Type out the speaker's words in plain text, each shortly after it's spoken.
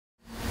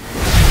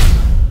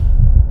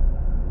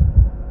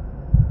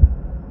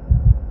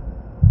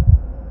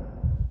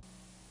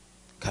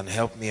can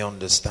help me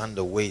understand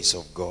the ways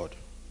of God.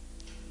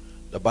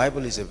 The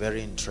Bible is a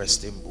very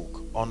interesting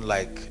book,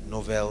 unlike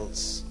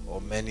novels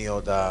or many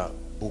other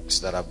books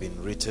that have been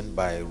written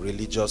by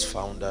religious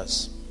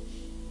founders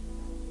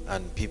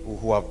and people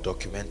who have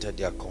documented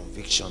their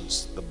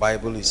convictions. The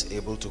Bible is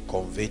able to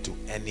convey to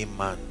any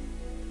man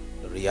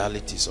the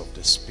realities of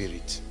the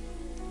Spirit,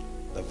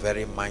 the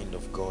very mind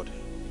of God.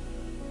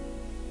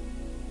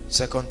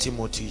 2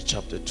 Timothy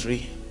chapter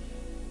 3.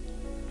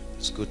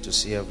 It's good to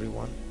see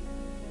everyone.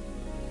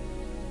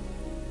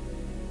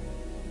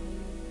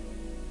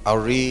 I'll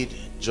read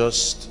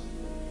just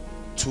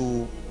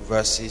 2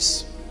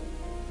 verses,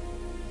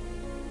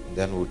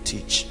 then we'll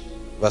teach.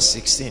 Verse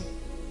 16.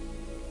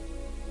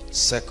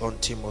 2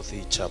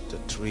 Timothy chapter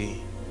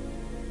 3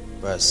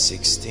 verse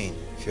 16.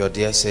 If you're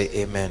there, say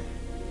amen.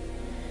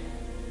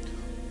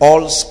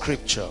 All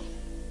scripture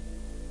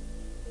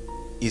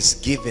is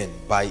given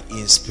by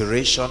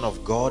inspiration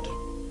of God.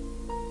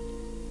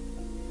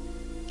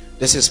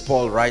 This is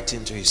Paul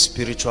writing to his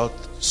spiritual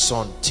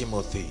son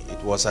Timothy.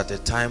 It was at a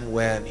time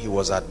when he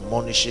was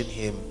admonishing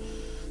him.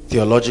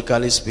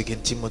 Theologically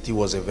speaking, Timothy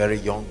was a very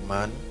young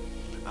man,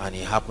 and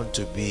he happened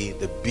to be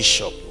the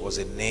bishop. It was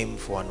a name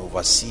for an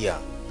overseer.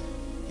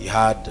 He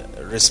had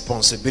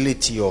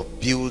responsibility of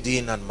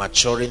building and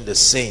maturing the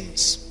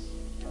saints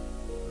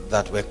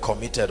that were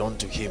committed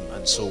unto him.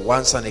 And so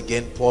once and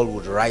again Paul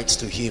would write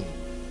to him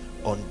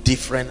on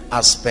different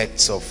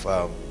aspects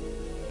of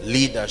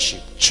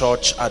leadership,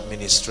 church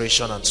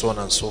administration, and so on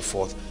and so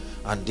forth.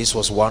 And this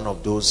was one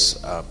of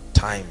those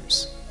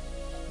times.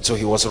 So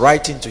he was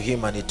writing to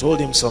him, and he told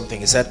him something.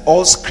 He said,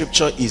 all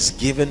scripture is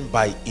given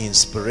by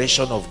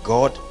inspiration of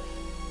God.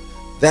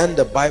 Then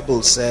the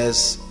Bible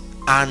says,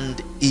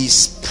 and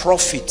is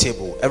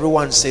profitable.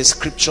 Everyone says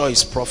scripture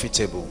is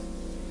profitable.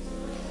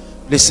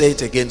 Please say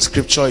it again.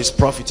 Scripture is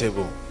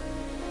profitable.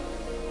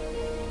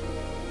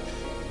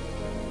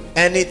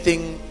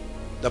 Anything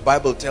the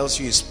Bible tells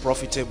you is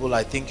profitable,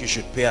 I think you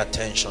should pay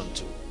attention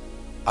to.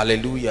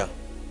 Hallelujah.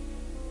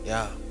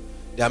 Yeah.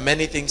 There are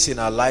many things in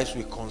our lives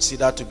we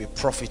consider to be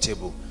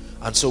profitable,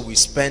 and so we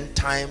spend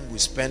time, we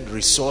spend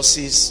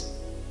resources.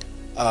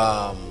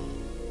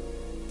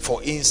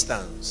 For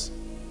instance,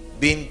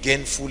 being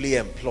gainfully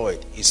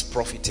employed is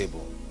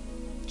profitable.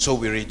 So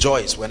we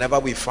rejoice whenever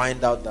we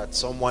find out that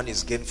someone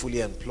is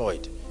gainfully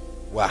employed.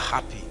 We're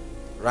happy,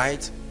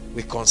 right?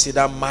 We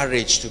consider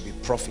marriage to be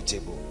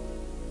profitable.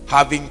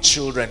 Having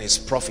children is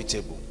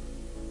profitable.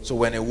 So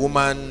when a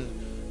woman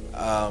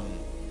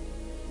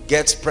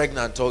gets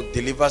pregnant or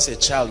delivers a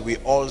child, we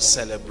all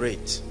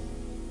celebrate.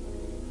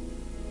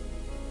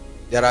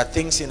 There are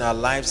things in our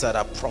lives that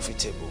are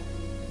profitable.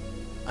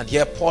 And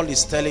here Paul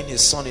is telling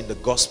his son in the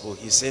gospel,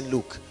 he's saying,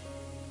 look,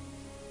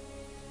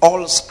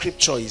 all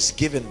scripture is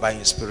given by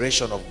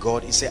inspiration of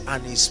God. He said,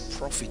 and is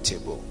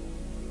profitable.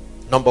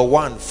 Number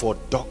 1, for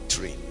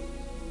doctrine.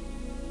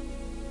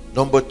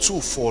 Number 2,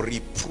 for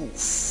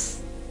reproof.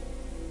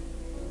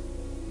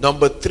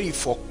 Number 3,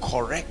 for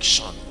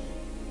correction.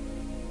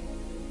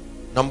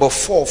 Number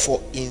 4,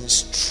 for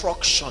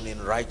instruction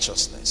in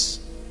righteousness.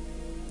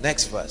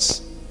 Next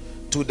verse.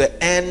 To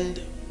the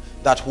end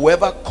that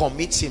whoever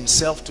commits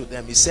himself to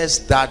them, he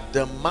says that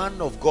the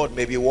man of God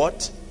may be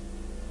what?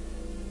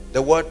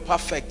 The word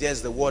perfect there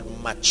is the word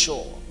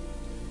mature.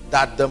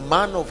 That the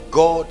man of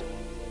God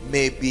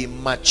may be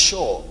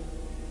mature,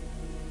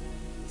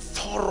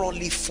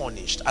 thoroughly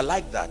furnished. I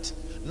like that.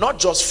 Not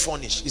just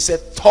furnished. He said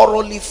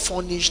thoroughly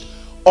furnished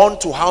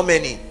unto how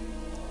many?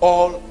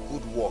 All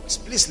good works.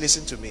 Please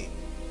listen to me.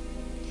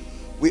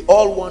 We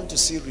all want to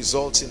see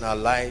results in our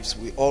lives.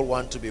 We all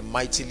want to be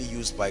mightily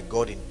used by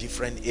God in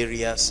different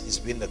areas. It's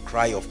been the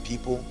cry of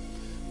people.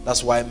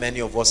 That's why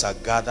many of us are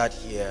gathered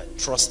here,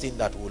 trusting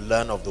that we'll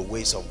learn of the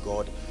ways of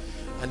God.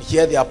 And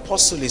here the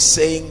apostle is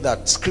saying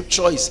that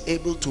scripture is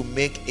able to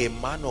make a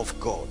man of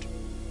God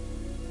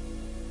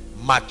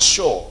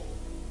mature.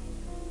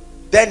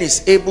 Then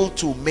is able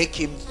to make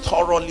him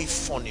thoroughly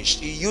furnished.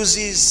 He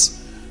uses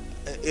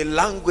a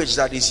language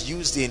that is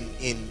used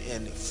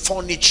in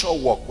furniture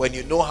work. When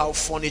you know how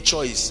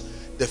furniture is,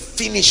 the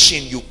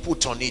finishing you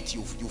put on it,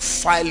 you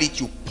file it,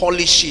 you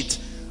polish it,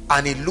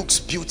 and it looks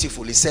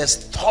beautiful. It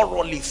says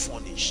thoroughly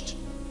furnished.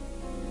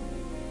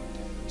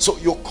 So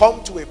you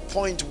come to a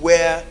point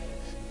where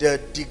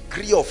the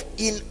degree of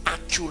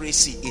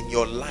inaccuracy in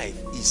your life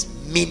is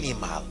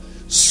minimal.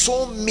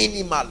 So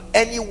minimal,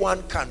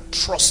 anyone can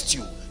trust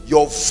you.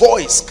 Your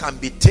voice can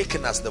be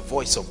taken as the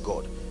voice of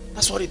God.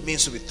 That's what it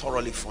means to be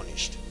thoroughly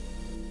furnished.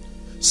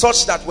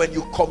 Such that when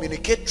you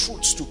communicate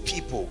truths to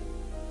people,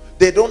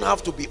 they don't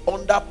have to be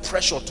under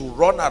pressure to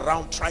run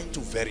around trying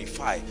to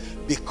verify,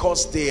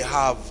 because they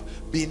have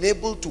been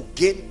able to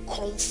gain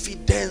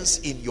confidence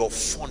in your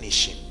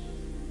furnishing.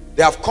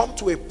 They have come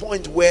to a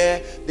point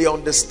where they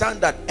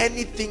understand that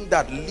anything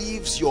that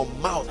leaves your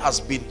mouth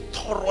has been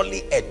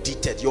thoroughly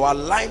edited. Your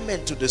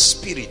alignment to the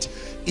Spirit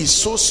is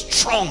so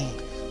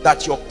strong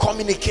that your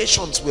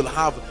communications will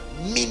have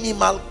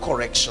minimal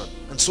correction,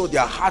 and so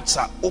their hearts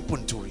are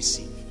open to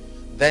receive.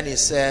 Then he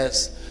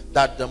says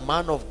that the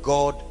man of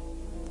God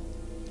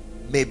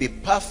may be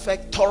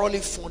perfect, thoroughly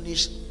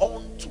furnished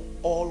unto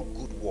all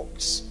good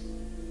works,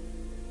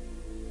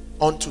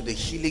 unto the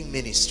healing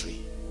ministry,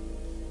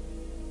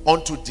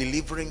 unto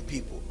delivering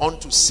people,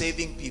 unto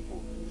saving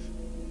people.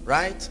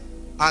 Right?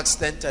 Acts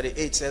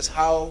 10:38 says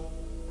how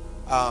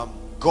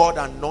God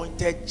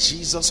anointed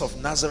Jesus of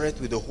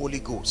Nazareth with the Holy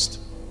Ghost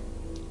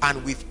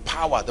and with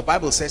power. The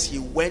Bible says he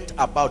went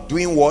about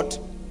doing what?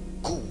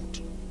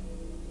 Good.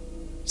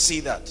 See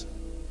that?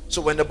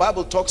 So when the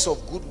Bible talks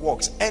of good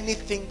works,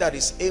 anything that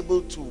is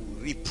able to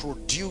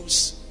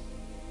reproduce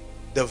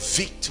the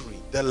victory,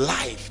 the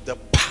life, the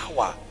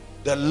power,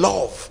 the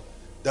love,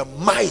 the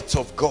might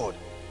of God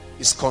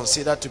is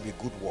considered to be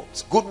good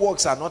works. Good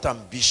works are not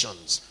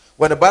ambitions.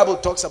 When the Bible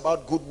talks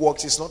about good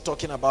works, it's not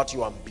talking about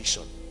your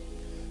ambition.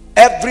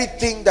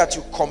 Everything that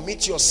you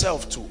commit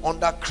yourself to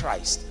under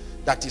Christ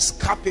that is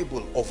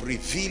capable of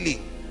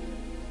revealing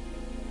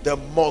the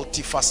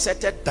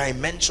multifaceted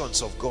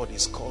dimensions of God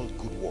is called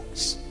good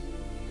works.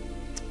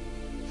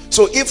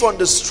 So if on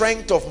the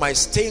strength of my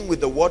staying with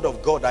the word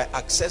of God, I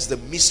access the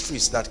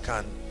mysteries that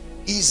can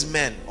ease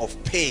men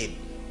of pain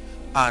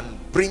and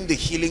bring the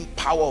healing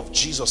power of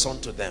Jesus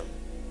unto them,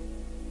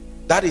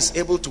 that is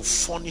able to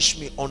furnish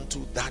me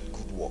unto that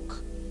good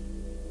work.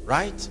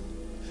 Right?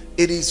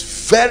 It is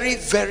very,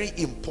 very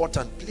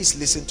important. Please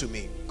listen to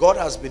me. God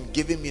has been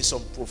giving me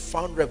some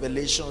profound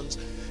revelations.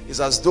 It's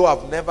as though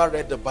I've never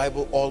read the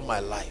Bible all my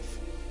life.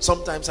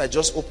 Sometimes I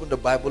just open the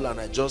Bible and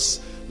I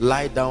just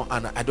lie down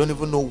and I don't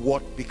even know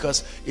what,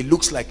 because it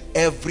looks like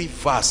every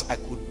verse I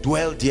could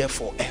dwell there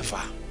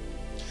forever.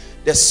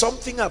 There's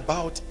something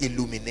about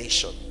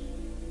illumination.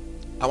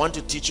 I want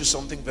to teach you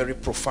something very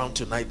profound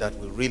tonight that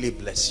will really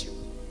bless you.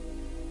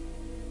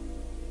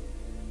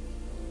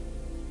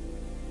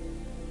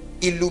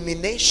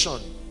 Illumination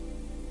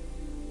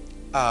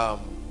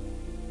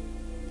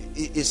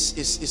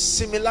is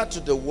similar to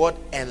the word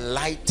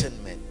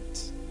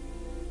enlightenment.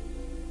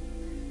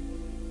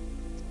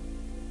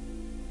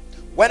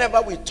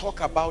 Whenever we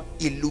talk about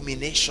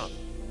illumination,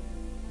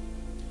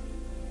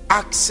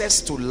 access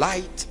to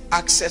light,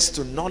 access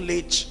to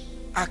knowledge,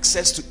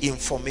 access to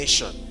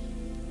information,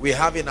 we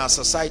have in our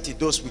society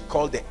those we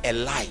call the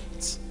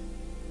elite,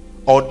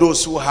 or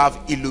those who have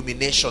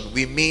illumination.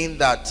 We mean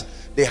that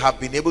they have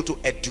been able to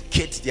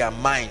educate their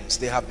minds.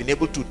 They have been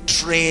able to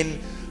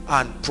train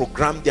and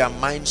program their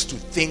minds to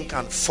think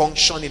and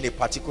function in a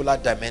particular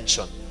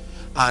dimension.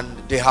 And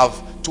they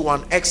have, to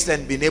an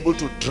extent, been able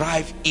to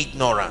drive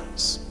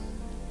ignorance.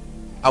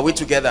 Are we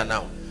together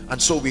now? And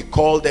so we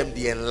call them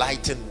the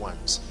enlightened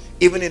ones.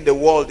 Even in the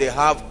world, they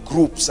have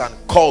groups and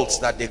cults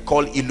that they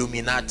call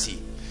Illuminati.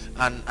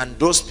 And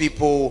those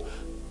people...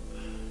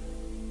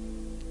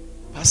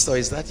 Pastor,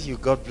 is that you?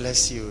 God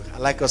bless you.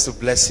 I'd like us to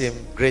bless him.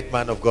 Great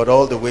man of God,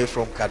 all the way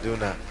from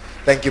Kaduna.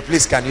 Thank you.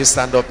 Please, can you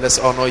stand up? Let's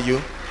honor you.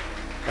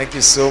 Thank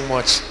you so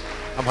much.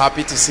 I'm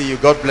happy to see you.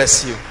 God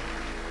bless you.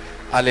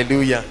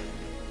 Hallelujah.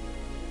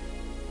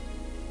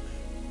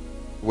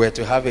 We're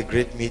to have a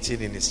great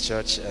meeting in his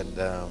church, and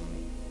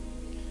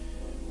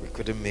we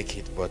couldn't make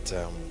it, but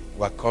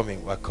we're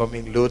coming. We're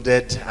coming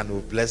loaded, and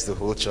we'll bless the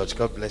whole church.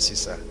 God bless you,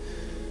 sir.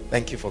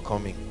 Thank you for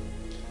coming.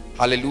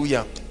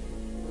 Hallelujah.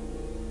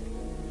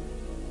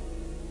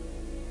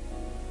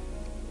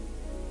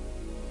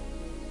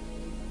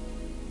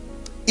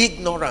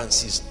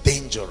 Ignorance is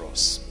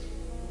dangerous.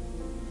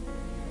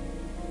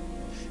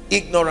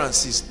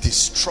 Ignorance is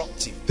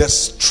destructive. The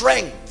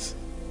strength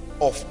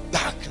of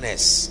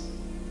darkness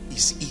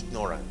is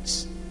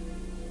ignorance.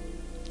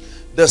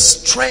 The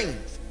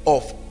strength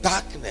of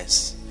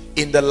darkness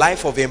in the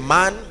life of a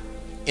man,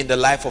 in the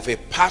life of a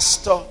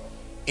pastor,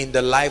 in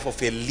the life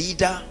of a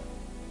leader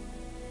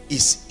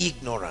is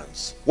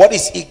ignorance. What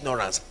is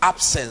ignorance?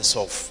 Absence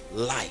of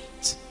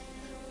light,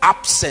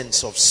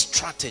 absence of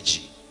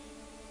strategy,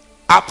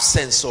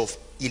 absence of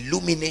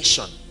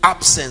illumination,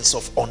 absence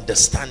of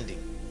understanding.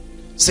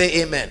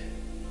 Say amen.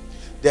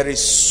 There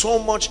is so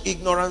much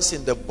ignorance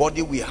in the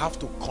body. We have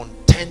to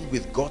contend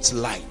with God's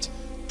light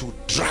to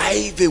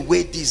drive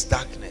away this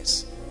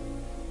darkness.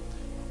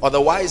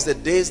 Otherwise, the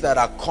days that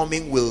are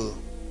coming will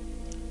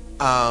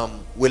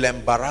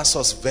embarrass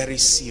us very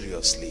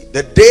seriously.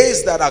 The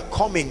days that are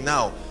coming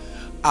now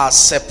are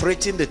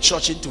separating the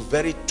church into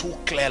very two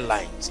clear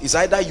lines. It's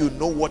either you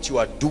know what you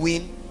are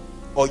doing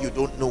or you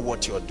don't know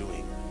what you are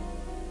doing.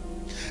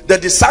 The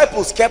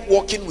disciples kept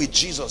walking with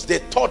Jesus. They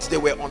thought they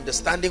were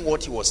understanding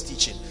what he was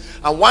teaching.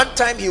 And one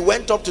time he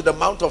went up to the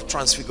Mount of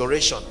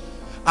Transfiguration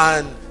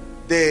and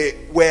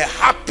they were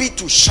happy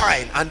to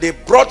shine, and they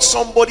brought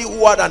somebody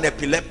who had an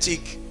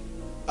epileptic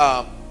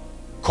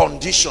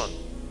condition.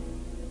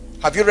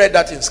 Have you read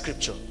that in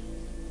scripture?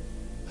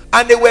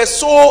 And they were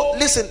so,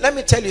 listen, let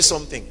me tell you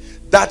something.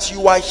 That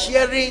you are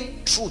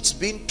hearing truths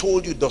being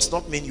told you does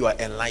not mean you are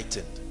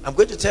enlightened. I'm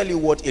going to tell you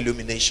what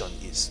illumination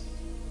is.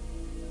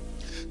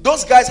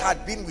 Those guys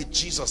had been with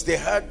Jesus. They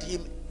heard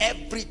him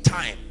every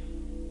time.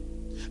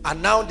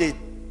 And now they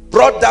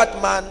brought that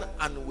man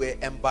and were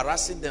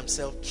embarrassing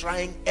themselves,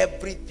 trying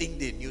everything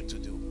they knew to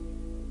do.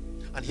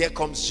 And here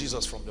comes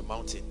Jesus from the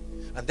mountain.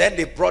 And then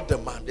they brought the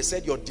man. They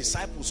said, your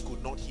disciples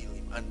could not heal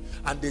him.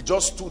 And they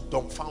just stood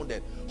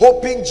dumbfounded,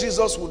 hoping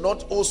Jesus would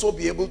not also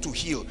be able to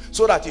heal,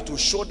 so that it would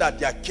show that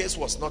their case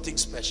was nothing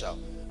special.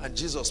 And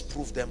Jesus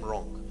proved them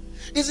wrong.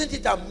 Isn't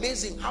it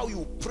amazing how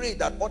you pray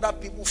that other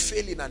people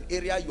fail in an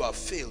area you have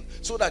failed,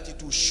 so that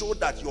it will show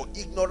that your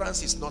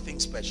ignorance is nothing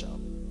special?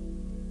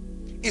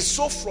 It's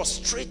so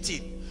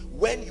frustrating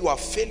when you are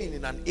failing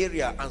in an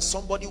area and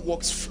somebody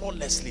works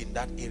flawlessly in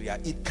that area.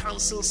 It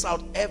cancels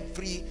out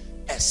every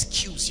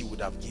excuse you would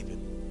have given.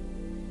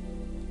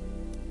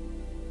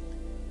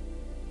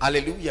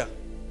 Hallelujah.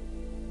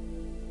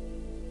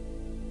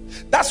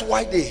 That's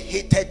why they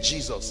hated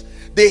Jesus.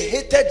 They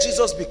hated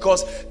Jesus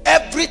because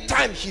every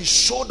time he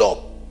showed up,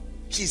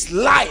 his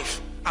life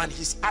and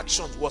his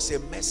actions was a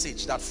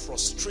message that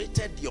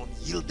frustrated the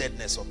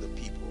unyieldedness of the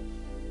people.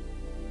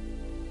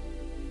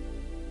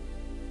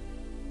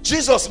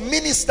 Jesus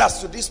ministers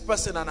to this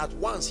person and at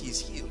once he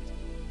is healed.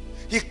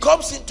 He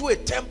comes into a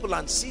temple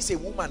and sees a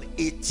woman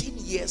 18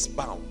 years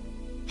bound.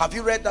 Have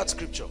you read that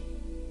scripture?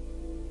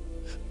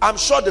 I'm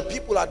sure the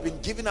people had been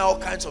giving her all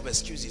kinds of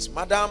excuses.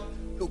 Madam,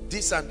 look,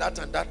 this and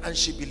that, and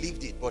she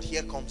believed it. But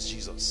here comes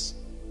Jesus.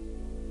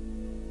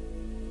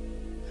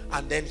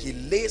 And then he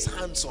lays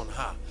hands on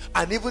her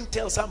and even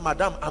tells her,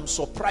 Madam, I'm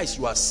surprised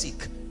you are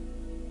sick.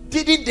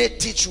 Didn't they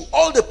teach you,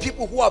 all the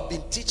people who have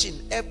been teaching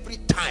every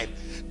time,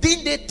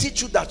 didn't they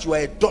teach you that you are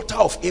a daughter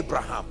of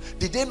Abraham?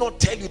 Did they not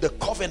tell you the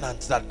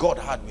covenant that God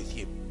had with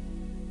him?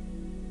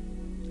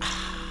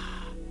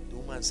 The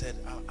woman said,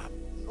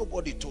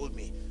 nobody told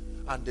me.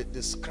 And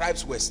the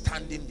scribes were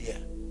standing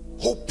there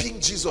hoping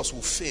Jesus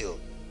would fail,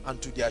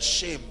 and to their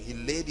shame he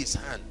laid his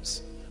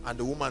hands and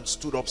the woman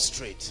stood up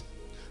straight.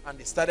 And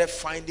they started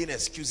finding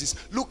excuses.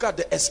 Look at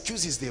the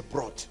excuses they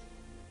brought.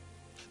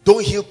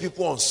 Don't heal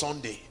people on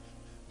Sunday.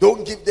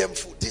 Don't give them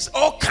food. There's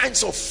all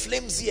kinds of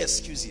flimsy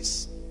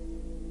excuses.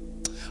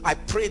 I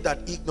pray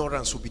that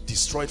ignorance will be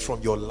destroyed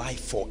from your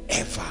life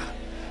forever,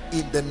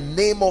 in the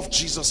name of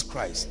Jesus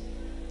Christ.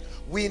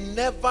 We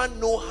never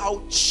know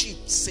how cheap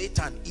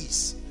Satan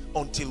is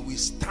until we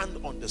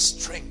stand on the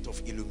strength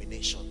of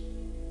illumination.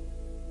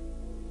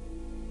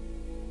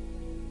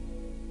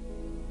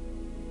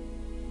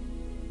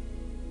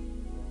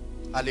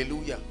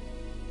 Hallelujah.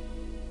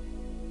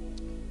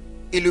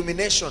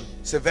 Illumination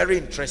is a very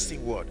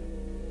interesting word.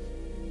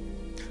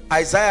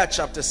 Isaiah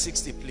chapter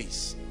 60,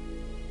 please.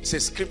 It's a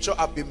scripture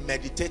I've been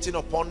meditating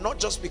upon, not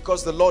just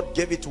because the Lord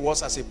gave it to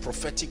us as a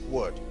prophetic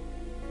word.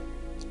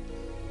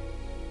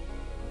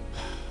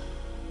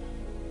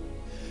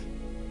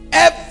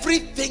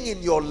 Everything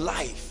in your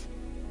life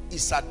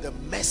is at the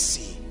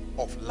mercy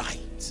of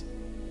light.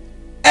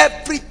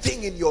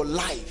 Everything in your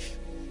life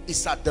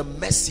is at the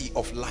mercy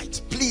of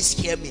light. Please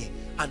hear me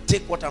and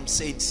take what I'm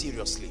saying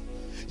seriously.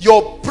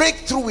 Your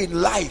breakthrough in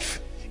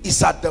life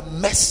is at the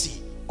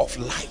mercy of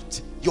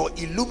light. Your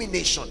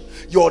illumination,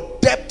 your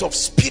depth of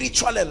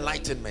spiritual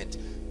enlightenment,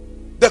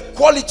 the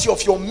quality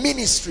of your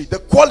ministry, the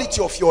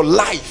quality of your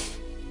life.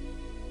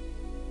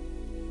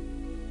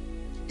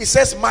 He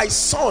says, my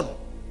son,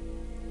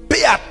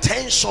 pay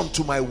attention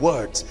to my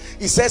words.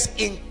 He says,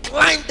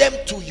 incline them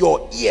to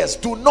your ears.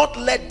 Do not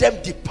let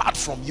them depart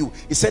from you.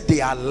 He said,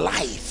 they are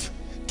life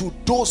to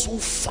those who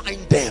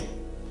find them,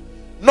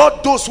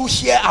 not those who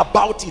hear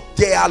about it.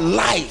 They are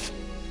life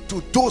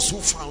to those who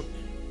found them,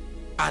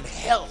 and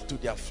health to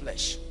their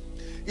flesh.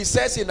 He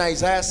says in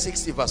Isaiah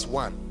 60 verse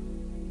 1,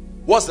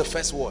 what's the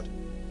first word?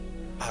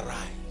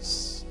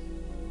 Arise.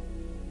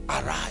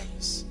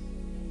 Arise.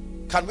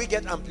 Can we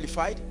get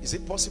amplified? Is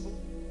it possible?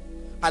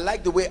 I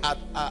like the way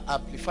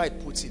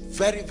amplified puts it.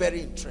 Very,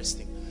 very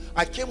interesting.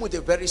 I came with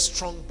a very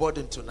strong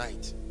burden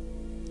tonight.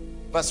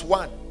 Verse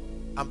 1,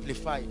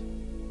 amplified.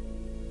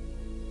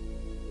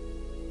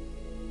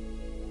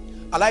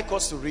 I like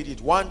us to read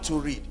it. 1, 2,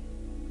 read.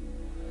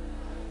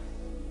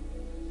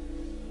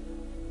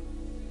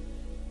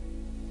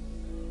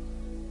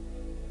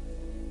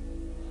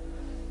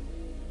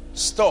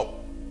 Stop.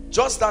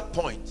 Just that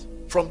point.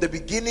 From the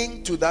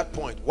beginning to that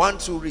point. 1,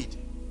 2, read.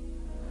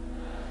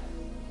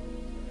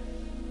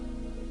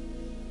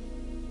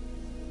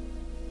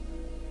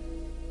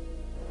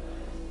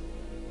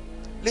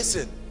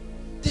 Listen,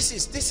 this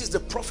is the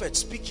prophet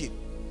speaking.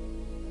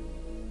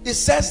 It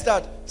says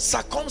that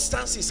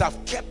circumstances have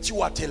kept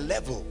you at a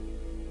level,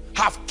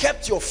 have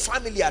kept your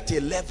family at a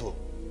level.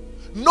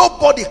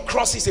 Nobody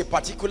crosses a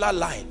particular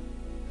line.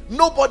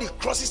 Nobody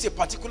crosses a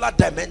particular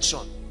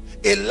dimension.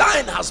 A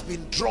line has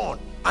been drawn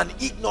and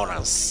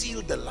ignorance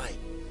sealed the line.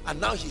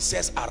 And now he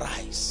says,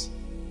 arise.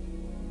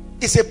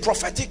 It's a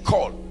prophetic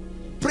call.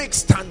 Break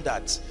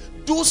standards.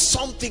 Do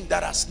something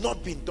that has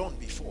not been done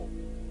before.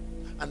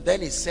 And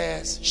then it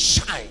says,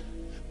 shine.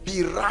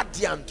 Be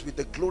radiant with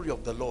the glory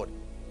of the Lord.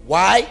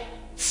 Why?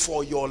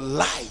 For your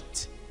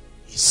light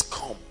is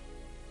come.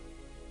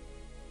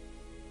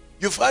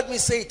 You've heard me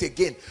say it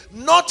again.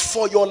 Not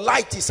for your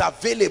light is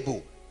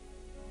available.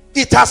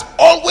 It has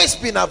always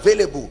been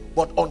available,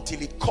 but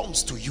until it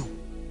comes to you.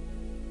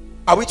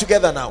 Are we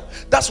together now?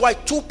 That's why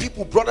two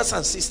people, brothers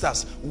and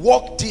sisters,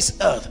 walk this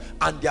earth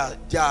and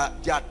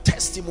their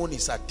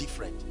testimonies are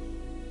different.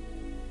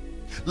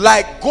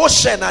 Like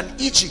Goshen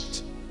and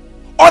Egypt,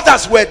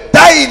 others were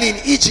dying in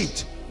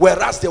Egypt,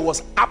 whereas there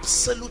was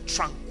absolute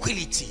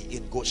tranquility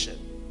in Goshen.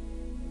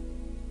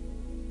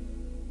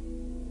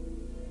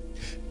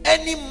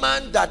 Any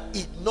man that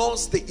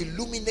ignores the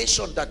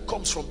illumination that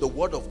comes from the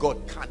word of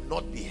God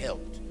cannot be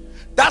helped.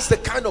 That's the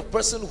kind of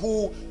person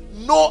who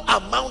no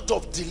amount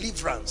of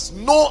deliverance,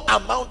 no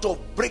amount of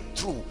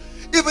breakthrough,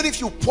 even if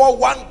you pour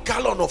 1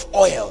 gallon of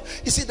oil.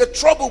 You see, the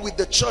trouble with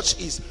the church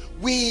is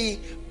we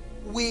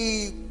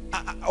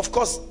of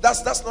course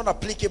that's not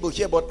applicable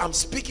here, but I'm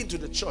speaking to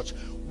the church.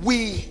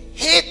 We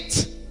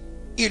hate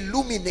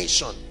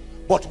illumination,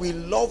 but we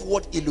love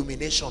what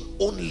illumination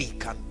only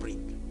can bring.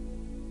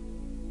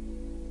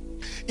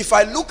 If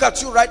I look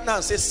at you right now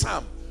and say,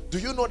 Sam, do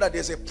you know that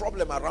there's a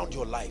problem around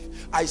your life?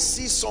 I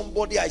see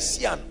somebody, I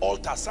see an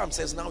altar. Sam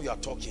says, now you are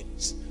talking.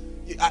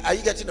 Are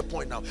you getting the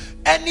point now?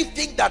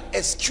 Anything that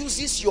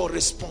excuses your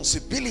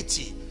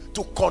responsibility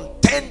to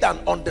contend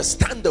and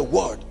understand the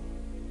word,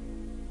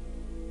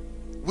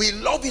 we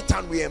love it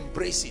and we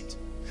embrace it.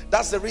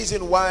 That's the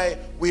reason why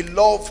we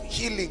love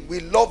healing, we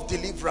love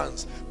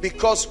deliverance,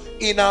 because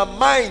in our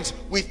minds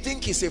we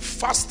think it's a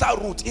faster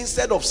route.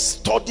 Instead of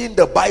studying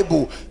the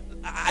Bible,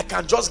 I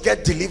can just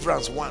get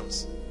deliverance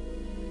once.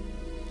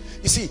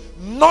 You see,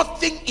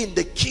 nothing in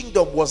the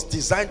kingdom was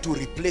designed to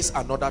replace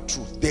another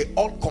truth. They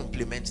all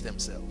complement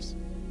themselves.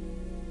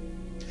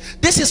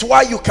 This is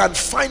why you can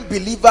find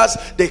believers,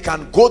 they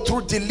can go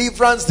through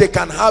deliverance, they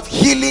can have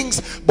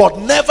healings, but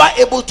never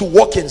able to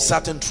walk in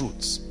certain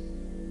truths.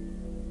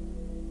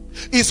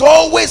 It's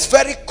always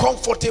very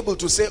comfortable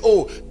to say,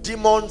 oh,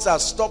 demons are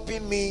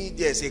stopping me,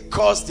 there's a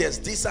curse, there's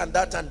this and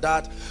that and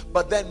that.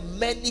 But then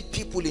many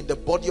people in the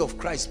body of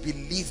Christ,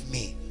 believe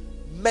me,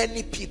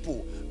 many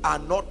people are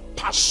not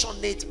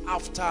passionate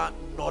after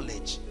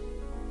knowledge.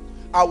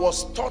 I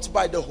was taught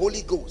by the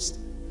Holy Ghost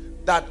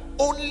that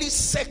only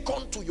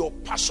second to your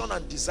passion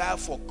and desire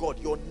for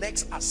God, your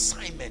next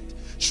assignment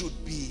should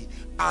be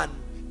an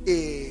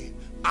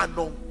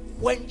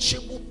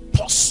unquenchable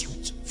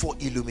pursuit for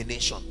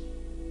illumination.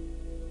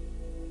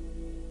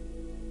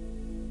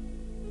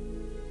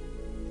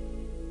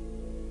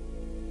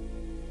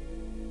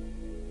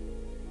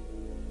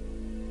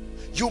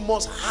 You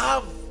must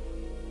have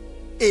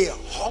a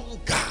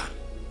hunger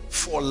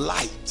for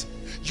light.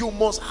 You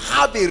must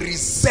have a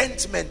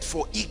resentment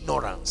for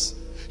ignorance.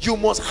 You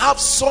must have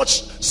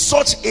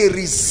such a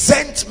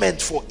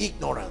resentment for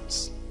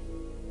ignorance.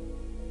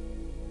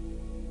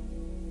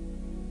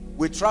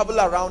 We travel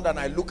around and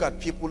I look at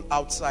people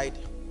outside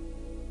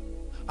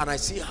and I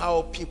see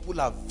how people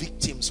are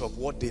victims of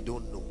what they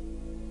don't know.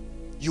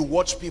 You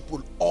watch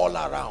people all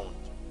around,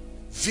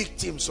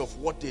 victims of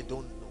what they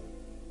don't know.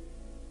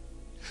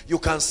 You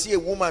can see a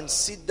woman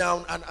sit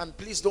down and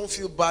please don't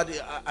feel bad.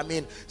 I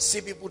mean,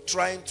 see people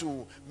trying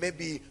to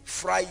maybe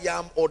fry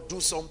yam or do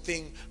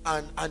something,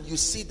 and you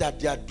see that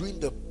they are doing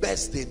the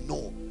best they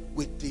know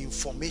with the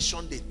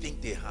information they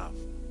think they have.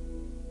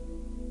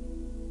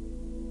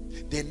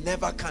 They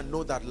never can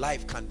know that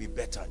life can be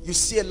better. You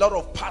see a lot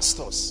of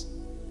pastors,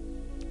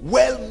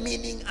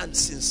 well-meaning and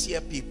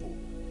sincere people,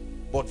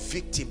 but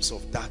victims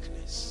of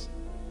darkness,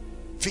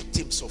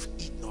 victims of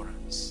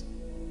ignorance.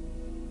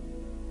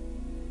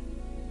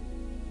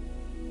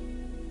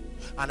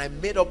 And I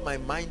made up my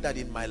mind that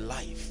in my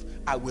life,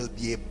 I will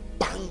be a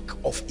bank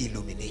of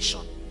illumination.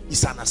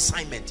 It's an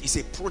assignment. It's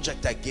a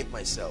project I gave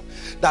myself.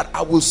 That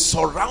I will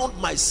surround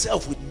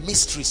myself with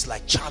mysteries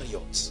like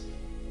chariots.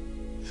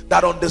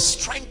 That on the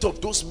strength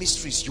of those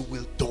mysteries, you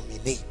will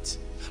dominate.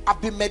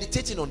 I've been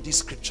meditating on this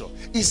scripture.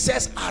 It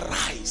says,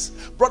 arise.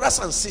 Brothers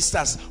and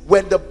sisters,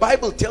 when the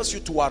Bible tells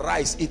you to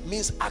arise, it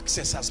means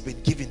access has been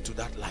given to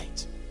that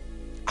light.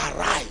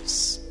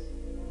 Arise.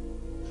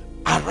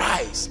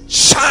 Arise.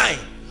 Shine.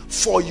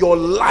 For your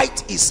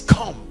light is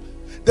come.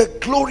 The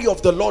glory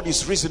of the Lord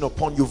is risen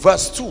upon you.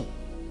 Verse 2.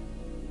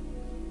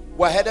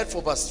 We're headed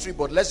for verse 3,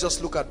 but let's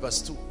just look at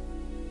verse 2.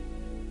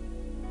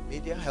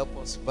 Media, help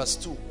us. Verse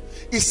 2.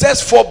 It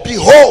says, for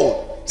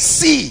behold,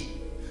 see,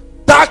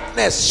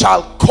 darkness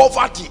shall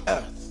cover the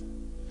earth,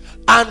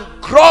 and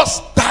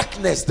gross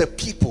darkness the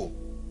people.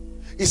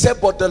 He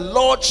said, but the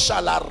Lord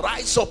shall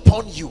arise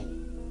upon you,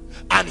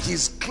 and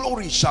his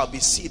glory shall be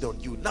seen on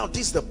you. Now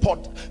this is the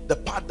part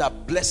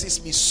that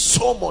blesses me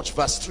so much.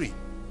 Verse 3.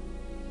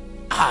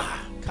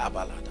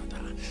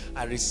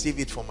 I receive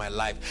it for my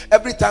life.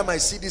 Every time I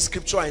see this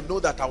scripture, I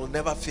know that I will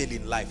never fail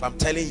in life. I'm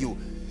telling you,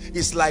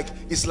 it's like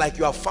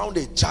you have found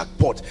a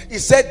jackpot. It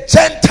said,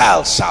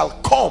 Gentiles shall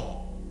come.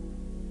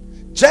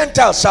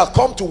 Gentiles shall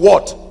come to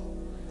what?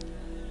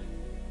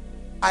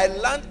 I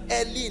learned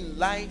early in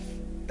life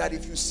that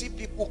if you see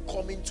people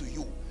coming to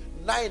you,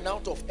 9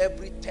 out of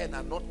every 10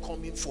 are not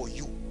coming for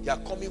you. They are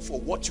coming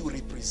for what you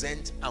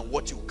represent and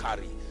what you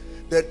carry.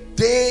 The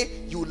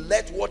day you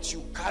let what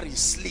you carry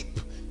sleep,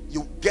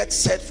 you get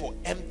set for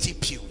empty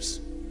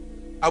pews.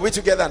 Are we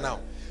together now?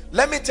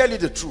 Let me tell you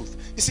the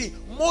truth. You see,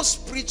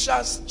 most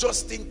preachers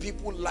just think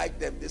people like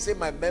them. They say,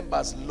 my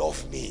members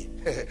love me.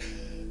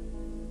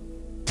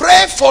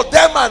 Pray for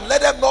them and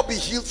let them not be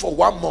healed for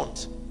 1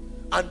 month.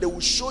 And they will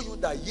show you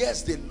that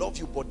yes, they love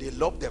you, but they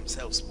love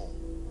themselves more.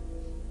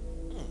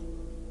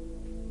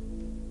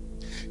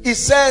 It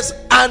says,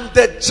 and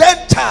the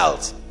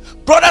Gentiles,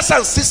 brothers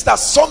and sisters,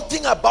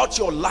 something about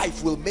your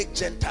life will make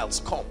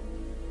Gentiles come.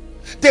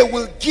 They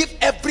will give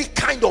every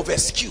kind of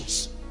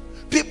excuse.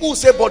 People will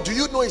say, but do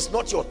you know it's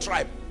not your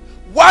tribe?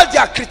 While they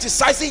are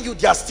criticizing you,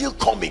 they are still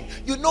coming.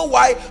 You know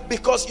why?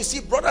 Because you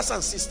see, brothers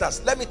and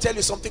sisters, let me tell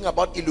you something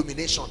about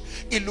illumination.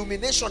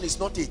 Illumination is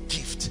not a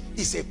gift,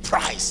 it's a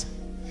prize.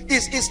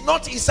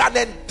 It's an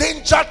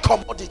endangered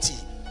commodity.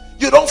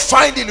 You don't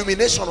find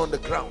illumination on the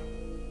ground.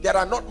 There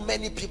are not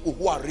many people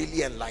who are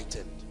really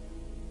enlightened.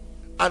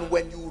 And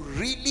when you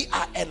really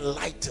are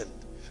enlightened,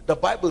 the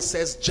Bible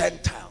says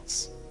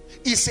Gentiles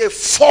is a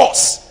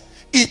force.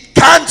 It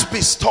can't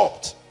be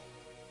stopped.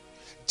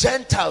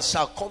 Gentiles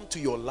shall come to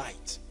your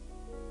light.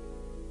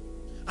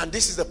 And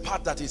this is the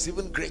part that is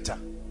even greater.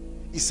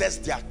 It says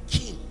they are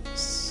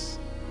kings.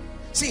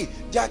 See,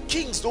 their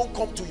kings don't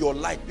come to your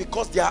light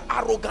because they are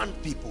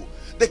arrogant people.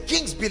 The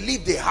kings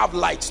believe they have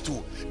light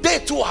too. They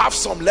too have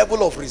some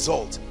level of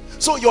result.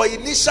 So your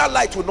initial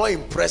light will not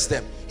impress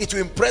them. It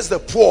will impress the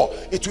poor.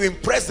 It will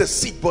impress the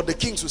sick. But the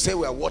kings will say,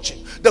 we are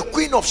watching. The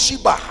queen of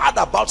Sheba heard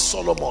about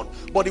Solomon,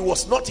 but it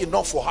was not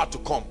enough for her to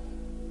come.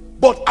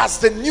 But as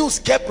the news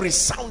kept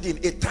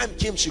resounding, a time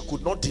came she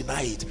could not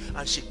deny it,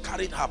 and she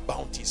carried her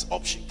bounties.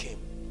 Up she came.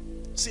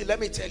 See, let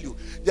me tell you,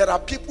 there are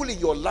people in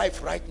your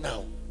life right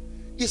now.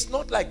 It's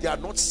not like they are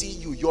not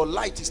seeing you. Your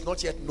light is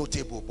not yet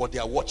notable, but they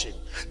are watching.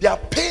 They are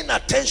paying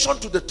attention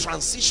to the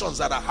transitions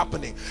that are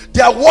happening.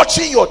 They are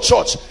watching your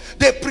church.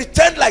 They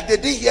pretend like they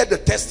didn't hear the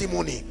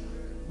testimony,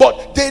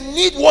 but they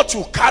need what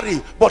you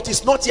carry, but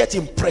it's not yet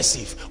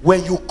impressive.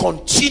 When you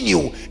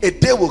continue, a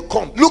day will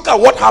come. Look at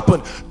what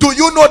happened. Do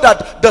you know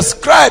that the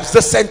scribes,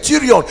 the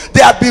centurion,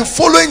 they had been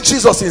following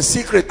Jesus in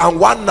secret, and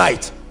one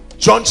night,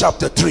 John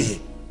chapter 3,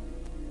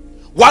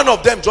 one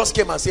of them just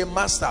came and said,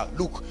 Master,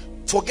 look,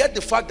 forget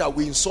the fact that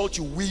we insult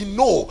you. We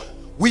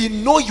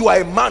know you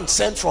are a man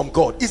sent from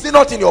God. Is it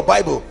not in your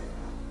Bible?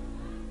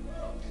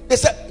 They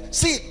said,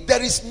 see,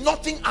 there is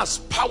nothing as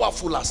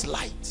powerful as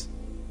light.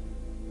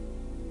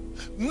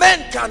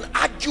 Men can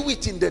argue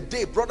it in the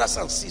day, brothers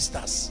and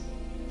sisters,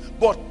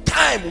 but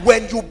time,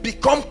 when you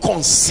become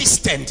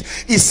consistent,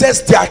 it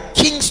says they are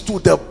kings to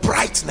the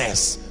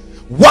brightness.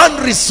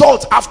 One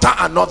result after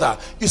another.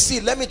 You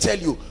see, let me tell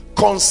you,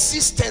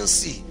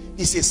 consistency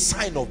is a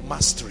sign of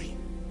mastery.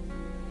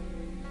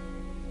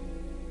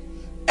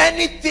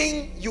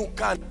 Anything you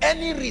can,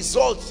 any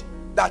result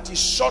that is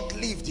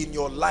short-lived in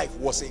your life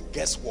was a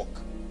guesswork.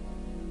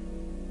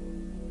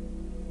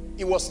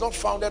 It was not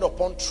founded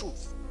upon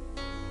truth.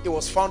 It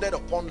was founded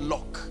upon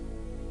luck.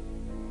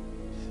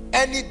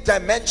 Any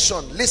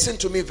dimension, listen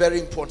to me very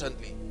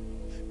importantly,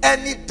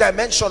 any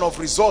dimension of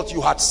result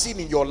you had seen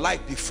in your life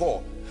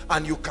before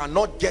and you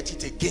cannot get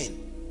it again,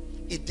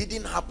 it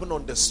didn't happen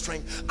on the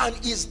strength, and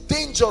is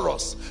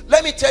dangerous.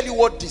 Let me tell you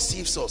what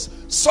deceives us.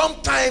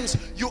 Sometimes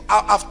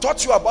I've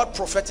taught you about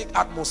prophetic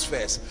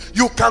atmospheres.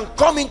 You can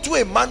come into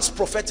a man's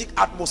prophetic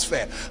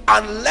atmosphere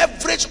and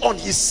leverage on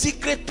his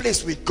secret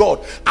place with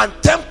God, and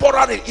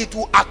temporarily it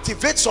will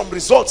activate some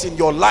results in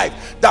your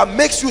life that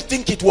makes you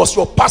think it was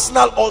your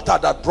personal altar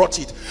that brought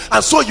it,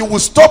 and so you will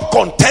stop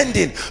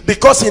contending,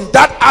 because in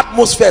that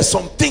atmosphere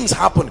some things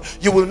happen.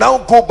 You will now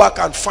go back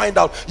and find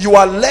out you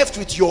are left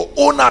with your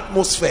own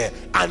atmosphere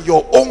and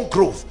your own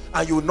growth,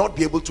 and you will not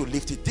be able to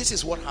lift it. This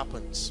is what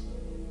happens.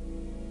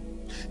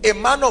 A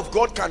man of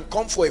God can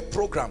come for a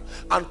program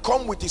and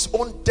come with his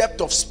own depth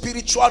of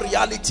spiritual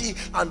reality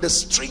and the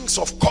strings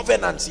of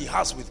covenants he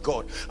has with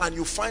God, and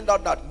you find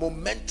out that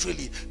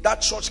momentarily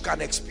that church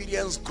can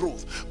experience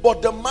growth.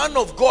 But the man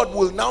of God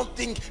will now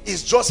think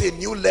it's just a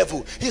new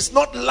level. He's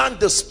not learned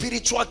the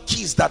spiritual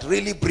keys that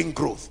really bring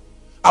growth.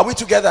 Are we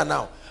together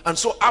now? And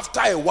so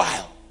after a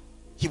while,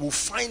 he will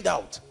find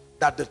out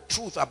that the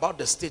truth about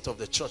the state of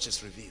the church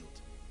is revealed.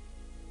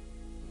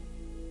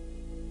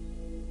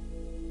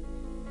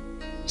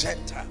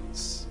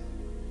 Gentiles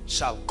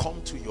shall come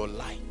to your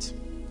light.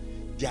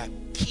 They are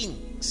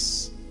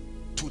kings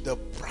to the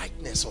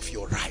brightness of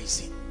your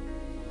rising.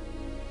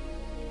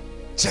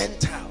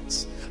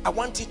 Gentiles. I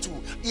want it to,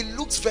 it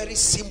looks very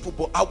simple,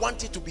 but I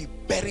want it to be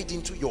buried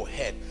into your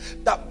head.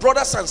 That,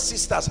 brothers and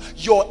sisters,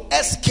 your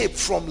escape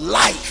from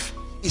life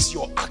is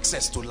your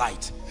access to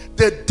light.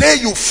 The day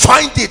you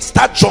find it,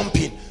 start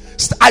jumping.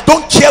 I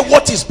don't care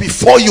what is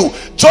before you.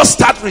 Just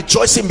start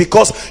rejoicing,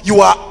 because you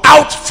are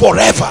out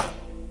forever.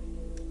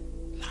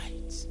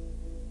 Light.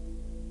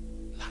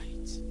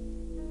 Light.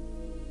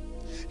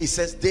 It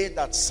says, they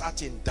that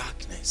sat in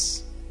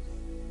darkness,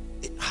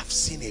 they have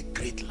seen a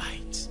great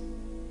light.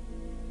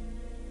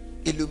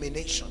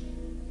 Illumination.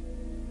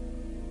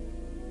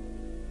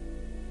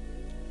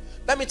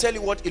 Let me tell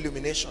you what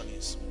illumination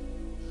is.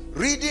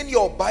 Reading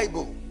your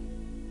Bible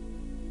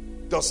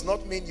does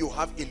not mean you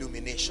have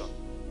illumination.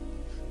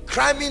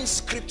 Cramming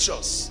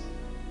scriptures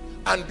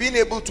and being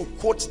able to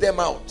quote them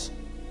out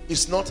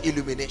is not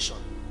illumination.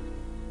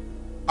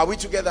 Are we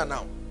together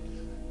now?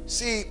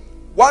 See,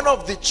 one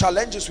of the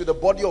challenges with the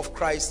body of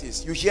Christ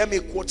is you hear me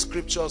quote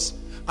scriptures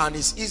and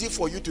it's easy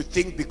for you to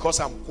think because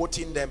I'm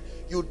quoting them.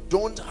 You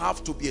don't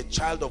have to be a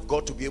child of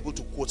God to be able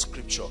to quote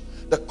scripture.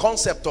 The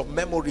concept of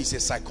memory is a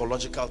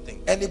psychological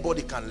thing.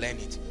 Anybody can learn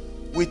it.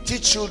 We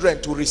teach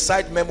children to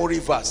recite memory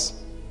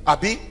verse.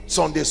 Abi,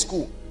 Sunday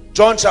school.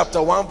 John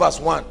chapter 1 verse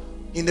 1.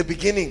 In the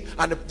beginning.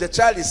 And the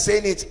child is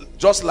saying it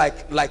just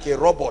like a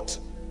robot.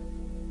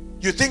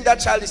 You think that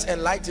child is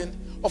enlightened?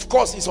 Of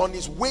course, he's on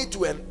his way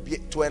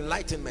to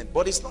enlightenment.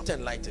 But it's not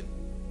enlightened.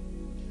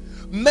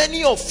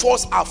 Many of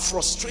us are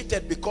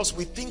frustrated because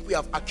we think we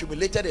have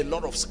accumulated a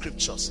lot of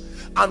scriptures.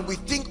 And we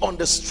think on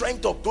the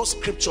strength of those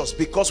scriptures,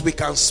 because we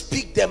can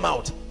speak them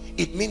out,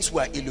 it means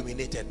we are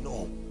illuminated.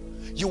 No.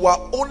 You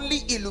are only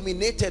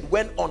illuminated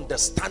when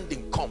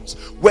understanding comes.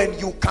 When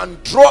you can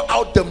draw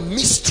out the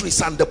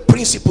mysteries and the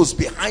principles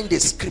behind the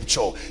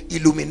scripture,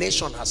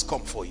 illumination has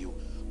come for you.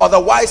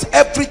 Otherwise,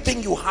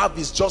 everything you have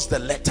is just the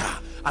letter.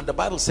 And the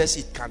Bible says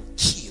it can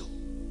kill.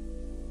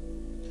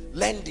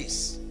 Learn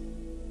this.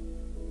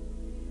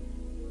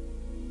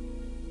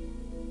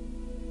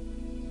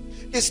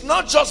 It's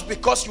not just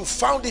because you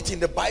found it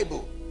in the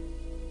Bible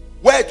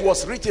where it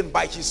was written,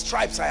 by his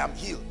stripes I am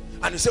healed,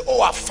 and you say,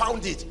 oh, I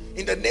found it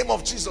in the name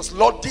of Jesus.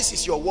 Lord, this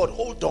is your word.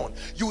 Hold on.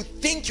 You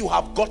think you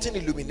have gotten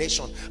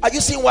illumination. Are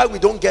you seeing why we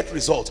don't get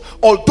results?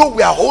 Although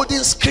we are holding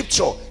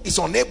scripture, it's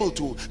unable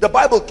to. The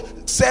Bible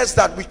says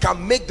that we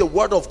can make the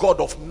word of God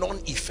of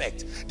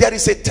non-effect. There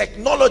is a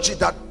technology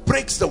that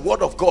breaks the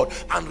word of God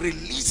and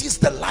releases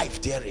the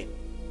life therein.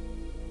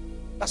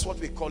 That's what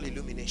we call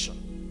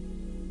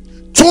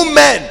illumination. Two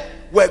men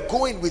were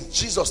going with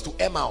Jesus to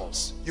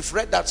Emmaus. You've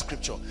read that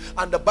scripture.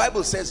 And the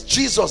Bible says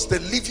Jesus, the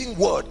living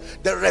word,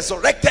 the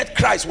resurrected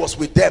Christ, was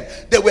with them.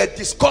 They were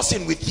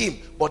discussing with him,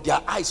 but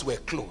their eyes were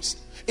closed.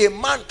 A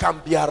man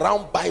can be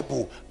around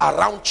Bible,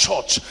 around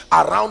church,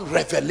 around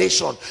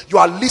revelation. You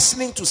are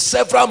listening to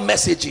several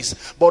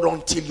messages, but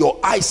until your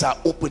eyes are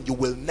open, you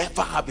will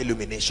never have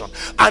illumination.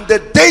 And the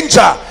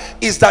danger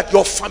is that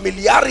your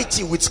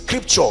familiarity with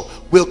scripture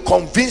will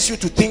convince you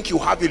to think you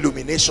have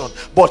illumination,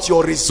 but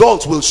your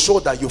results will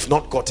show that you've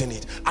not gotten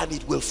it, and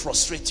it will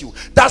frustrate you.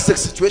 That's the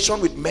situation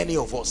with many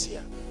of us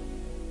here.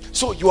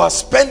 So you are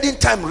spending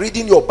time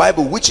reading your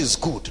Bible, which is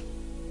good,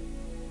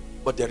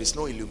 but there is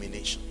no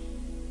illumination.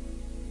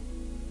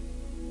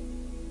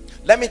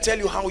 Let me tell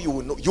you how you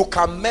will know. You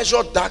can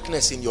measure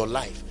darkness in your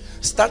life.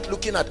 Start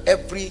looking at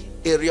every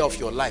area of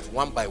your life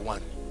one by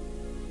one.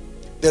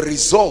 The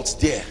result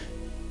there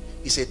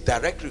is a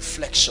direct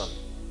reflection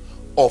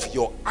of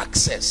your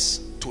access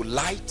to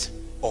light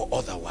or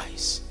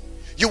otherwise.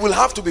 You will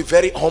have to be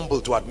very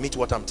humble to admit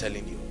what I'm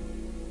telling you.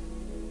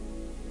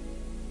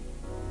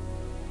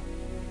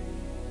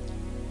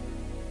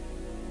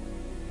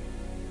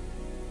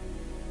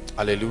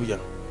 Hallelujah.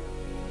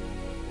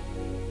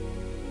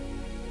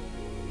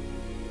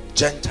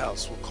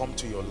 Gentiles will come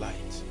to your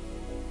light.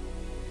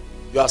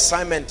 Your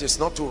assignment is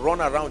not to run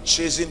around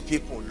chasing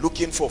people,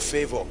 looking for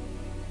favor.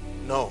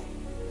 No.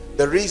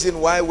 The reason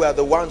why we are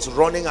the ones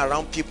running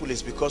around people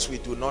is because we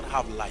do not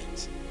have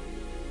light.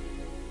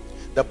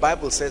 The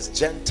Bible says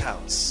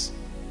Gentiles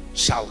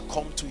shall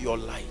come to your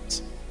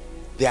light.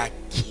 They are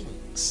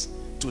kings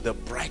to the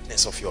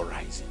brightness of your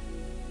rising.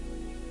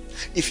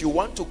 If you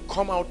want to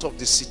come out of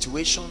the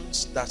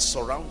situations that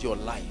surround your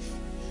life,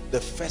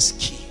 the first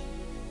key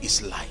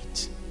is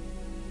light.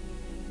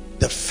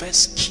 The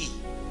first key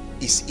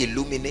is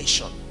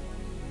illumination.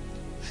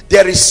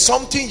 There is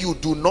something you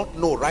do not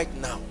know right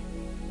now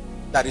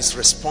that is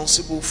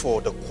responsible for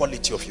the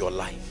quality of your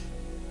life.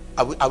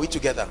 Are we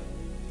together?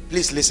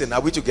 Please listen. Are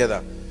we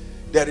together?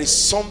 There is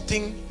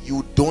something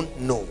you don't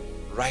know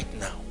right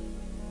now.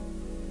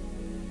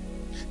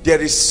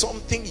 There is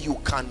something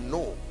you can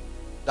know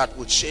that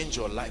will change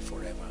your life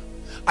forever.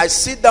 I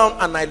sit down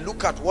and I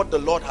look at what the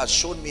Lord has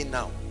shown me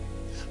now,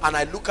 and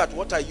I look at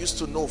what I used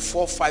to know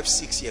 4, 5,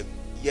 6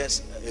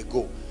 years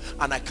ago,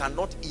 and I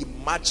cannot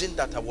imagine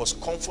that I was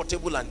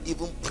comfortable and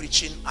even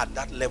preaching at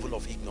that level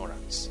of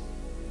ignorance.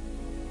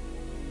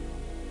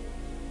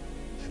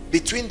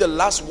 Between the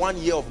last 1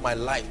 year of my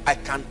life, I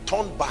can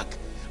turn back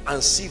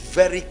and see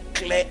very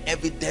clear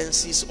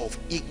evidences of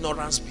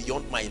ignorance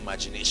beyond my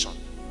imagination.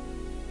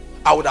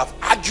 I would have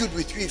argued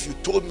with you if you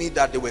told me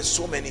that there were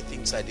so many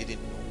things I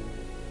didn't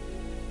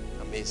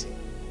know. Amazing.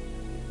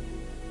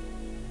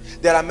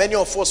 There are many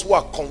of us who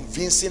are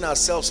convincing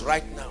ourselves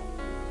right now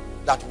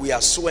that we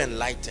are so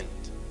enlightened,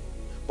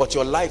 but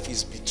your life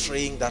is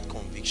betraying that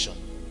conviction.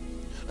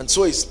 And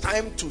so it's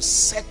time to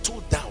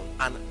settle down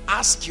and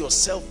ask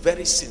yourself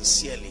very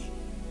sincerely,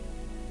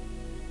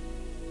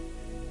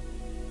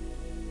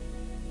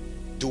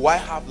 do I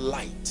have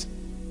light,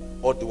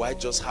 or do I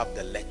just have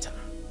the letter?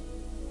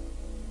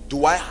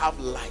 Do I have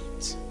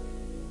light?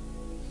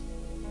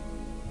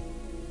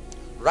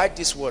 Write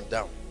this word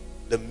down: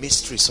 the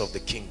mysteries of the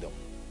kingdom.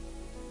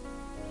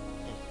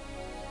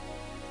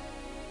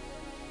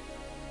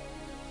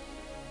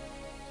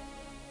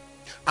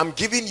 I'm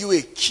giving you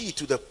a key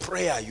to the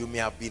prayer you may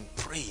have been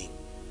praying.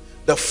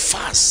 The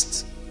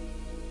fast.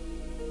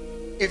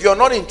 If you're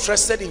not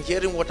interested in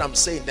hearing what I'm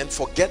saying, then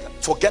forget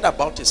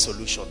about a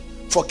solution.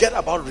 Forget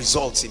about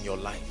results in your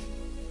life.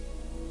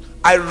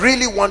 I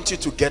really want you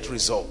to get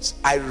results.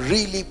 I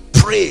really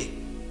pray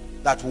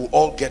that we'll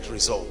all get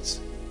results.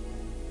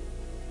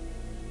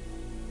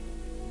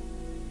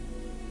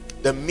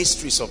 The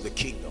mysteries of the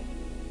kingdom.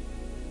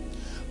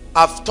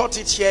 I've taught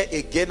it here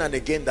again and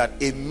again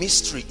that a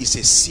mystery is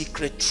a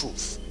secret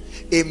truth.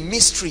 A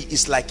mystery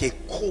is like a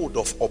code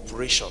of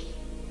operation.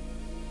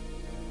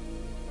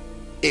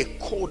 A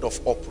code of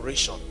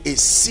operation. A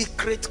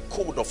secret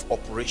code of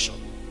operation.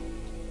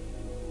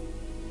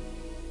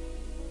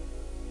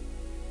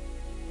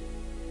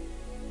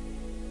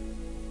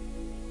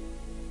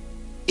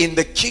 In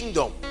the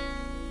kingdom,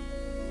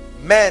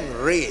 men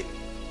reign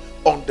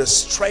on the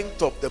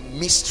strength of the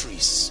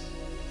mysteries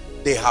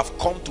they have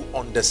come to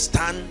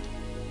understand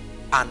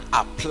and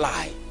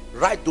apply.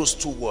 Write those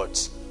two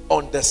words: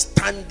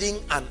 understanding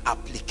and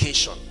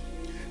application.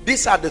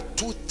 These are the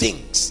two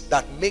things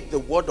that make the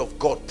word of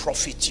God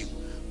profit you: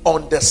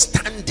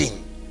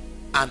 understanding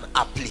and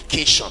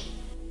application.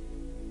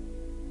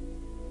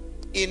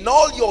 In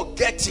all you're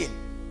getting,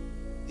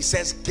 he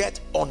says, get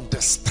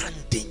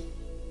understanding.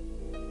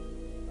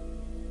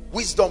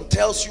 Wisdom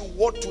tells you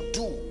what to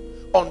do.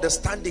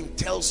 Understanding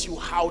tells you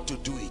how to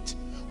do it.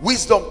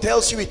 Wisdom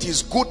tells you it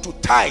is good to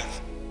tithe.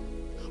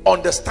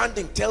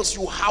 Understanding tells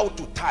you how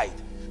to tithe.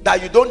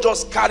 That you don't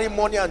just carry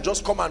money and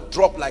just come and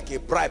drop like a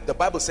bribe. The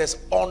Bible says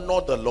honor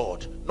the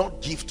Lord,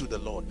 not give to the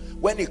Lord.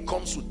 When it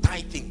comes to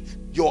tithing,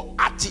 your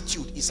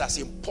attitude is as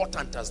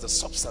important as the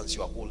substance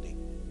you are holding.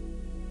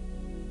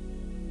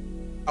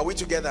 Are we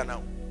together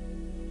now?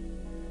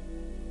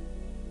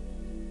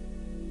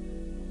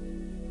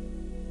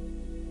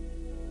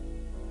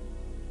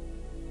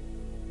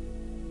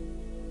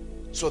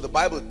 So the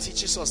Bible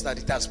teaches us that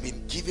it has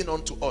been given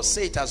unto us.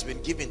 Say, it has been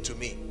given to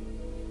me.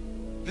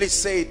 Please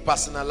say it,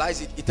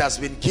 personalize it. It has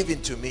been given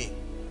to me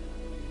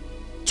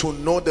to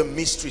know the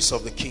mysteries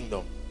of the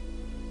kingdom.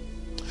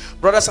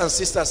 Brothers and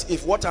sisters,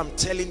 if what I'm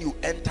telling you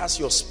enters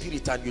your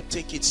spirit and you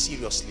take it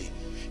seriously,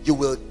 you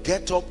will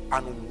get up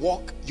and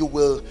walk. You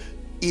will,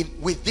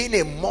 within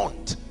a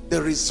month,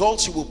 the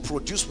results you will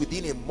produce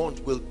within a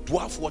month will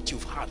dwarf what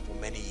you've had for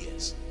many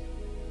years.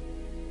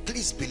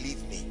 Please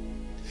believe me.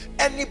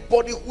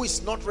 Anybody who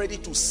is not ready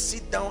to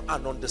sit down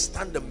and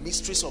understand the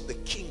mysteries of the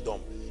kingdom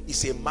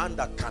is a man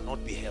that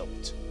cannot be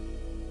helped.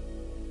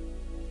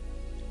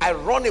 I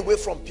run away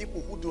from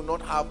people who do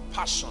not have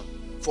passion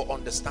for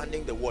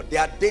understanding the word. They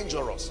are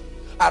dangerous.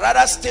 I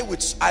rather stay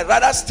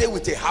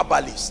with a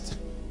herbalist.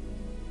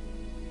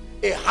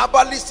 A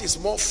herbalist is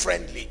more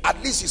friendly.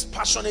 At least he's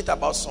passionate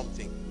about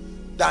something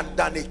than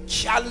a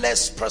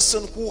careless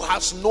person who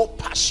has no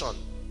passion.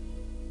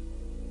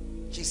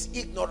 His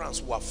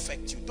ignorance will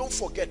affect you. Don't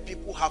forget,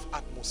 people have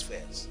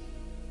atmospheres,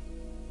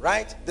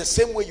 right? The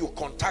same way you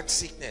contact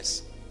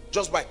sickness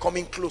just by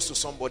coming close to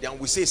somebody, and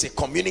we say it's a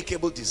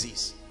communicable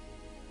disease.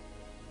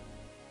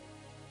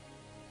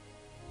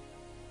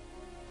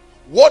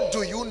 What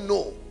do you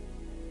know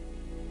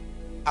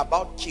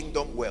about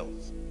kingdom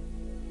wealth?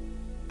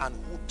 And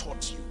who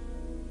taught you?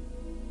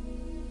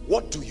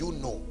 What do you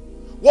know?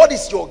 What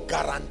is your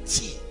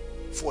guarantee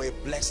for a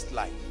blessed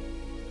life?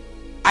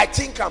 I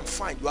think I'm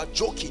fine. You are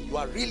joking. You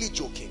are really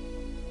joking.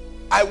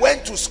 I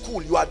went to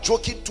school. You are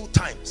joking 2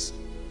 times.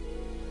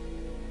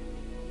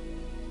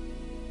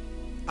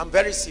 I'm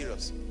very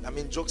serious. I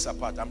mean, jokes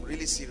apart, I'm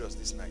really serious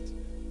this night.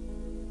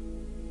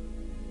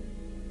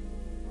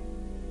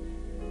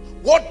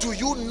 What do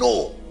you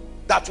know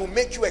that will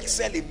make you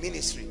excel in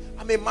ministry?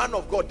 I'm a man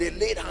of God. They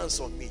laid hands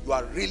on me. You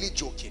are really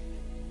joking.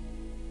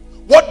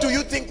 What do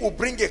you think will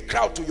bring a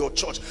crowd to your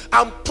church?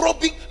 I'm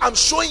probing. I'm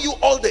showing you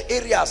all the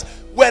areas.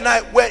 When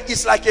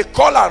it's like a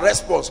call and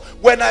response.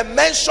 When I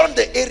mention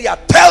the area,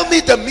 tell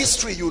me the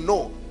mystery you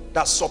know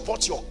that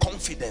supports your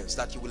confidence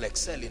that you will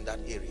excel in that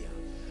area.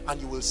 And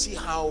you will see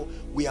how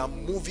we are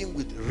moving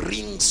with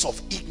rings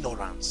of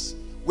ignorance.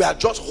 We are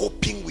just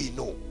hoping we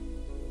know.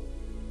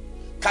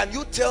 Can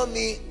you tell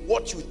me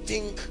what you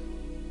think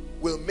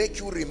will make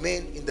you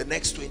remain in the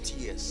next 20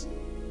 years?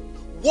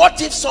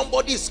 What if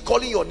somebody is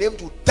calling your name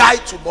to die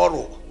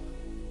tomorrow?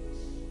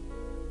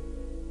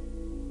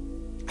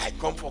 I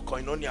come for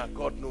koinonia.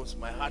 God knows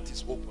my heart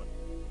is open.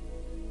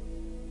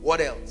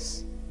 What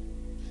else?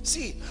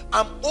 See,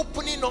 I'm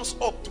opening us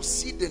up to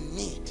see the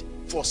need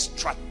for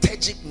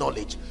strategic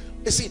knowledge.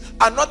 You see,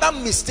 another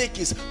mistake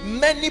is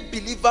many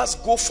believers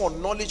go for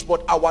knowledge,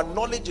 but our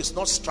knowledge is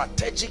not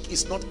strategic,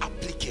 it's not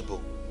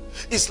applicable.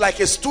 It's like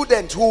a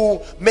student who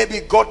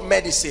maybe got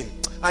medicine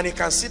and he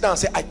can sit down and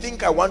say, I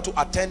think I want to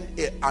attend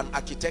an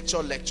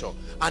architecture lecture,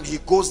 and he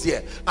goes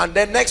there, and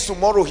then next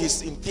tomorrow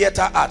he's in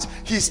theater art.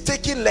 He's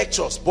taking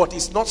lectures, but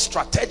it's not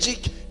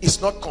strategic,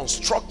 it's not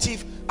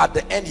constructive. At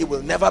the end, he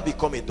will never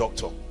become a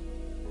doctor.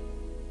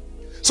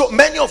 So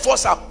many of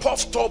us are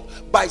puffed up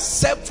by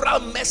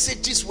several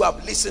messages we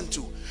have listened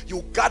to.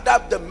 You gather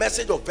the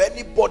message of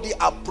anybody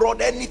abroad,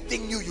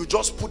 anything new, you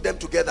just put them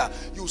together.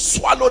 You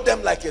swallow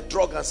them like a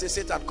drug and say,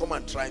 Satan, come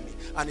and try me.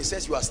 And he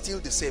says, you are still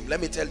the same.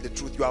 Let me tell you the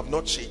truth, you have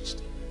not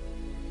changed.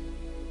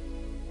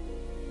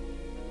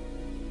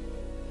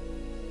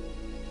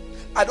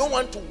 I don't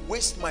want to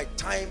waste my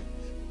time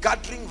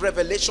gathering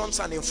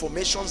revelations and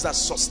informations that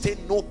sustain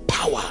no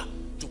power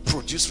to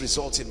produce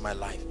results in my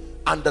life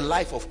and the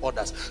life of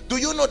others. Do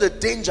you know the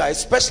danger,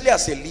 especially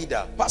as a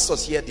leader?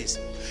 Pastors, hear this.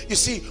 You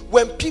see,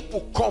 when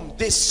people come,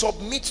 they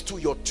submit to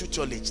your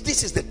tutelage.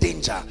 This is the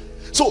danger.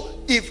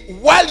 So if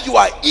while you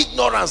are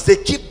ignorant, they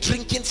keep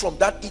drinking from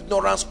that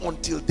ignorance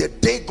until the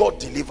day God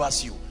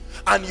delivers you,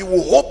 and you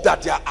will hope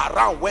that they are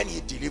around when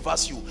he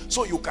delivers you,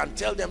 so you can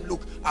tell them,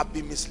 look, I've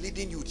been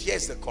misleading you,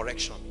 here's the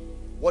correction.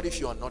 What if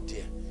you are not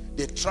there?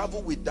 They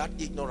travel with that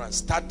ignorance,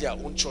 start their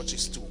own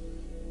churches too,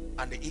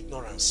 and the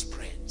ignorance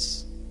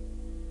spreads.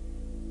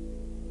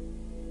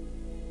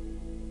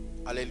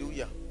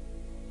 Hallelujah.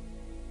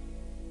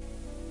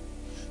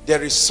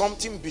 There is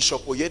something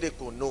Bishop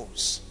Oyedepo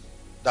knows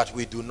that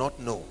we do not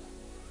know.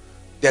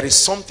 There is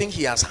something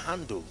he has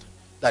handled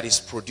that is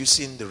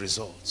producing the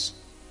results.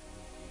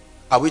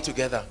 Are we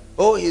together?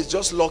 Oh, he's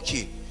just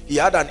lucky. He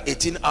had an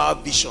 18-hour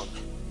vision.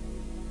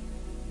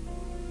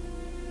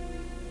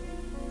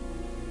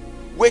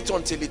 Wait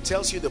until he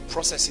tells you the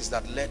processes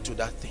that led to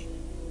that thing,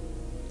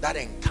 that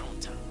encounter.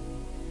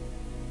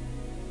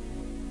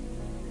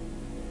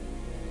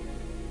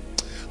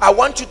 I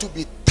want you to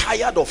be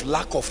tired of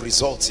lack of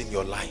results in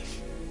your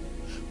life.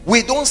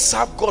 We don't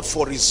serve God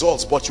for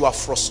results, but you are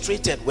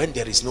frustrated when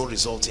there is no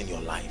result in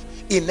your life,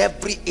 in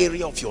every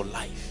area of your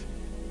life.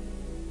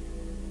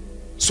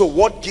 So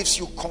what gives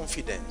you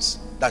confidence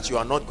that you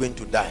are not going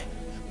to die?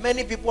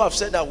 Many people have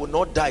said I will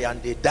not die,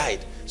 and they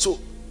died. So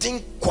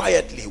think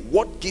quietly,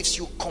 what gives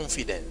you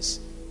confidence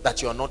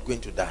that you are not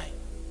going to die?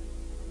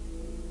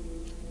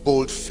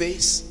 Bold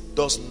face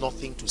does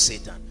nothing to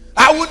Satan.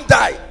 I won't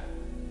die.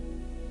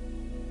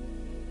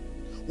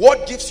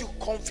 What gives you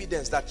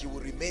confidence that you will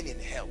remain in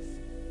health?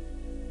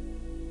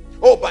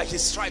 Oh, by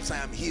his stripes I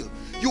am healed.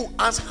 You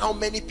ask how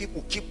many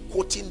people keep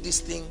quoting this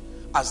thing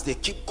as they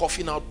keep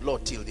coughing out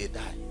blood till they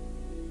die.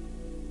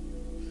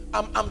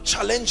 I'm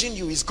challenging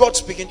you. Is God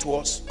speaking to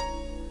us?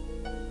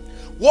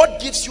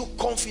 What gives you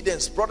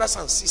confidence, brothers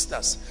and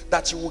sisters,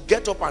 that you will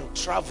get up and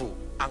travel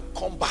and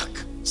come back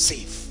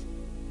safe?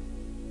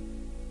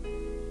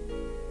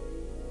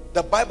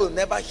 The Bible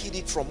never hid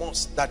it from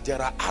us that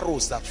there are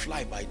arrows that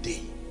fly by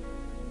day.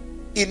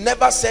 It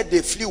never said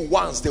they flew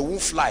once, they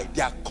won't fly.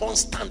 They are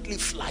constantly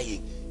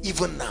flying,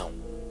 even now.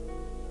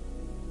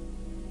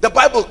 The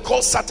Bible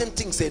calls certain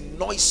things a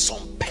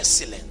noisome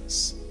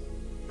pestilence.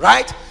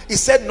 Right? It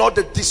said not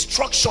the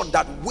destruction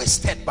that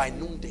wasted by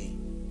noonday.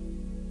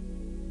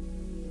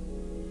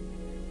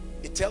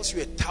 It tells you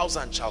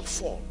 1,000 shall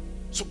fall.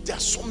 So there are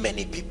so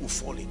many people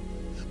falling.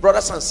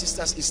 Brothers and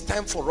sisters, it's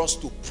time for us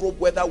to probe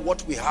whether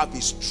what we have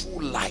is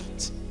true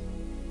light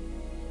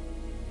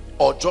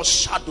or just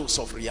shadows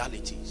of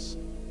realities.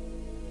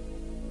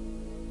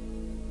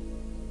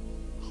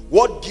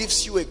 What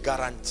gives you a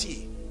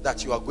guarantee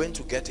that you are going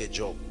to get a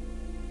job?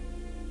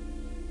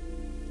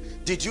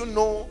 Did you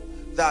know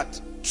that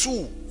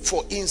 2,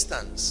 for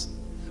instance,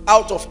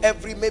 out of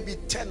every maybe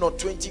 10 or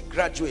 20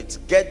 graduates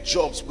get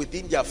jobs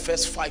within their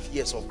first 5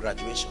 years of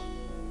graduation?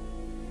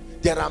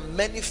 There are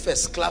many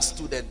first class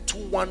students,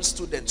 2-1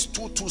 students,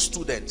 2-2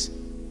 students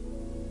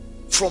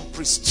from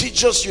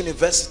prestigious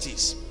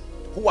universities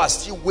who are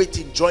still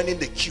waiting, joining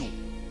the queue.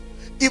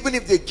 Even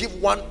if they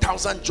give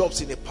 1,000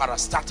 jobs in a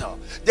parastatal,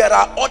 there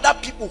are other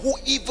people who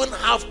even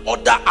have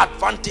other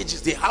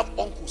advantages. They have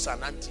uncles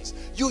and aunties.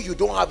 You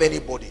don't have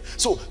anybody.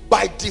 So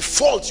by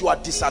default, you are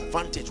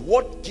disadvantaged.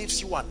 What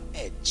gives you an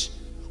edge?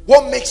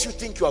 What makes you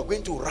think you are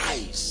going to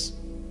rise?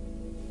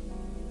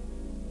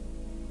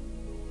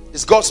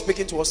 Is God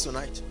speaking to us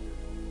tonight?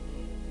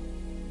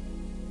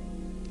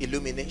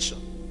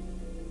 Illumination.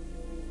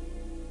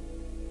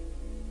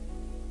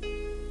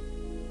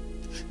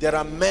 There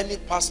are many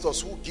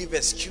pastors who give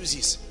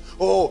excuses.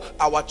 Oh,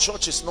 our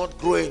church is not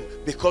growing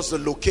because the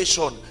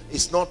location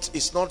is not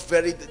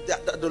very,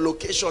 the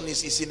location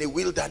is in a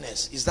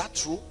wilderness. Is that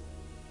true?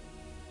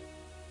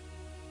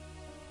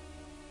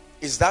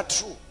 Is that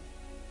true?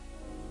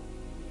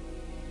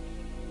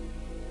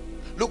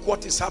 Look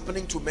what is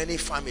happening to many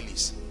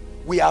families.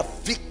 We are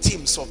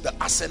victims of the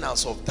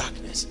arsenals of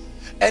darkness.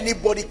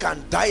 Anybody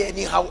can die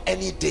anyhow,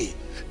 any day.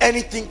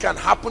 Anything can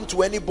happen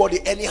to anybody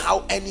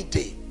anyhow, any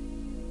day.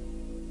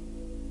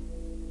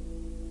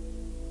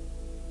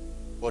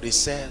 But it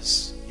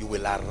says, you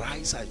will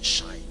arise and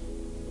shine.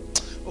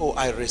 Oh,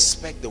 I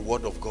respect the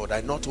word of God. I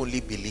not only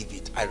believe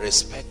it, I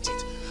respect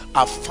it.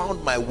 I've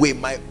found my way.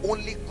 My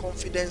only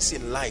confidence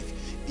in life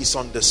is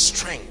on the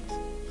strength.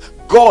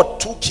 God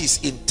took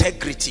his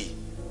integrity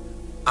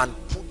and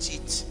put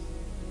it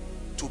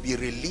to be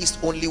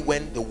released only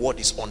when the word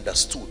is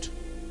understood.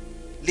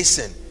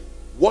 Listen,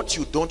 what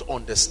you don't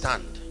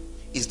understand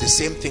is the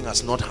same thing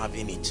as not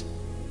having it.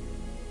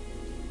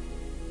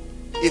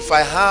 If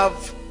I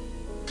have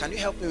can you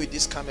help me with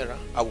this camera?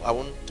 I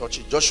won't touch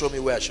it. Just show me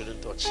where I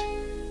shouldn't touch.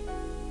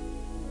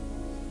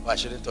 Oh, I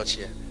shouldn't touch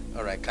here.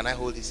 All right, can I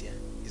hold this here?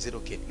 Is it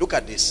okay? Look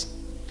at this.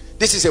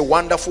 This is a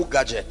wonderful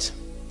gadget.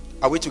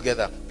 Are we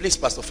together? Please,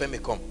 Pastor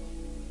Femi, come.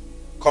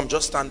 Come,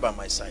 just stand by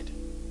my side.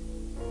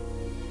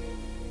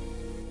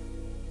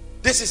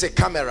 This is a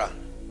camera.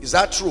 Is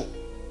that true?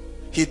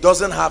 He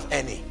doesn't have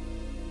any.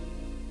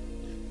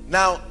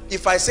 Now,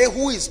 if I say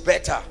who is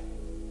better,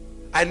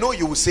 I know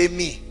you will say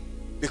me,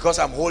 because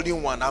I'm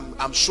holding one.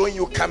 I'm showing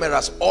you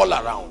cameras all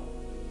around.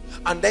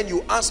 And then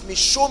you ask me,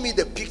 show me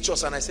the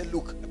pictures. And I say,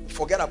 look,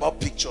 forget about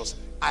pictures.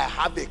 I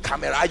have a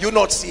camera. Are you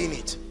not seeing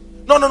it?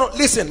 No, no, no.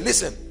 Listen,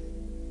 listen.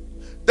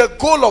 The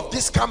goal of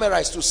this camera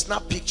is to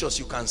snap pictures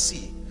you can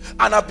see.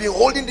 And I've been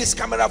holding this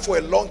camera for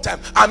a long time.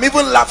 I'm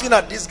even laughing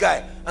at this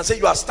guy and say,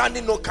 you are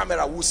standing no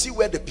camera. We'll see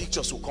where the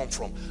pictures will come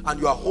from.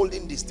 And you are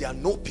holding this. There are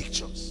no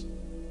pictures.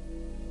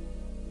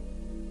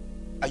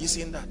 Are you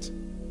seeing that?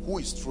 Who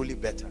is truly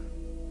better?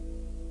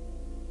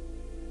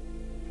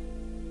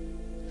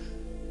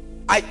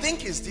 I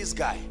think it's this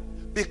guy,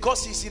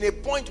 because he's in a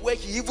point where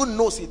he even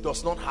knows he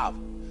does not have.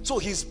 So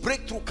his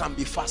breakthrough can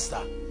be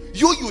faster.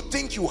 You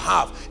think you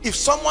have. If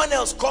someone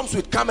else comes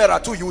with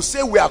camera too, you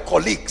say we are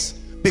colleagues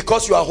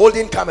because you are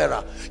holding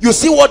camera. You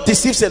see what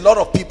deceives a lot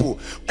of people.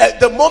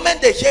 The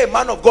moment they hear a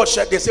man of God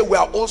share, they say we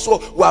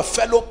are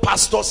fellow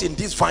pastors in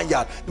this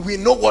vineyard. We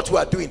know what we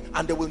are doing,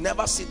 and they will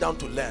never sit down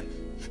to learn.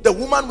 The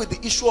woman with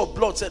the issue of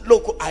blood said,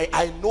 look,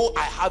 I know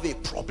I have a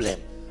problem.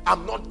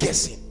 I'm not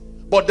guessing.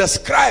 But the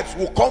scribes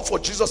will come for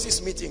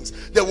Jesus's meetings.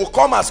 They will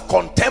come as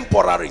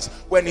contemporaries.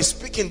 When he's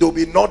speaking, they'll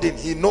be nodding.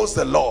 He knows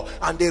the law.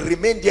 And they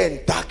remain there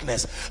in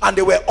darkness. And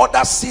there were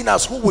other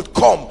sinners who would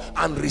come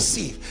and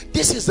receive.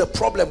 This is the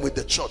problem with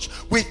the church.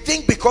 We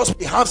think because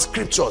we have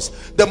scriptures,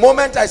 the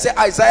moment I say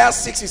Isaiah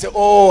 6, he say,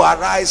 oh,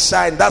 arise,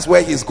 shine. That's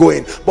where he's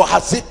going. But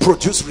has it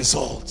produced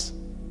results?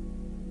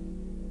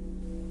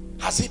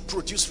 Has it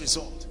produced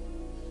results?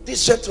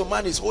 This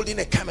gentleman is holding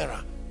a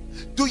camera.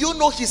 Do you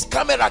know his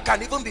camera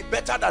can even be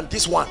better than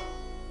this one?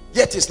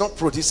 Yet it's not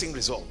producing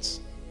results.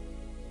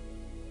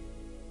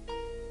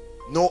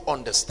 No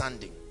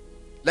understanding.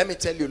 Let me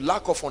tell you,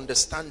 lack of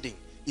understanding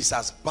is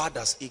as bad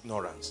as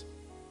ignorance.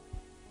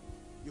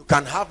 You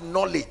can have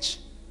knowledge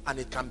and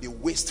it can be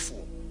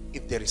wasteful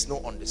if there is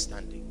no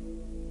understanding.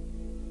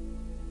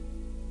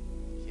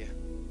 Yeah.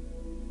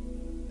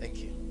 Thank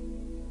you.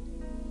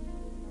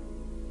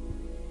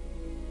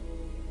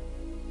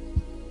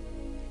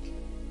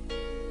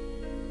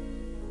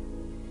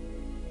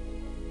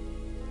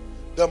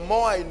 The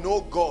more I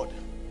know God,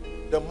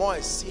 the more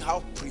I see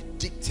how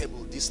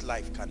predictable this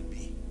life can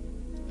be.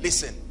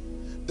 Listen,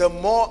 the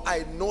more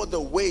I know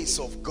the ways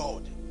of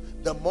God,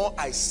 the more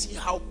I see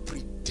how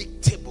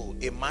predictable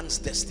a man's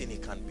destiny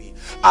can be.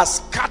 As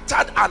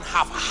scattered and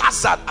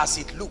haphazard as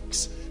it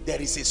looks,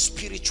 there is a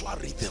spiritual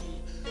rhythm.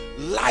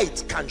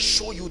 Light can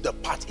show you the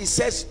path. It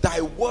says,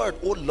 thy word,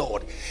 O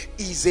Lord,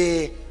 is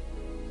a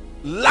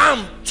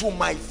lamp to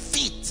my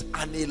feet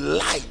and a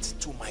light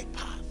to my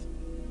path.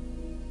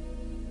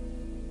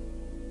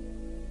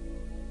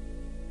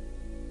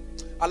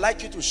 I'd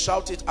like you to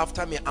shout it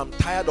after me. I'm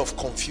tired of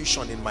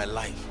confusion in my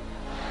life.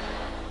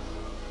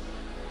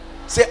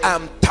 Say,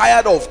 I'm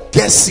tired of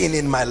guessing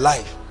in my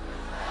life.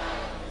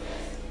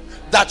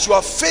 That you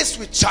are faced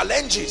with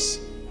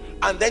challenges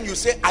and then you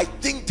say, I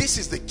think this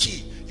is the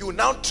key. You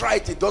now try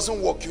it, it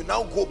doesn't work. You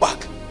now go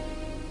back.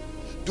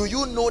 Do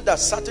you know that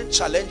certain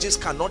challenges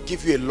cannot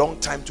give you a long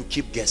time to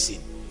keep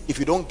guessing? If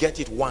you don't get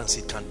it once,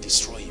 it can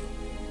destroy you.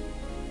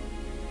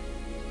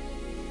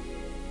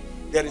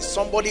 There is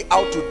somebody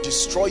out to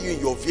destroy you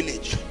in your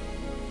village,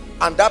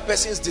 and that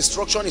person's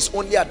destruction is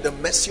only at the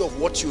mercy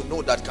of what you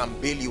know that can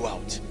bail you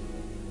out.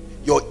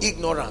 Your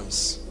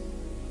ignorance,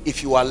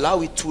 if you allow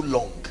it too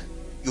long,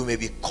 you may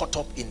be caught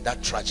up in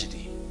that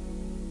tragedy.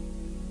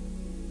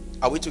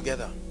 Are we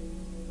together?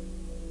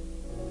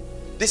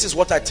 This is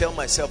what I tell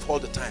myself all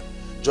the time.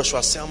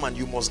 Joshua Selman,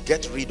 you must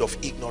get rid of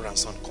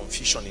ignorance and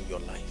confusion in your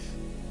life.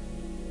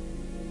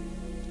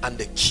 And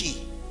the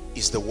key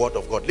is the word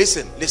of God.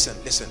 Listen,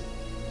 listen, listen.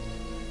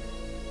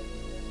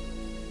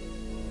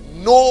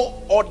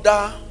 No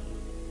other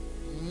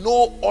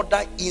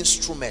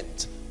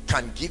instrument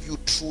can give you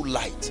true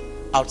light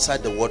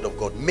outside the word of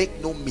God.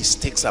 Make no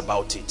mistakes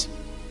about it.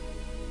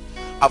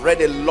 I've read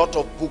a lot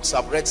of books.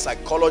 I've read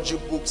psychology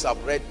books.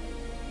 I've read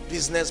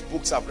business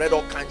books. I've read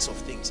all kinds of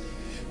things.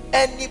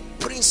 Any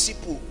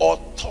principle or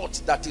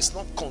thought that is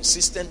not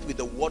consistent with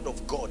the word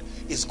of God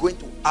is going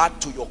to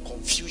add to your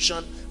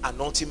confusion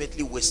and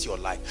ultimately waste your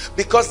life.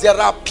 Because there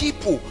are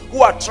people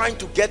who are trying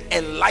to get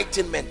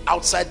enlightenment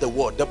outside the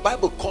word. The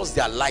Bible calls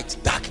their light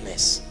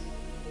darkness.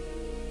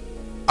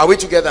 Are we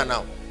together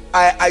now?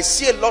 I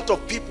see a lot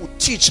of people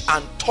teach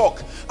and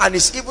talk, and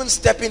it's even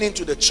stepping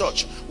into the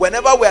church.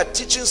 Whenever we are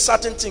teaching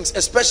certain things,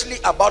 especially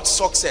about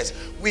success,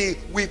 we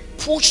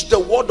push the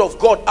word of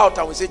God out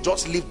and we say,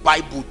 just leave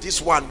Bible.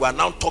 This one, we are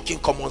now talking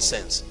common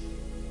sense.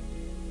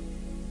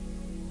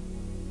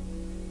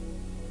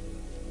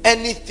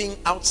 Anything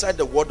outside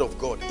the word of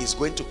God is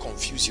going to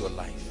confuse your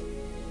life.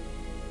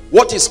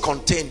 What is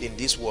contained in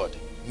this word?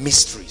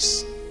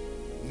 Mysteries.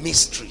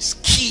 Mysteries.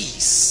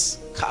 Keys.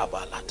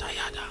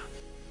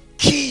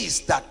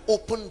 Keys that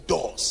open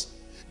doors.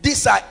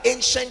 These are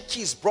ancient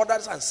keys,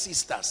 brothers and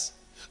sisters.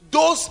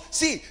 Those,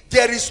 see,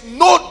 there is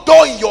no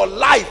door in your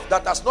life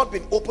that has not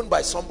been opened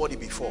by somebody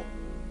before.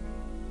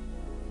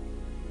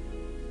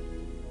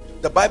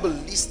 The Bible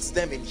lists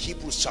them in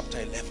Hebrews chapter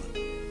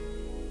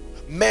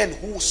 11. Men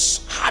who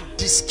had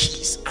these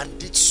keys and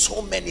did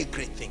so many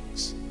great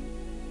things.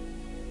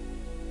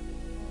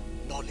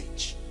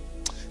 Knowledge.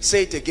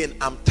 Say it again.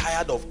 I'm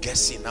tired of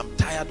guessing. I'm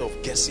tired of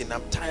guessing.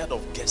 I'm tired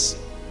of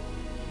guessing.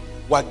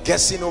 We're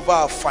guessing over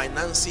our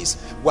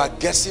finances. We're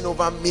guessing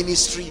over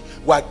ministry.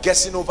 We're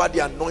guessing over the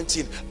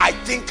anointing. I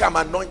think I'm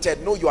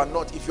anointed. No, you are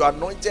not. If you are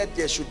anointed,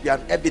 there should be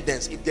an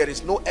evidence. If there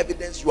is no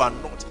evidence, you are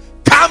not.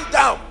 Calm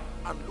down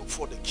and look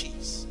for the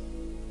keys.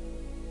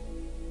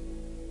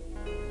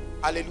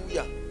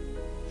 Hallelujah.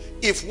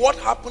 If what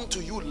happened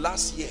to you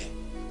last year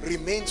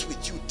remains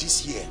with you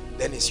this year,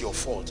 then it's your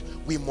fault.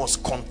 We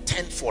must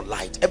contend for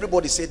light.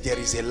 Everybody say, there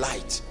is a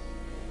light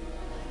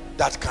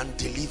that can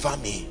deliver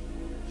me.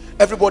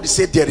 Everybody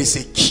say, there is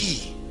a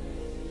key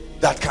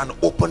that can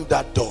open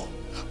that door.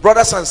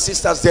 Brothers and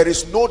sisters, there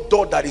is no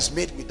door that is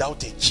made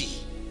without a key.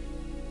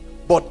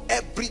 But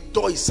every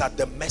door is at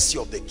the mercy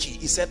of the key.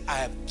 He said, I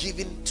have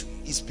given to you,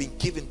 it's been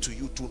given to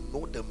you to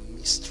know the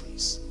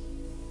mysteries.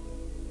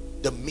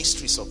 The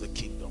mysteries of the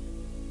kingdom.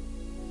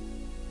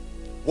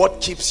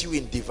 What keeps you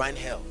in divine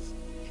health?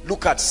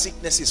 Look at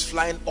sicknesses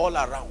flying all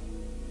around.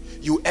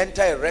 You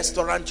enter a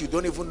restaurant, you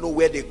don't even know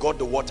where they got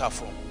the water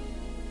from.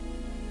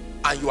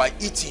 And you are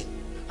eating,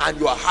 and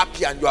you are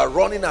happy, and you are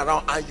running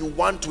around, and you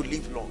want to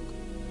live long.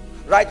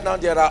 Right now,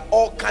 there are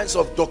all kinds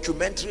of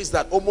documentaries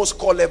that almost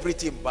call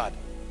everything bad.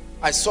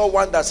 I saw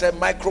one that said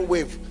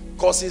microwave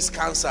causes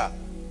cancer.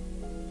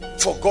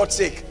 For God's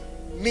sake,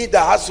 me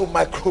that has to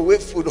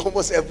microwave food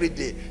almost every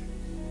day.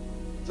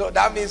 So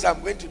that means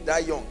I'm going to die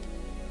young.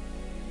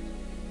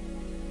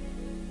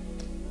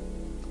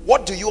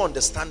 What do you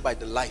understand by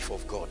the life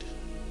of God?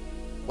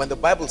 When the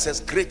Bible says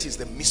great is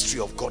the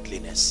mystery of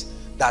godliness,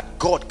 that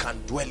God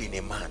can dwell in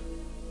a man.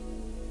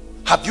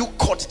 Have you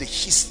caught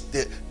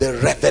the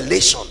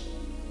revelation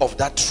of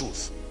that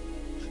truth?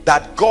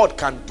 That God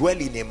can dwell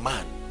in a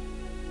man.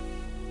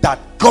 That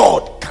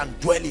God can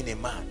dwell in a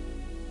man.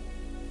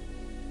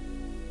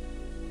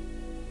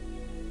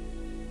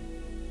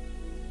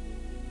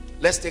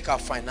 Let's take our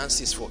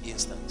finances for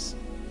instance.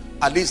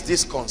 At least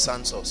this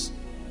concerns us.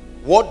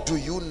 What do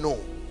you know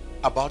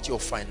about your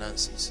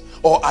finances?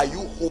 Or are you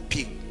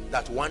hoping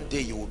that one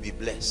day you will be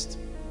blessed?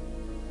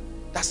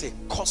 That's a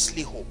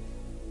costly hope.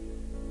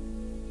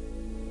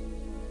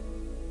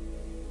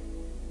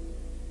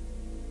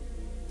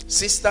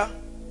 Sister,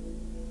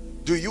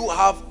 do you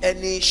have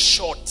any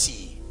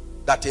surety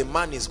that a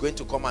man is going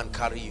to come and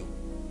carry you?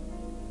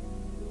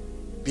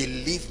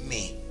 Believe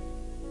me,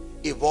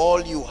 if all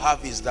you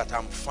have is that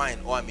I'm fine,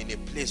 or I'm in a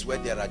place where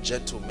there are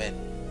gentlemen,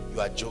 you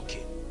are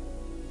joking.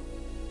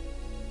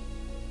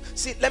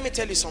 See, let me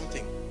tell you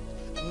something.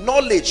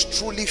 Knowledge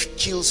truly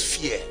kills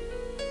fear.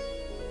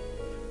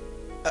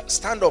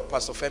 Stand up,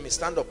 Pastor Femi.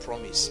 Stand up,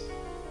 promise.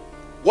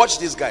 Watch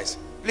these guys.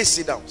 Please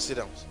sit down. Sit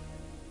down.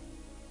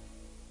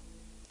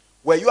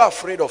 Were you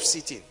afraid of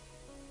sitting?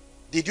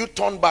 Did you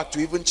turn back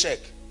to even check?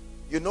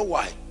 You know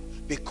why?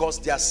 Because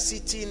they are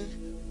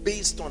sitting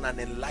based on an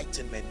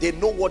enlightenment. They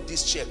know what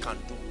this chair can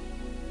do.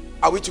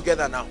 Are we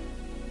together now?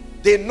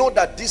 They know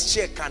that this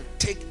chair can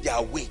take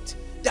their weight.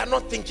 They are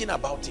not thinking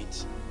about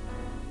it.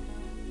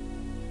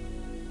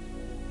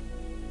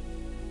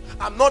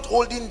 I'm not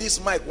holding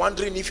this mic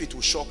wondering if it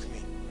will shock me.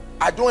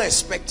 I don't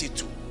expect it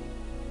to.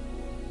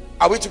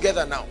 Are we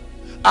together now?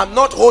 I'm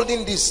not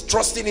holding this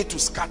trusting it to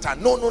scatter.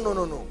 No, no, no,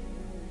 no, no.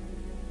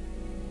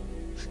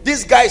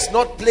 This guy is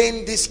not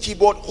playing this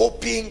keyboard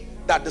hoping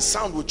that the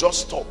sound will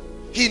just stop.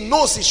 He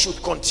knows he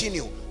should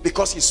continue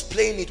because he's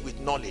playing it with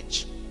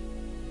knowledge.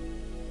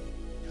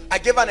 I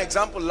gave an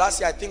example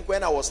last year, I think,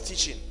 when I was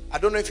teaching. I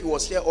don't know if it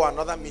was here or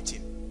another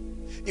meeting.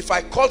 If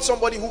I called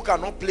somebody who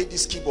cannot play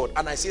this keyboard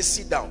and I say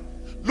sit down,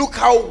 look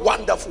how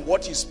wonderful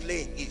what he's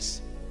playing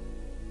is.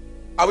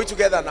 Are we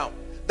together now?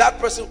 That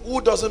person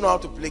who doesn't know how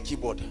to play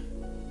keyboard,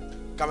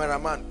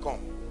 cameraman, come.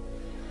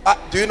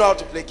 Do you know how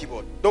to play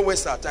keyboard? Don't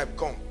waste our time,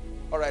 come.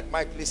 All right,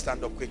 Mike, please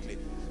stand up quickly.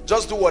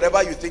 Just do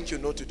whatever you think you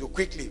know to do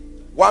quickly.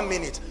 1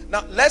 minute.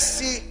 Now let's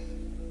see.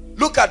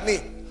 Look at me.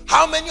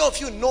 How many of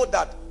you know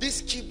that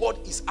this keyboard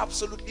is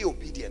absolutely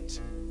obedient?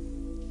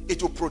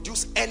 It will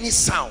produce any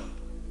sound.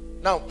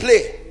 Now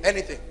play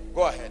anything.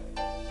 Go ahead.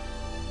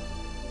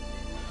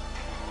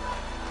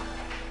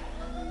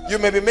 You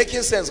may be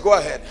making sense. Go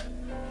ahead.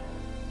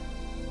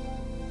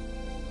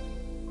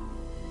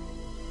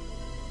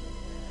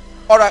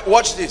 All right,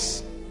 watch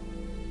this.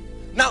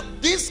 Now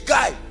this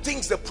guy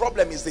thinks the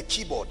problem is the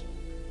keyboard.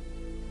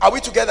 Are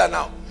we together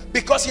now?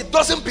 Because he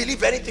doesn't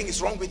believe anything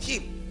is wrong with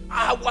him.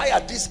 Why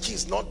are these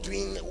keys not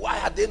doing, why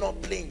are they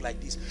not playing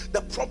like this? The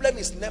problem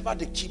is never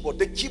the keyboard.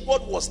 The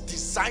keyboard was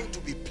designed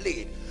to be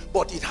played,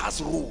 but it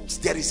has rules.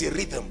 There is a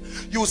rhythm.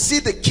 You see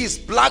the keys,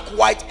 black,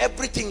 white,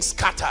 everything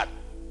scattered.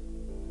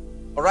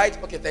 All right?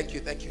 Okay, thank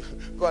you.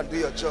 Go and do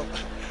your job.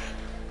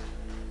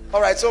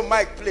 All right, so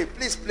Mike,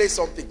 please play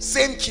something.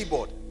 Same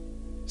keyboard,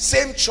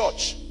 same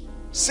church,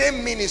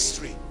 same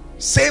ministry,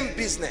 same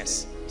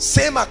business,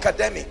 same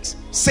academics,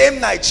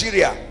 same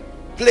Nigeria.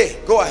 Play,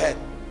 go ahead.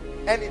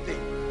 Anything.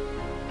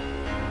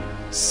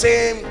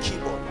 Same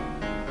keyboard.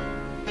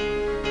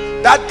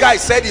 That guy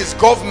said it's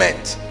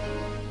government.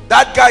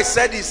 That guy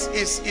said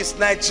it's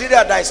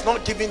Nigeria that is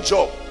not giving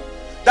job.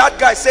 That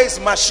guy says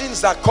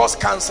machines that cause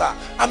cancer.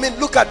 I mean,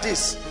 look at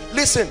this.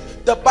 Listen,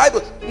 the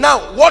Bible.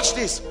 Now, watch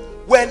this.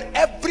 When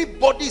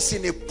everybody is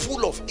in a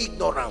pool of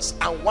ignorance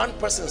and one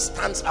person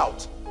stands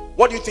out,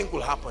 what do you think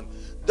will happen?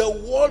 The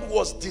world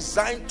was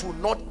designed to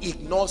not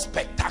ignore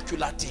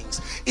spectacular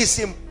things. It's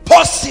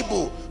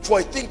impossible for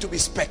a thing to be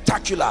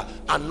spectacular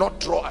and not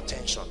draw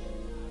attention.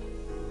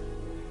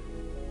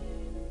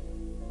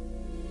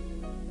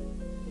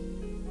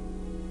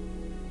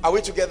 Are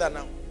we together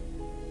now?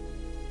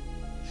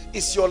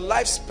 Is your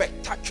life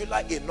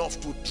spectacular enough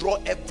to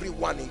draw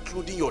everyone,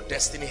 including your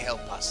destiny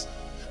helpers?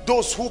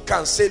 Those who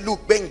can say,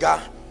 look,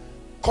 Benga,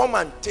 come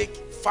and take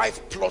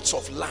 5 plots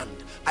of land.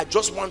 I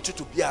just want you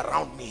to be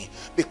around me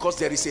because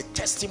there is a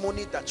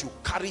testimony that you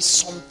carry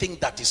something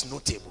that is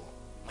notable.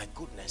 My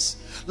goodness.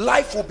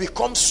 Life will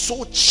become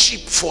so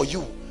cheap for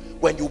you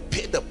when you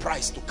pay the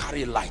price to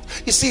carry light.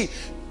 You see,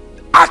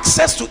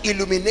 access to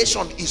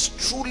illumination is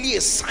truly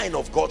a sign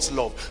of God's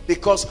love,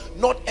 because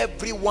not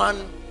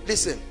everyone,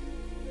 listen,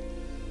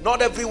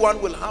 not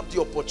everyone will have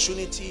the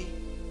opportunity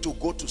to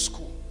go to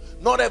school.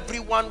 Not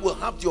everyone will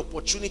have the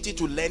opportunity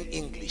to learn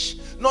English.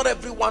 Not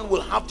everyone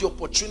will have the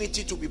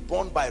opportunity to be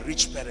born by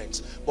rich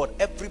parents. But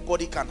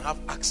everybody can have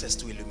access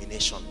to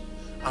illumination.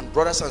 And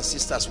brothers and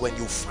sisters, when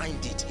you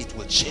find it, it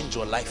will change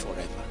your life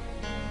forever.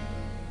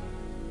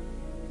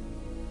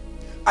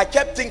 I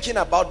kept thinking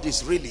about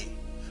this really.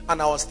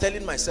 And I was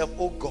telling myself,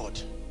 oh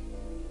God,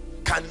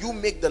 can you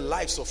make the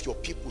lives of your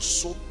people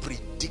so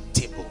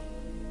predictable?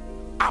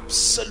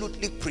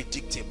 Absolutely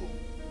predictable.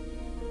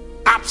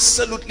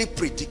 Absolutely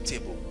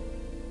predictable.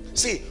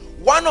 See,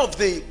 one of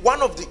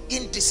the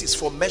indices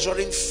for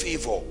measuring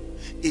favor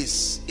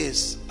is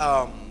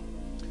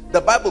the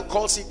Bible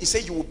calls it, it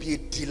says you will be a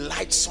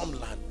delightsome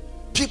land.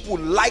 People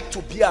like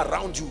to be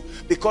around you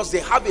because they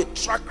have a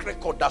track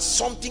record that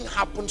something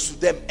happens to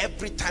them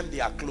every time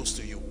they are close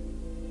to you.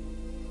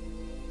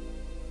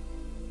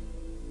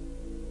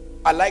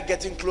 I like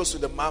getting close to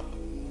the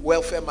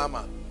welfare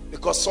mama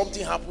because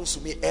something happens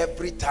to me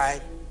every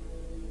time.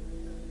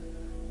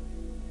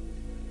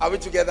 Are we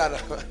together?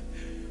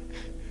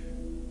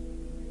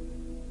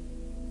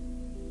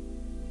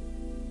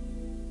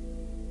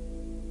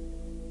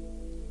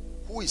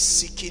 Who is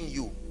seeking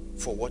you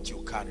for what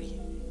you carry?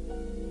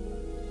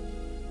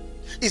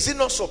 Is it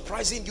not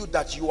surprising you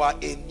that you are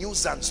a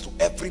nuisance to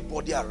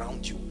everybody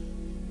around you?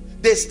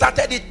 They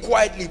started it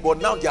quietly,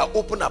 but now they are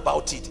open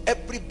about it.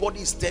 Everybody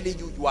is telling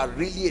you, you are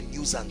really a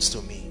nuisance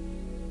to me.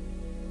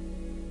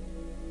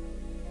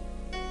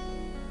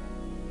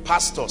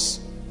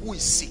 Pastors, who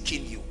is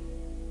seeking you?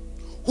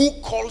 Who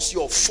calls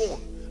your phone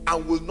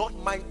and will not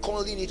mind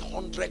calling it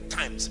 100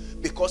 times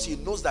because he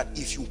knows that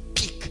if you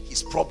pick,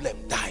 his problem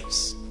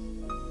dies?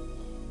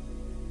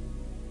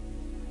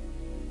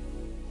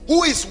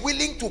 Who is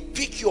willing to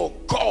pick your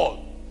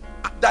call?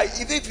 That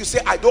even if you say,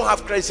 I don't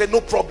have credit, say,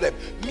 no problem.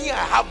 Me, I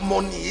have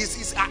money.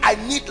 I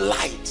need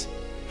light.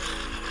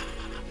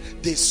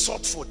 They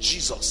sought for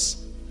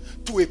Jesus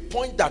to a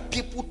point that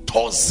people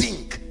tore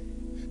zinc.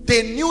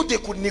 They knew they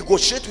could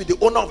negotiate with the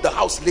owner of the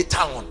house later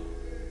on.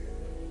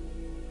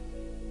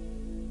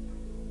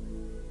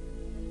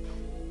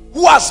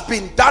 Who has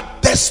been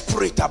that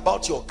desperate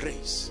about your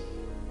grace?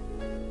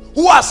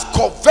 Who has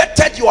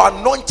coveted your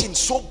anointing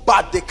so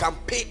bad they can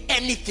pay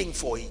anything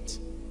for it?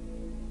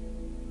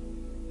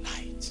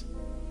 Light.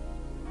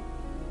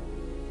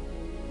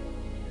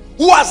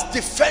 Who has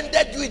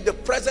defended you in the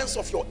presence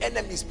of your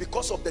enemies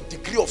because of the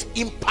degree of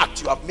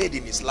impact you have made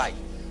in his life?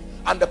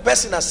 And the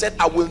person has said,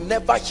 I will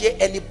never hear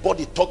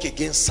anybody talk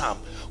against Sam.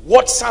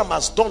 What Sam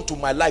has done to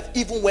my life,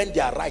 even when they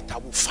are right, I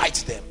will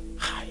fight them.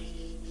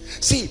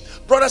 See,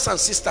 brothers and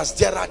sisters,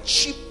 there are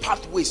cheap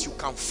pathways you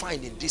can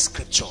find in this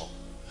scripture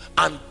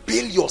and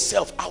build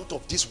yourself out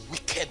of this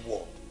wicked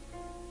world.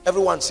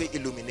 Everyone say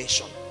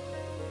illumination.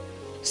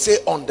 Say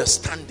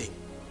understanding.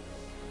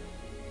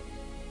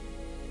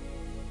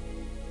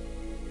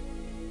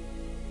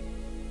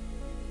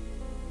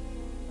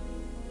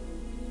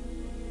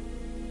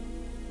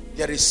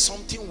 There is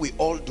something we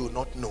all do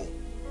not know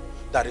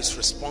that is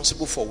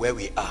responsible for where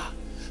we are.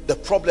 The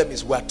problem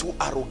is we are too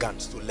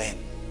arrogant to learn.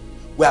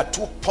 We are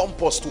too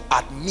pompous to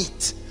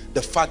admit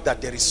the fact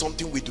that there is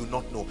something we do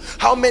not know.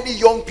 How many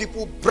young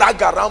people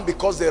brag around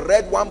because they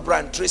read one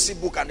Brian Tracy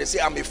book and they say,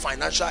 I'm a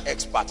financial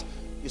expert?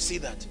 You see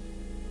that?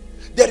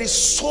 There is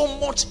so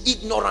much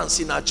ignorance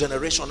in our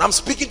generation. I'm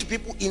speaking to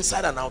people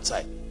inside and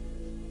outside.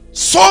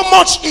 So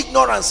much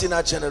ignorance in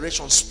our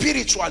generation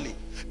spiritually.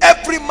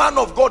 Every man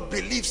of God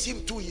believes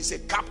him too. He's a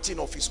captain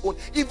of his own,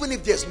 even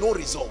if there's no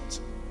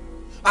result.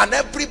 And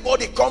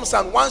everybody comes,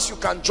 and once you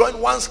can join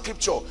one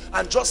scripture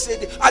and just say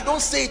it. I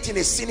don't say it in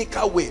a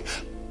cynical way.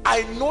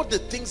 I know the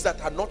things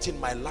that are not in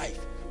my life,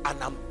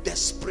 and I'm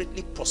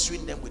desperately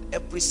pursuing them with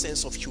every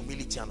sense of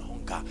humility and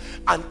hunger.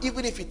 And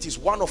even if it is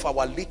one of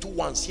our little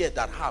ones here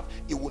that have,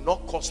 it will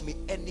not cost me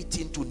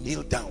anything to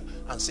kneel down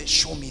and say,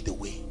 show me the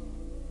way.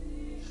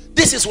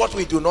 This is what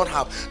we do not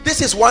have.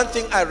 This is one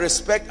thing I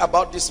respect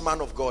about this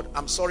man of God.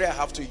 I'm sorry I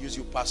have to use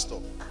you, pastor.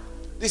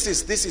 This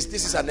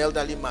is an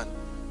elderly man,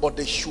 but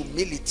the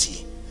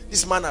humility.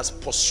 This man has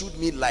pursued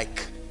me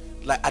like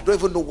I don't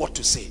even know what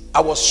to say.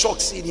 I was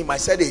shocked seeing him. I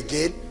said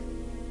again,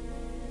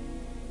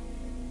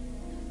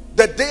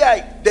 the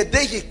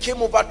day he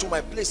came over to my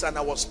place and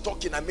I was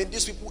talking, I mean,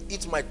 these people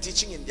eat my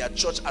teaching in their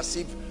church as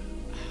if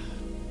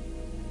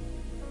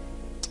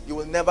you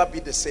will never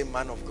be the same,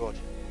 man of God.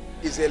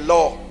 It's a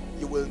law.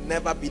 You will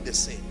never be the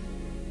same.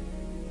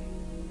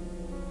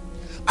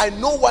 I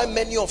know why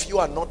many of you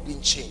are not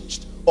being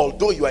changed,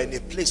 although you are in a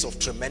place of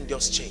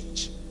tremendous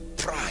change.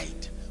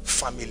 Pride,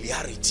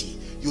 familiarity.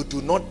 You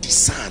do not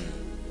discern.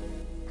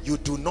 You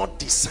do not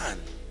discern.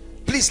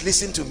 Please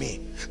listen to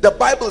me. The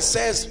Bible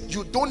says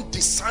you don't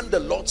discern the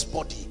Lord's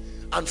body,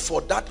 and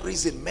for that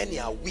reason many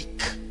are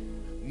weak,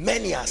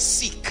 many are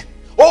sick.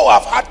 Oh,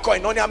 I've had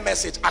koinonia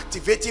message,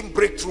 activating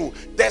breakthrough,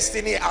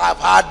 destiny. I've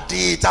had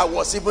it. I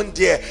was even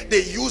there.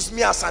 They used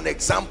me as an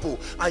example,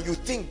 and you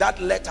think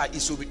that letter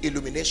is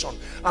illumination,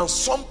 and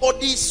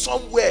somebody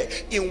somewhere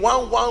in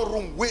one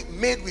room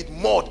made with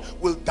mud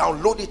will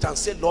download it and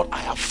say, Lord, I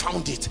have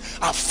found it.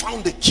 I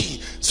found the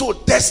key. So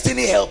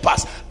destiny help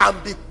us,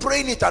 and be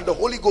praying it, and the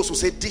Holy Ghost will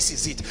say, this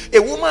is it.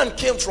 A woman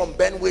came from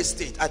Benue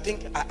State. I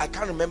think I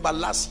can't remember,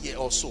 last year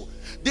or so.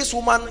 This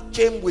woman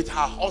came with her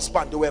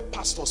husband. They were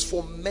pastors.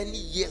 For many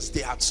years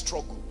they had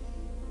struggled.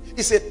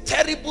 It's a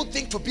terrible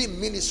thing to be in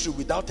ministry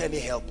without any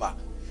helper.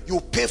 You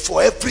pay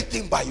for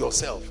everything by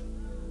yourself.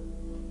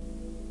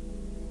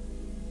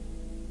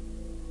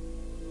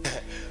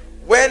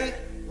 When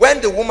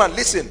the woman,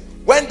 listen,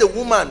 when the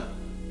woman,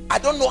 I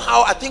don't know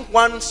how, I think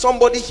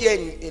somebody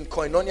here in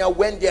Koinonia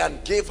went there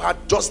and gave her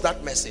just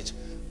that message,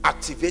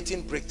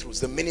 activating breakthroughs,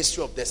 the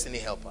ministry of destiny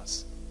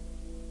helpers.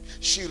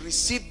 She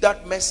received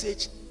that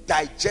message,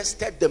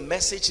 digested the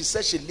message. She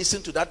said she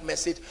listened to that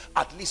message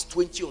at least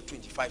 20 or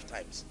 25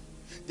 times.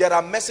 There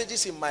are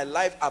messages in my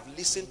life I've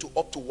listened to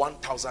up to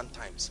 1,000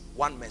 times.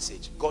 One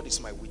message. God is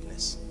my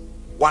witness.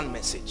 One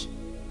message.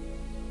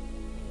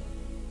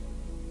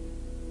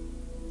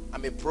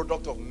 I'm a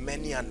product of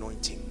many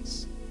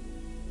anointings.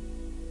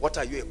 What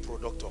are you a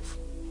product of?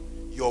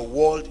 Your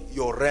world,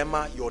 your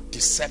rema, your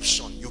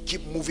deception. You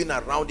keep moving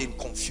around in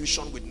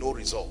confusion with no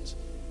result.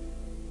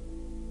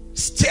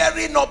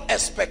 Stirring up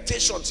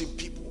expectations in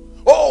people.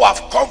 Oh, I've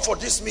come for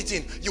this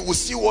meeting. You will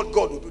see what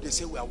God will do. They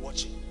say, we are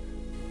watching.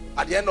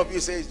 At the end of it, you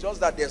say, it's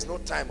just that there's no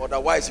time.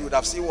 Otherwise, you would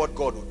have seen what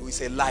God will do.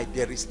 It's a lie.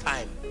 There is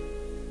time.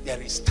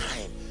 There is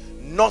time.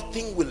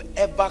 Nothing will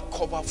ever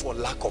cover for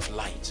lack of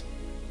light.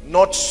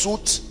 Not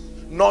suit,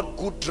 not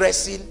good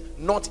dressing,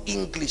 not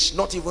English,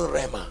 not even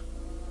Rema.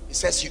 It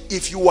says,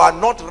 if you are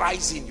not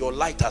rising, your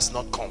light has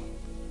not come.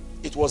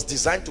 It was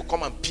designed to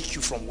come and pick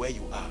you from where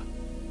you are.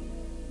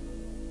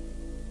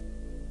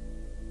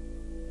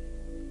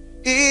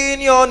 In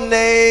your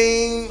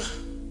name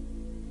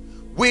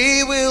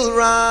we will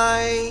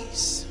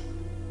rise,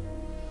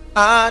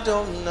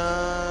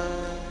 Adonai,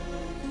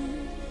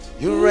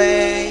 you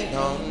reign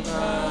on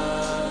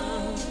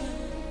high.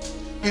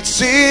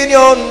 It's in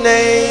your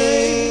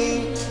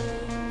name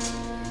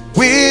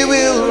we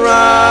will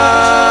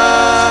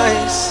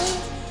rise,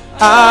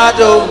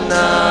 Adonai,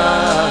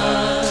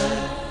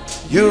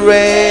 you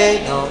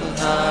reign on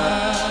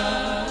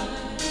high.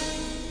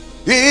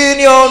 In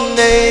your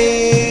name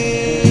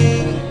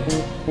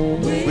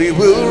we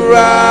will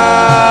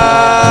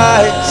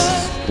rise,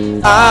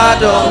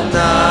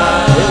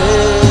 Adonai,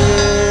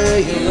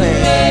 you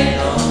reign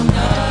on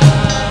high.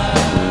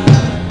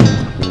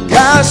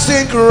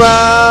 Casting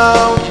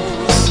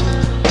crowns,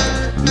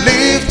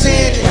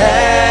 lifting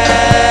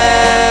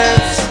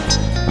hands,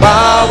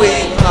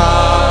 bowing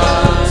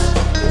hearts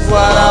is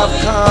what I've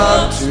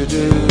come to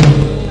do.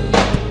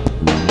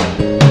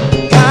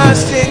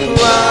 Casting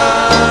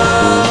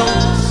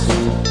crowns,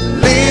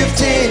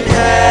 lifting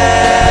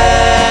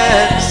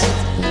hands,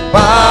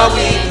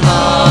 bowing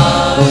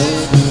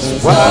hearts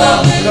is what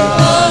I've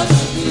come to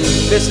do.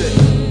 Listen,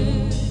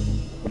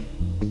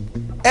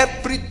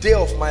 every day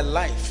of my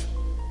life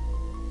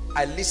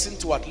I listen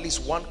to at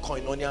least one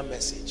koinonia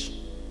message.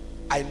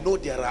 I know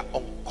there are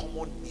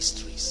uncommon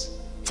mysteries.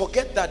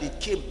 Forget that it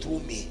came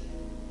through me.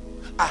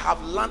 I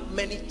have learned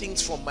many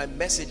things from my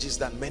messages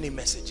than many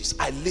messages.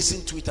 I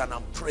listen to it and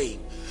I'm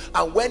praying.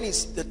 And when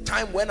it's the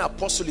time when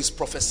Apostle is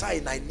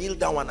prophesying, I kneel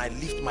down and I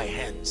lift my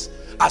hands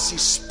as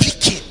he's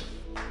speaking.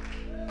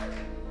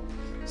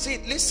 See,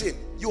 listen,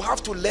 you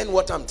have to learn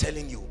what I'm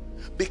telling you.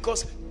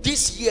 Because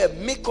this year,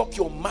 make up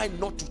your mind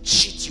not to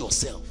cheat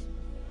yourself.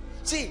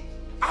 See,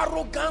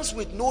 Arrogance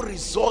with no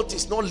result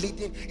is not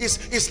leading.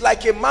 It's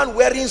like a man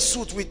wearing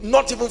suit with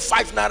not even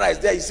 5 naira is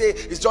there. He say,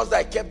 it's just that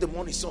I kept the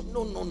money. So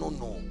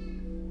no.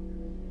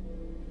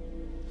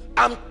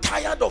 I'm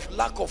tired of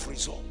lack of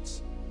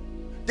results.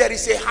 There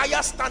is a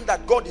higher standard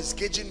God is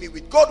gauging me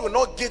with. God will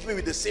not gauge me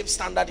with the same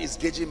standard He's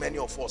gauging many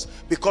of us.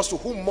 Because to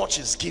whom much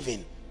is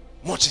given,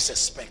 much is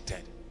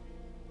expected.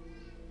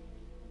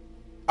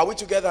 Are we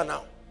together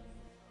now?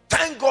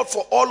 Thank God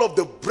for all of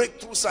the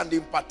breakthroughs and the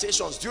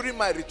impartations. During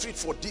my retreat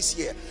for this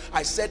year,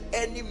 I said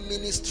any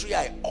ministry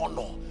I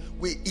honor,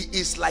 it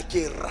is like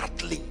a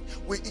rattling.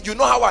 You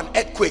know how an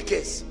earthquake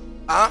is?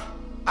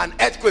 An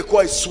earthquake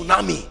or a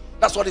tsunami.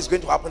 That's what is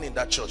going to happen in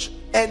that church.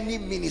 Any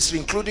ministry,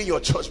 including your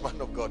church,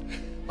 man of God.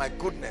 My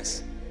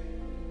goodness.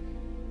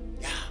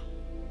 Yeah.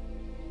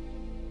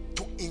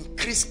 To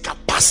increase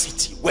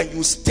capacity. When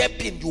you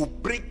step in, you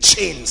break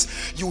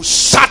chains. You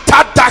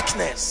shatter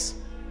darkness.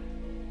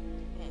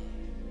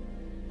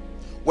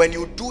 When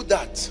you do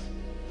that,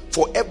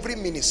 for every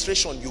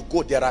ministration you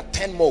go, there are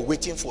 10 more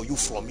waiting for you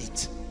from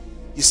it.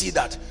 You see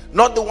that?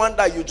 Not the one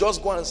that you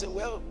just go and say,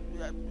 well,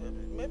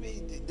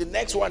 maybe the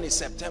next one is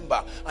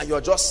September, and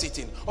you're just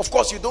sitting. Of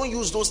course, you don't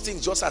use those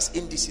things just as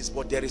indices,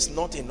 but there is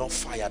not enough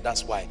fire.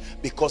 That's why.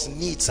 Because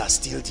needs are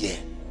still there.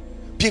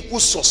 People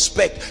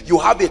suspect you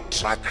have a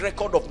track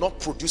record of not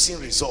producing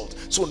results.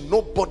 So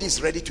nobody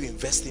is ready to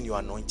invest in your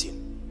anointing.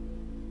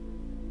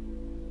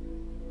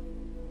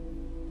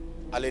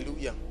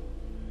 Hallelujah.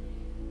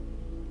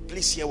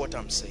 Please hear what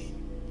I'm saying.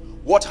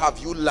 What have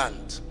you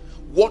learned?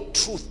 What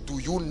truth do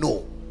you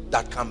know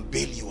that can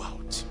bail you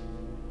out?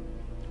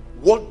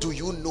 What do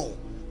you know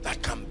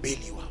that can bail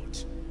you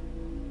out?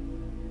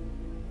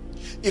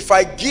 If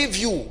I give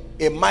you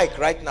a mic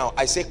right now,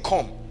 I say,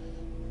 come,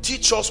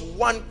 teach us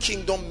one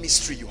kingdom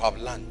mystery you have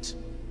learned.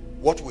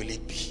 What will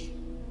it be?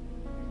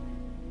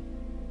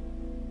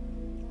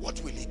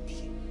 What will it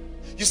be?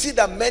 You see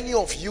that many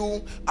of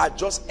you are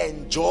just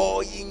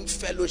enjoying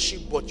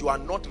fellowship, but you are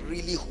not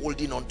really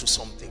holding on to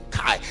something.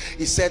 Kai,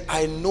 he said,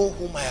 I know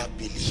whom I have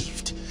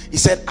believed. He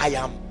said, I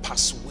am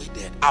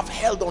persuaded. I've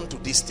held on to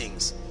these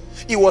things.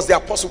 It was the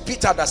Apostle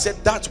Peter that said,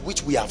 that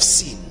which we have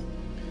seen,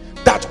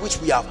 that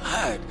which we have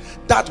heard,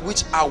 that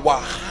which our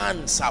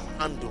hands have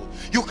handled.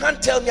 You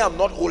can't tell me I'm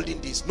not holding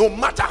this. No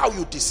matter how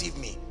you deceive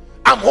me,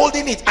 I'm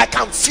holding it. I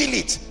can feel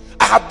it.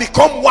 I have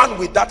become one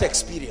with that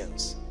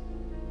experience.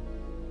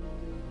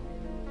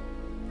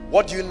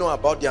 What do you know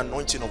about the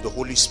anointing of the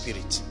Holy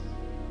Spirit?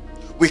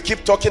 We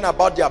keep talking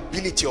about the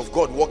ability of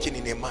God working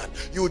in a man.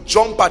 You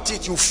jump at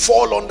it, you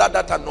fall under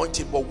that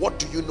anointing, but what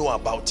do you know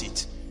about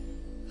it?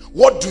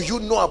 What do you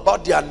know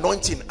about the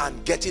anointing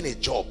and getting a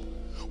job?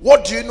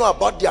 What do you know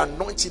about the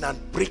anointing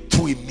and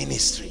breakthrough in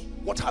ministry?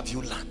 What have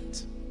you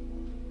learned?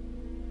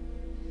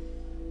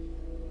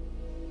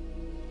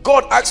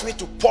 God asked me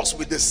to pause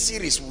with the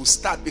series we'll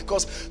start,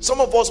 because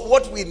some of us,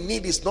 what we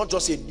need is not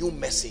just a new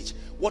message.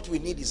 What we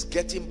need is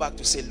getting back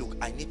to say, look,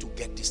 I need to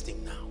get this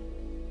thing now.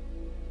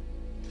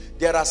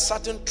 There are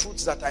certain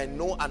truths that I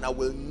know, and I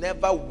will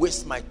never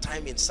waste my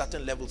time in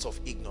certain levels of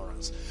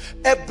ignorance.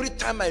 Every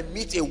time I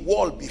meet a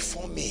wall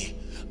before me,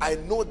 I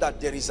know that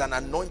there is an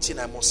anointing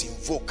I must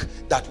invoke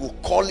that will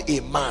call a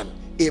man.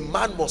 A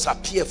man must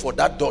appear for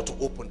that door to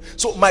open.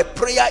 So my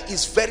prayer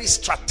is very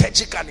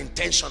strategic and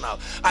intentional.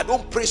 I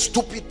don't pray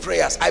stupid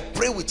prayers. I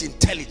pray with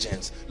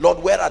intelligence. Lord,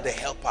 where are the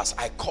helpers?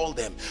 I call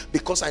them,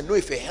 because I know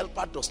if a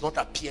helper does not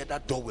appear,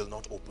 that door will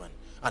not open.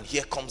 And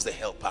here comes the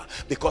helper,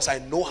 because I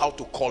know how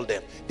to call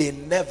them. They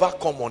never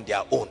come on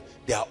their own.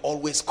 They are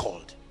always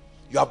called.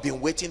 You have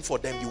been waiting for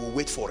them. You will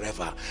wait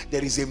forever.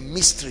 There is a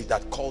mystery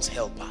that calls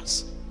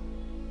helpers.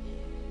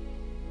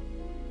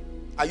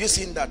 Are you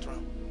seeing that, right?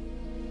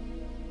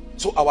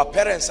 So our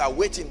parents are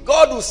waiting.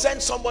 God will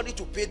send somebody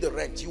to pay the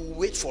rent. You will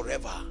wait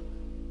forever.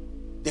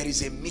 There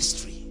is a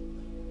mystery.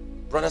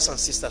 Brothers and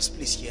sisters,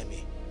 please hear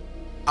me.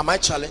 Am I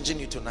challenging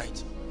you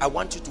tonight? I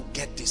want you to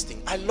get this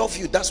thing. I love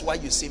you. That's why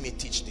you see me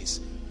teach this.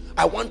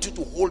 I want you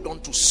to hold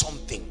on to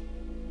something.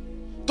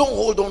 Don't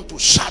hold on to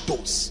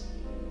shadows.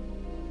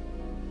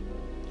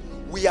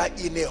 We are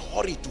in a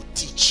hurry to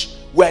teach.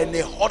 We are in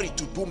a hurry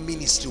to do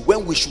ministry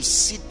when we should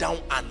sit down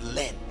and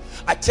learn.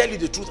 I tell you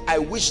the truth, I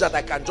wish that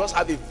I can just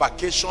have a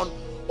vacation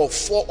of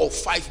 4 or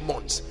 5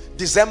 months.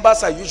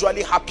 Decembers are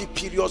usually happy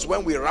periods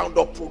when we round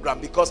up program,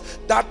 because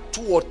that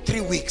 2 or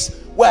 3 weeks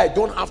where I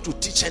don't have to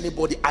teach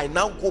anybody, I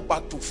now go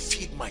back to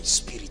feed my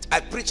spirit. I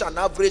preach an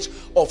average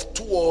of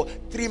 2 or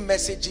 3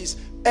 messages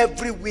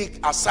every week,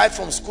 aside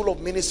from School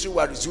of Ministry we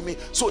are resuming.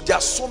 So there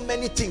are so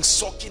many things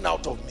sucking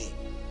out of me.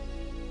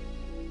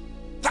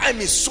 Time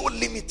is so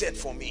limited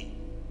for me.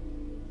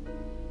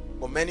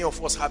 But many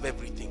of us have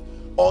everything.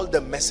 All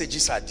the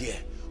messages are there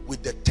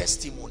with the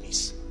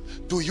testimonies.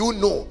 Do you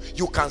know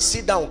you can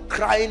sit down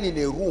crying in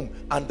a room,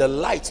 and the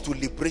light to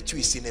liberate you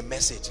is in a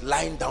message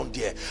lying down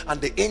there,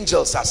 and the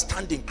angels are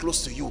standing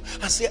close to you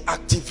and say,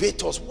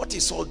 activate us. What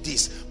is all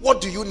this?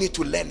 What do you need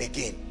to learn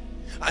again?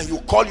 And you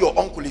call your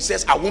uncle, he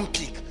says, I won't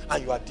pick,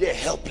 and you are there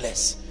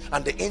helpless.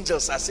 And the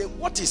angels are saying,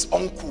 what is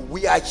uncle?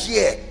 We are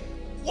here.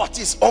 What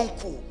is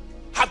uncle?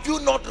 Have you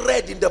not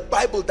read in the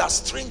Bible that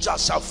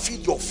strangers shall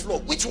feed your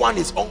flock? Which one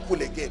is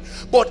uncle again?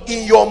 But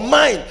in your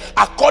mind,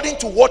 according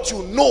to what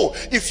you know,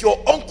 if your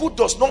uncle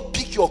does not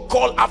pick your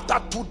call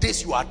after 2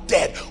 days, you are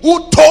dead.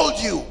 Who told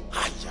you?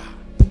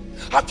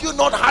 Have you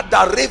not heard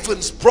that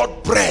ravens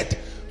brought bread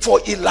for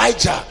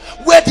Elijah?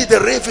 Where did the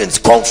ravens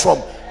come from?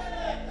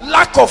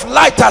 Lack of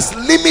light has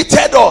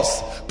limited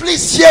us.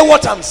 Please hear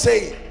what I'm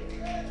saying.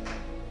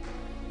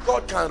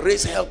 God can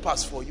raise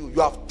helpers for you.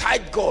 You have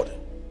tied God.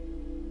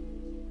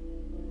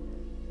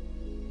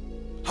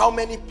 How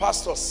many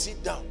pastors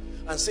sit down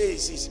and say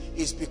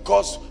it's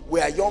because we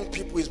are young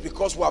people, it's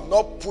because we have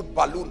not put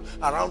balloon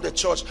around the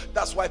church,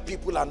 that's why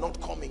people are not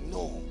coming?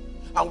 No.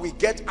 And we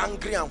get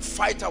angry and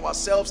fight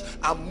ourselves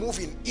and move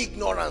in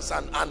ignorance,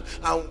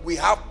 and we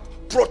have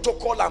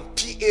protocol and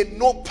PA,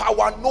 no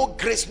power, no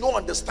grace, no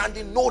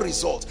understanding, no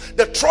results.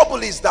 The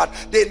trouble is that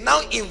they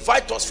now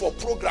invite us for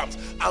programs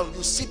and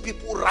you see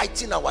people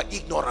writing our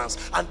ignorance,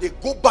 and they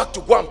go back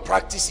to go and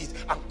practice it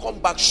and come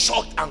back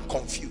shocked and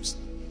confused,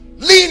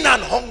 lean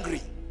and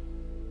hungry.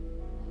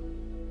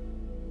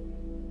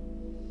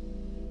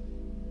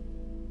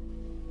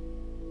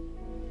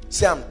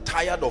 Say, I'm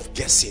tired of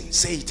guessing.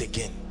 Say it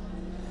again.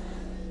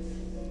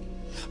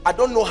 I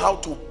don't know how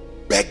to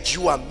beg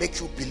you and make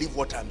you believe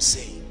what I'm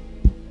saying.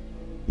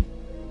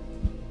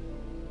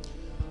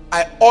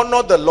 I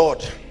honor the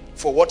Lord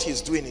for what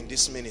he's doing in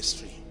this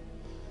ministry.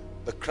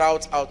 The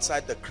crowds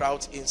outside, the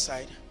crowds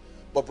inside.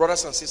 But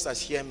brothers and sisters,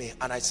 hear me,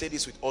 and I say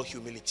this with all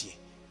humility.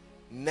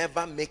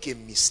 Never make a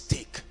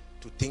mistake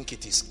to think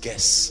it is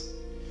guess.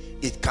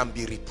 It can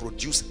be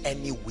reproduced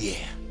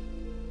anywhere.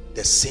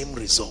 The same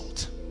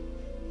result.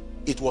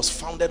 It was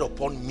founded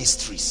upon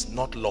mysteries,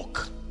 not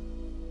luck.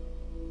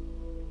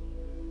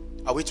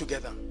 Are we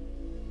together?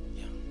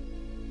 Yeah.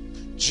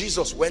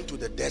 Jesus went to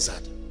the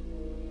desert.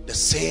 The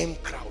same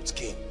crowds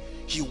came.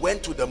 He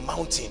went to the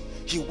mountain.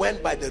 He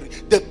went by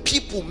the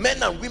people,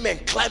 men and women,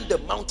 climbed the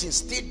mountain,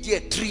 stayed there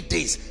 3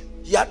 days.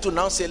 He had to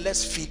now say,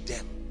 let's feed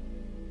them.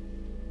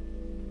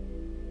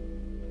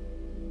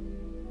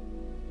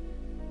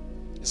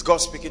 Is God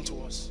speaking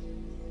to us?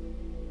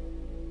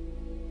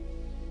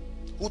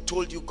 Who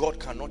told you God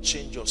cannot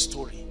change your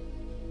story?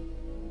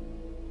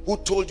 Who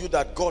told you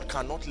that God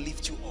cannot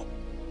lift you up?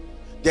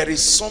 There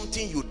is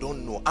something you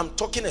don't know. I'm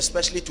talking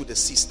especially to the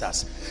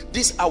sisters.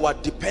 This our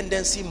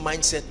dependency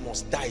mindset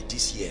must die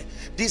this year.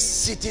 This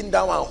sitting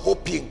down and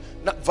hoping.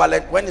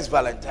 When is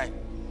Valentine?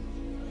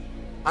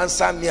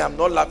 Answer me, I'm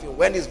not laughing.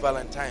 When is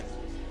Valentine?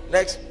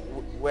 Next,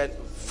 when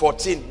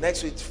 14,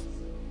 next week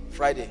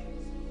Friday,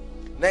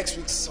 next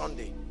week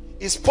Sunday.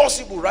 It's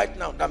possible right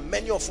now that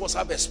many of us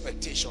have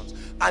expectations,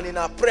 and in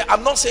our prayer,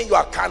 I'm not saying you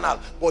are carnal,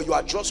 but you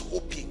are just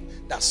hoping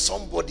that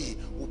somebody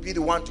will be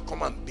the one to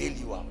come and bail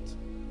you out.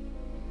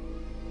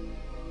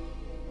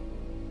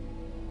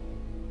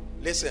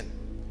 Listen,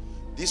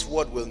 this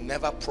word will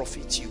never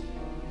profit you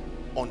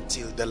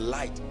until the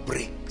light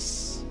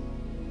breaks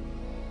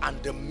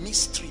and the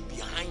mystery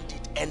behind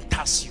it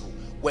enters you.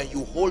 When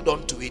you hold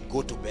on to it,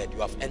 go to bed.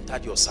 You have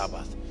entered your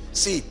Sabbath.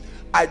 See,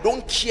 I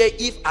don't care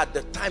if at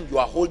the time you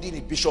are holding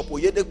it, Bishop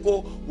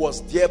Oyedeko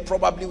was there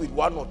probably with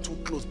 1 or 2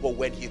 clothes, but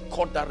when he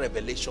caught that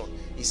revelation,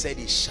 he said,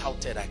 he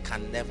shouted, I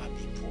can never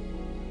be poor.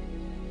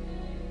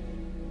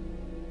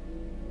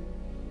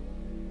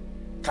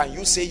 Can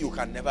you say you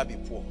can never be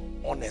poor?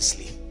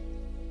 Honestly,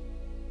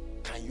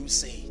 can you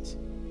say it?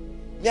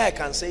 Me, I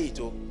can say it.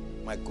 Oh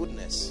my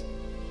goodness,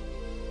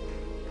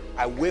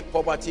 I wave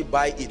poverty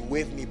by, it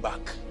wave me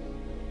back.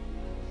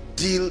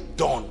 Deal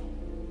done.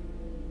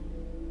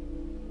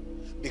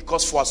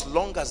 Because for as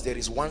long as there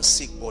is one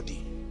sick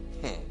body,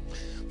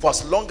 for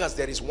as long as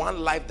there is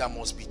one life that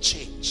must be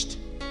changed,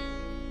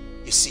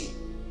 you see,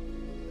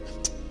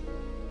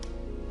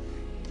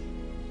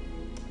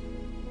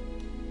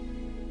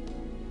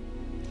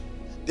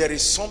 there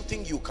is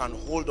something you can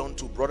hold on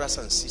to, brothers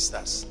and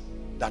sisters,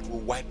 that will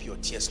wipe your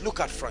tears. Look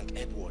at Frank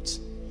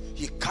Edwards.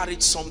 He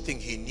carried something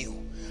he knew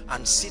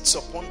and sits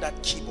upon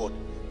that keyboard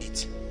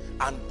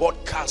and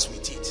bought cars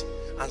with it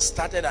and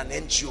started an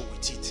NGO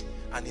with it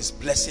and is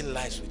blessing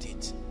lives with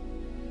it.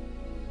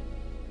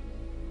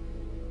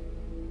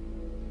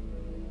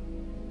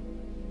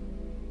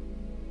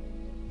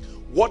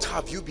 What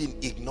have you been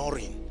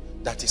ignoring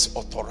that is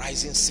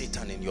authorizing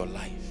Satan in your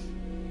life?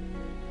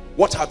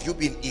 What have you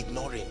been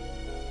ignoring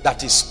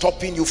that is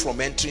stopping you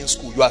from entering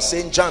school? You are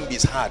saying JAMB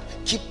is hard.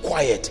 Keep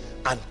quiet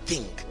and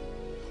think.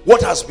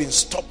 What has been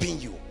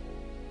stopping you?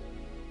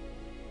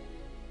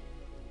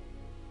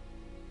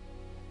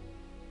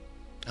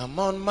 I'm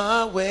on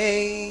my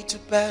way to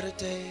better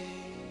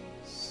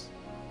days.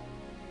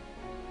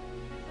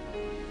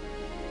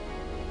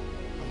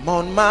 I'm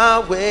on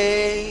my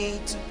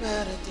way to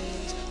better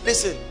days.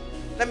 Listen,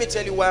 let me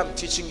tell you why I'm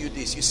teaching you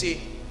this. You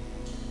see,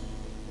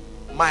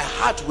 my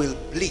heart will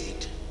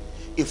bleed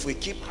if we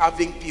keep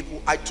having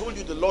people. I told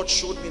you the Lord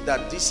showed me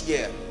that this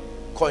year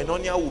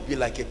Koinonia will be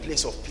like a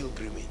place of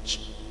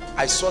pilgrimage.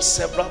 I saw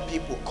several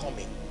people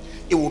coming.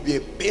 It will be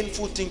a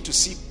painful thing to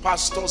see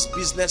pastors,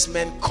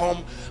 businessmen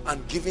come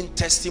and giving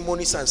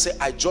testimonies and say,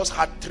 I just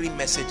had 3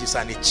 messages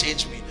and it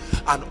changed me.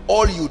 And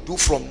all you do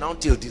from now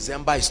till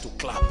December is to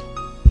clap.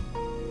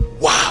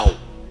 Wow.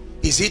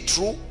 Is it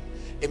true?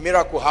 A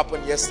miracle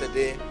happened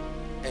yesterday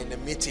in a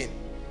meeting.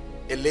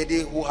 A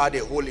lady who had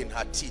a hole in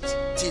her teeth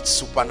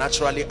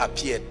supernaturally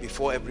appeared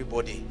before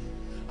everybody.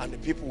 And the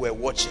people were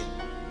watching.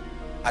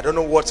 I don't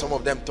know what some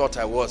of them thought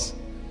I was.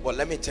 But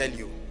let me tell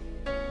you,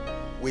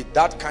 with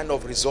that kind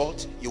of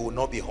result, you will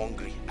not be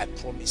hungry. I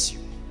promise you.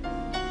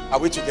 Are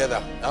we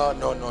together? Oh,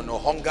 no.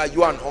 Hunger,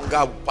 you and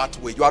hunger will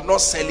part way. You are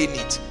not selling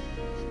it.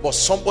 But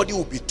somebody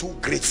will be too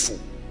grateful.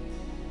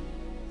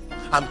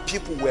 And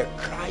people were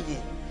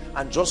crying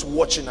and just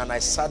watching. And I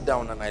sat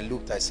down and I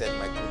looked. I said,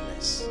 my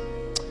goodness.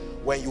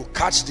 When you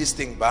catch this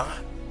thing back,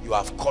 you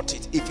have caught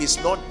it. If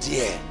it's not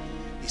there,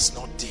 it's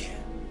not there.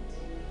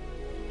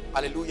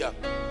 Hallelujah.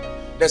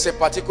 There's a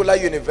particular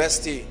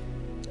university.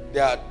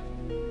 They are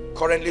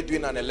currently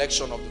doing an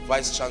election of the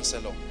vice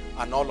chancellor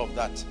and all of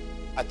that.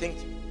 I think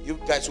you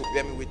guys will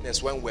bear me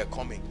witness when we're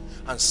coming.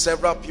 And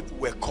several people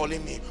were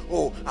calling me,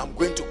 oh, I'm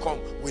going to come.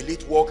 Will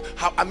it work?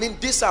 I mean,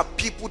 these are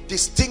people,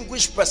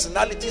 distinguished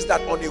personalities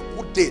that on a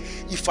good day,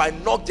 if I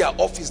knock their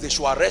office, they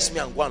should arrest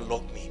me and go and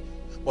lock me.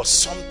 But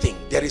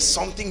there is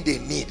something they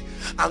need.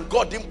 And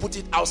God didn't put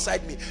it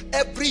outside me.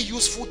 Every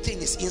useful thing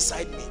is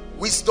inside me.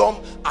 Wisdom,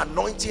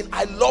 anointing.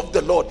 I love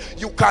the Lord.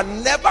 You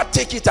can never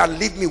take it and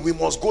leave me. We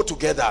must go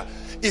together.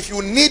 If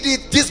you need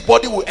it, this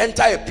body will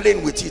enter a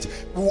plane with it.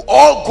 We'll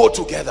all go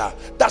together.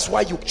 That's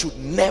why you should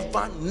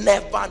never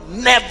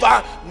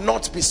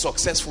not be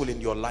successful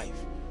in your life.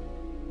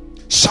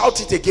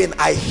 Shout it again.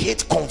 I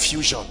hate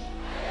confusion.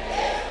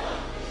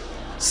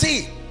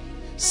 See,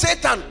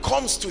 Satan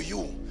comes to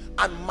you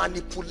and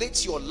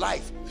manipulates your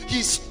life.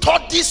 He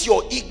studies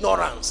your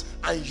ignorance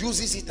and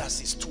uses it as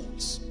his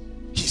tools.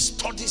 He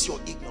studies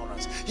your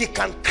ignorance. He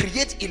can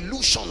create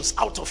illusions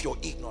out of your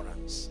ignorance.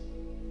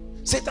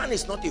 Satan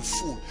is not a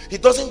fool. He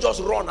doesn't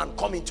just run and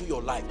come into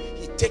your life.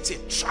 He takes a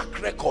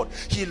track record.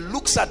 He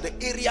looks at the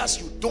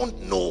areas you don't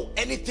know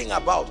anything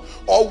about,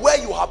 or where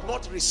you have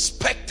not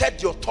respected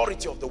the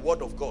authority of the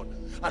word of God.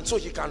 And so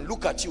he can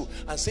look at you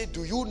and say,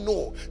 do you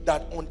know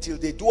that until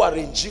they do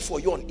arrange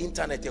for you on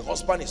internet, a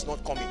husband is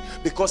not coming?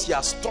 Because he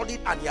has studied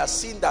and he has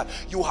seen that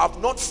you have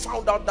not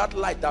found out that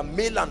light, that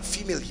male and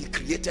female, he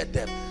created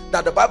them.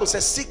 That the Bible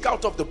says, seek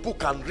out of the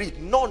book and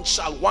read, none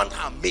shall want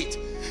her mate.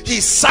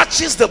 He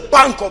searches the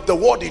bank of the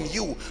word in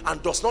you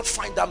and does not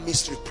find that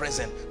mystery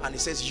present. And he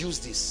says, use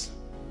this.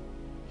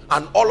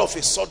 And all of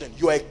a sudden,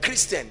 you are a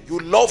Christian, you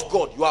love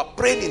God, you are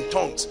praying in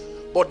tongues.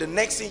 But the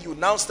next thing, you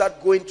now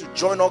start going to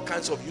join all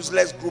kinds of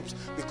useless groups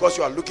because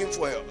you are looking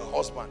for a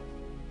husband.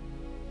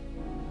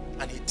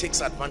 And he takes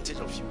advantage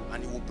of you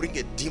and he will bring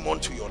a demon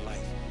to your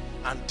life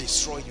and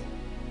destroy you.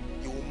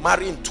 You will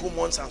marry in 2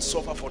 months and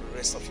suffer for the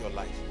rest of your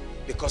life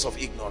because of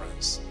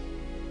ignorance.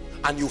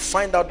 And you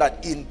find out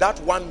that in that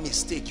one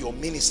mistake, your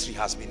ministry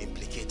has been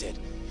implicated.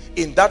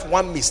 In that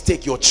one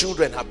mistake, your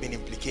children have been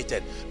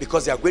implicated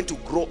because they are going to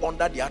grow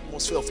under the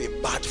atmosphere of a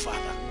bad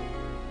father.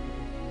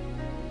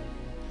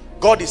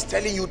 God is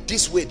telling you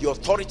this way. The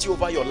authority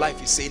over your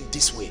life is saying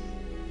this way.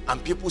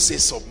 And people say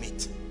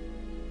submit.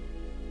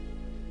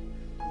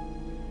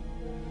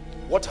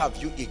 What have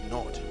you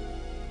ignored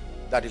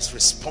that is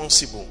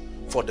responsible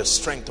for the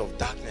strength of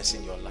darkness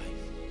in your life?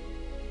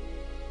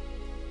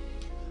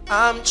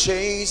 I'm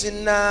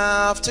chasing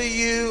after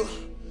you,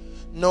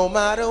 no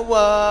matter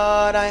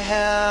what I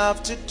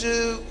have to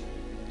do,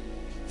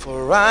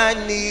 for I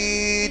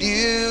need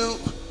you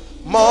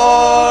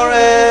more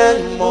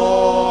and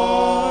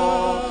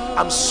more.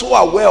 I'm so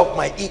aware of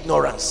my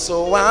ignorance,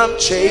 so I'm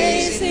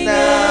chasing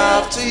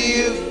after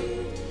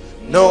you,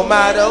 no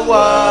matter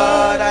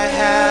what I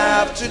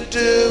have to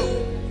do.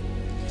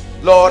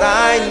 Lord,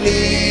 I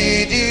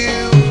need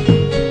you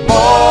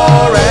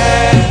more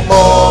and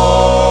more,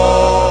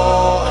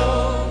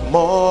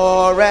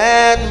 more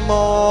and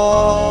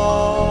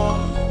more,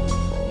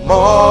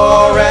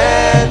 more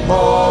and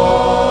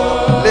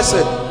more.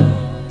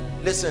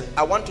 Listen,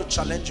 I want to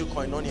challenge you,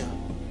 Koinonia.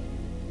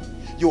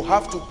 You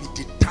have to be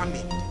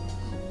determined.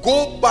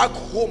 Go back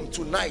home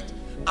tonight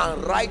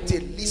and write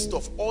a list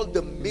of all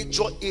the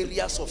major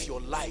areas of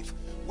your life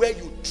where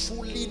you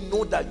truly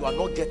know that you are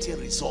not getting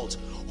results.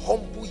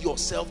 Humble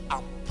yourself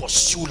and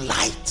pursue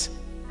light.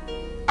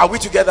 Are we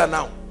together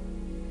now?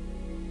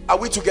 Are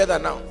we together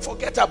now?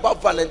 Forget about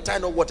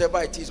Valentine or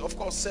whatever it is. Of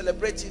course,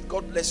 celebrate it.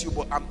 God bless you.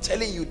 But I'm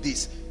telling you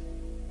this.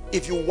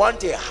 If you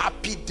want a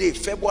happy day,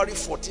 February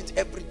 14th,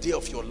 every day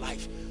of your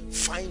life,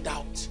 find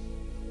out,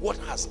 what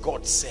has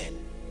God said?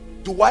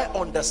 Do I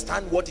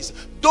understand what is?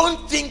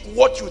 Don't think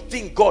what you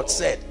think God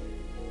said.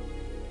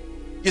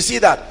 You see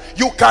that?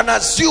 You can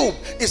assume.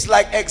 It's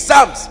like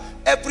exams.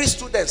 Every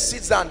student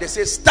sits down, they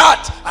say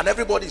start, and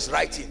everybody's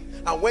writing.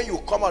 And when you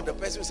come out, the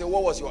person will say,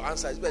 what was your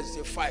answer? You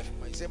say 5.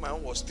 You say my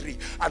own was 3.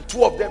 And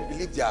 2 of them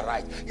believe they are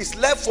right. It's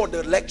left for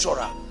the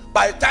lecturer.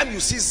 By the time you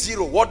see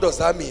 0, what does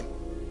that mean?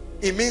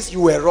 It means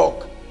you were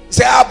wrong.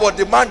 Say, ah, but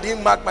the man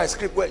didn't mark my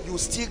script well. You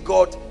still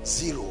got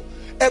 0.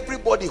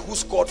 Everybody who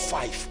scored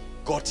 5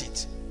 got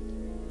it.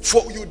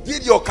 For you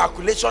did your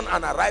calculation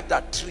and arrived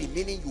at 3,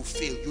 meaning you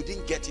failed. You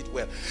didn't get it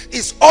well.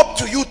 It's up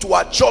to you to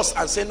adjust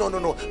and say,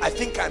 no, I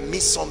think I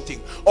missed something.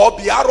 Or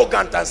be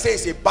arrogant and say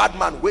it's a bad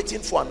man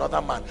waiting for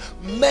another man.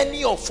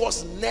 Many of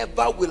us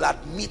never will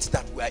admit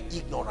that we are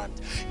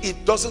ignorant.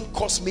 It doesn't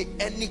cost me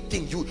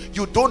anything.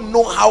 You don't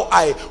know how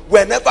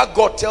whenever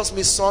God tells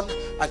me, son,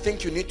 I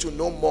think you need to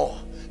know more.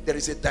 There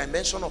is a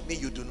dimension of me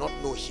you do not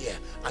know here,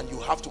 and you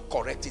have to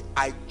correct it.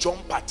 I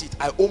jump at it.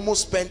 I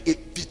almost spend a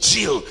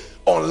vigil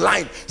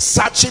online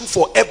searching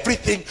for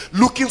everything,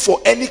 looking for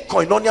any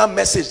koinonia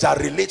message that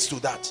relates to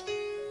that.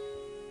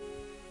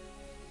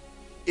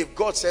 If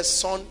God says,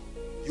 son,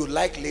 you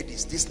like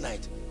ladies this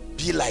night,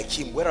 be like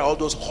him. Where are all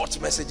those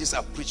hot messages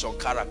I preach on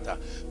character?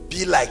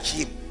 Be like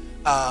him.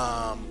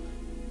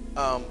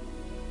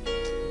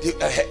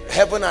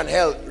 Heaven and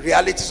hell,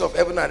 realities of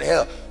heaven and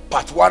hell,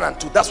 part 1 and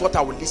 2. That's what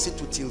I will listen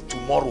to till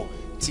tomorrow,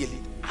 till it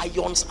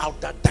irons out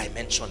that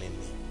dimension in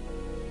me.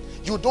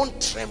 You don't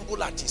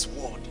tremble at his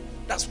word.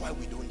 That's why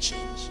we don't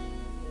change.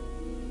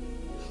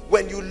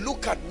 When you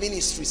look at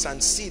ministries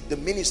and see the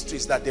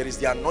ministries that there is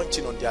the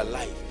anointing on their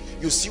life,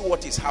 you see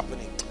what is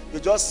happening. You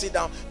just sit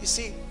down. You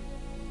see,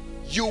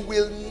 you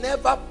will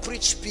never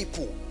preach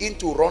people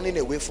into running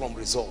away from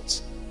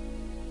results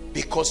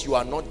because you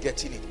are not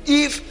getting it.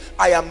 If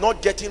I am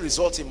not getting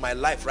results in my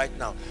life right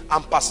now,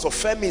 and Pastor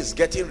Femi is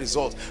getting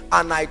results,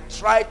 and I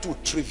try to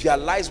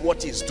trivialize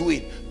what he's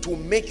doing to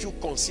make you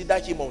consider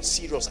him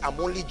unserious, I'm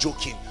only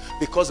joking,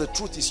 because the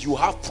truth is you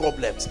have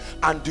problems.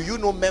 And do you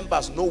know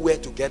members know where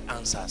to get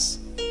answers?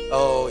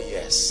 Oh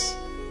yes,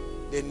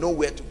 they know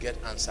where to get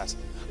answers.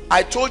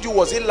 I told you,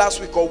 was it last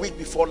week or week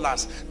before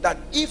last, that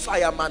if I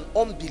am an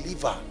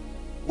unbeliever,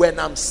 when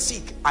I'm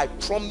sick, I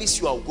promise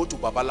you I'll go to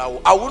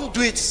Babalawo. I won't do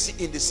it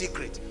in the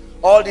secret.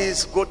 All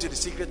this, go to the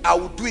secret. I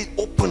will do it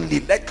openly.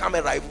 Let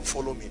camera even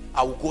follow me.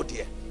 I will go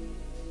there.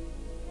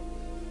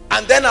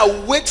 And then I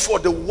will wait for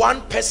the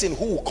one person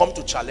who will come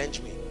to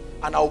challenge me.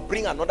 And I will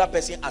bring another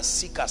person as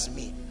sick as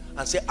me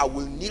and say, I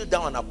will kneel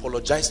down and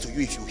apologize to you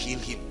if you heal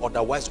him.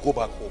 Otherwise, go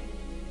back home.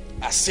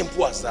 As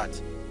simple as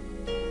that.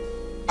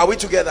 Are we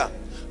together?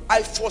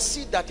 I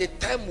foresee that a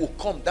time will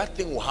come, that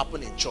thing will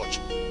happen in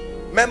church.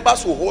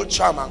 Members will hold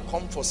charm and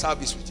come for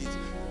service with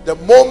it. The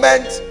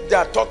moment they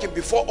are talking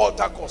before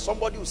altar call,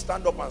 somebody will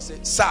stand up and say,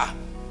 sir,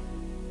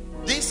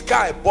 this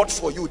guy I bought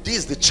for you, this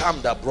is the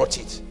charm that brought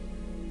it.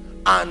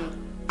 And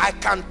I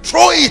can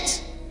throw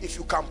it if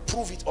you can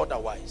prove it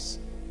otherwise.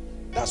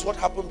 That's what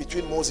happened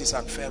between Moses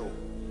and Pharaoh.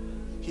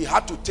 He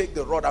had to take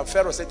the rod, and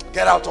Pharaoh said,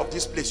 get out of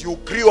this place. You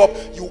grew up,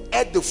 you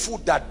ate the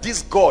food that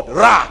this God,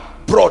 Ra,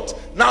 brought.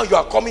 Now you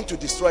are coming to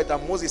destroy it.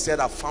 And Moses said,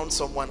 I found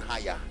someone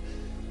higher.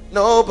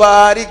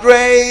 Nobody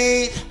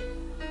great,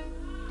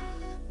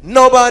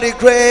 nobody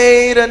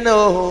greater,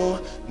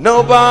 no,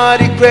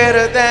 nobody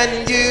greater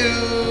than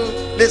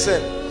you.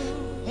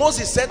 Listen,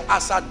 Moses said,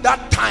 as at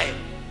that time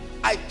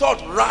I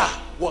thought Ra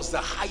was the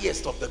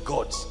highest of the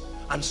gods,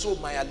 and so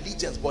my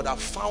allegiance, but I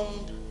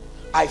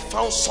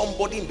found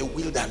somebody in the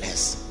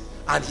wilderness,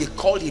 and he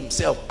called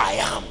himself I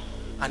Am,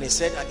 and he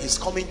said that he's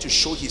coming to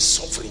show his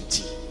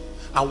sovereignty.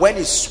 And when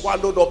he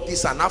swallowed up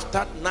this, and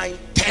after 9,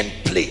 10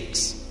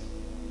 plagues,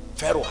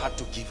 Pharaoh had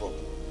to give up.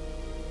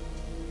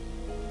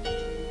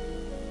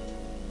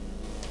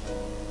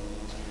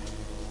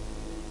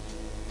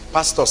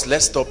 Pastors,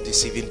 let's stop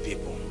deceiving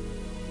people.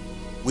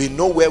 We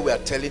know where we are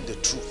telling the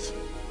truth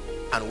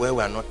and where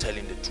we are not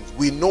telling the truth.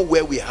 We know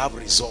where we have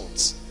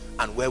results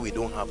and where we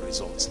don't have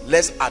results.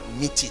 Let's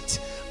admit it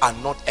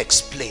and not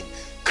explain.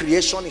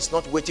 Creation is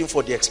not waiting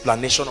for the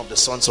explanation of the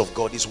sons of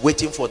God. It's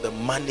waiting for the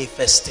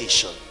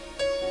manifestation.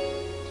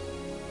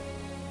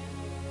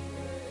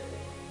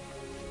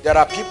 There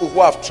are people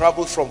who have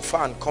traveled from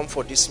far and come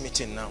for this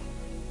meeting now.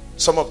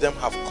 Some of them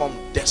have come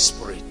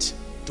desperate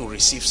to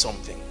receive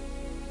something.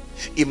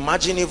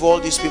 Imagine if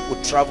all these people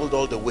traveled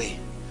all the way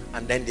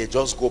and then they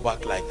just go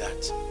back like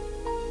that.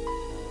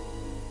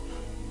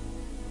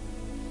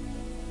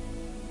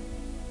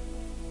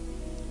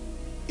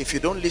 If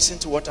you don't listen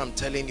to what I'm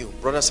telling you,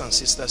 brothers and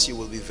sisters, you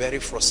will be very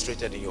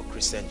frustrated in your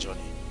Christian journey.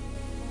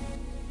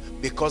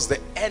 Because the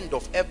end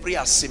of every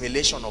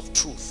assimilation of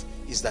truth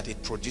is that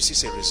it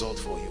produces a result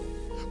for you.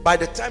 By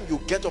the time you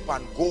get up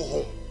and go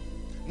home,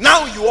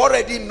 now you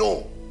already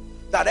know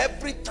that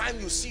every time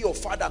you see your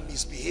father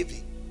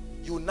misbehaving,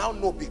 you now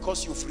know,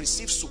 because you've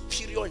received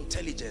superior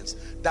intelligence,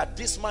 that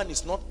this man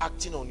is not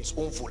acting on his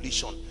own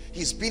volition.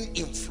 He's being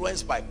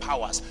influenced by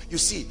powers. You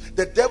see,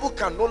 the devil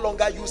can no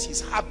longer use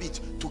his habit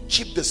to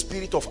keep the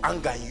spirit of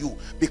anger in you,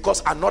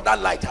 because another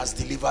light has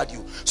delivered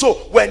you. So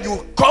when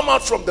you come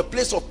out from the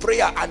place of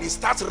prayer and he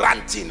starts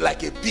ranting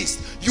like a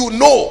beast, you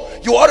know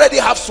you already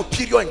have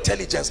superior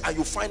intelligence, and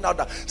you find out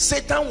that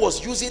Satan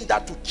was using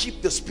that to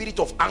keep the spirit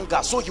of anger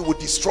so he would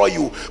destroy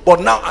you.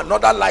 But now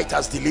another light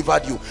has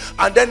delivered you.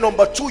 And then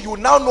number two, you you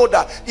now know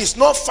that it's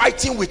not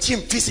fighting with him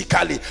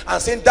physically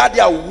and saying, Daddy,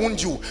 I will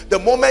wound you. The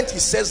moment he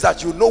says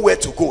that, you know where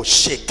to go.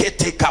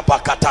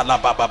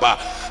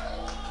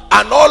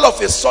 And all of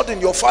a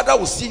sudden your father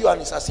will see you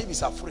and it's as if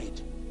he's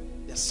afraid.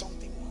 There's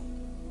something wrong.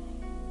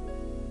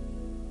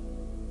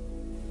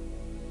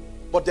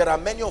 But there are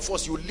many of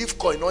us, you leave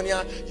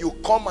koinonia, you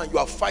come and you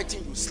are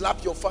fighting, you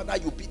slap your father,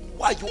 you beat.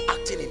 Why are you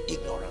acting in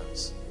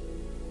ignorance?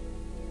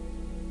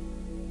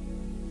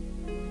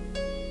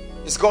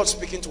 Is God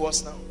speaking to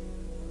us now?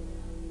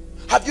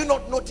 Have you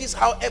not noticed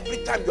how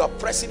every time you are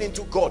pressing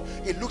into God,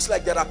 it looks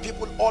like there are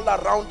people all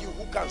around you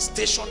who can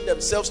station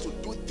themselves to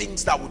do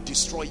things that would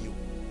destroy you?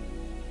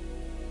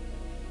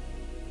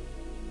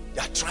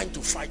 They are trying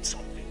to fight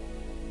something.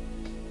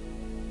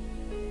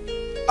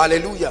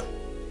 Hallelujah.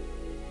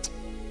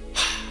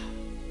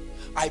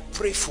 I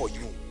pray for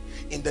you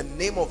in the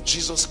name of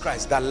Jesus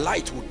Christ that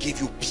light will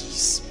give you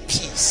peace,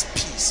 peace,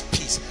 peace,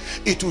 peace.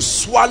 It will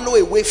swallow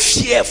away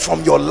fear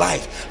from your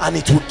life and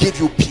it will give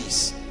you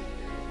peace.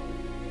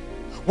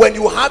 When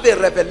you have a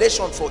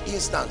revelation, for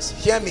instance,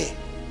 hear me,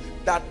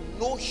 that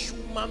no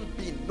human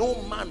being,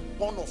 no man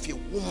born of a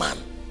woman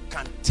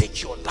can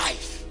take your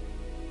life.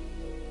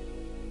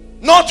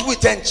 Not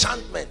with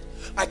enchantment.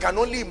 I can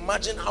only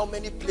imagine how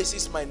many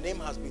places my name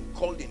has been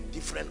called in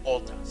different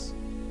altars.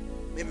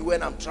 Maybe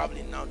when I'm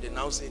traveling now, they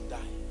now say die.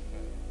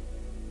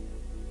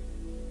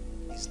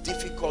 It's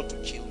difficult to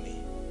kill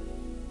me.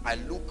 I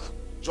look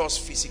just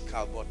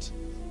physical, but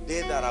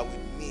they that are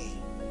with me,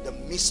 the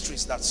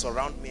mysteries that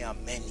surround me are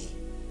many.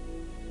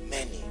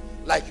 Many.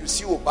 Like you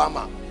see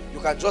Obama, you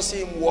can just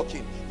see him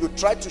walking. You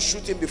try to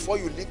shoot him, before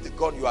you leave the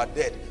gun, you are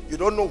dead. You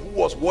don't know who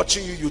was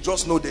watching you, you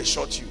just know they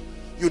shot you.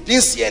 You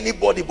didn't see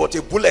anybody, but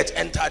a bullet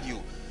entered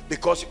you.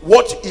 Because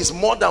what is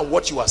more than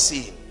what you are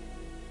seeing?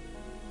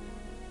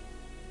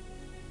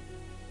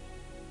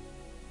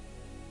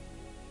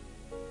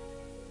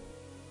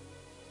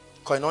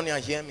 Koinonia,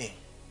 hear me.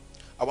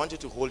 I want you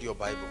to hold your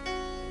Bible.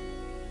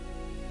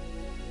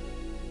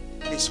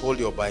 Please hold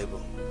your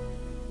Bible.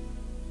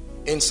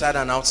 Inside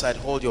and outside,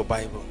 hold your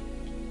Bible.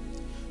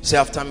 Say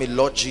after me,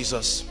 Lord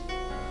Jesus,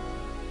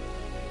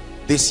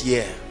 this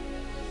year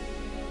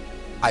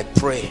I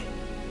pray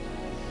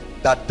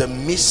that the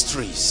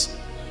mysteries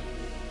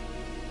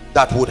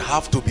that would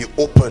have to be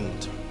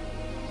opened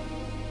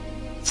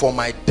for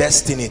my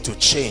destiny to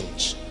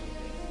change,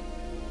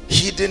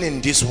 hidden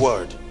in this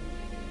word,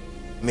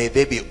 may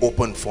they be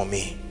opened for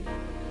me.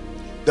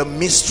 The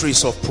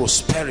mysteries of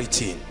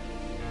prosperity,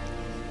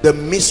 the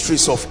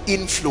mysteries of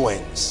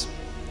influence,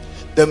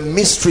 the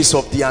mysteries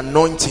of the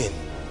anointing,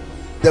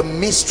 the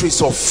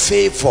mysteries of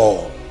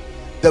favor,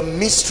 the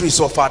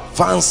mysteries of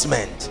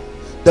advancement,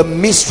 the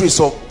mysteries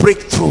of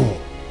breakthrough,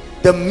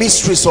 the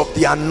mysteries of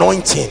the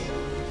anointing,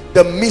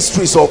 the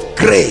mysteries of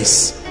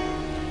grace.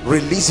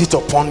 Release it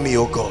upon me,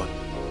 oh God.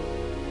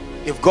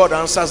 If God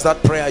answers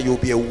that prayer, you'll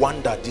be a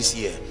wonder this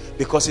year,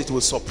 because it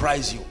will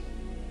surprise you.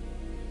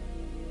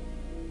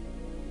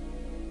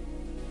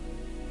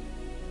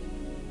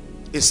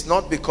 It's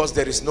not because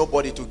there is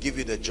nobody to give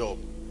you the job.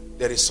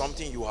 There is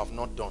something you have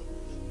not done.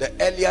 The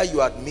earlier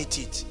you admit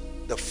it,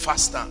 the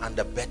faster and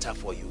the better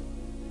for you.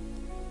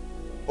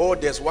 Oh,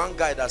 there's one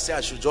guy that said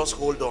I should just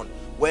hold on.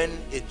 When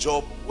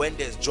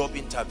there's job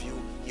interview,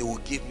 he will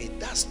give me.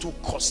 That's too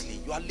costly.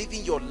 You are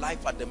living your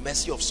life at the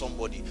mercy of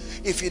somebody.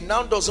 If it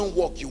now doesn't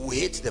work, you will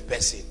hate the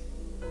person.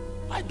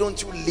 Why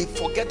don't you live?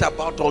 Forget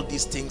about all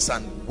these things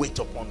and wait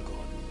upon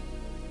God.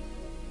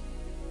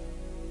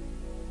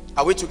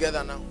 Are we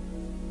together now?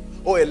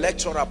 Oh, a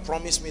lecturer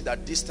promised me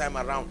that this time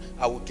around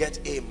I will get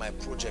A in my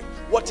project.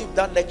 What if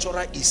that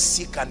lecturer is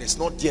sick and is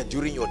not there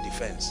during your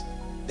defense?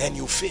 Then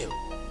you fail.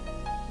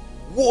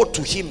 Woe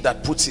to him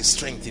that puts his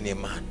strength in a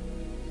man.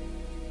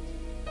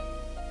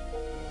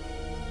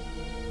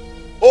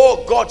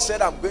 Oh, God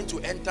said I'm going to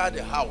enter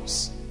the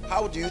house.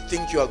 How do you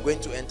think you are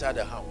going to enter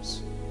the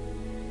house?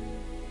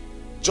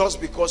 Just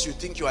because you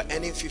think you are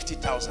earning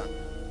 50,000.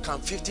 Can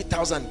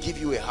 50,000 give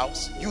you a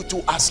house? You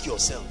too ask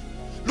yourself.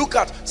 Look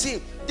at,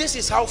 see, this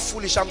is how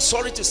foolish, I'm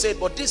sorry to say it,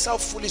 but this is how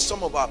foolish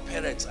some of our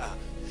parents are.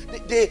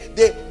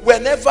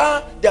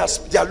 Whenever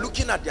they are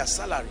looking at their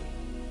salary,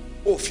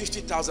 oh,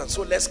 50,000,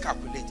 so let's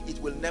calculate. It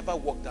will never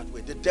work that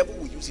way. The devil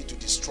will use it to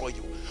destroy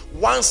you.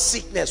 One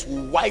sickness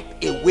will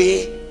wipe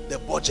away the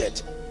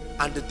budget,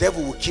 and the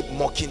devil will keep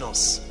mocking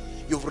us.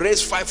 You've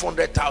raised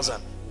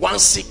 500,000. One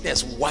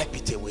sickness will wipe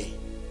it away.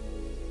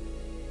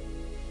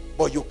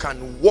 But you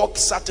can walk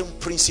certain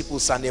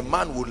principles, and a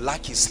man will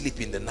lack his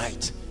sleep in the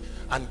night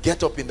and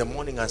get up in the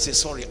morning and say,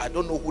 sorry, I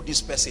don't know who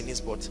this person is,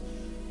 but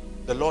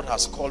the Lord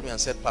has called me and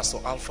said, Pastor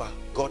Alpha,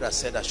 God has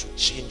said I should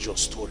change your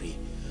story.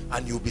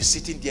 And you'll be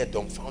sitting there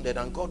dumbfounded,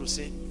 and God will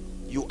say,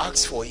 you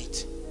asked for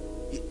it.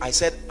 I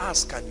said,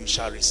 ask and you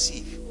shall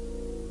receive.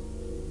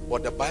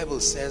 But the Bible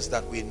says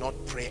that we not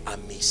pray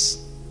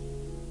amiss.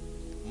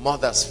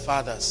 Mothers,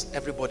 fathers,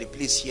 everybody,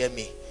 please hear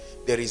me.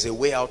 There is a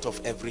way out of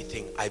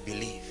everything, I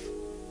believe.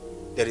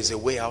 There is a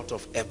way out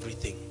of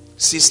everything.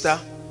 Sister,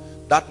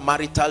 that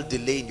marital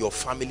delay in your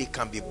family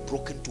can be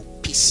broken to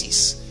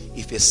pieces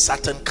if a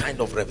certain kind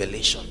of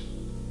revelation.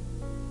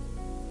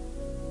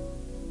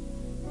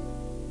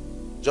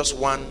 Just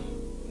one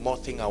more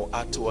thing I'll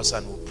add to us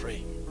and we'll pray.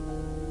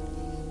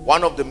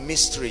 One of the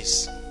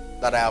mysteries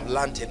that I have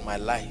learned in my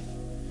life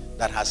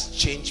that has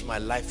changed my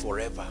life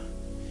forever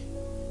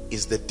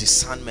is the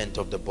discernment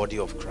of the body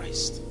of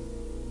Christ.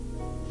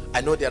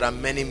 I know there are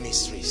many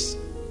mysteries.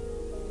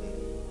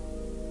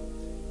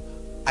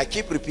 I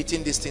keep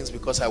repeating these things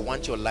because I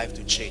want your life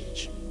to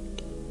change.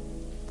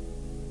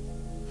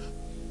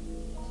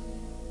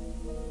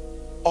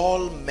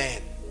 All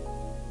men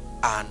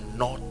are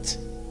not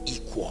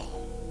equal.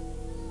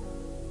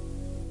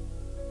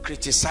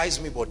 Criticize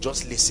me, but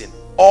just listen.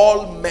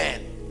 All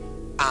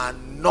men are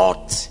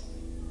not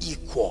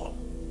equal.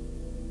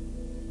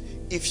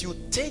 If you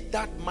take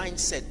that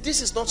mindset,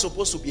 this is not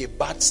supposed to be a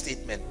bad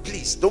statement.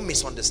 Please don't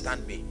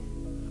misunderstand me.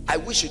 I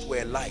wish it were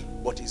a lie,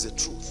 but it's the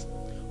truth.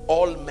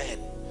 All men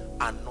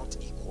are not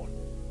equal.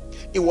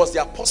 It was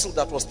the apostle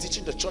that was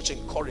teaching the church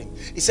in Corinth.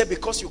 He said,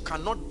 because you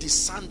cannot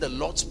discern the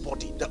Lord's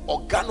body, the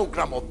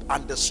organogram of,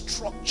 and the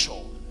structure.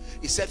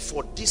 He said,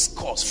 for this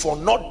cause, for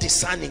not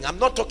discerning, I'm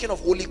not talking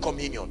of Holy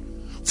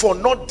Communion, for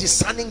not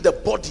discerning the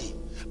body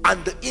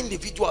and the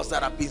individuals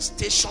that have been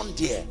stationed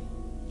there,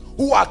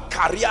 who are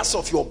carriers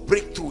of your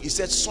breakthrough. He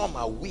said, some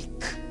are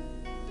weak.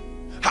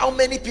 How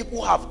many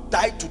people have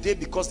died today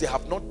because they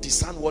have not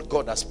discerned what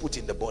God has put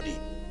in the body?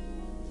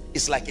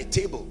 It's like a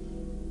table.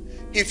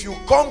 If you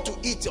come to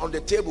eat on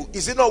the table,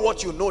 is it not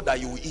what you know that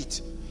you will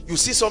eat? You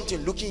see something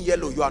looking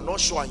yellow, you are not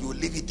sure, and you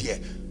leave it there.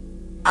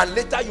 And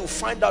later you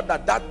find out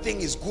that that thing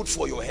is good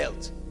for your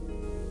health.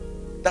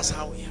 That's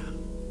how we are.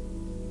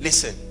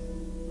 Listen,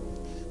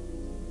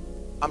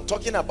 I'm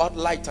talking about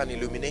light and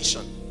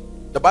illumination.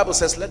 The Bible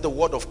says, let the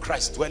word of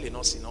Christ dwell in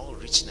us in all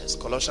richness.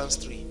 Colossians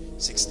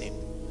 3:16.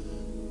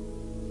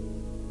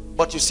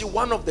 But you see,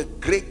 one of the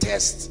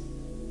greatest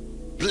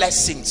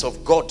blessings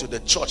of God to the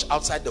church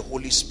outside the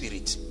Holy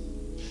Spirit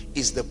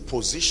is the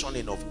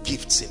positioning of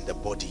gifts in the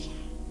body.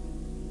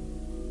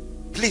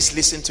 Please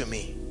listen to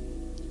me.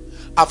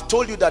 I've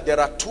told you that there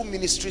are two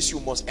ministries you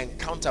must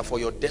encounter for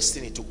your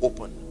destiny to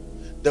open.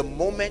 The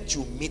moment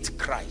you meet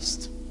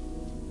Christ,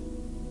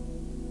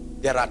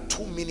 there are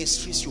two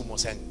ministries you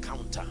must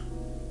encounter: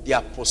 the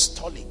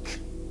apostolic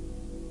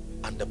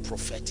and the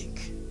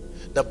prophetic.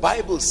 The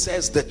Bible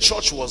says the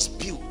church was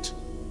built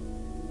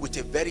with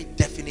a very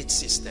definite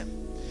system.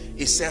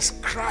 It says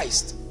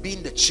Christ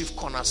being the chief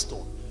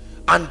cornerstone,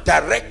 and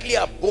directly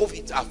above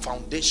it are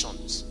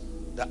foundations,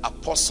 the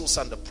apostles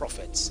and the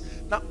prophets.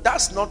 Now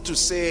that's not to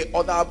say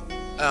other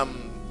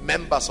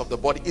members of the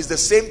body. It's the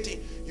same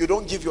thing. You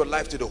don't give your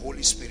life to the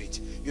Holy Spirit.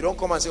 You don't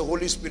come and say,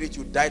 Holy Spirit,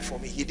 you died for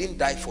me. He didn't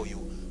die for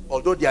you.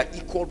 Although they are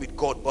equal with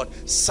God, but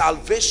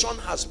salvation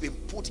has been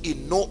put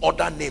in no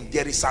other name.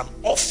 There is an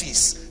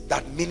office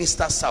that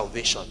ministers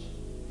salvation.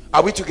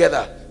 Are we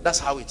together? That's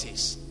how it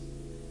is.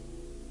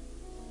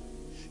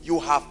 You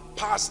have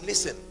passed.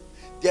 Listen,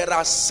 there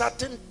are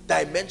certain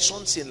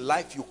dimensions in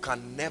life you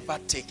can never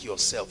take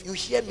yourself. You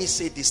hear me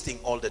say this thing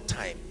all the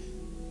time.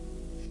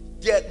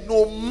 Yet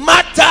no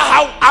matter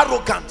how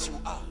arrogant you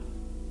are,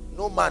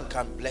 no man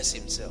can bless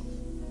himself.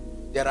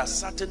 There are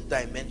certain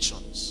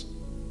dimensions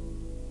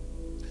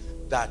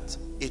that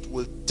it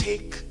will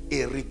take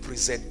a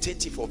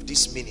representative of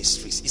these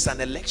ministries. It's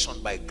an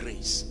election by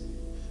grace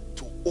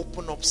to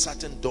open up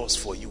certain doors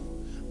for you,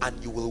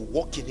 and you will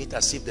walk in it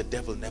as if the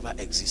devil never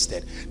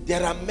existed.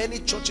 There are many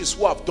churches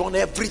who have done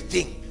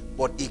everything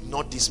but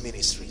ignored these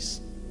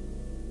ministries.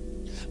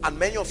 And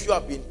many of you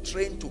have been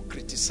trained to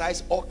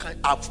criticize all kinds.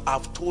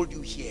 I've told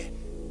you here,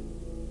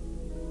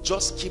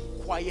 just keep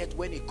quiet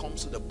when it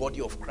comes to the body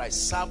of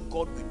Christ. Serve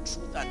God with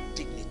truth and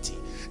dignity.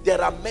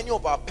 There are many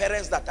of our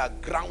parents that are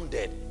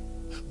grounded.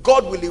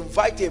 God will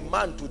invite a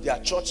man to their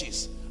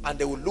churches and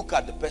they will look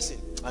at the person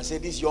and say,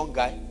 this young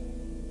guy.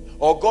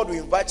 Or God will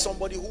invite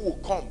somebody who will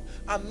come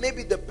and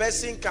maybe the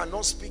person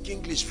cannot speak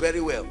English very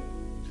well,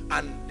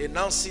 and they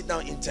now sit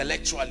down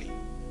intellectually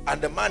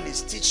and the man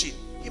is teaching.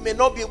 He may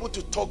not be able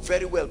to talk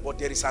very well, but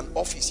there is an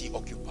office he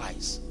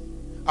occupies.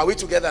 Are we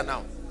together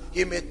now?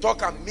 He may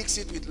talk and mix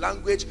it with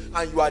language,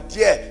 and you are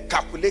there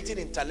calculating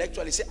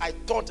intellectually. Say, I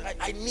thought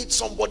I need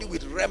somebody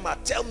with Rema.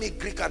 Tell me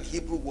Greek and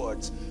Hebrew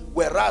words.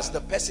 Whereas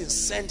the person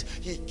sent,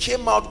 he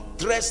came out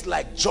dressed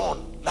like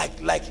John,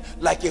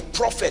 like a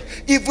prophet.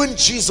 Even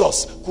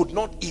Jesus could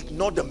not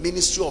ignore the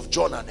ministry of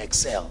John and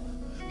excel.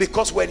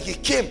 Because when he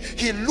came,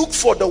 he looked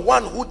for the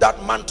one who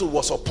that mantle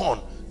was upon.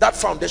 That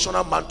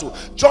foundational mantle.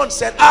 John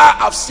said,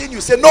 I've seen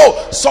you. Say,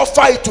 no,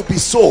 suffer it to be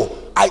so.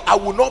 I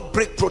will not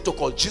break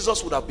protocol.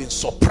 Jesus would have been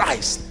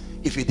surprised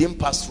if he didn't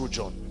pass through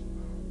John.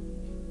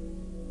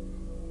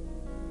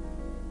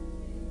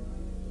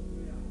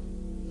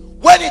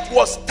 When it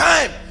was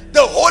time,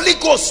 the Holy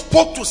Ghost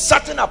spoke to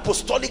certain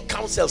apostolic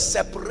councils,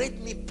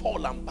 separate me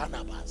Paul and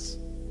Barnabas.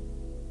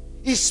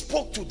 He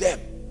spoke to them.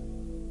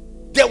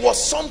 There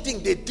was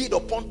something they did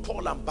upon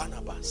Paul and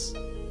Barnabas.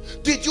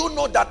 Did you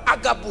know that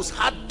Agabus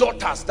had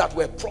daughters that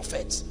were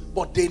prophets,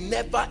 but they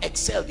never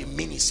excelled in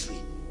ministry?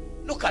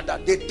 Look at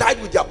that. They died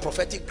with their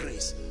prophetic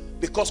grace.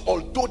 Because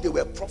although they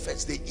were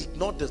prophets, they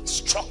ignored the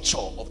structure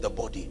of the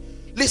body.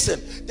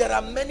 Listen, there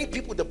are many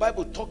people the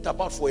Bible talked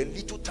about for a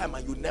little time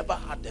and you never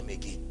heard them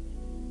again.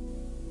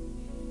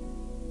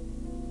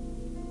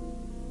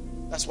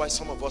 That's why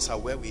some of us are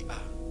where we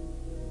are.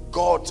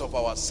 Gods of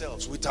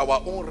ourselves, with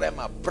our own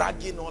rema,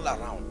 bragging all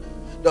around.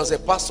 There was a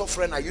pastor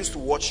friend, I used to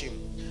watch him.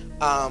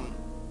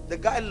 The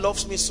guy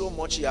loves me so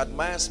much, he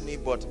admires me,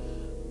 but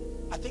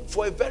I think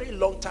for a very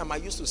long time I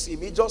used to see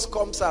him. He just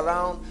comes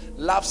around,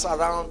 laughs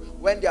around.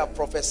 When they are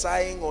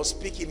prophesying or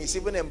speaking, he's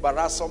even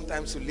embarrassed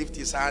sometimes to lift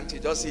his hand. He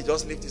just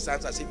lifts his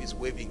hands as if he's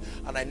waving.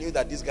 And I knew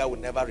that this guy would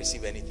never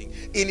receive anything.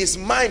 In his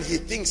mind, he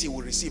thinks he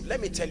will receive.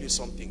 Let me tell you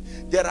something.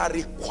 There are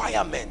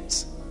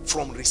requirements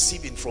from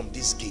receiving from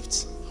these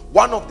gifts.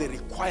 One of the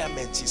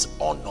requirements is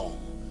honor.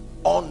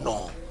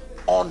 Honor.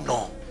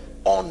 Honor.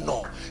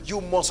 Honor. You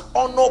must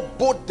honor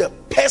both the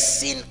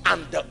person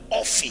and the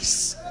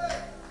office.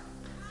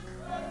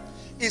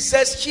 It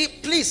says,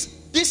 please,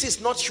 this is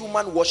not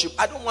human worship.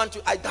 I don't want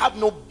to, I have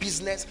no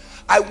business.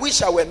 I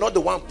wish I were not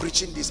the one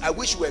preaching this. I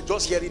wish you were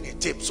just hearing a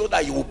tape so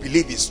that you will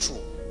believe it's true.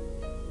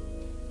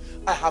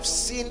 I have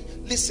seen,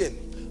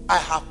 listen, I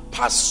have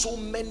passed so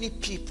many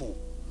people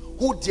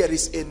who there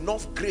is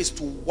enough grace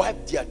to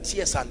wipe their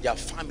tears and their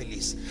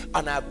families,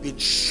 and I have been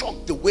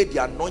shocked the way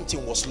the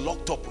anointing was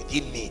locked up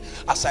within me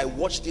as I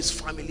watch these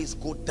families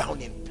go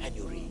down in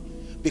penury,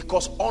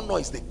 because honor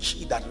is the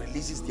key that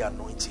releases the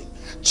anointing.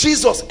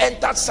 Jesus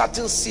entered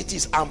certain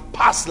cities and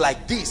passed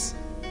like this.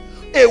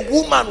 A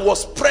woman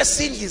was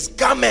pressing his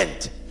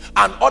garment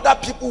and other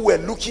people were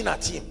looking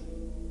at him.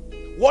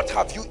 What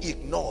have you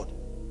ignored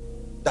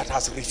that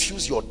has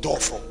refused your door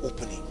from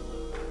opening?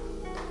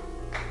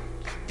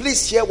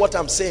 Please hear what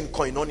I'm saying,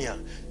 Koinonia.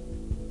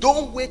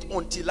 Don't wait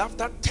until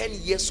after 10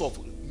 years of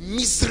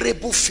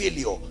miserable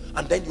failure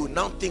and then you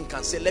now think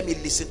and say, let me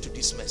listen to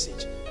this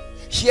message.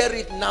 Hear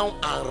it now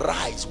and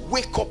rise.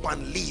 Wake up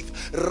and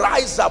live.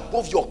 Rise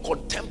above your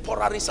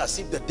contemporaries as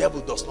if the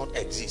devil does not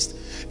exist.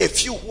 A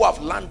few who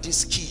have learned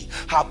this key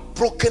have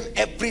broken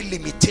every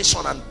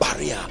limitation and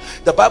barrier.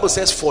 The Bible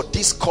says, for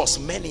this cause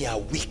many are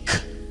weak.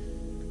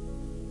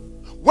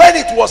 When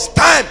it was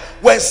time,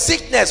 when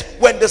sickness,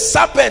 when the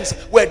serpents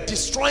were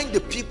destroying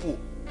the people,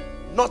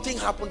 nothing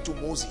happened to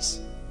Moses.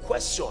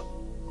 Question: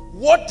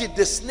 what did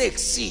the snake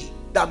see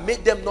that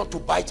made them not to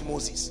bite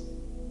Moses?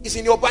 It's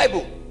in your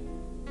Bible,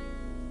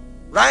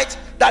 right?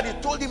 That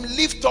he told him,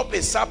 lift up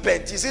a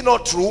serpent. Is it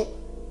not true?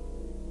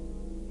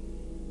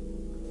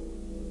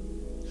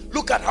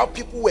 Look at how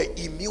people were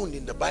immune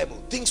in the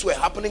Bible. Things were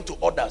happening to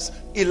others.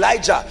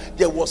 Elijah,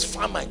 there was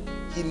famine.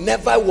 He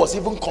never was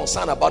even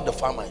concerned about the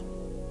famine,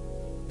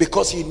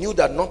 because he knew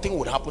that nothing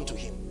would happen to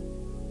him.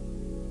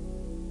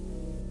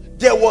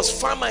 There was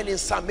famine in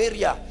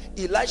Samaria.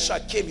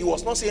 Elisha came. He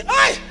was not saying,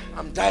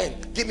 I'm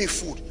dying, give me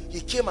food. He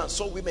came and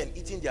saw women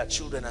eating their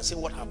children and said,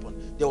 what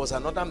happened? There was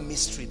another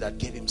mystery that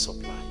gave him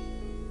supply.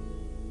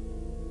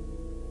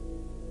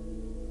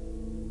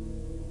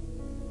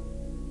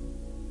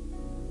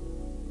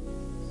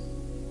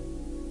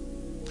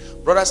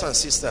 Brothers and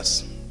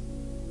sisters,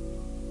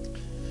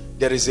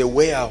 there is a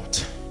way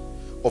out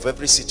of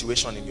every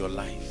situation in your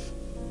life.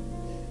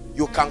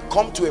 You can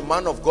come to a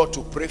man of God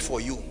to pray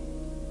for you,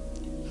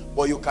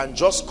 but you can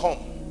just come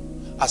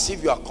as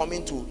if you are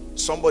coming to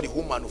somebody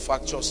who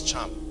manufactures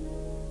charm.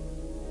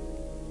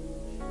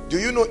 Do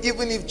you know,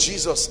 even if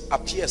Jesus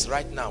appears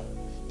right now,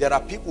 there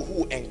are people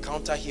who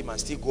encounter him and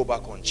still go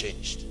back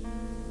unchanged?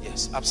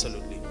 Yes,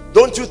 absolutely.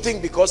 Don't you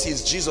think because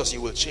he's Jesus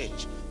you will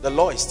change? The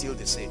law is still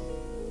the same.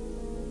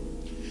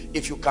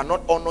 If you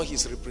cannot honor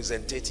his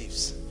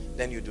representatives,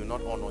 then you do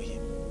not honor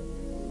him.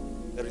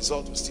 The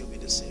result will still be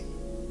the same.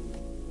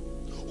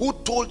 Who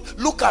told,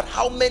 look at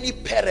how many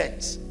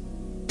parents,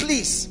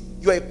 please,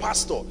 you're a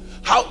pastor,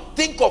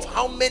 think of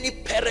how many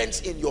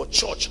parents in your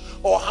church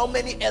or how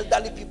many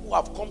elderly people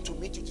have come to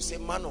meet you to say,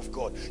 man of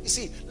God. You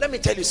see, let me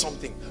tell you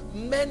something.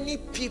 Many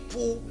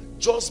people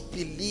just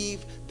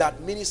believe that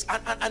ministers,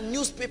 and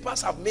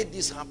newspapers have made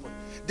this happen.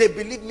 They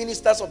believe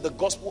ministers of the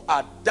gospel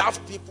are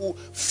daft people,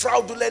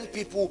 fraudulent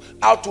people,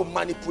 out to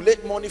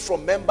manipulate money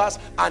from members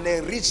and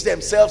enrich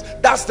themselves.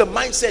 That's the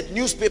mindset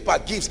newspaper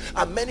gives,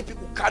 and many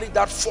people carry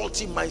that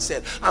faulty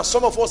mindset. And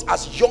some of us,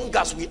 as young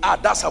as we are,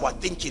 that's our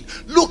thinking.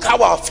 Look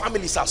how our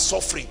families are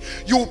suffering.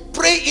 You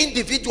pray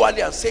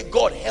individually and say,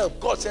 God help.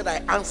 God said, I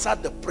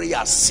answered the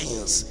prayer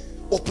since.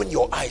 Open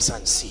your eyes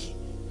and see.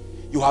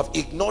 You have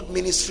ignored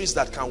ministries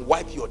that can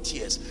wipe your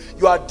tears.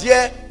 You are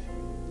there,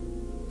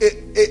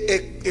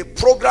 a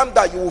program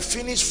that you will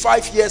finish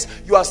 5 years,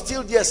 you are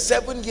still there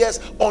 7 years,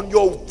 on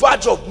your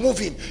verge of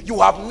moving. You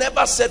have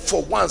never said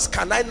for once,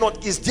 can I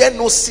not, is there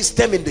no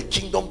system in the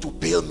kingdom to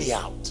bail me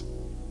out?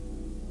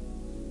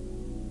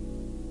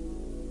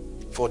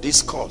 For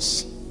this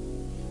cause,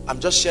 I'm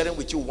just sharing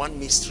with you one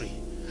mystery.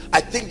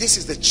 I think this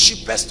is the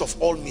cheapest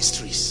of all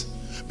mysteries,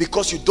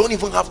 because you don't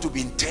even have to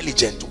be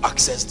intelligent to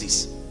access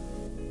this.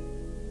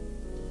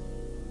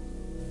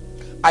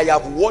 I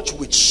have watched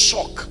with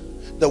shock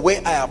the way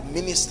I have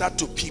ministered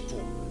to people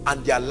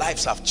and their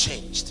lives have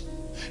changed.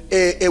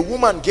 A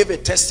woman gave a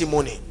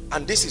testimony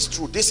And this is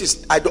true. This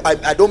is, I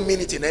don't mean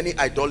it in any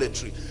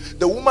idolatry.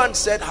 The woman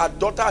said her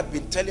daughter had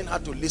been telling her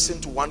to listen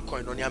to one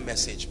koinonia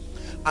message.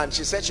 And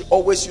she said she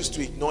always used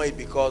to ignore it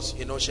because,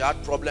 you know, she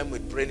had problem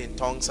with praying in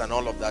tongues and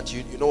all of that.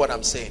 You know what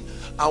I'm saying?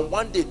 And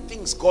one day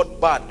things got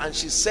bad. And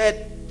she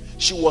said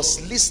she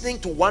was listening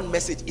to one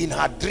message in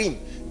her dream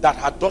that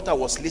her daughter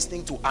was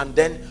listening to. And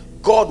then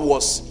God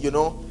was, you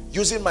know,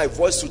 using my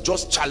voice to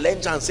just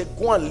challenge her and say,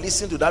 go and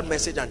listen to that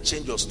message and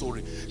change your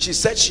story. She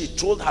said she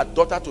told her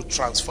daughter to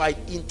transfer it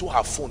into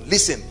her phone.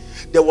 Listen,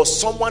 there was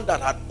someone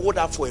that had owed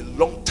her for a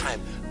long time.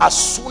 As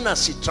soon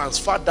as she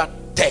transferred that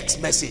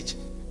text message,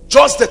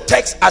 just the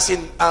text, as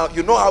in,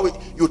 you know how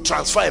you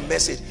transfer a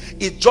message,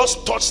 it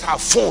just touched her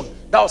phone.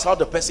 That was how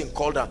the person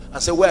called her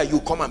and said, where are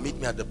you? Come and meet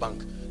me at the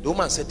bank. The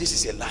woman said, this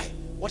is a lie.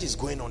 What is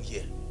going on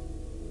here?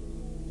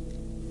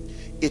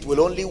 It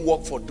will only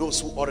work for those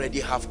who already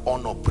have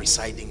honor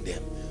presiding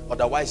them.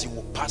 Otherwise, you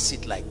will pass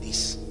it like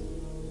this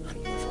and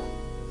move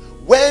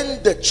on.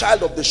 When the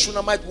child of the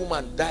Shunammite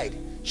woman died,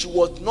 she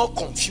was not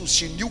confused.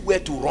 She knew where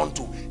to run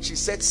to. She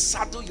said,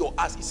 saddle your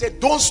ass. He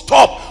said, don't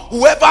stop.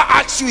 Whoever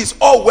asks you is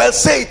all well,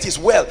 say it is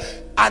well.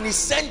 And he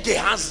sent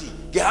Gehazi.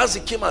 Gehazi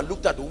came and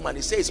looked at the woman.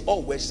 He said, it's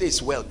all well. She said,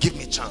 it's well. Give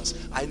me a chance.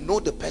 I know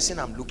the person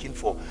I'm looking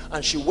for.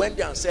 And she went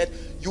there and said,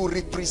 you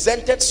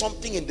represented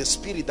something in the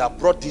spirit that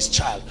brought this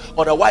child.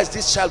 Otherwise,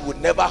 this child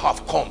would never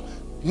have come.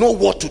 Know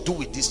what to do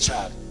with this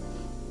child.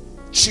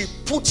 She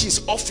put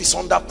his office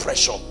under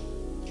pressure.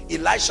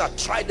 Elisha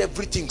tried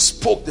everything,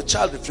 spoke. The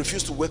child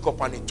refused to wake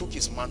up and he took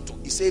his mantle.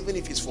 He said, even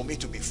if it's for me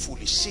to be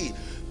foolish. See,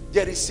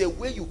 there is a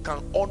way you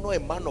can honor a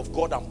man of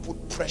God and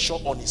put pressure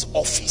on his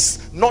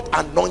office. Not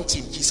anoint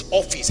him, his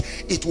office.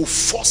 It will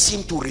force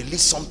him to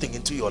release something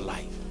into your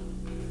life.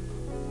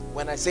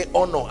 When I say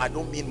honor, I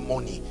don't mean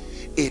money.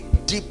 A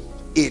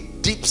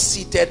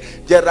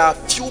deep-seated, there are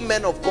few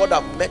men of God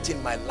I've met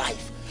in my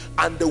life.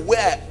 And the way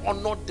I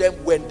honored them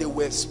when they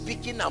were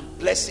speaking and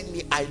blessing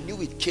me, I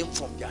knew it came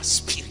from their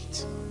spirit.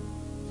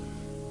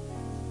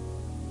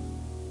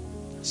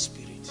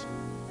 Spirit.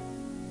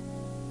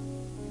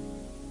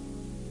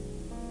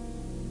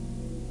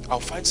 I'll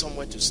find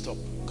somewhere to stop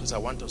because I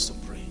want us to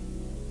pray.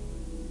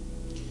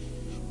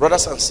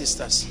 Brothers and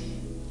sisters,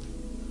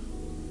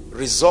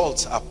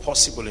 results are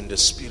possible in the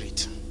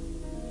spirit.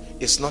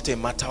 It's not a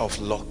matter of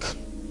luck.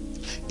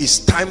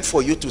 It's time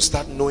for you to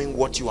start knowing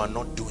what you are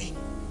not doing.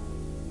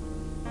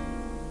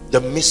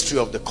 The mystery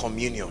of the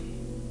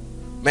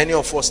communion. Many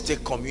of us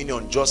take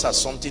communion just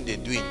as something they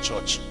do in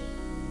church.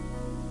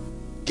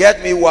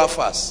 Get me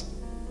wafers.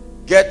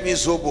 Get me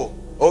zobo.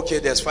 Okay,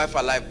 there's 5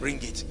 alive,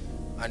 bring it.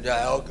 And you're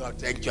like, oh God,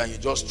 thank you. And you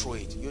just throw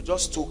it. You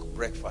just took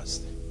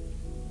breakfast.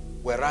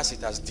 Whereas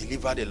it has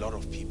delivered a lot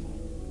of people.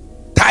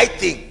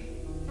 Tithing.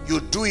 You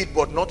do it,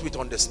 but not with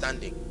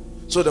understanding.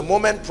 So the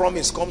moment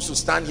promise comes to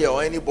stand here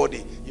or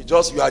anybody,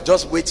 you are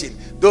just waiting.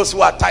 Those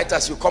who are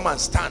tithers, you come and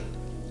stand.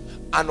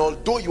 And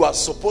although you are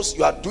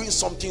doing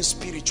something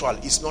spiritual,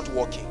 it's not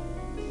working.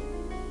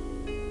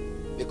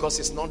 Because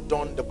it's not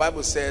done. The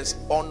Bible says,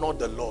 honor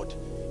the Lord.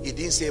 It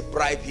didn't say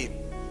bribe him.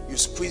 You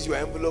squeeze your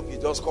envelope, you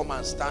just come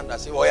and stand and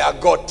say, oh yeah,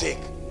 God take.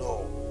 No.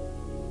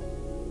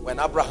 When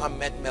Abraham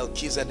met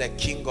Melchizedek,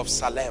 king of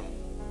Salem,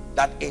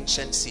 that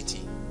ancient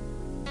city.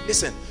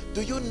 Listen,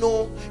 do you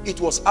know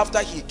it was after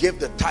he gave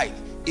the tithe,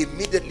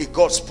 immediately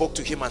God spoke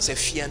to him and said,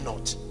 fear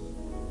not.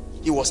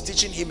 He was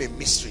teaching him a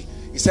mystery.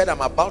 He said,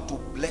 I'm about to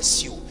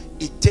bless you.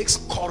 It takes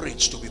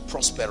courage to be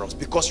prosperous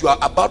because you are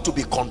about to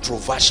be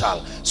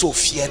controversial. So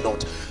fear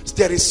not.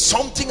 There is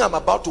something I'm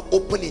about to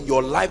open in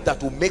your life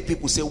that will make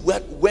people say,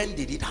 when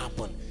did it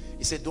happen?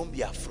 He said, don't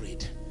be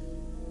afraid.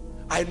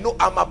 I know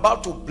I'm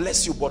about to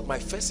bless you, but my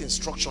first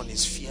instruction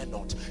is fear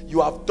not.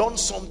 You have done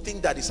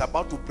something that is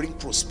about to bring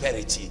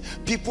prosperity.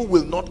 People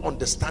will not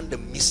understand the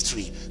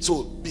mystery.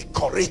 So be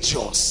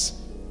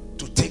courageous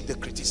to take the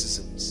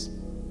criticisms.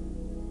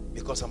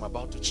 Because I'm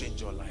about to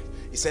change your life.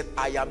 He said,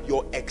 I am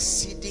your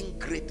exceeding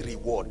great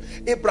reward.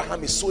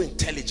 Abraham is so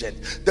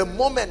intelligent. The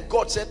moment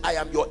God said, I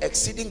am your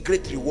exceeding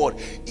great reward,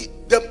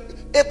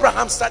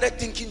 Abraham started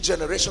thinking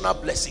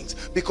generational blessings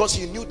because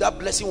he knew that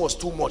blessing was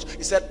too much.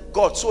 He said,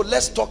 God, so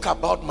let's talk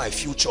about my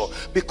future,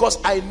 because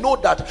I know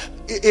that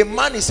a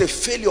man is a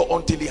failure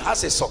until he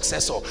has a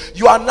successor.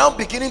 You are now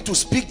beginning to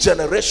speak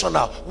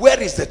generational.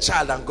 Where is the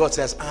child? And God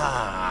says,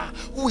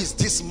 who is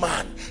this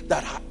man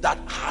that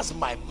has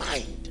my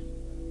mind?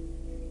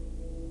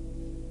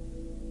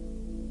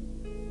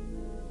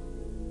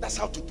 That's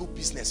how to do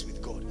business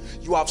with God.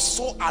 You have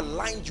so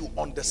aligned, you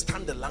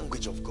understand the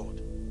language of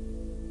God.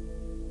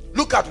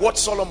 Look at what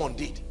Solomon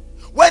did.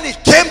 When it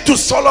came to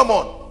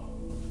Solomon,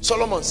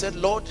 Solomon said,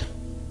 Lord,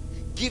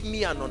 give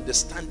me an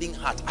understanding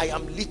heart. I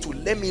am little,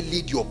 let me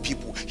lead your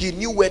people. He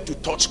knew where to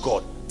touch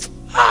God.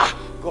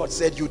 God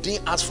said, you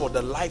didn't ask for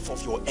the life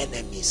of your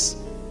enemies.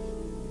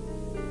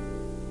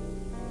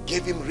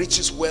 Gave him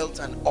riches, wealth,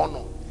 and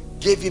honor.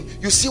 Gave him,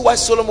 you see why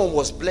Solomon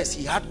was blessed?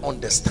 He had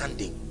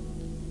understanding.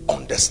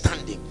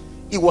 Understanding.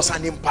 It was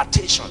an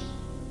impartation.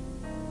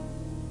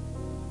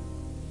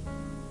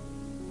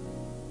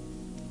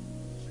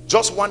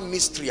 Just one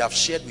mystery I've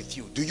shared with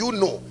you. Do you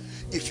know,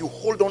 if you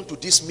hold on to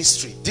this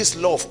mystery, this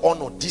law of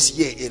honor this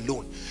year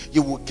alone,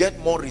 you will get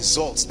more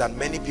results than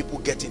many people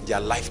get in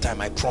their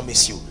lifetime. I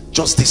promise you.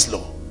 Just this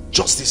law.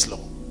 Just this law.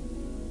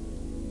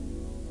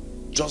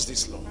 Just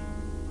this law.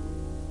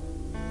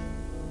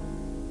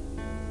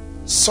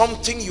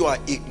 Something you are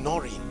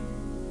ignoring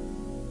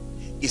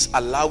is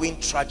allowing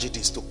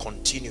tragedies to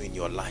continue in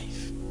your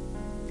life.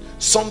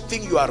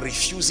 Something you are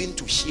refusing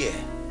to hear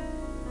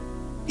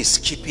is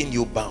keeping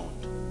you bound.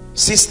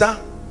 Sister,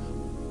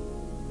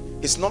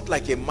 it's not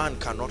like a man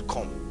cannot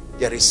come.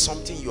 There is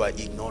something you are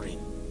ignoring.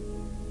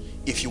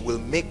 If you will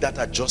make that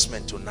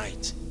adjustment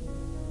tonight,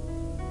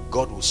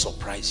 God will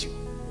surprise you.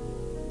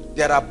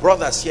 There are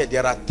brothers here,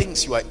 there are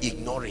things you are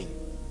ignoring.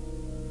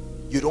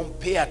 You don't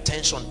pay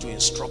attention to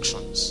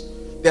instructions.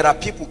 There are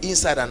people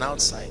inside and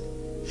outside.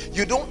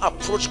 You don't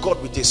approach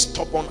God with a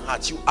stubborn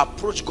heart. You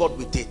approach God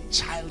with a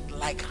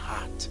childlike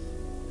heart.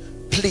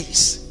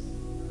 Please,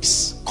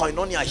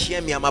 Koinonia,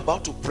 hear me. I'm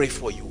about to pray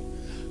for you.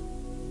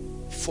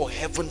 For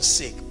heaven's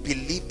sake,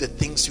 believe the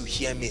things you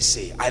hear me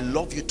say. I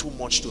love you too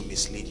much to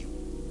mislead you.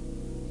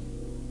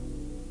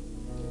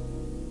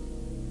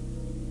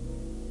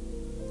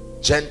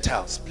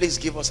 Gentiles, please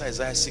give us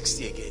Isaiah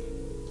 60 again,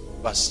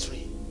 verse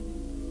 3.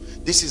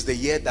 This is the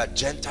year that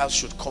Gentiles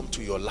should come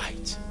to your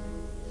light.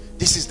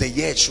 This is the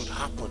year it should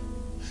happen.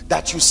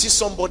 That you see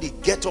somebody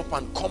get up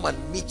and come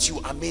and meet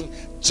you. I mean,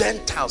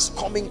 Gentiles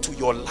coming to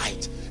your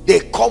light.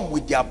 They come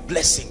with their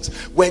blessings.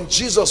 When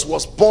Jesus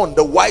was born,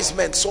 the wise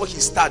men saw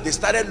his star. They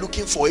started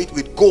looking for it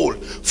with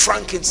gold,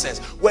 frankincense.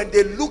 When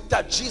they looked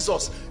at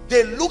Jesus,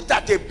 they looked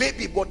at a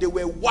baby, but they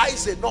were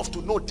wise enough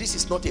to know this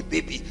is not a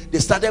baby. They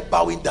started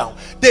bowing down.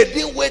 They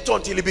didn't wait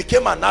until he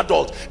became an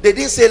adult. They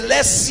didn't say,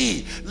 let's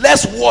see,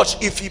 let's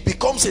watch if he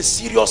becomes a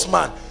serious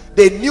man.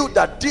 They knew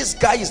that this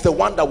guy is the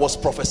one that was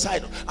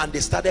prophesied, and they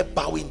started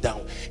bowing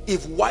down.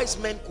 If wise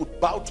men could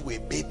bow to a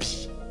baby,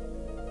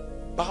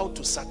 bow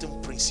to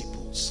certain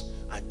principles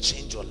and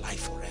change your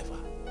life forever.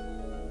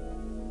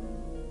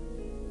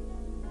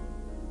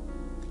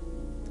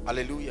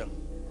 Hallelujah.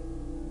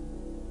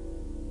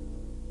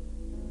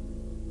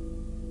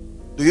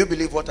 Do you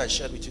believe what I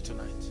shared with you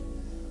tonight?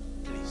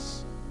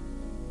 Please.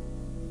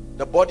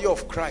 The body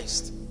of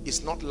Christ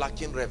is not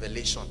lacking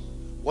revelation.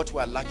 What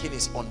we are lacking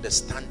is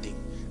understanding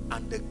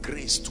and the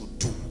grace to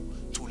do,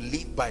 to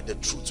live by the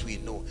truths we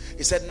know.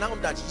 He said, now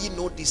that ye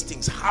know these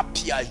things,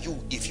 happy are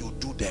you if you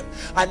do them.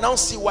 I now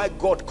see why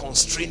God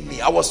constrained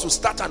me. I was to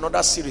start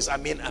another series, I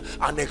mean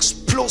an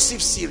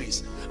explosive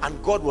series,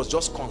 and God was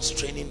just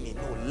constraining me.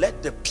 No,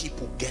 let the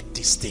people get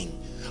this thing.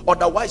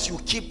 Otherwise you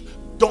keep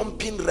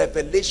dumping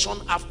revelation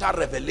after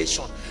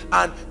revelation,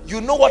 and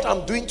you know what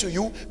I'm doing to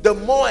you? The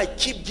more I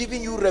keep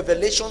giving you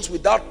revelations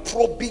without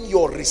probing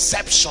your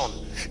reception,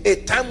 a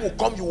time will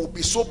come you will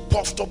be so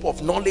puffed up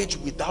of knowledge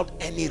without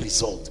any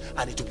result,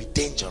 and it will be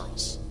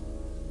dangerous.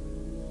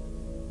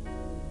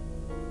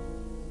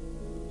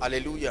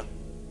 Hallelujah.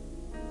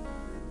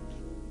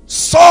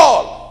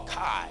 Saul,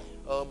 Kai,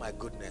 oh my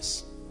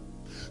goodness,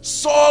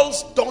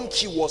 Saul's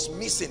donkey was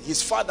missing.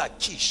 His father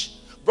Kish.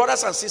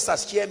 Brothers and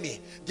sisters, hear me.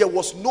 There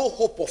was no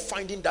hope of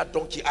finding that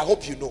donkey. I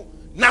hope you know.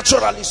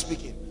 Naturally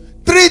speaking,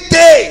 3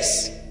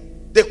 days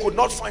they could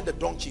not find the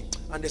donkey,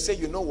 and they say,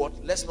 you know what,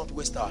 let's not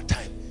waste our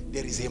time.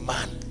 There is a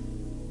man.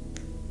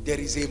 There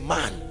is a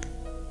man.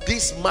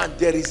 This man,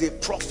 there is a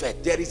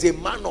prophet. There is a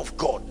man of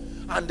God.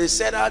 And they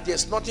said,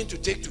 there's nothing to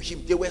take to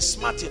him. They were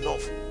smart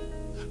enough.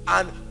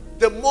 And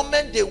the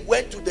moment they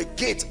went to the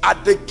gate,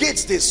 at the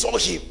gates they saw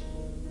him.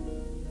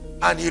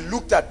 And he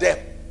looked at them.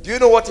 Do you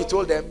know what he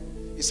told them?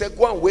 He said,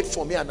 go and wait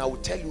for me and I will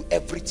tell you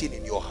everything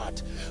in your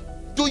heart.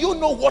 Do you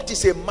know what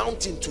is a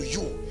mountain to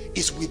you?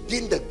 Is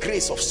within the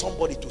grace of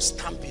somebody to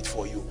stamp it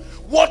for you.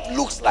 What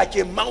looks like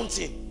a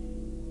mountain,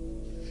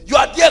 you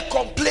are there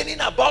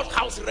complaining about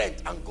house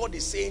rent, and God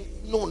is saying,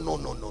 no, no,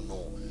 no, no,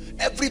 no.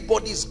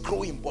 Everybody is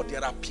growing, but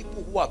there are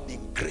people who have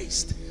been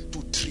graced to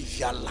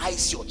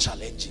trivialize your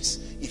challenges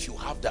if you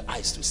have the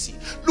eyes to see.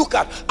 Look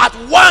at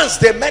once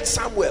they met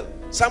Samuel.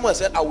 Samuel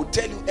said, I will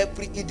tell you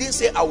everything. He didn't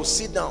say, I will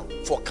sit down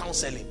for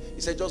counseling.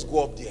 He said, just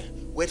go up there,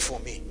 wait for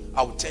me.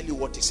 I will tell you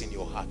what is in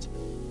your heart.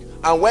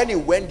 And when he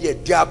went there,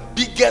 their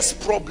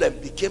biggest problem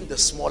became the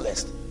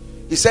smallest.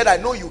 He said, I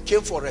know you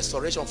came for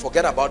restoration.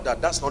 Forget about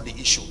that. That's not the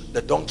issue.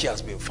 The donkey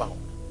has been found.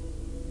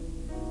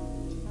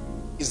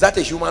 Is that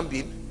a human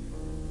being?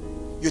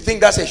 You think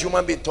that's a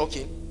human being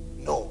talking?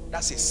 No,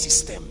 that's a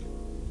system.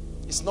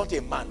 It's not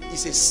a man.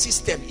 It's a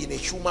system in a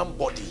human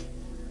body.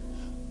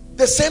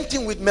 The same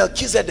thing with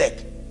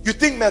Melchizedek. You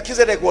think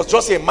Melchizedek was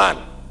just a man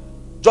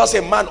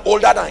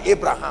older than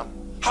Abraham?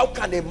 How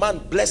can a man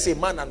bless a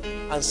man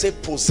and say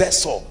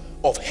possessor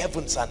of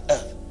heavens and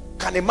earth?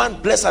 Can a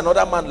man bless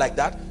another man like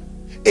that?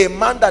 A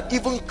man that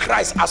even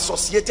Christ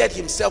associated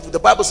himself with. The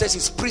Bible says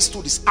his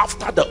priesthood is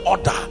after the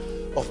order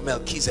of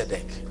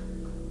Melchizedek.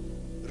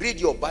 Read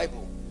your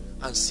Bible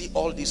and see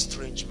all these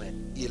strange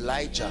men.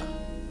 Elijah,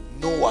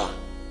 Noah.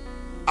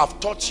 I've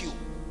taught you.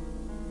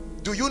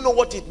 Do you know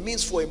what it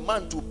means for a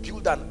man to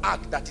build an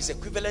ark that is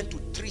equivalent to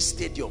 3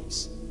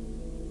 stadiums?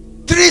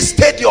 3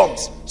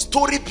 stadiums,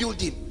 story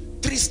building,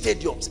 3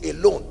 stadiums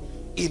alone.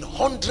 In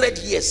 100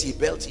 years he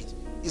built it.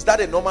 Is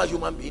that a normal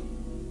human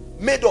being?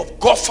 Made of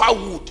gopher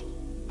wood.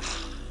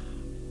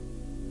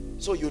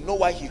 So you know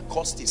why he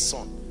cursed his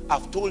son.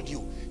 I've told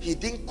you, he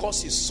didn't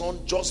curse his son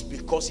just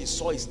because he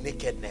saw his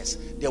nakedness.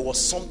 There was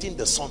something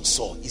the son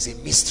saw. It's a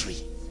mystery.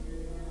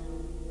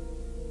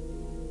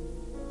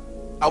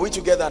 Are we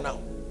together now?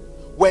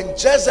 When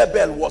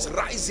Jezebel was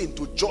rising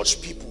to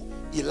judge people,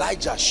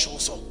 Elijah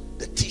shows up.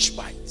 The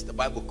Tishbite, the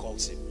Bible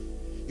calls him.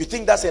 You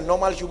think that's a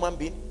normal human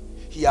being?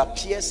 He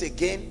appears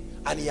again,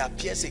 and he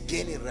appears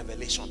again in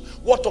Revelation.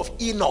 What of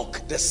Enoch,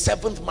 the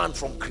 7th man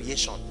from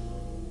creation?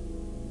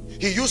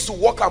 He used to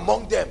walk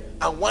among them,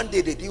 and one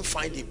day they didn't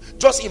find him.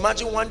 Just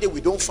imagine one day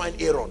we don't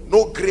find Aaron.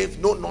 No grave,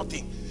 no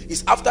nothing.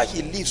 It's after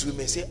he leaves we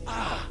may say,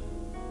 ah,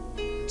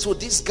 so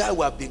this guy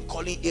we have been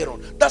calling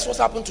Aaron. That's what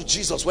happened to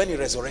Jesus when he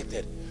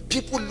resurrected.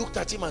 People looked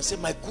at him and said,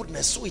 my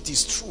goodness, so it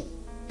is true.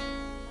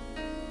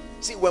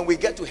 See, when we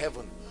get to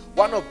heaven,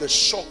 one of the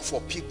shock for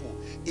people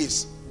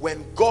is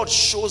when God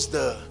shows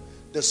the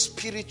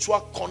spiritual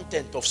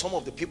content of some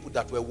of the people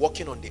that were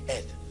walking on the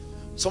earth.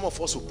 Some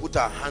of us will put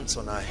our hands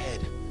on our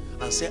head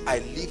and say, I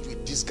lived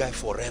with this guy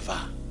forever.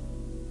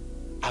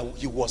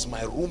 He was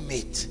my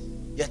roommate,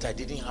 yet I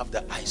didn't have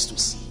the eyes to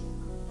see.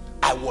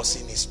 I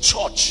was in his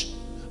church.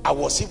 I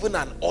was even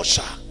an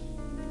usher.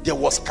 There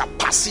was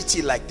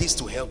capacity like this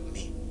to help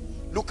me.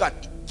 Look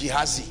at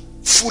Gehazi,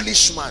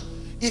 foolish man.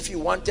 If he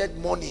wanted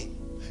money,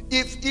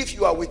 if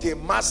you are with a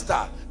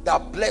master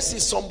that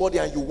blesses somebody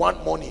and you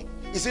want money,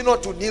 is it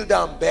not to kneel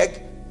down and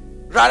beg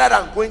rather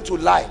than going to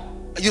lie?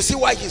 You see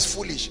why he's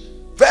foolish?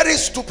 Very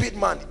stupid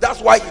man.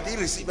 That's why he didn't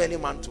receive any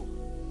mantle.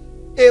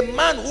 A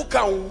man who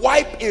can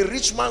wipe a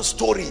rich man's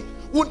story,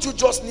 wouldn't you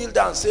just kneel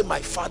down and say, my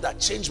father,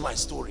 change my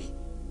story?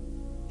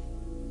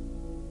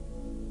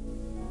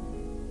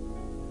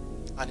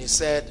 And he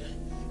said,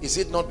 is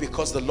it not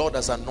because the Lord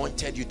has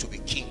anointed you to be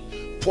king?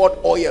 Poured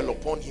oil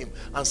upon him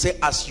and said,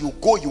 as you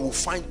go, you will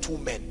find 2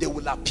 men. They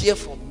will appear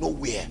from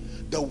nowhere.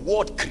 The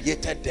word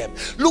created them.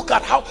 Look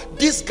at how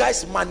these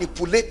guys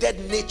manipulated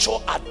nature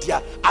at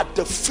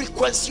the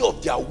frequency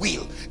of their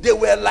will. They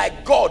were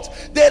like gods.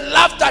 They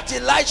laughed at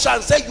Elisha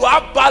and said, you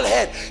have bald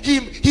head.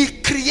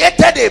 He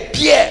created a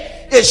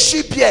bear, a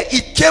sheep bear.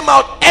 It came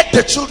out, ate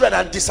the children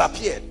and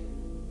disappeared.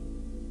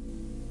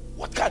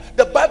 What kind?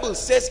 The Bible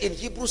says in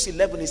Hebrews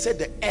 11, it said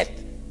the earth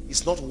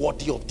is not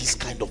worthy of this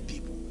kind of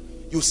people.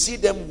 You see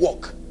them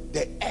walk.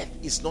 The earth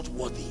is not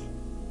worthy.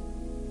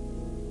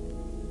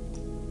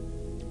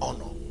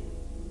 Honor.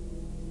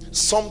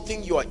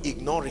 Something you are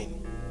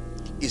ignoring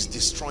is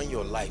destroying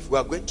your life. We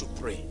are going to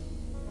pray.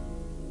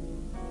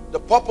 The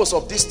purpose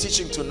of this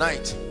teaching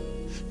tonight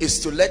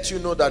is to let you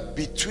know that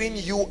between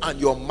you and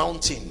your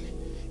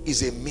mountain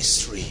is a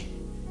mystery.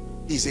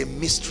 Is a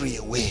mystery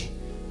away.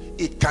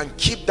 It can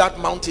keep that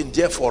mountain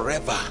there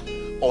forever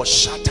or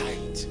shatter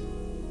it.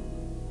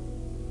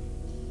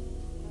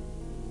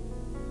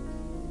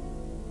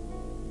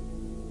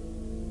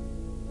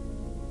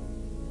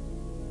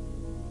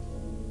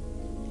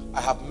 I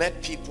have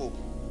met people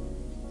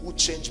who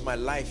changed my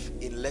life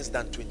in less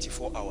than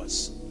 24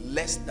 hours.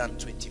 Less than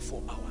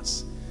 24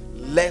 hours.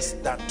 Less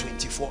than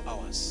 24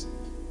 hours.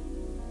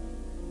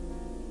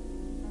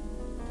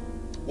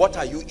 What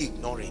are you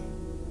ignoring?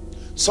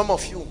 Some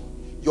of you,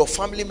 your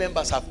family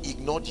members have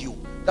ignored you.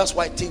 That's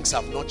why things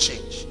have not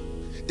changed.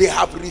 They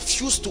have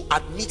refused to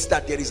admit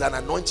that there is an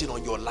anointing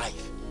on your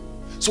life.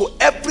 So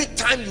every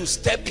time you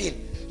step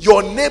in,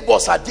 your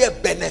neighbors are there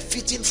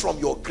benefiting from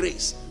your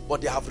grace, but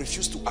they have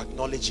refused to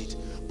acknowledge it.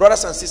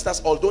 Brothers and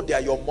sisters, although they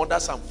are your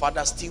mothers and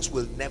fathers, things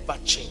will never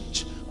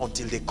change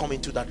until they come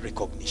into that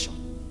recognition.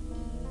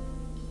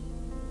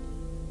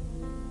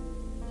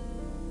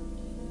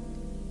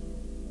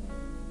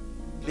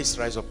 Please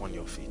rise up on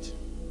your feet.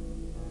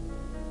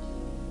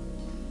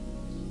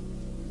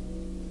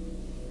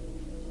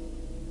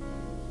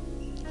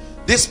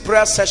 This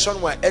prayer session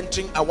we're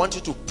entering, I want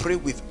you to pray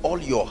with all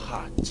your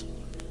heart.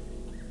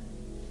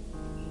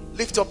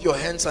 Lift up your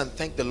hands and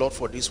thank the Lord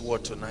for this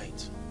word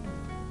tonight.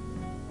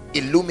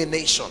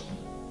 Illumination.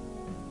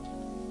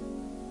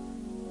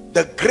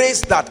 The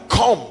grace that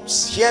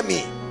comes, hear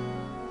me,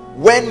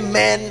 when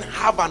men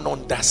have an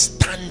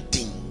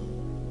understanding.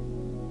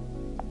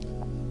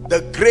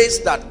 The grace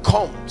that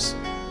comes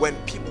when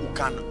people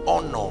can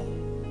honor.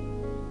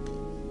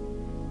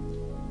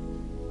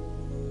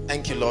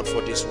 Thank you, Lord,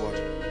 for this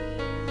word.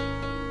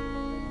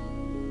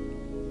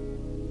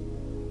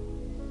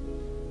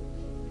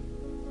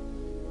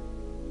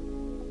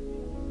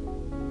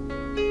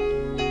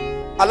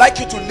 I'd like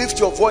you to lift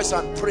your voice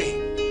and pray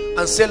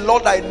and say,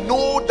 Lord, I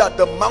know that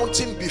the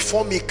mountain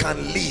before me can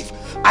live.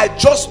 I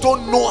just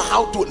don't know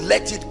how to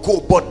let it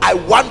go, but I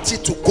want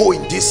it to go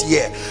in this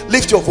year.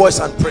 Lift your voice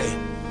and pray.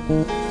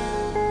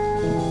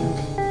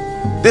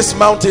 This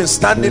mountain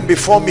standing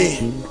before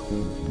me,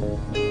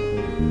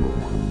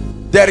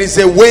 there is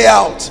a way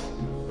out.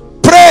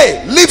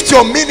 Pray. Lift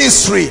your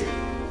ministry.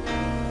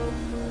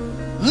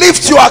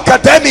 Lift your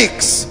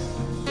academics.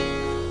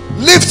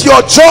 Lift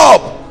your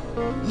job.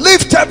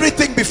 Lift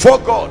everything before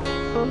God.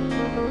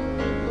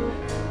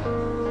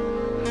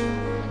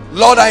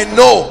 Lord, I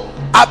know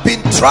I've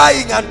been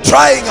trying and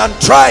trying and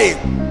trying.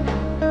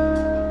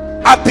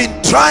 I've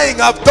been trying.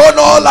 I've done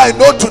all I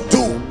know to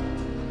do.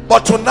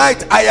 But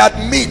tonight I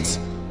admit,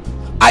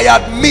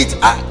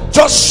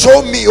 just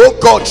show me, oh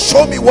God,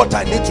 show me what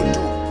I need to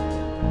do.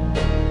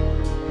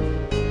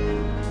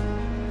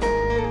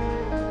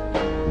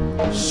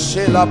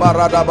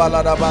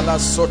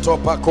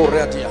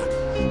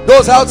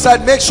 Those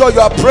outside, make sure you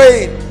are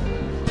praying.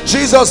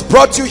 Jesus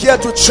brought you here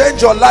to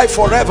change your life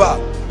forever.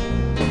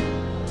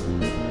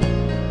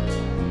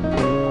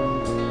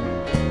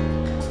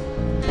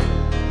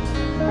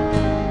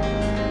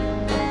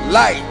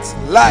 Light,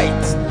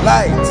 light,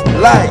 light,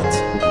 light.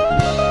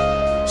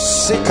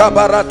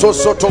 Sikabarato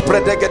soto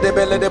predege de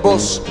bele de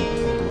bos.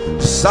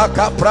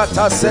 Saka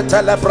prata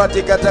setele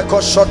pratika de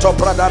koshoto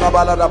pradana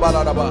balada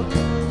balada.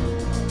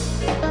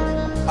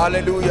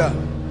 Hallelujah.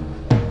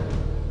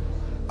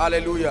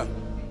 Hallelujah.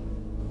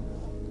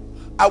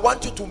 I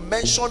want you to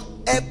mention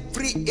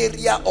every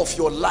area of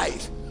your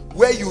life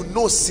where you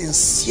know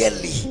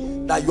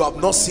sincerely that you have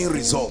not seen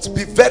results.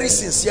 Be very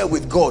sincere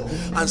with God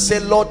and say,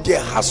 Lord,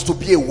 there has to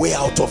be a way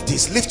out of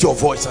this. Lift your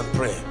voice and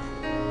pray.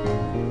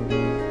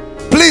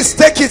 Please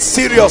take it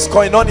serious,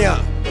 Koinonia.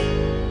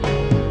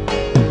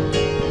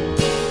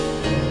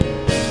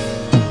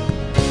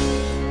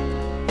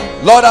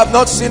 Lord, I've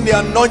not seen the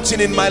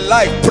anointing in my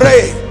life.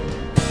 Pray.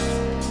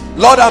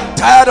 Lord, I'm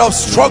tired of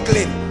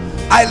struggling.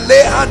 I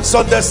lay hands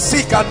on the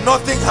sick and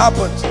nothing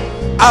happens.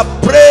 I've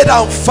prayed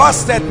and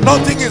fasted,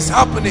 nothing is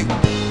happening.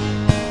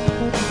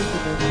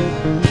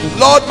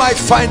 Lord, my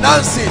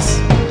finances,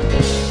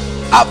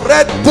 I've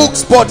read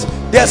books, but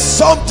there's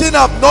something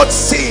I've not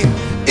seen.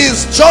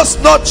 It's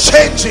just not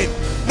changing.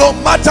 No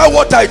matter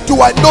what I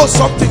do, I know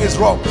something is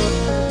wrong.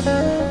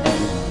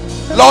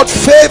 Lord,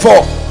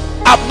 favor,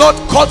 I've not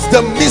caught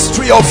the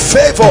mystery of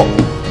favor.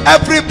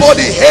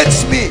 Everybody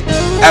hates me.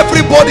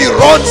 Everybody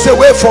runs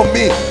away from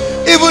me.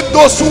 Even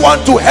those who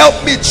want to help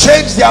me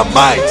change their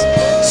minds.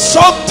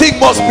 Something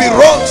must be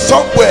wrong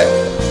somewhere.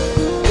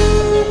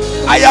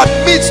 I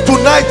admit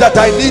tonight that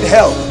I need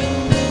help.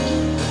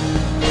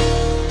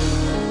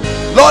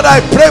 Lord,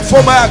 I pray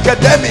for my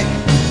academic.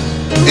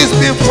 It's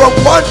been from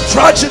one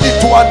tragedy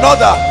to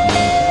another.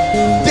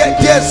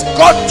 There's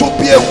got to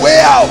be a way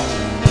out.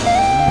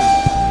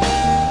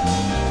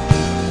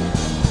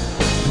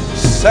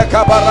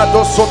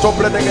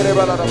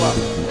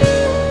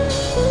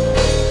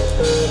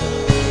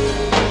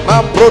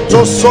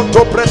 Mamproto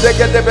soto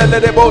predege de bele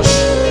de bosh.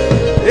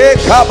 E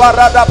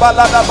kabarada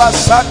balada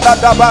basanda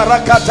da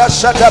barakata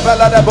shada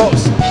bela de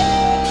bosh.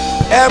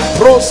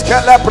 Empros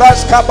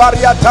kelebras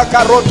kabaria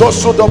takaroto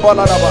sudo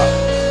balada ba.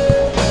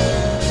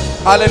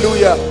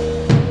 Hallelujah.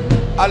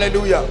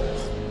 Hallelujah.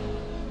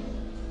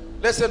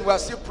 Listen, we are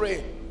still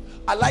praying.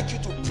 I'd like you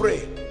to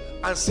pray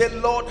and say,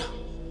 Lord,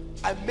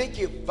 I make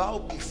a vow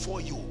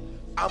before you.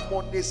 I'm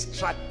on a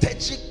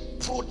strategic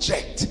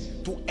project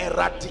to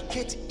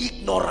eradicate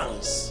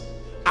ignorance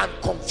and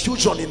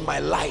confusion in my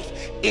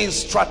life. In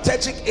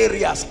strategic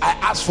areas, I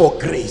ask for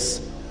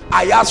grace.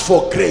 I ask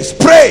for grace.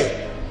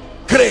 Pray.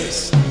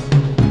 Grace.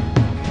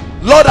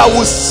 Lord, I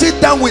will sit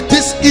down with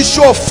this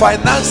issue of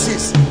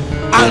finances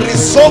and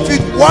resolve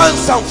it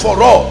once and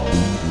for all.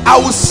 I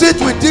will sit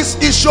with this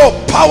issue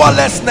of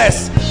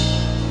powerlessness,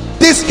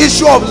 this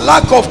issue of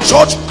lack of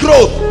church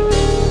growth,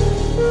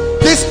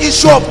 this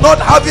issue of not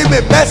having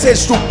a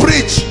message to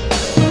preach,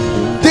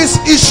 this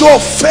issue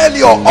of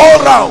failure all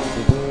round.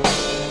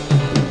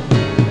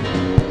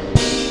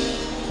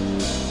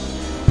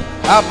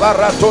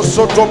 Aparato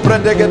soto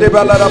predege de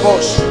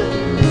balarabosh.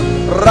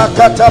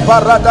 Rakata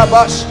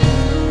baradabash.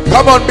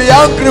 Come on, be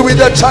angry with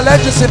the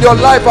challenges in your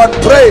life and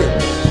pray.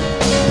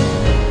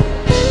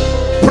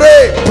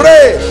 Pray,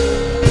 pray.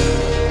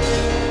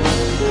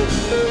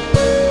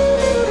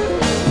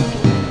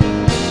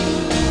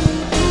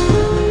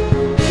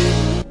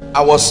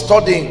 I was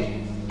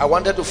studying. I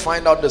wanted to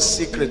find out the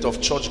secret of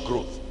church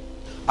growth.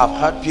 I've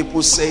heard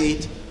people say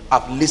it.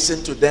 I've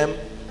listened to them.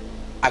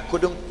 I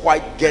couldn't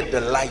quite get the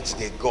light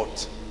they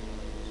got.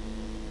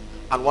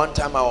 And one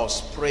time I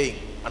was praying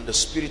and the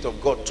Spirit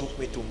of God took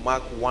me to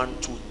Mark 1,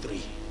 2,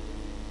 3.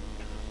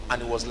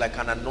 And it was like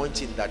an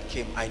anointing that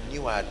came. I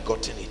knew I had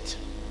gotten it.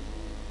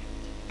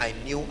 I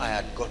knew I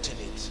had gotten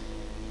it.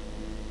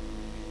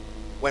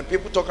 When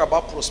people talk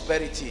about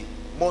prosperity,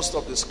 most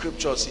of the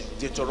scriptures in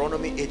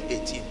Deuteronomy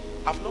 8:18,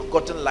 I've not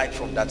gotten light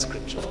from that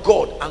scripture.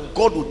 God, and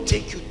God will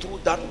take you through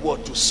that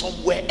word to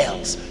somewhere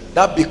else.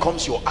 That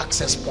becomes your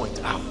access point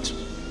out.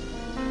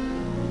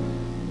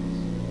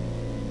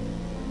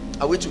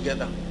 Are we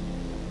together?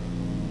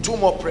 2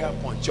 more prayer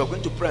points. You're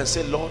going to pray and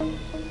say, Lord,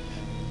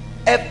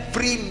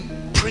 every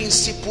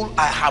principle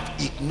I have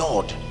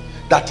ignored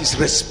that is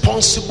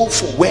responsible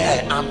for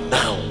where I am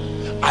now,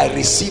 I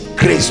receive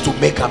grace to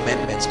make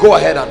amendments. Go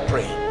ahead and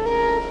pray.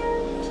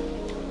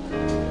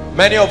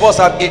 Many of us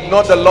have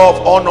ignored the law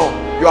of honor.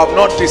 You have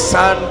not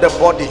discerned the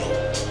body.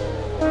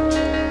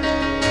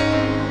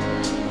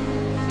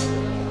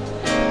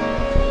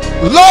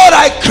 Lord,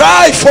 I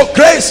cry for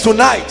grace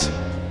tonight.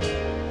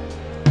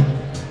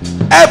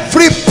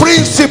 Every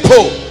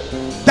principle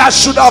that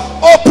should have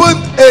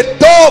opened a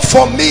door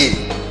for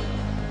me,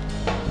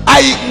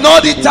 I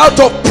ignored it out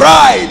of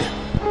pride.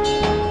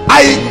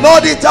 I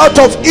ignored it out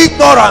of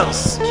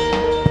ignorance.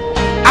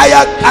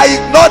 I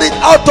ignored it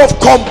out of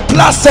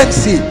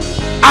complacency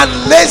and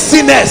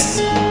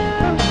laziness.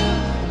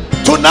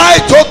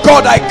 Tonight, oh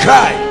God, I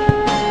cry.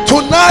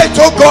 Tonight,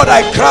 oh God,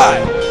 I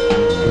cry.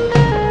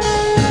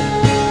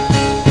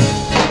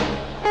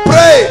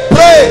 Pray,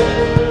 pray.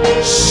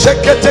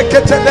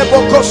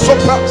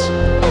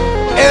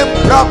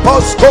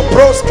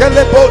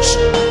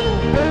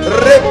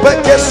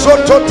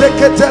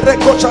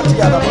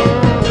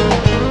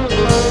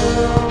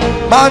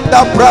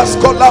 Manda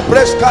brasco la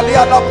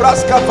brescalia la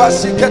brasca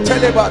fasike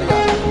telebaria.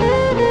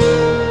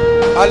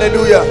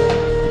 Hallelujah.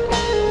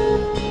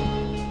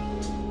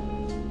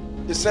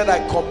 He said,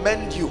 I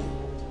commend you.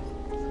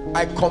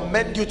 I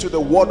commend you to the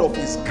word of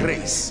his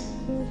grace.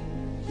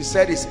 He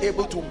said he's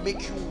able to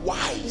make you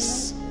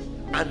wise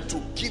and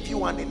to give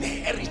you an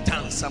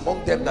inheritance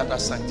among them that are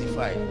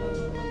sanctified.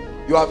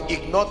 You have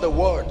ignored the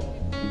word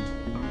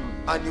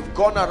and you've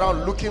gone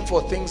around looking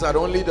for things that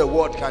only the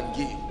word can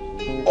give.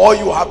 Or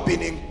you have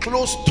been in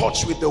close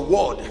touch with the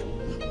word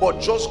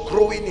but just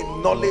growing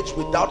in knowledge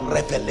without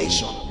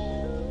revelation.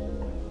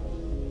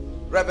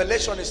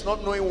 Revelation is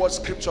not knowing what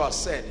scripture has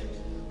said.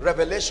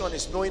 Revelation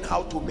is knowing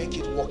how to make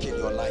it work in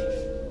your life.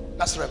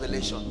 That's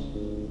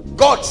revelation.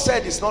 God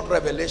said it's not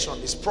revelation,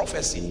 it's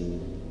prophecy.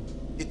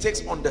 It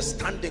takes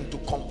understanding to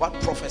convert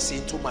prophecy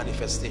into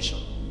manifestation.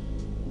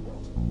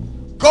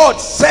 God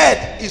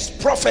said it's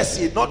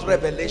prophecy, not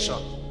revelation.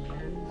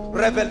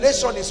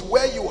 Revelation is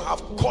where you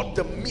have caught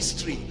the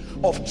mystery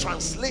of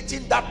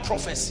translating that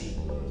prophecy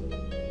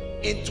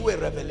into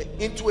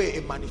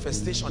a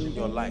manifestation in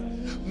your life.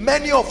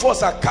 Many of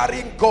us are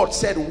carrying God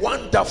said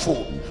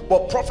wonderful,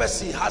 but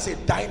prophecy has a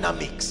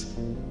dynamics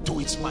to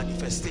its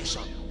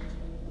manifestation.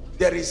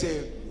 There is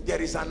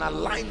an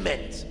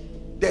alignment.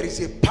 There is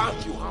a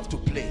path you have to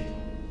play.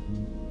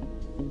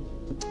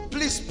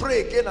 Please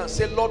pray again and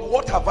say, Lord,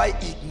 what have I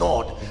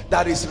ignored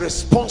that is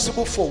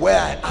responsible for where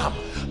I am?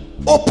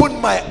 Open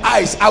my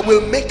eyes. I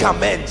will make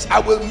amends. I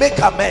will make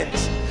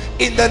amends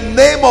in the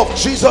name of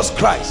Jesus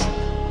Christ.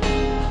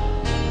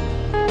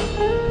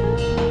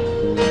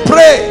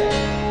 Pray.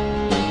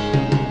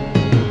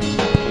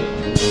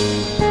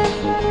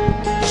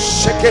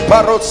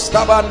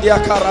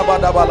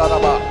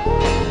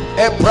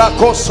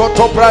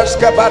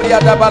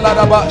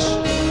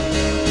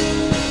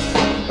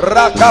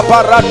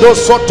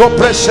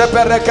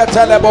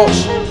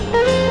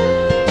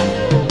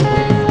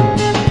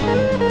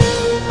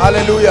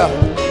 Hallelujah.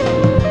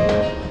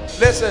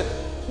 Listen,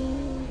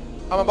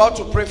 I'm about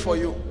to pray for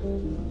you.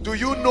 Do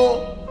you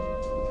know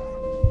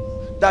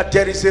that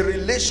there is a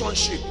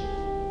relationship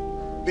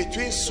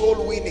between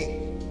soul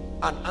winning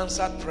and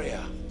answered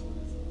prayer?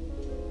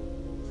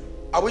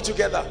 Are we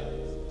together?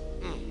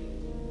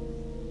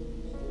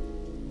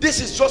 This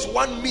is just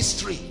one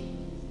mystery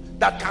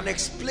that can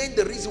explain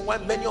the reason why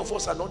many of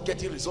us are not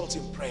getting results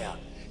in prayer.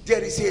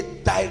 There is a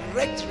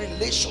direct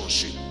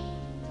relationship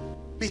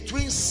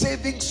between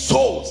saving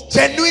souls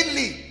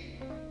genuinely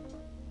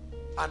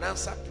and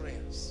answered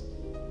prayers.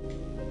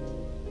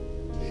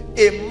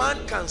 A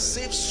man can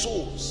save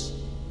souls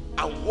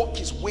and walk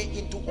his way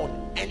into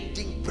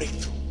unending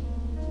breakthrough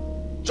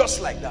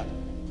just like that.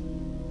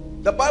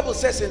 The Bible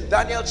says in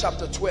Daniel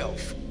chapter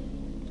 12,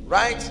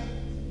 right,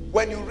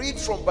 when you read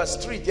from verse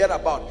 3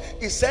 thereabout,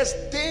 it says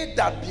they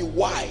that be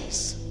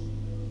wise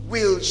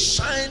will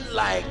shine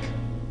like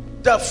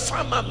the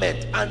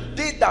firmament, and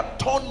they that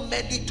turn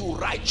many to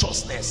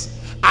righteousness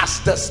as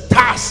the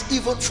stars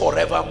even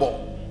forevermore.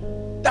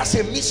 That's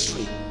a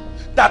mystery,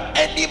 that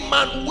any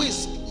man who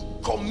is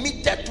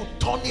committed to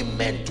turning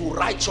men to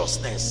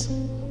righteousness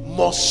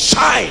must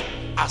shine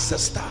as the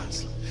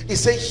stars. He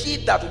said he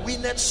that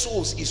winneth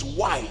souls is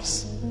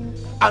wise.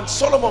 And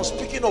Solomon,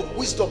 speaking of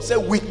wisdom, said,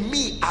 with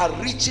me are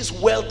riches,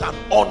 wealth and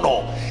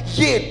honor,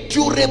 yea,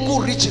 durable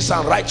riches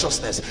and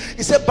righteousness.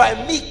 He said, by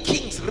me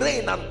kings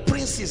reign and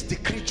princes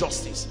decree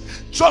justice.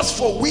 Just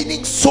for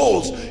winning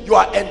souls, you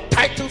are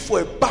entitled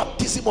for a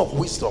baptism of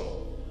wisdom.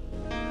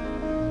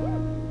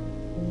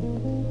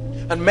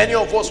 And many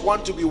of us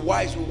want to be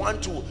wise. We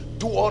want to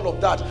do all of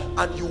that.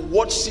 And you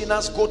watch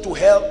sinners go to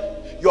hell.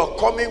 You are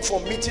coming for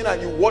meeting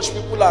and you watch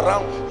people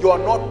around. You are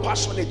not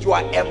passionate. You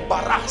are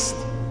embarrassed.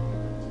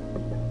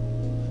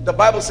 The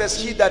Bible says,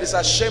 he that is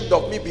ashamed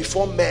of me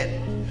before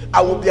men,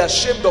 I will be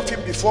ashamed of him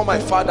before my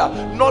Father.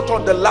 Not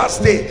on the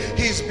last day.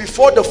 He is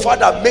before the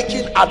Father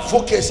making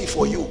advocacy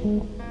for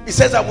you. He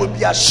says, I will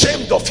be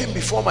ashamed of him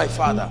before my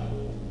Father.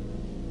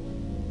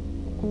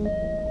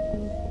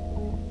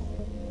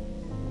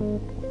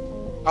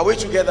 Are we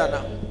together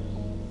now?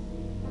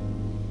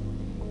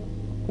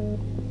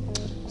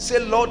 Say,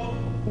 Lord,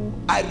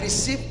 I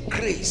receive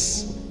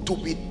grace to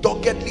be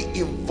doggedly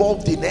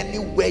involved in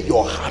anywhere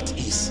your heart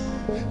is.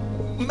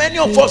 Many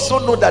of us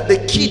don't know that the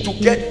key to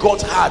get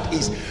God's heart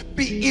is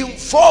be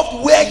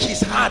involved where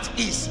his heart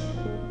is.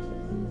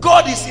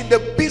 God is in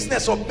the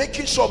business of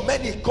making sure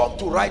many come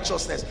to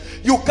righteousness.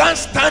 You can't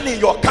stand in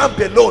your camp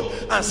alone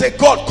and say,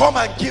 God, come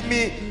and give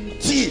me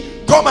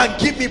tea, come and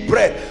give me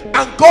bread.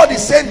 And God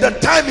is saying the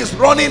time is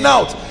running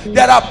out.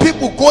 There are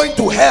people going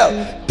to hell.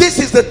 This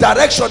is the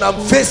direction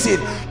I'm facing.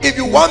 If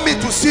you want me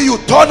to see you,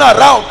 turn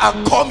around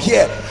and come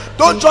here.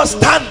 Don't just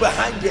stand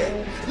behind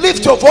here.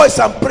 Lift your voice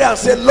and pray and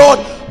say, Lord,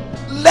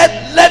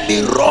 let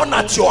me run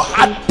at your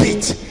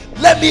heartbeat.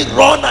 Let me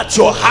run at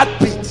your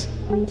heartbeat.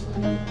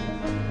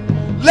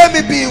 Let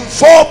me be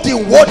involved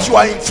in what you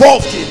are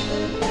involved in,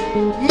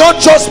 not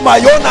just my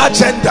own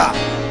agenda.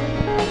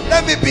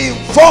 Let me be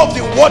involved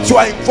in what you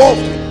are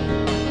involved in.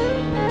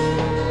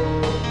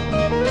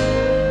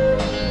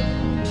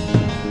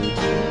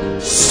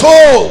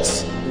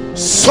 Souls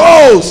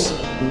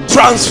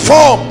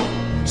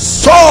transformed,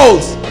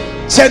 souls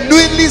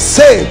genuinely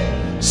saved,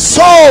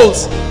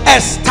 souls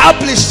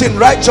established in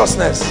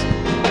righteousness.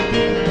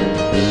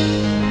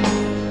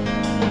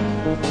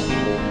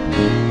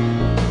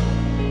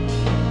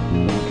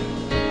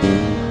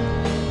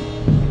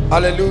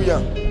 Hallelujah.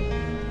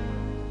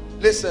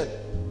 Listen,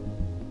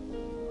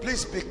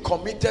 please be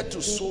committed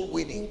to soul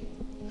winning,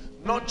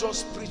 not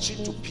just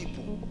preaching to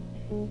people.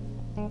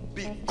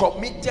 Be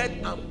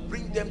committed and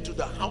bring them to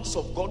the house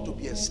of God to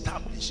be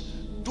established.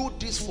 Do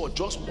this for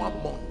just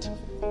 1 month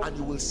and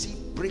you will see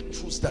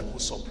breakthroughs that will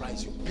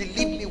surprise you.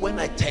 Believe me when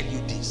I tell you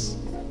this.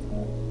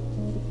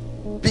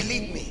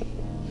 Believe me.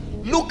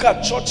 Look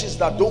at churches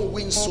that don't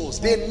win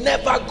souls. They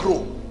never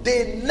grow.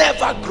 They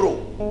never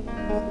grow.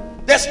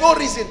 There's no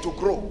reason to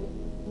grow.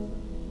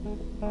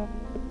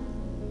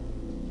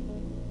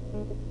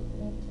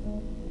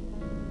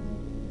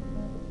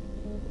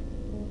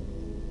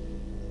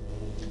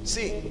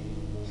 See,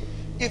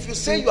 if you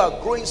say you are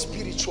growing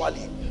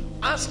spiritually,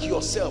 ask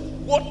yourself,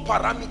 what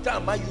parameter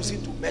am I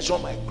using to measure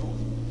my growth?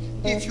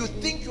 If you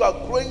think you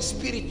are growing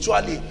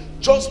spiritually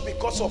just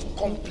because of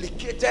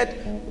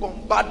complicated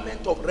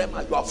bombardment of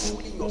Rema, you are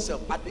fooling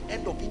yourself. At the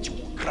end of it, you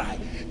will cry.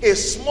 A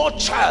small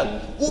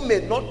child who may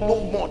not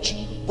know much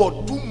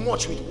but do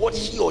much with what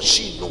he or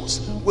she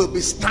knows will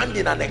be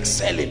standing and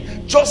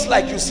excelling. Just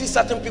like you see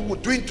certain people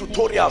doing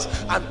tutorials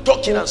and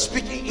talking and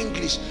speaking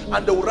English,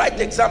 and they will write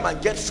the exam and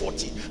get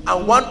 40,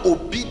 and one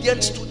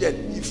obedient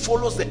student, he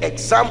follows the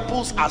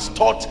examples as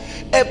taught.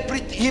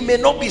 He may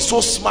not be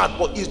so smart,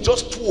 but he's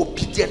just too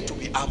obedient to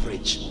be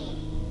average.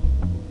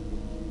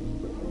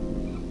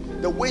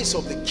 The ways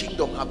of the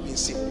kingdom have been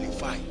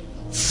simplified.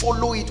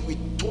 Follow it with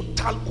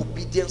total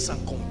obedience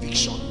and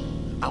conviction,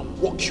 and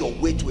walk your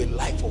way to a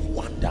life of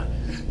wonder.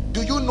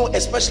 Do you know,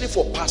 especially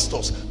for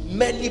pastors,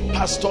 many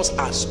pastors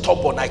are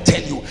stubborn. I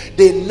tell you,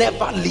 they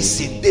never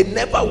listen, they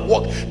never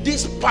walk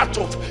this part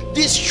of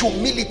this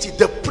humility,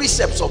 the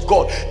precepts of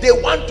God. They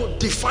want to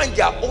define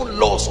their own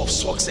laws of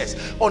success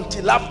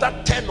until after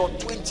 10 or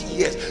 20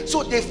 years.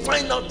 So they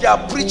find out they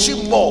are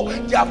preaching more,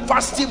 they are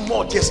fasting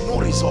more, there's no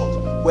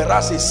result.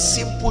 Whereas a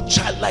simple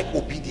childlike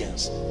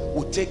obedience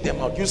will take them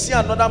out. You see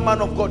another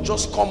man of God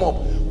just come up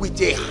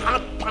with a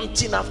heart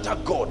panting after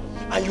God,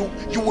 and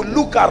you will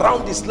look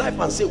around his life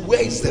and say,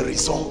 where is the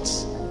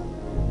results?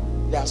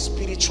 They are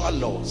spiritual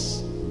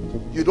laws.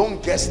 You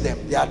don't guess them,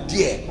 they are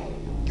there.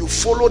 You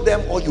follow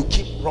them or you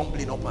keep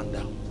rumbling up and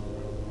down.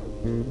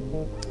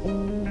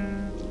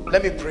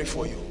 Let me pray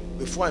for you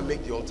before I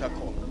make the altar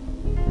call.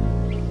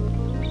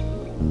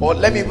 Or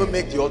let me even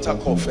make the altar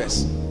call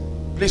first.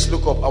 Please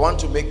look up. I want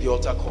to make the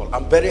altar call.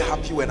 I'm very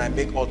happy when I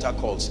make altar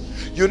calls.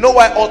 You know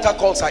why altar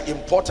calls are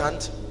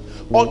important?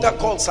 Altar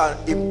calls are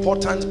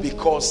important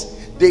because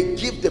they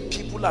give the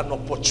people an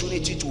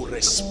opportunity to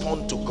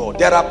respond to God.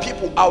 There are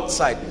people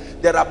outside,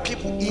 there are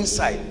people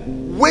inside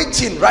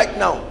waiting right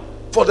now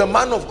for the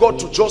man of God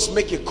to just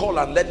make a call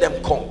and let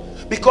them come.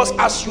 Because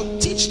as you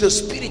teach, the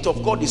Spirit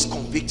of God is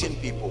convicting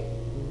people.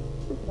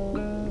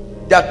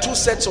 There are two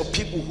sets of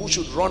people who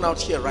should run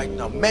out here right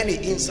now, many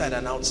inside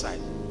and outside.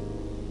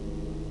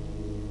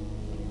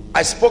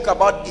 I spoke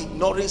about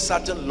ignoring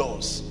certain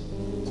laws.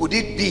 Could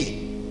it be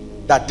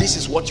that this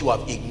is what you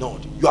have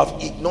ignored? You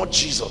have ignored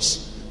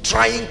Jesus,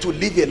 trying to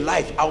live a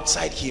life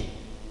outside him.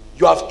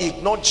 You have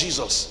ignored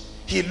Jesus.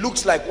 He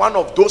looks like one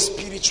of those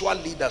spiritual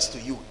leaders to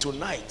you.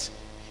 Tonight,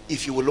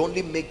 if you will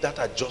only make that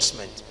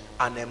adjustment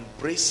and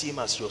embrace him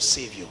as your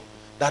savior,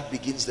 that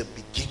begins the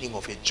beginning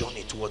of a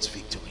journey towards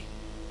victory.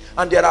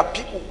 And there are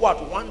people who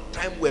at one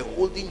time were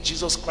holding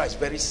Jesus Christ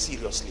very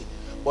seriously,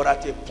 but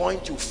at a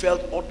point you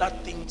felt other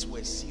things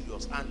were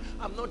serious. And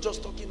I'm not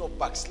just talking of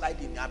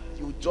backsliding,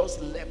 you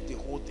just left the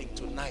whole thing.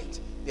 Tonight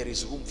there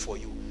is room for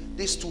you.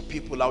 These two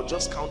people, I'll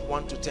just count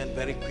 1 to 10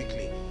 very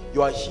quickly.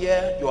 You are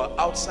here, you are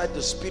outside,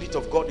 the Spirit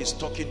of God is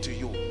talking to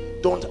you.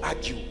 Don't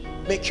argue,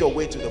 make your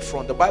way to the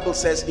front. The Bible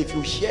says if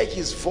you hear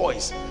his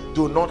voice,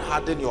 do not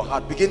harden your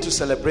heart. Begin to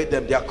celebrate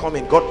them. They are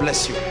coming. God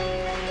bless you.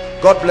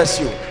 God bless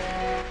you.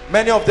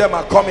 Many of them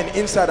are coming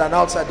inside and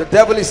outside. The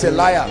devil is a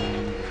liar.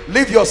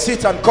 Leave your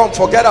seat and come.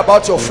 Forget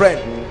about your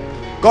friend.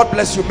 God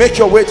bless you. Make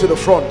your way to the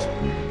front.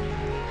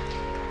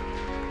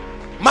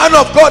 Man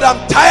of God,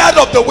 I'm tired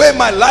of the way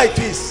my life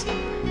is.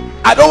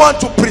 I don't want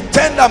to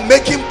pretend I'm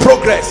making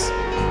progress.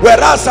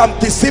 whereas I'm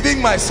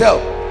deceiving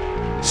myself.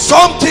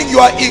 Something you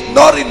are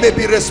ignoring may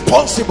be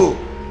responsible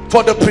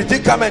for the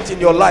predicament in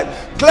your life.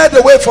 Clear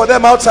the way for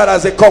them outside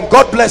as they come.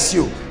 God bless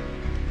you.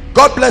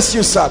 God bless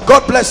you, sir.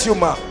 God bless you,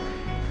 ma.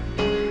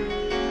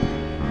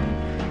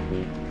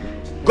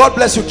 God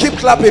bless you. Keep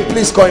clapping,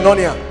 please,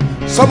 Koinonia.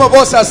 Some of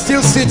us are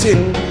still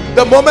sitting.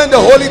 The moment the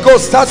Holy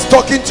Ghost starts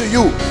talking to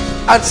you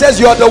and says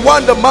you are the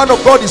one the man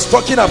of God is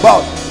talking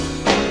about,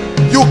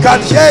 you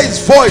can hear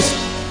his voice.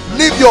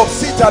 Leave your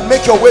seat and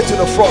make your way to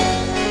the front.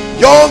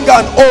 Young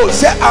and old,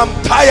 say, I'm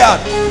tired.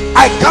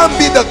 I can't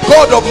be the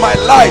God of my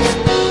life.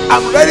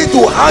 I'm ready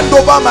to hand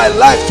over my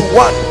life to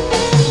one.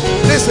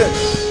 Listen,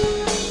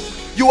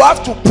 you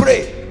have to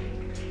pray.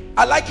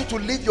 I'd like you to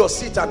leave your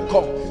seat and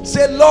come.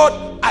 Say, Lord,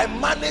 I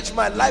managed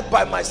my life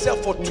by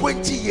myself for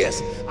 20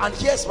 years, and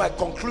here's my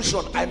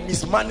conclusion: I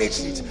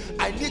mismanaged it.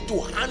 I need to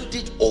hand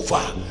it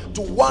over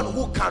to one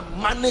who can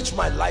manage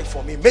my life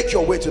for me. Make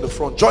your way to the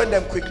front. Join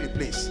them quickly,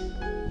 please.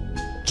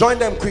 Join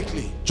them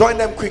quickly. Join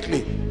them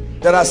quickly.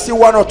 There are still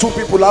 1 or 2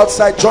 people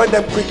outside. Join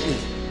them quickly.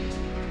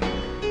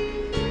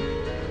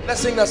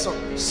 Let's sing that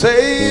song.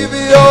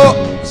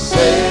 Savior,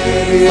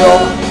 Savior,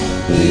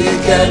 he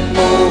can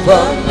move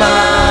a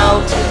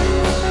mountain.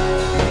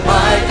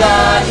 My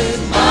God is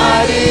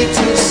mighty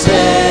to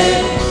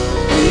save.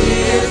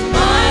 He is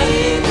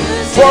mighty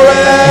to save.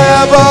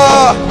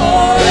 Forever,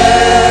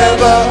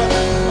 forever,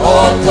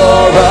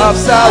 author of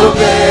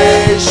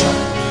salvation.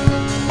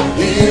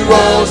 He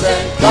rose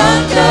and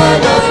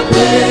conquered the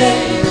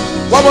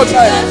grave. One more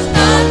time.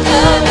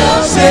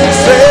 Sing,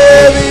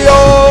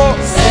 Savior,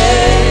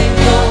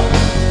 Savior,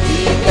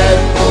 he can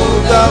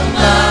move the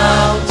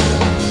mountain.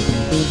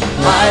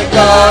 My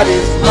God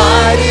is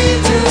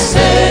mighty to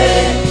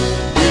save.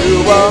 You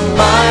are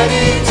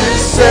mighty to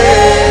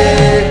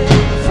save.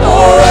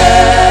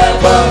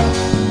 Forever,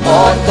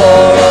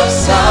 author of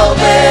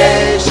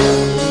salvation.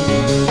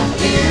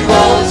 He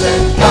rose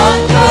and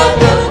conquered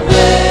the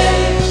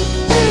grave.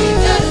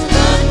 Jesus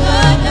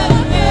conquered the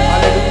grave.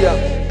 Hallelujah.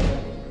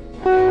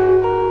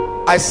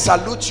 I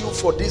salute you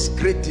for this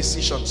great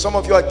decision. Some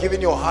of you are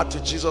giving your heart to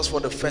Jesus for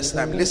the first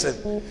time.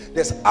 Listen,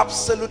 there's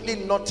absolutely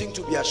nothing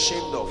to be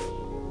ashamed of.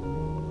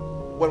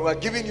 When we're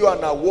giving you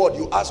an award,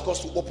 you ask us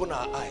to open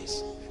our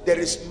eyes. There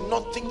is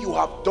nothing you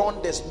have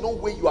done, there's no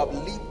way you have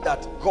lived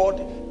that God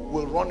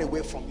will run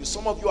away from you.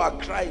 Some of you are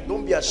crying.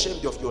 Don't be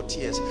ashamed of your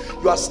tears.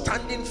 You are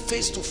standing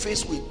face to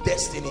face with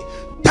destiny.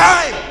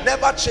 Time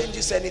never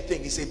changes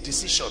anything. It's a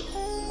decision,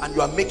 and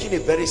you are making a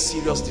very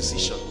serious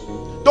decision.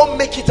 Don't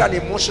make it an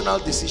emotional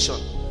decision.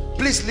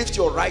 Please lift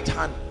your right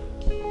hand.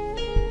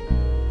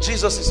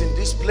 Jesus is in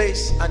this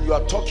place and you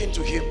are talking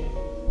to him.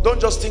 Don't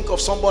just think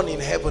of someone in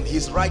heaven.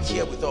 He's right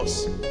here with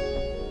us.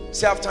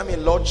 Say after me,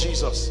 Lord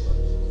Jesus.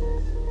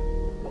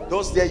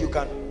 Those there, you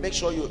can make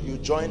sure you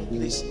join,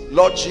 please.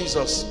 Lord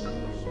Jesus,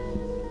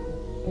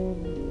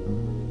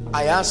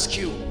 I ask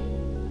you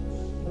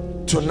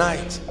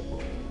tonight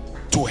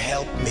to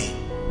help me.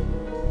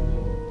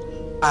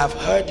 I've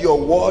heard your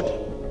word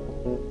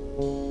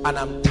and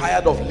I'm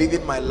tired of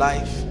living my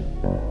life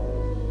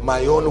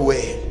my own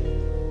way.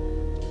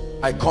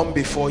 I come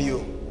before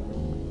you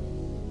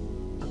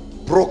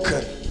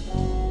broken,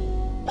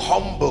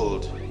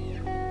 humbled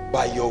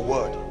by your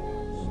word.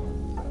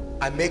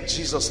 I make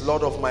Jesus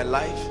Lord of my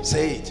life.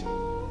 Say it.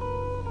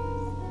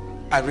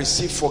 I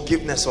receive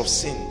forgiveness of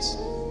sins.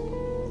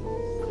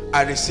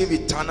 I receive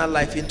eternal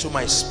life into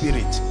my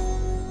spirit.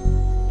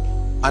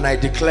 And I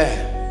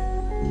declare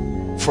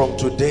from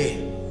today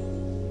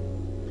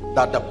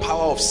that the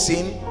power of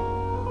sin,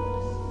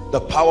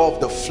 the power of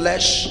the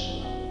flesh,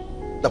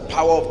 the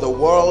power of the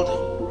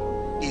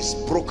world is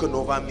broken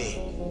over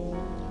me.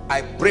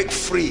 I break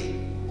free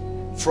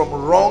from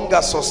wrong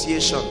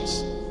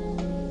associations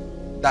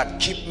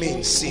that keep me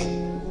in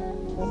sin.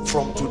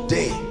 From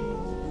today,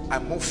 I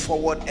move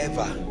forward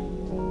ever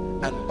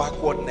and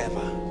backward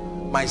never.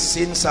 My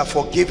sins are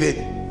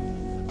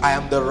forgiven. I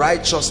am the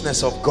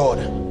righteousness of God.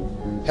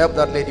 Help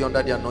that lady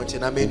under the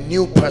anointing. I'm a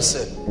new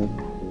person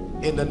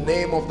in the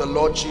name of the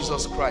Lord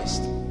Jesus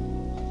Christ.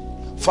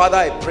 Father,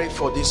 I pray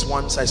for these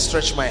ones. I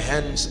stretch my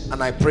hands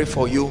and I pray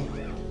for you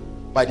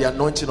by the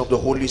anointing of the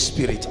Holy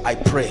Spirit. I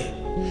pray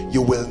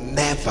you will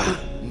never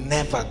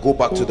go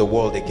back to the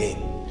world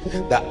again.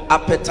 The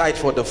appetite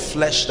for the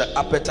flesh, the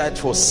appetite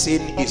for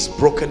sin is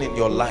broken in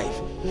your life,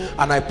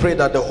 and I pray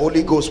that the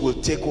Holy Ghost will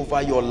take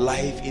over your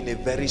life in a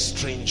very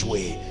strange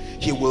way.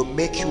 He will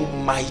make you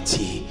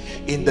mighty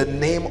in the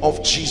name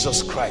of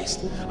Jesus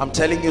Christ. I'm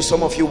telling you,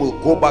 some of you will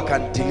go back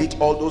and delete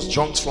all those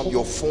junks from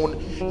your phone.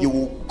 You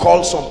will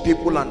call some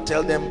people and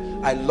tell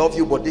them, I love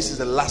you, but this is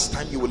the last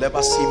time you will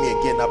ever see me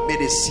again. I've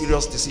made a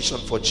serious decision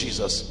for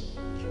Jesus.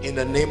 In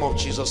the name of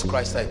Jesus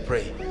Christ I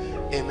pray.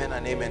 Amen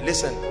and amen.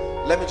 Listen,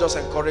 let me just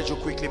encourage you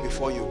quickly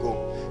before you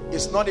go.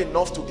 It's not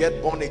enough to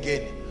get born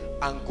again.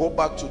 and go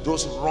back to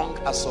those wrong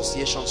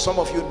associations. Some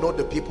of you know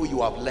the people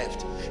you have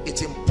left.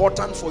 It's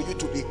important for you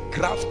to be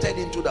grafted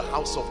into the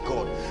house of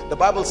God. The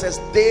Bible says,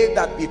 they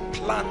that be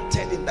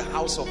planted in the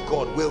house of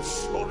God will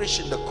flourish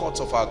in the courts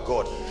of our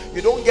God.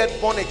 You don't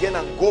get born again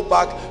and go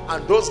back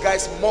and those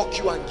guys mock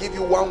you and give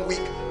you 1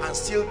 week and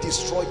still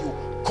destroy you.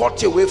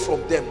 Cut away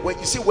from them. When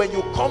you see, when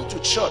you come to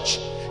church,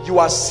 you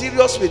are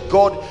serious with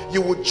God,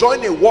 you will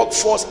join a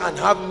workforce and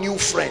have new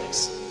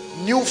friends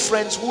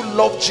who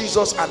love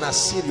Jesus and are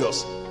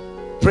serious.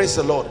 Praise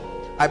the Lord.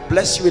 I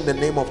bless you in the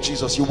name of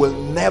Jesus. You will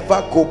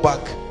never go back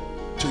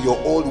to your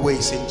old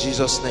ways in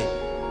Jesus' name.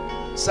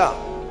 Sir,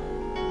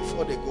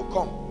 before they go,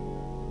 come.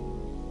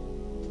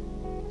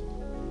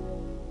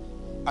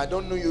 I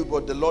don't know you,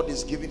 but the Lord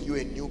is giving you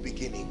a new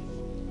beginning,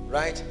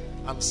 right?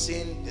 I'm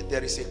seeing that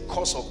there is a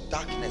cause of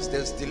darkness.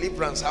 There's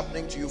deliverance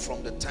happening to you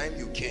from the time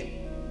you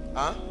came.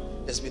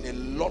 There's been a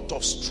lot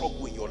of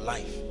struggle in your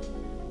life.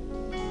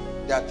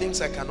 There are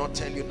things I cannot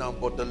tell you now,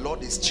 but the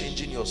Lord is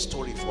changing your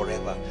story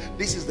forever.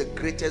 This is the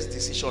greatest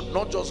decision,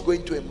 not just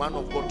going to a man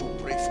of God to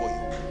pray for you.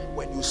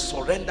 When you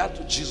surrender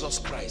to Jesus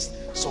Christ,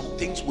 some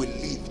things will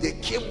leave. They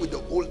came with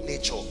the old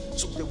nature,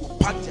 so they will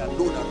pack their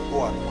load and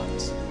go at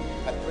once.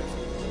 I pray for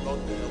you, the Lord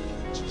will help you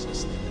in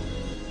Jesus' name.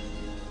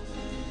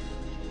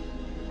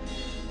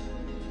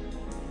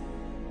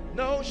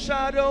 No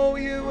shadow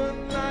you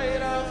won't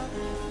light up,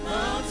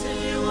 mountain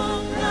you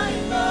won't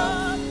climb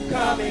up,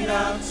 coming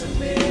out to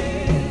me.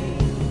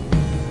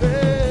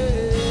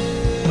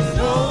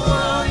 No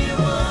wall you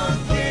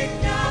won't kick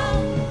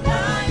down,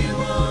 lie you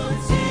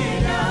won't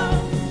tear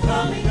down,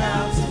 coming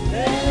out to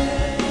me.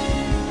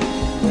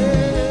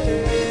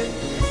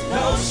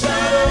 No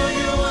shadow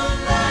you won't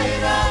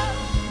light up,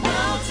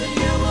 mountain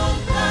you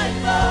won't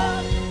climb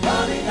up,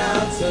 coming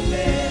out to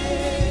me.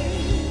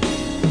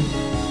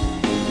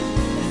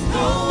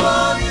 No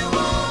wall you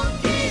won't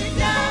kick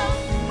down,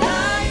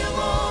 lie you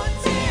won't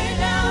tear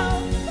down,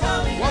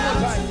 coming out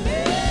to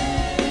me.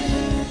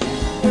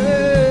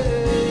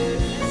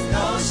 There's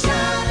no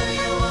shadow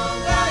you won't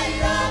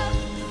light up,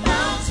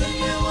 mountain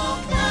you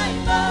won't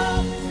climb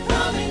up,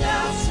 coming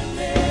out to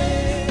me.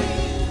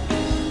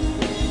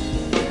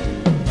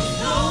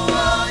 No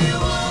wall you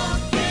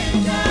won't kick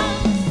down,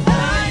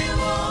 lie you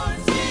won't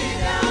tear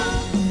down,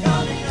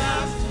 coming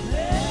out to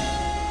me.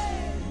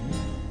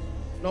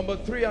 Number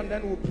 3, and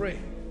then we'll pray.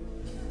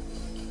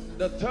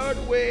 The third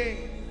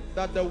way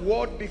that the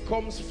word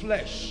becomes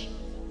flesh,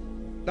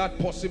 that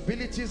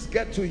possibilities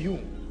get to you,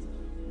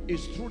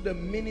 is through the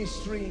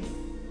ministry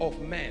of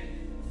men.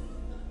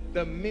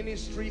 The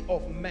ministry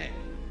of men.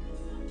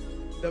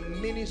 The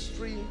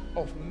ministry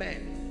of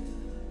men.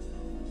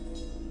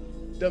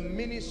 The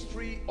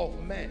ministry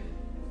of men.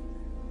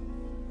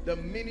 The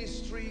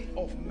ministry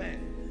of men.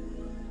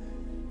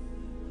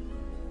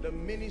 The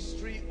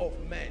ministry of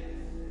men.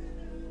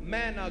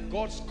 Men are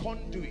God's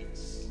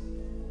conduits.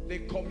 They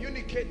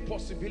communicate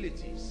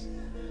possibilities.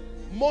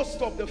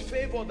 Most of the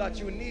favor that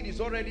you need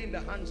is already in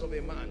the hands of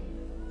a man.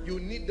 You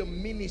need the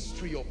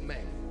ministry of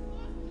men.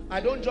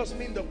 I don't just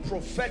mean the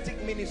prophetic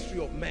ministry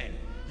of men.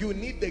 You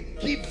need the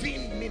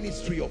giving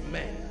ministry of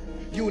men.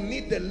 You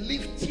need the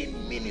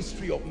lifting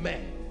ministry of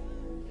men.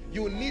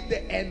 You need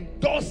the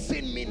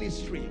endorsing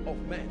ministry of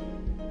men.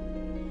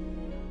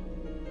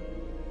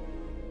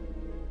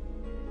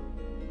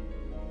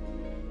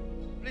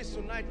 Please,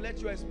 tonight, let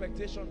your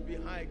expectations be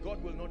high.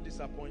 God will not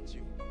disappoint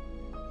you.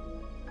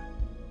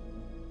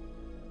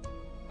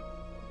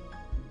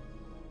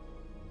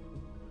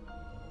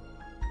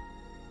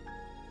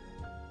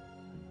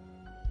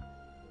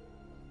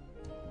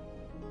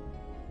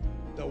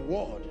 The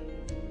word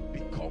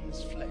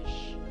becomes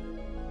flesh.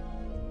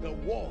 The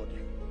word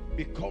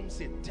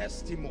becomes a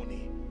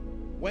testimony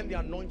when the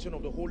anointing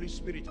of the Holy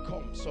Spirit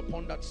comes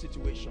upon that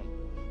situation.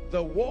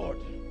 The word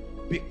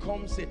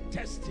becomes a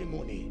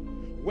testimony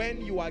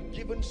when you are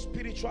given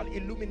spiritual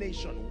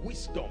illumination,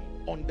 wisdom,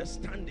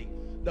 understanding,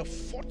 the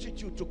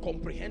fortitude to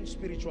comprehend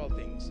spiritual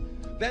things.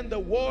 Then the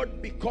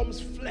word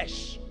becomes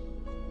flesh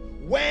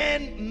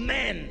when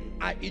men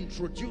are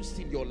introduced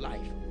in your life.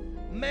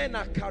 Men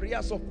are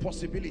carriers of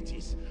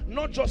possibilities,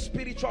 not just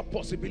spiritual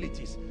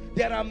possibilities.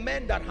 There are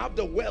men that have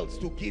the wealth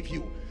to give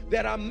you.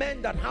 There are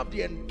men that have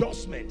the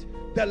endorsement,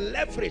 the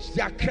leverage,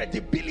 their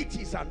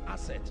credibility is an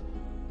asset.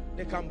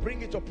 They can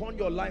bring it upon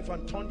your life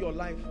and turn your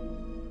life.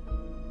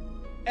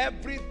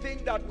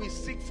 Everything that we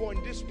seek for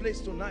in this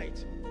place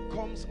tonight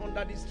comes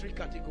under these 3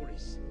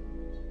 categories.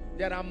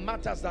 There are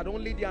matters that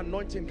only the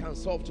anointing can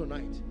solve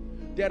tonight.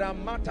 There are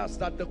matters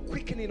that the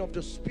quickening of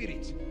the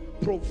Spirit,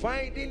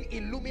 providing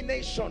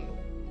illumination,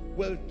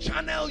 will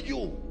channel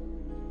you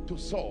to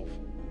solve.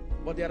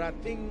 But there are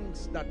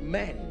things that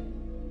men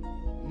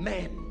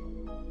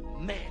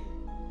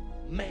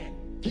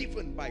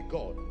given by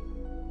God.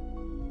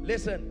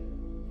 Listen,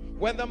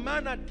 when the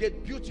man at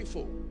Gate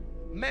Beautiful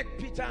met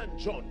Peter and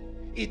John,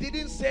 he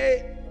didn't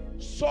say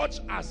such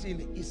as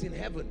is in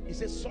heaven. He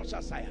said such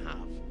as I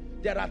have.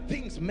 There are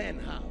things men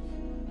have.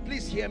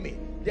 Please hear me.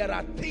 There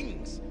are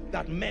things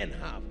that men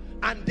have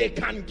and they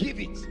can give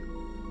it.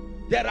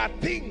 There are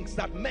things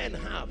that men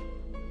have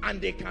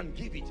and they can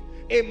give it.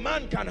 A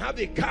man can have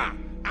a car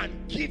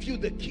and give you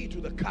the key to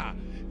the car.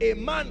 A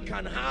man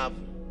can have,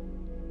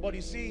 but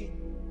you see,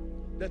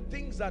 the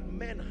things that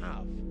men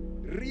have,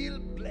 real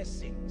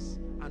blessings,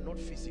 are not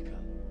physical.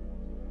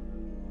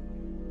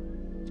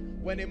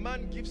 When a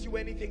man gives you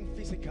anything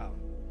physical,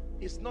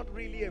 it's not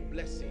really a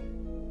blessing.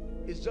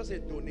 It's just a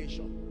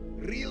donation.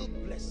 Real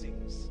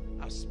blessings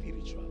are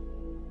spiritual.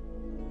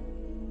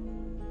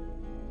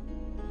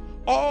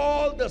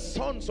 All the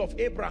sons of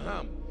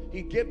Abraham,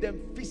 he gave them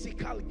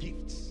physical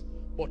gifts,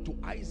 but to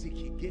Isaac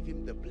he gave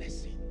him the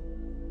blessing.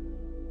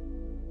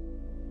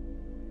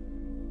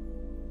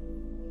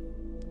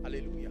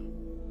 Hallelujah.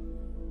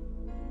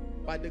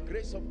 By the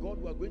grace of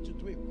God, we are going to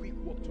do a quick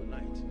walk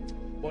tonight,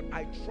 but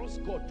I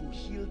trust God to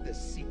heal the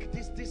sick.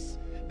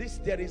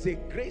 There is a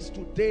grace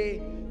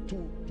today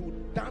to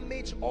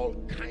damage all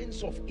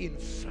kinds of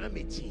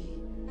infirmity.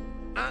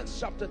 Acts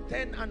chapter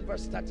 10 and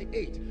verse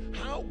 38,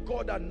 how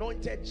God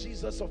anointed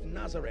Jesus of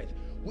Nazareth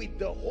with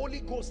the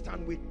Holy Ghost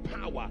and with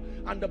power,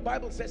 and the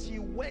Bible says he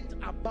went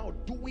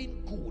about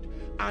doing good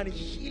and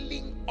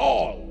healing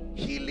all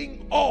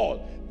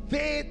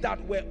they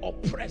that were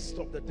oppressed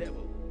of the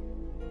devil.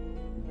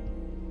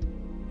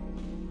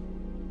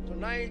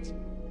 Tonight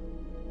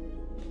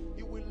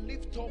you will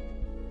lift up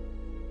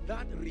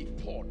that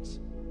report,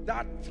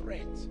 that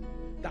threat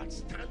that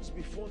stands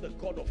before the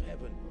God of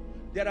heaven.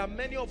 There are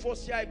many of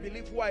us here, I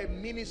believe, who are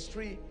in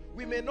ministry.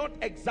 We may not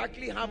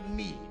exactly have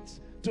needs.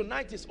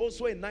 Tonight is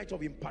also a night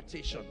of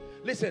impartation.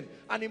 Listen,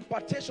 an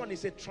impartation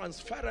is a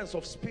transference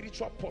of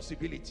spiritual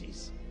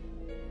possibilities.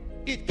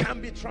 It can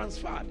be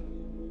transferred.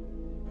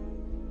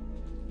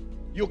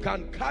 You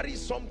can carry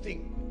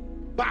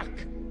something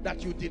back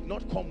that you did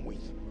not come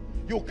with.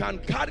 You can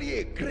carry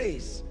a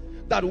grace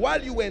that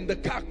while you were in the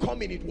car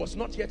coming, it was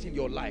not yet in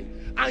your life.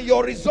 And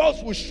your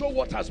results will show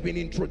what has been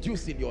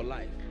introduced in your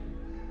life.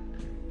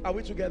 Are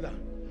we together?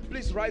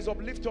 Please rise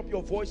up, lift up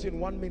your voice in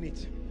 1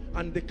 minute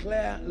and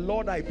declare,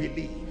 Lord, I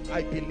believe.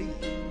 I believe.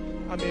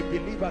 I'm a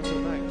believer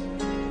tonight.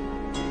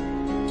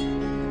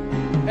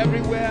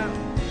 Everywhere,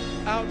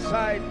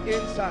 outside,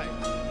 inside,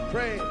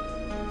 pray.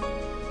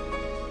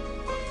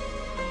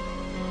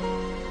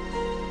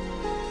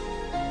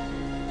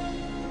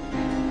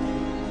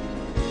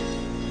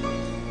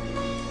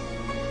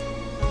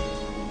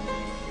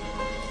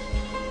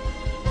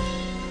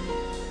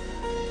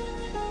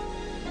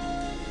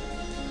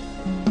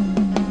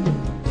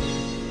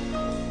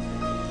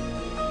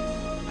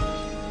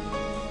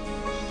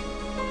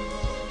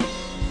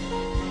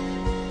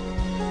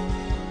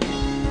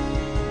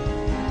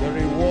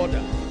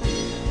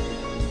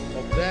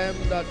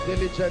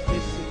 Diligently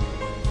seek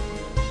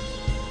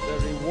the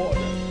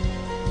rewarder,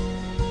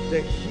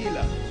 the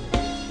healer,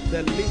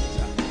 the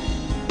lifter.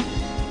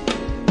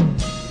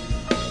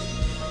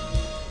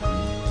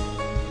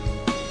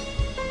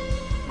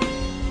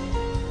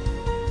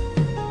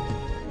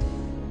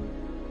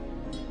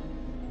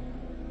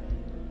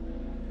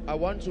 I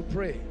want to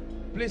pray.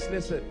 Please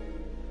listen.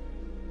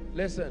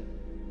 Listen.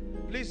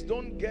 Please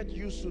don't get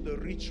used to the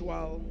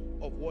ritual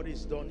of what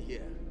is done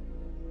here.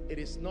 It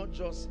is not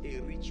just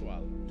a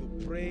ritual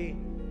to pray,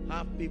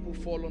 have people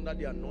fall under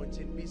the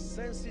anointing. Be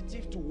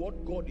sensitive to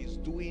what God is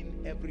doing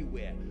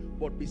everywhere,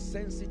 but be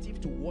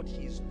sensitive to what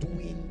he is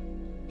doing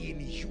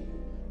in you,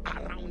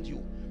 around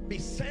you. Be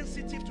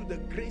sensitive to the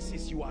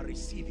graces you are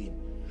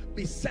receiving.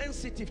 Be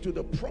sensitive to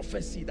the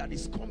prophecy that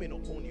is coming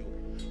upon you.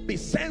 Be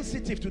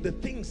sensitive to the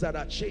things that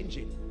are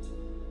changing.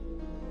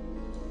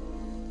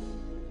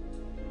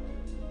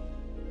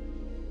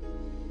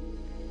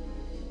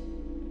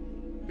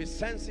 Be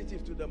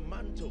sensitive to the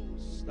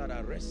mantles that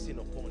are resting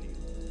upon you.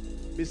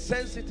 Be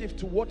sensitive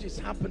to what is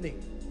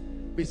happening.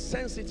 Be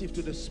sensitive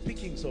to the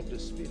speakings of the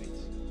Spirit.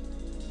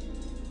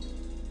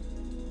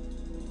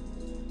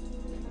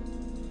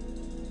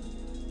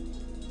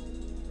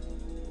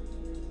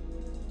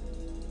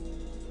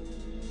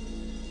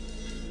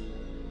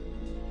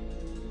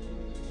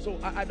 So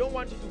I don't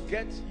want you to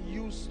get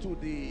used to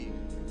the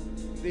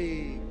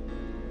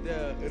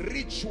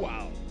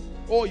ritual.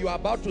 Oh, you are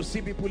about to see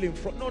people in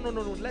front. No.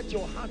 Let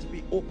your heart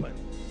be open.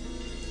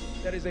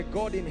 There is a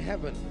God in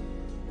heaven,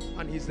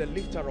 and he's the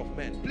lifter of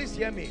men. Please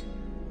hear me.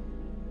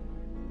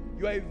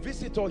 You are a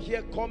visitor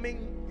here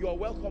coming. You are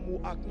welcome.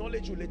 We'll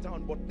acknowledge you later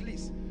on. But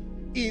please,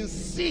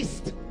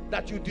 insist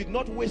that you did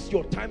not waste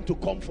your time to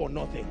come for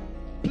nothing.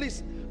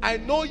 Please, I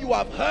know you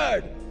have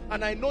heard,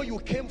 and I know you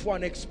came for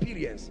an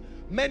experience.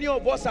 Many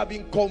of us have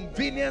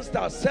inconvenienced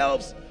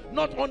ourselves,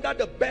 not under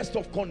the best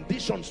of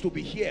conditions to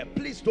be here.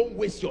 Please don't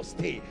waste your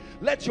stay.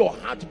 Let your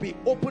heart be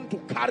open to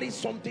carry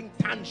something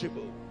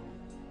tangible.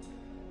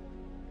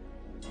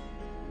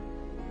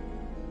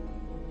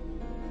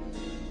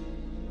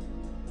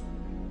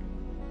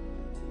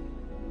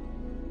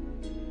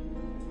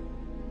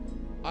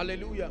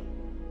 Hallelujah.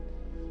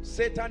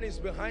 Satan is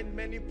behind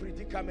many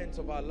predicaments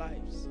of our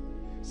lives.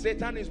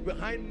 Satan is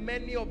behind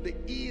many of the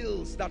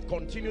ills that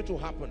continue to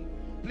happen.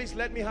 Please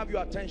let me have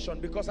your attention,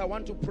 because I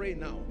want to pray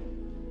now.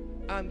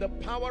 And the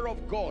power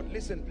of God,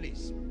 listen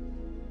please.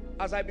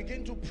 As I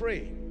begin to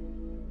pray,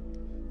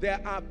 There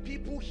are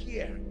people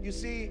here, you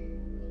see,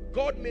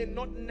 God may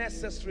not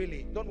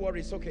necessarily, don't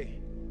worry, it's okay.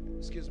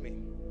 Excuse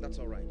me, that's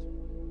all right.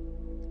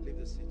 Leave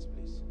the seats,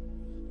 please.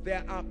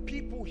 There are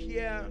people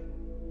here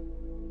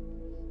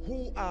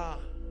who are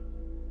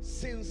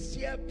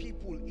sincere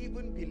people,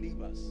 even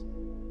believers,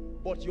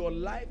 but your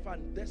life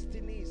and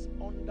destiny is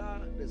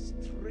under the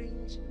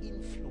strange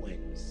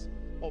influence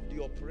of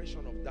the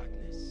operation of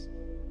darkness.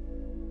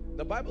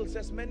 The Bible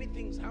says many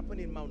things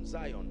happen in Mount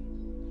Zion,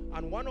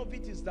 and one of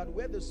it is that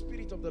where the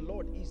Spirit of the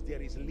Lord is,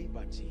 there is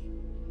liberty.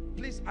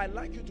 Please, I'd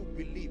like you to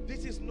believe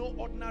this is no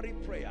ordinary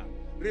prayer.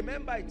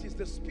 Remember, it is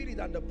the Spirit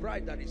and the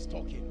bride that is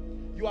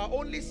talking. You are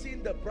only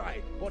seeing the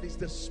bride, but it's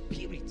the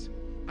Spirit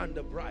and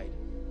the bride.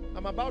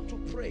 I'm about to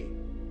pray,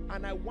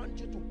 and I want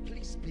you to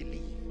please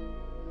believe,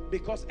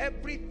 because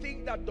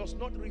everything that does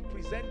not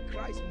represent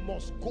Christ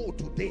must go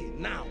today,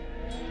 now.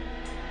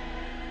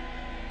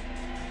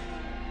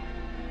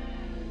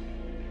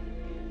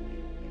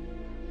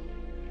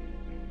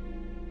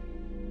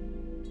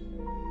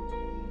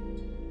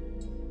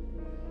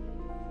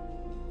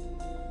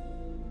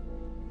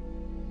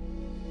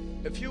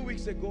 A few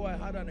weeks ago, I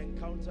had an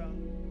encounter,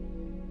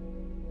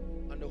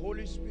 and the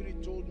Holy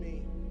Spirit told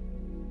me,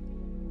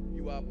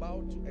 you are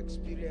about to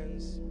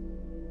experience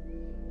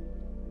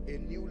a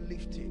new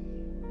lifting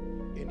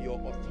in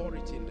your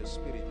authority in the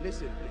Spirit.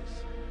 Listen,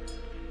 please.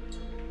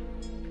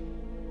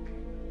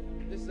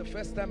 This is the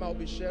first time I'll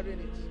be sharing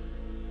it.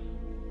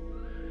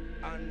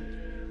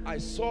 And I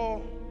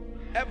saw,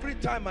 every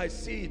time I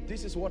see it,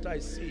 this is what I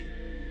see.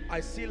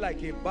 I see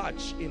like a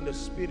badge in the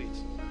Spirit,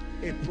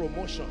 a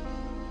promotion.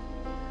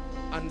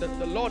 And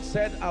the Lord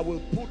said, I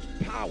will put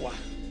power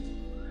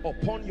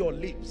upon your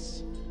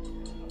lips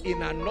in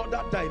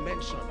another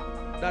dimension,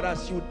 that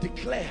as you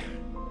declare,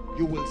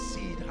 you will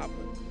see it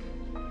happen.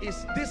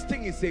 This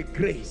thing is a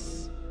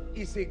grace.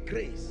 It's a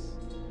grace.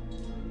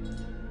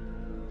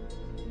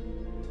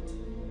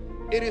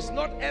 It is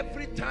not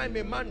every time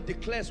a man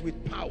declares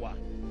with power.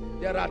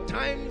 There are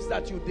times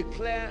that you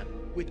declare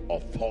with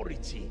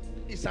authority.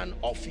 It's an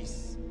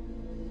office.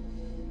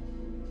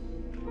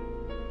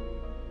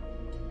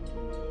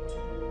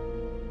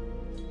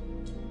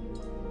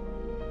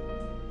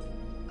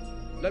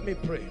 Let me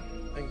pray.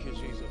 Thank you,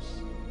 Jesus.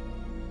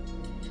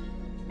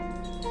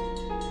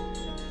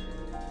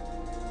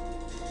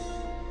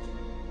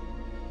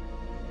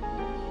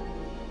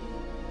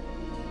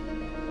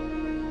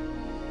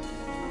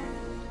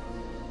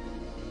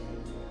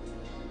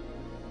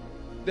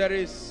 There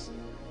is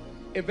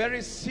a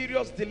very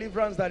serious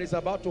deliverance that is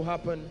about to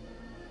happen.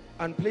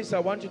 And please, I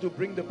want you to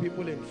bring the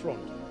people in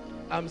front.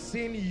 I'm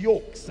seeing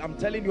yokes. I'm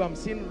telling you, I'm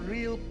seeing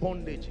real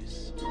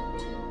bondages.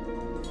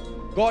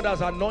 God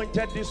has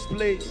anointed this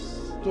place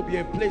to be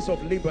a place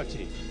of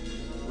liberty.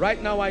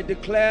 Right now I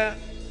declare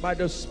by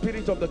the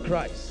Spirit of the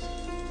Christ,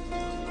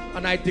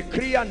 and I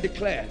decree and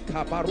declare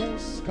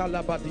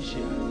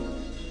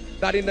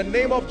that in the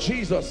name of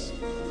Jesus,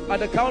 at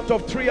the count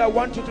of 3, I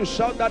want you to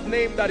shout that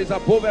name that is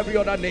above every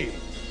other name.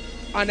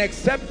 And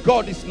except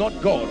God is not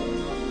God,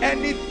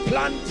 any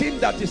planting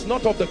that is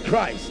not of the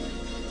Christ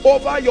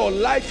over your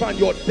life and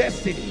your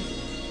destiny,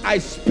 I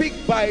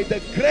speak by the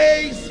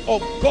grace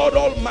of God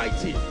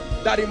Almighty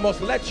that He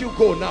must let you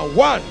go now.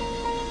 1,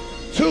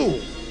 2,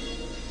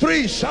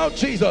 3, shout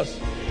Jesus.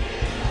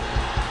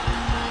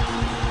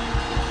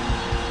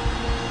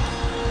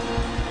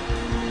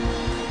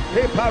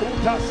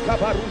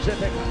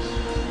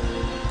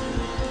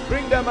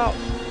 Bring them out.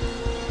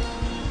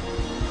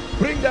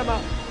 Bring them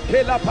out.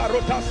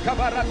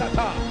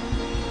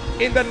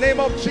 In the name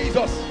of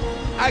Jesus,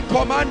 I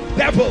command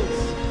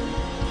devils,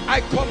 I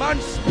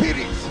command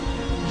spirits,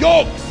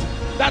 yokes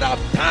that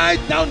have tied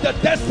down the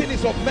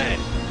destinies of men,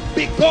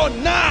 be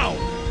gone now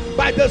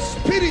by the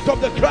Spirit of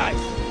the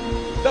Christ.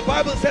 The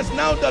Bible says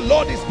now the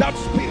Lord is that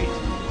Spirit.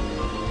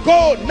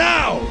 Go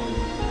now.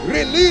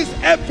 Release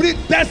every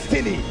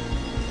destiny.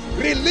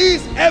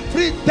 Release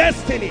every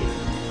destiny.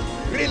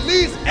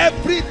 Release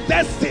every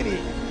destiny.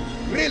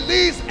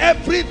 Release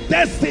every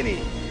destiny.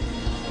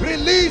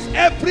 Release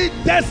every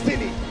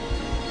destiny.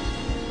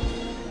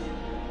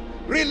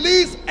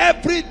 Release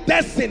every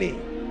destiny.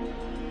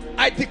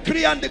 I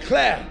decree and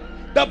declare,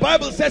 the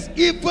Bible says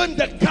even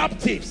the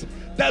captives,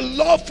 the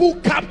lawful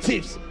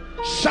captives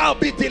shall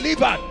be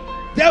delivered.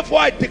 Therefore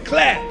I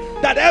declare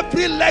that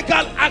every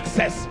legal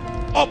access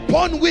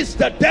upon which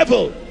the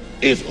devil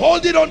is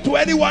holding on to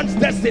anyone's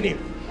destiny,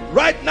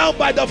 right now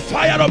by the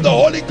fire of the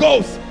Holy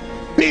Ghost,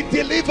 be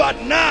delivered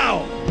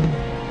now.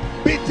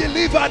 Be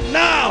delivered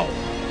now.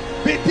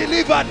 Be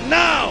delivered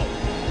now.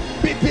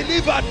 Be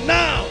delivered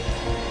now.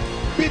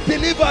 Be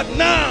delivered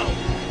now.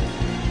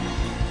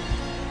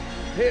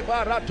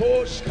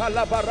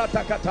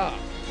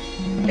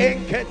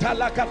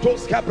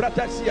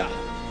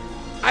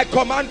 I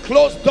command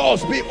closed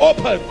doors be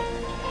open.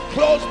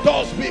 Closed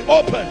doors be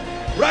open.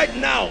 Right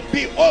now,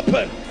 be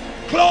open.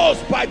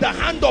 Closed by the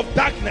hand of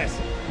darkness,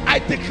 I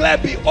declare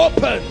be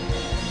open.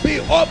 Be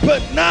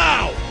open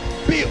now.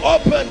 Be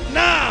open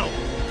now.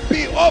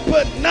 Be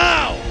open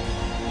now.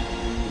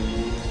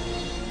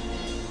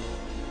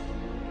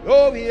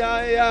 Oh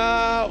yeah,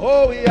 yeah,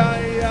 oh yeah,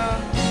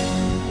 yeah.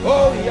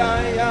 Oh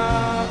yeah,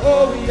 yeah,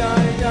 oh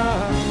yeah,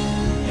 yeah.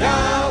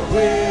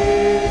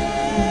 Yahweh,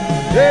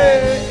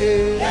 hey,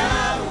 hey.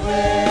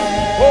 Yahweh.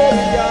 Oh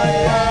yeah,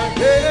 yeah,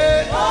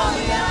 hey. Oh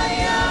yeah,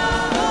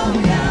 yeah. Oh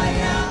yeah,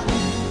 yeah.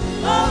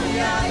 Oh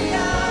yeah,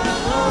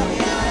 yeah. Oh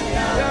yeah,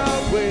 yeah.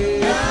 Yahweh,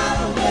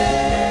 Yahweh.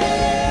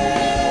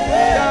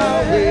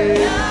 Yahweh.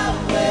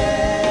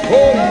 Yahweh.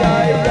 Oh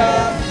yeah,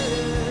 yeah.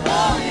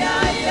 Oh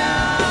yeah,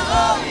 yeah.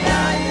 Oh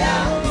yeah,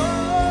 yeah.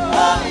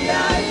 Oh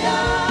yeah,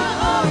 yeah.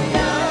 Oh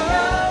yeah,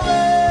 yeah.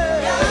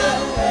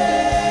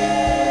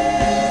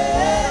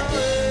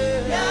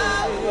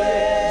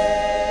 Yahweh.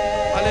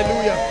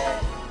 Hallelujah.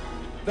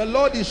 The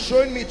Lord is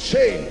showing me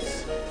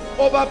chains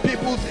over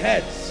people's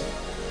heads.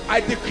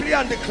 I decree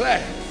and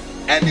declare,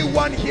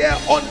 anyone here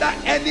under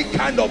any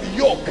kind of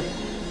yoke,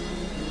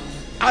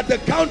 at the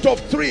count of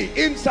 3,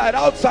 inside,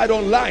 outside,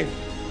 online,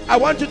 I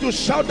want you to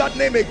shout that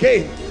name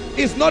again.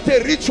 It's not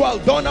a ritual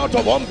done out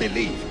of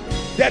unbelief.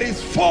 There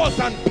is force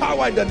and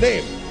power in the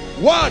name.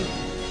 1,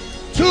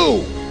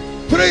 2,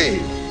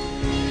 3.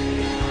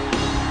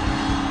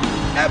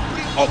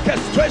 Every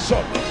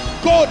orchestration,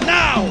 go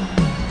now.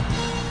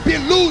 Be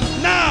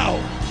loose now.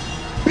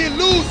 Be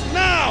loose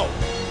now.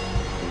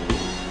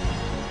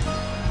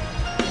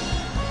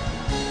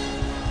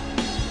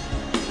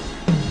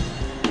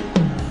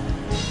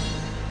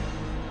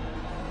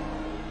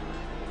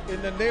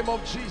 In the name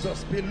of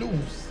Jesus, be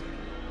loose.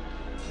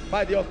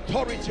 By the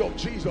authority of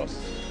Jesus.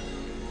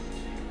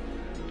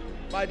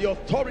 By the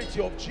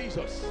authority of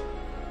Jesus.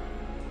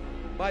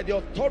 By the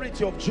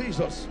authority of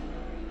Jesus.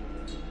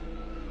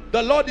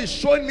 The Lord is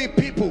showing me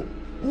people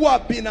who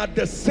have been at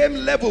the same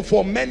level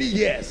for many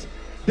years.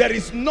 There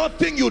is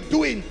nothing you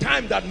do in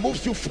time that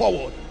moves you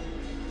forward.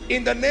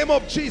 In the name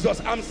of Jesus,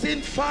 I'm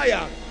seeing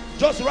fire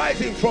just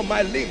rising from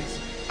my limbs.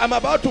 I'm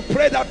about to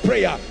pray that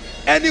prayer.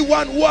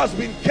 Anyone who has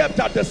been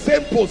kept at the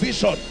same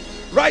position,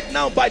 right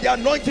now by the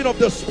anointing of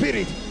the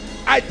Spirit,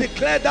 I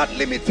declare that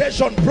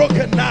limitation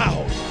broken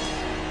now.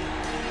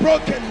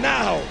 Broken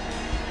now.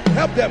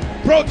 Help them.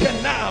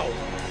 Broken now.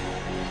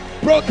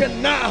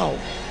 Broken now.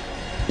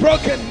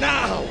 Broken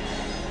now.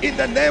 In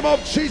the name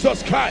of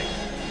Jesus Christ.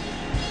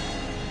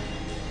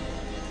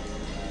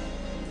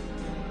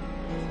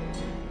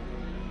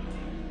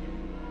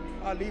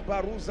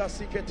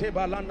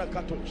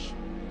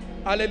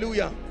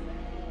 Hallelujah.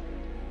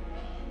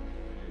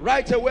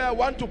 Right away, I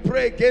want to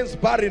pray against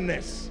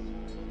barrenness.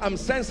 I'm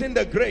sensing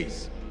the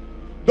grace.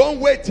 Don't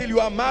wait till you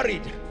are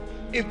married.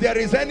 If there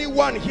is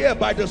anyone here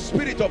by the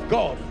Spirit of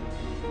God,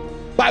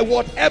 by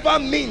whatever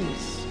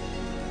means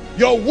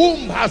your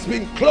womb has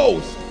been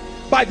closed,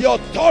 by the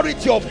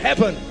authority of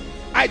heaven,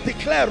 I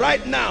declare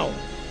right now,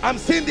 I'm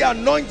seeing the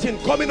anointing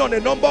coming on a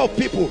number of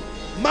people,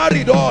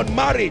 married or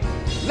unmarried.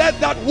 Let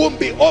that womb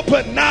be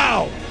open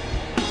now.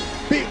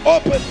 Be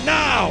open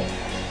now.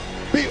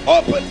 Be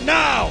open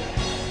now.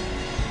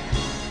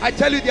 I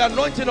tell you, the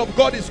anointing of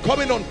God is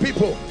coming on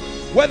people,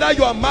 whether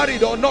you are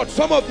married or not.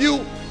 Some of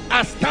you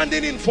are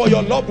standing in for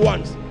your loved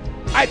ones.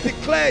 I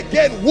declare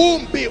again,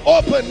 womb be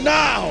open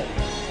now.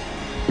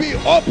 Be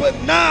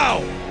open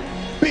now.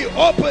 Be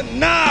open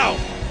now.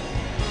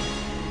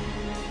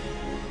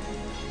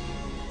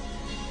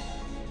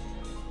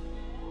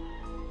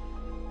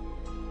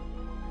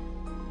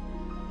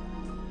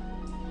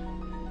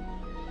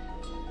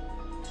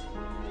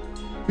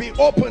 Be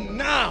open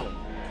now.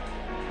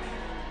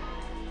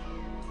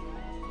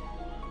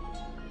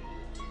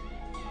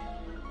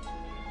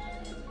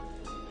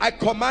 I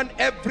command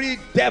every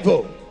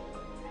devil.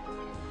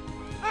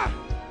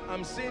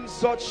 I'm seeing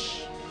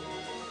such.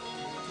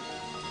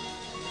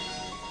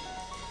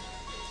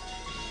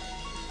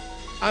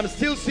 I'm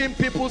still seeing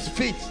people's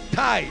feet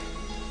tied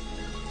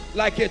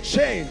like a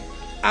chain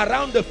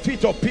around the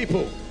feet of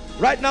people.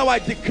 Right now I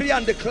decree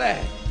and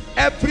declare,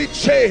 every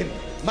chain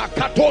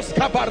makatos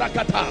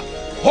kabarakata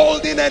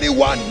holding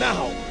anyone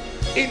now,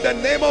 in the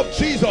name of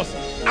Jesus,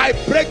 I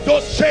break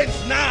those chains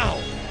now.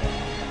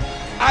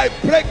 I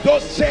break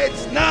those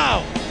chains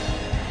now.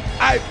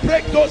 I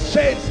break those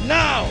chains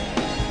now.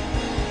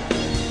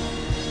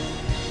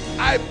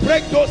 I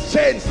break those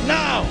chains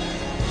now.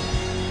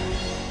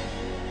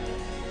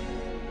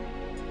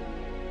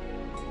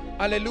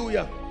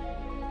 Hallelujah.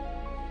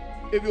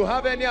 If you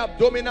have any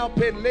abdominal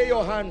pain, lay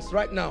your hands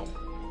right now.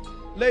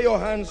 Lay your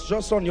hands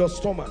just on your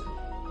stomach.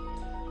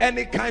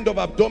 Any kind of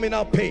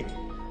abdominal pain,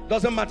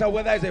 doesn't matter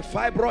whether it's a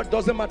fibroid,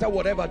 doesn't matter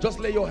whatever, just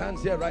lay your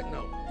hands here right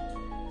now.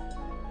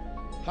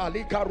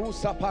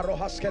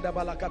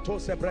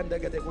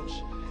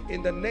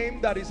 In the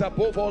name that is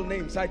above all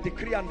names, I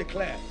decree and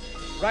declare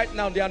right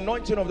now, the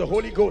anointing of the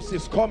Holy Ghost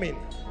is coming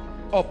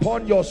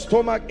upon your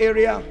stomach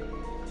area,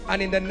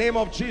 and in the name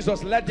of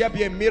Jesus, let there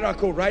be a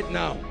miracle right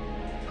now.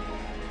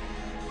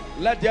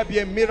 Let there be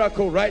a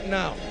miracle right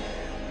now.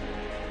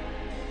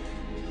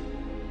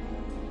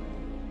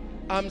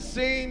 I'm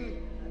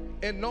seeing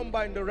a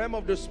number in the realm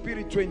of the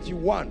Spirit,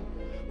 21,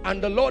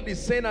 and the Lord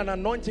is saying an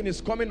anointing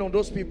is coming on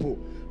those people,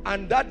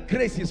 and that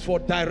grace is for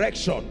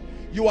direction.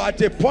 You are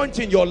at a point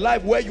in your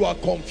life where you are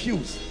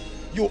confused.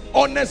 You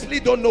honestly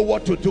don't know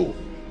what to do.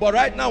 But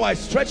right now I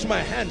stretch my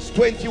hands.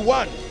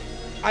 21.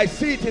 I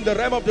see it in the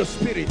realm of the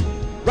spirit.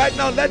 Right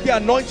now, let the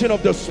anointing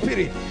of the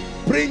spirit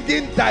bring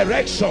in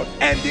direction,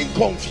 ending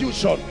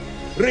confusion.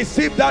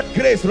 Receive that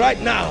grace right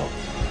now.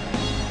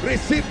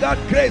 Receive that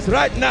grace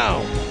right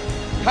now.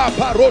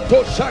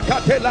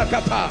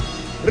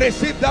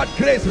 Receive that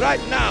grace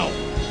right now.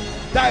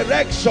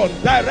 Direction,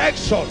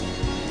 direction,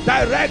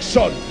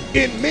 direction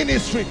in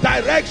ministry,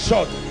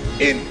 direction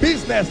in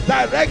business,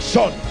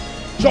 direction,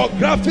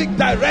 geographic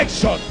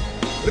direction.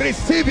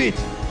 Receive it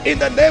in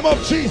the name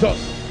of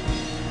Jesus.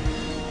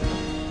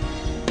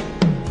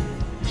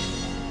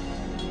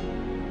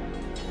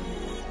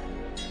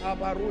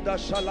 I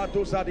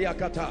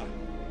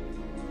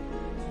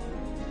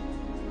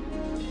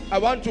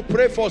want to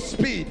pray for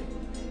speed.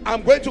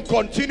 I'm going to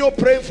continue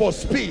praying for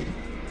speed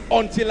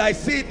until I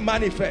see it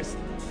manifest.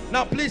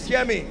 Now please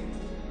hear me.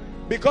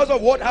 Because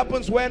of what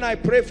happens when I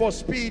pray for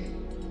speed,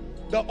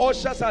 the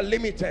ushers are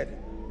limited.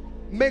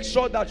 Make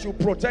sure that you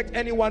protect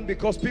anyone,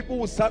 because people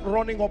will start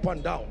running up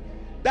and down.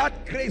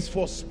 That grace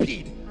for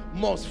speed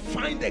must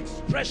find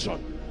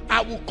expression.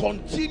 I will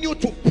continue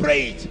to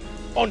pray it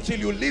until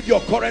you leave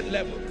your current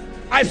level.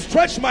 I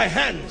stretch my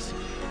hands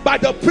by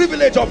the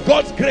privilege of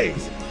God's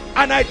grace,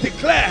 and I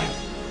declare,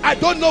 I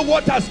don't know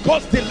what has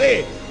caused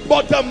delay,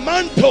 but the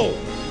mantle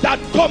that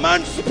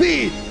commands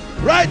speed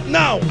right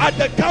now, at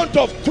the count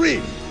of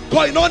 3,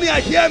 Koinonia,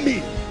 hear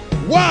me.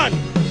 1,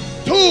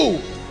 2,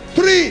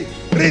 3.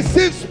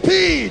 Receive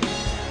speed,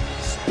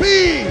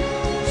 speed,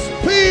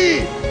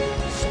 speed,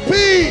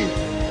 speed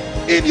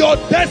in your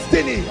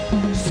destiny.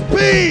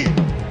 Speed.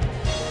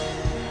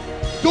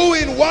 Do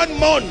in 1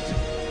 month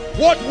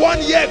what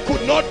 1 year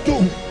could not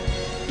do.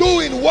 Do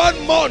in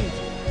 1 month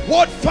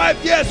what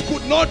 5 years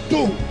could not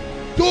do.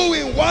 Do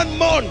in 1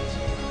 month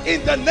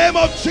in the name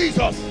of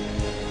Jesus.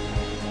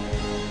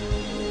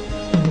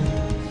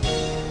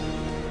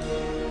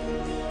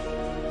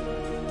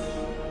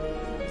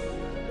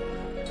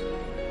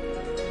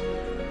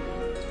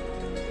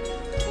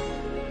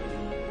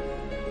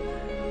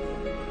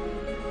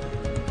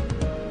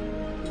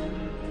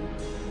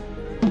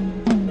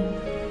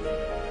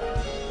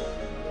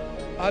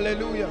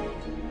 Hallelujah.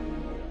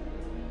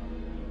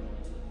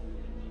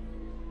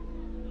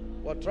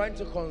 We're trying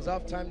to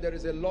conserve time. There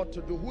is a lot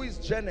to do. Who is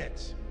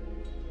Janet?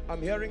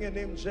 I'm hearing a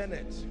name,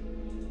 Janet.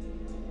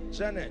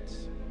 Janet.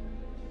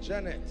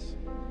 Janet.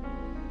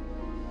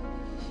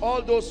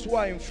 All those who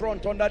are in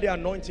front under the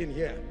anointing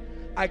here,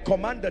 I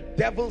command the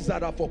devils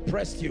that have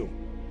oppressed you.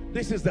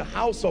 This is the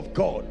house of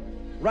God.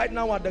 Right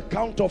now, at the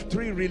count of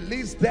 3,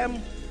 release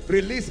them.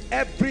 Release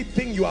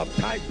everything you have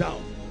tied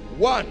down.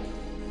 1,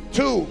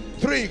 2,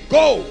 3,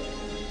 go.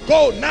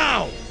 Go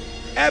now.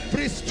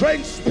 Every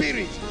strange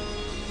spirit,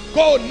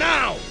 go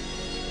now.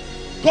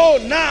 Go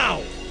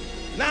now.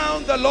 Now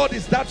the Lord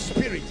is that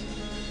spirit,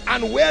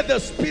 and where the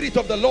spirit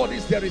of the Lord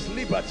is, there is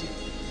liberty.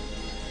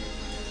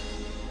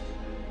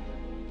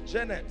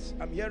 Janet,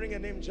 I'm hearing a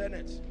name,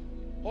 Janet.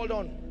 Hold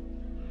on,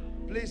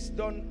 please.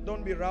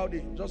 Don't be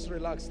rowdy. Just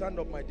relax. Stand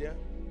up, my dear.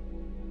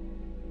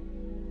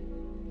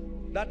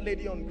 That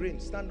lady on green,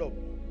 stand up.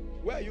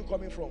 Where are you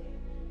coming from?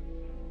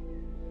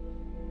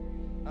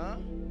 Huh?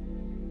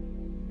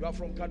 You are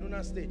from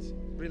Kaduna State.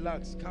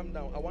 Relax, calm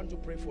down. I want to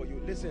pray for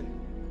you. Listen,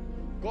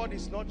 God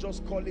is not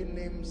just calling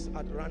names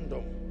at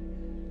random.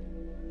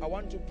 I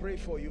want to pray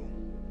for you.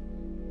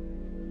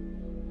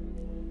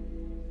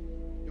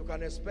 You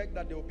can expect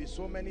that there will be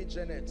so many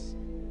Janets.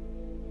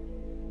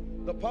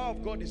 The power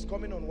of God is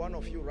coming on one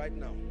of you right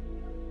now.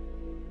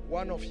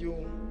 One of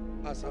you,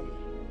 as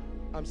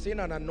I'm seeing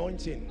an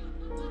anointing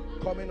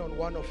coming on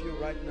one of you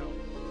right now.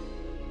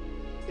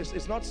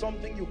 It's not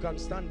something you can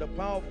stand. The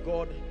power of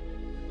God.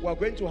 We're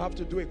going to have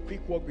to do a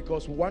quick walk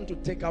because we want to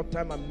take out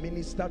time and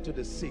minister to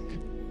the sick.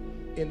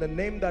 In the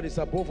name that is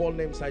above all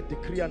names, I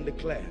decree and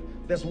declare.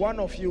 There's one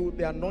of you,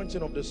 the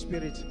anointing of the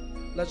Spirit.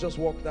 Let's just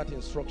walk that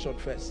instruction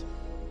first.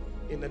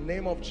 In the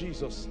name of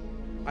Jesus,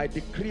 I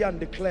decree and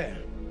declare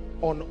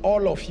on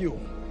all of you.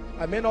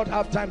 I may not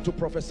have time to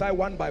prophesy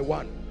one by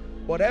one,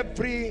 but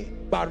every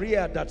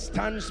barrier that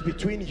stands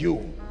between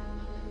you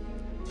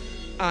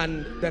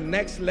and the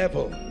next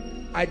level,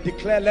 I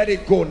declare, let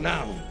it go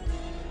now.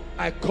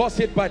 I curse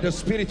it by the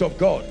Spirit of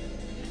God.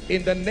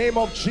 In the name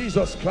of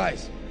Jesus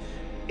Christ.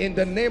 In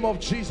the name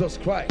of Jesus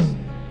Christ.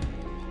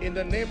 In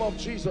the name of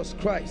Jesus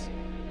Christ.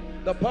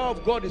 The power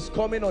of God is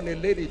coming on a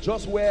lady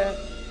just where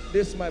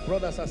this my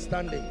brothers are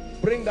standing.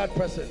 Bring that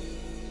person.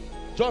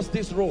 Just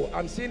this row.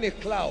 I'm seeing a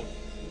cloud.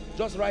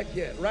 Just right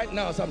here. Right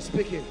now as I'm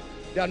speaking.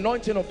 The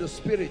anointing of the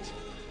Spirit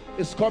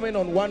is coming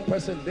on one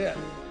person there.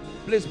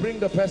 Please bring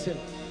the person.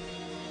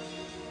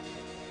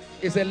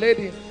 It's a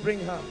lady. Bring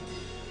her.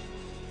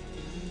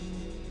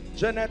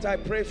 Janet, I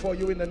pray for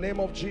you in the name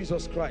of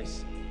Jesus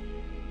Christ.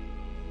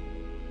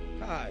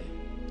 Hi.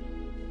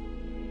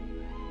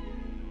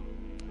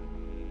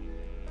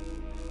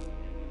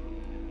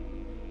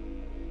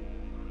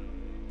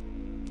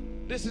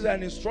 This is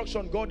an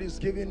instruction God is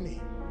giving me.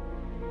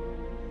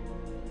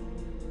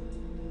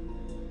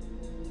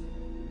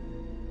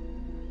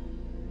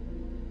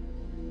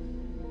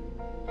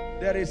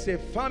 There is a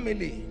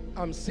family,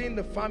 I'm seeing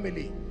the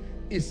family,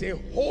 it's a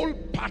whole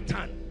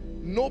pattern.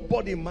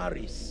 Nobody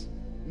marries,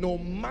 no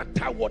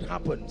matter what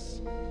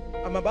happens.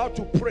 I'm about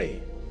to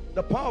pray.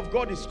 The power of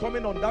God is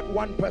coming on that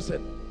one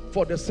person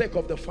for the sake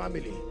of the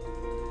family.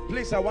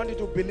 Please, I want you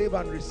to believe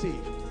and receive.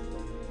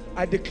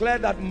 I declare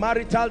that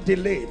marital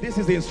delay, this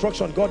is the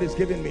instruction God is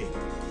giving me.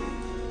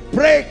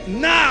 Break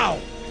now.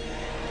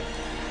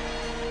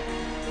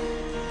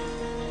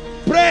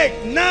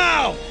 Break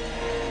now.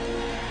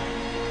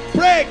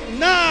 Break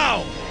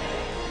now.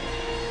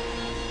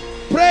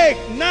 Break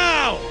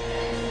now.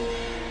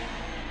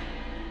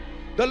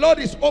 The Lord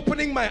is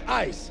opening my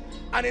eyes,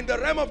 and in the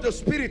realm of the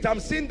spirit I'm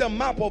seeing the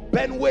map of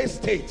Benue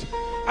State.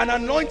 An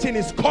anointing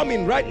is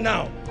coming right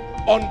now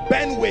on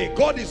Benue.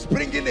 God is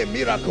bringing a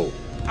miracle.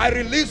 I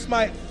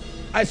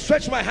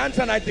stretch my hands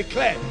and I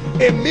declare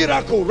a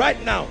miracle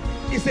right now.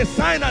 It's a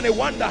sign and a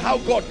wonder how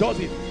God does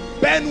it.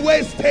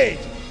 Benue State,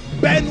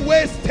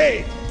 Benue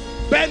State,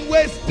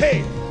 Benue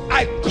State.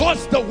 I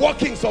curse the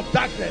workings of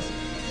darkness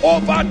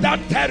over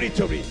that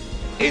territory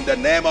in the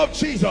name of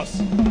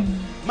Jesus.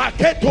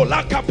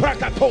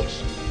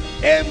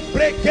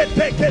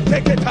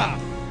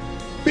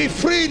 Be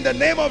free in the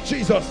name of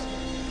Jesus.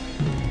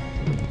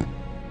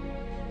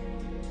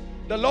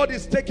 The Lord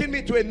is taking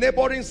me to a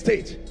neighboring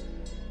state.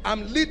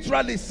 I'm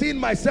literally seeing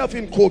myself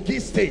in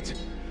Kogi State,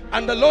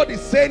 and the Lord is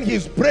saying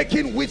he's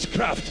breaking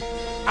witchcraft.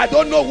 I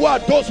don't know who are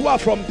those who are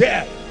from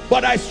there,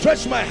 but I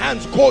stretch my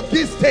hands.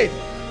 Kogi State,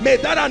 may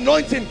that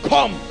anointing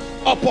come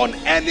upon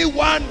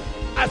anyone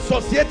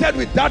associated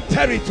with that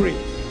territory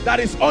that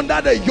is under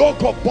the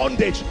yoke of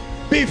bondage.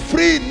 Be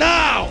free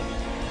now.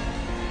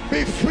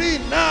 Be free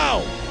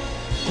now.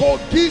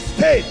 Kogi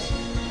State,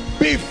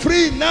 be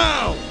free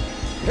now.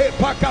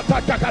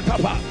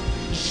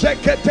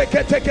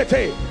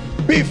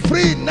 Be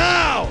free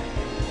now.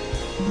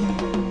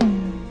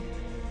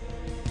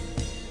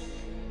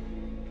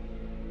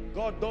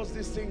 God does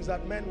these things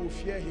that men will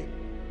fear him.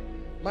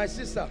 My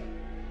sister,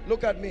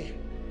 look at me.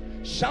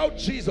 Shout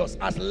Jesus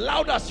as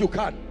loud as you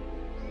can.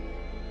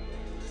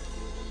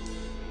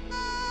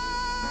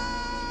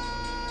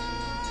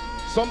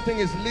 Something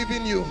is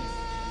leaving you.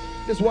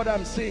 This is what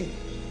I'm seeing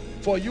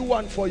for you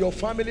and for your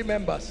family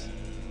members.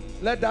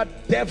 Let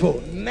that devil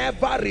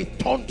never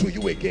return to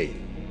you again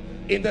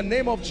in the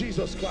name of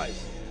Jesus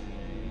Christ.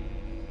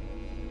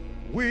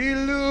 We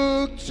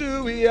look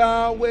to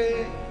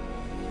Yahweh,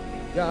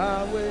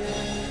 Yahweh.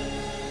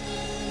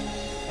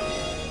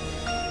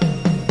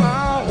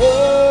 Our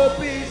hope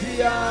is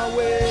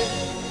Yahweh,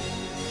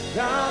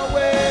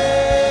 Yahweh.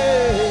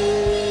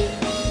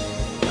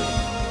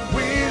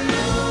 We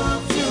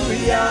look to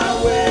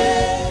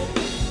Yahweh,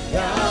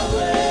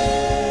 Yahweh.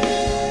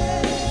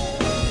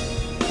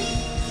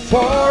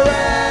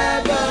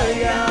 Forever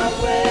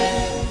Yahweh,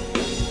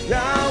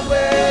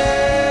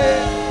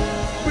 Yahweh.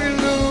 We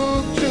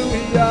look to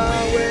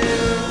Yahweh,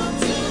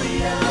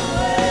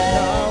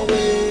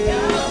 Yahweh,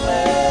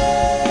 Yahweh.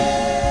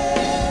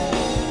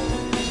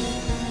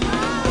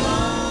 Our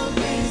home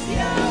is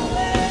Yahweh,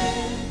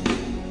 Yahweh.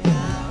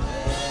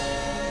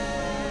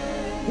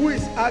 Who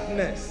is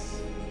Agnes?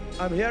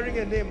 I'm hearing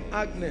a name,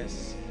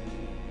 Agnes.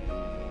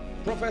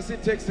 Prophecy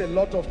takes a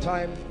lot of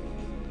time,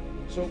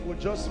 so we'll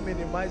just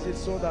minimize it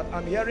so that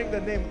I'm hearing the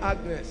name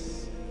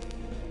Agnes.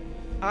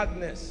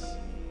 Agnes.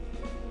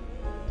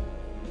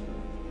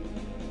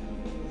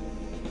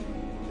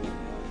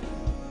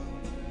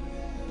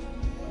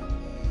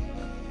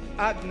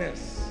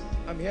 Agnes.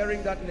 I'm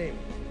hearing that name.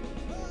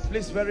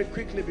 Please, very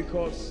quickly,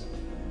 because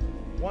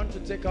I want to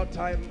take our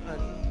time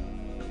and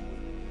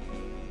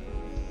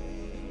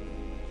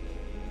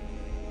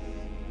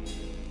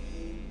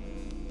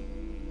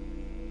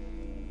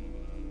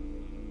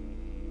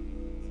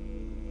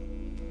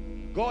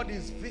God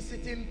is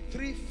visiting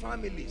 3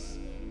 families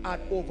at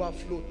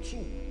Overflow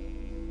 2.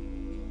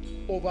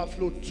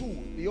 Overflow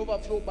 2, the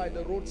overflow by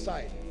the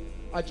roadside.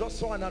 I just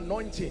saw an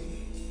anointing,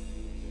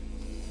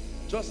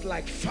 just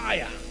like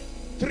fire.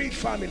 3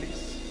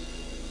 families.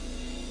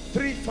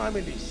 3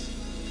 families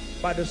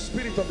by the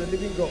Spirit of the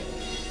living God.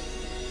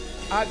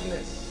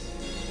 Agnes.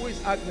 Who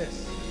is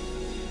Agnes?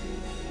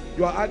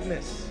 You are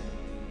Agnes.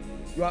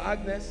 You are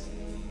Agnes.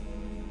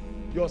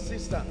 Your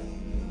sister.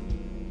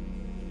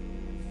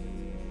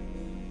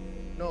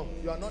 No,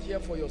 you are not here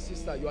for your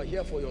sister. You are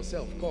here for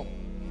yourself. Come.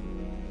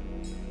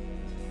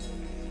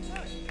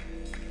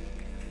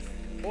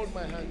 Hold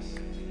my hands.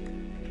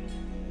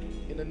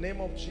 In the name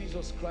of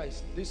Jesus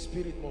Christ, this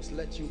spirit must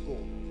let you go.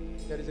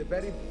 There is a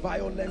very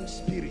violent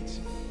spirit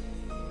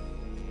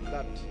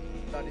that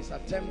is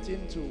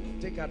attempting to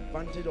take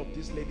advantage of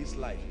this lady's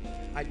life.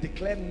 I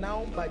declare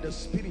now by the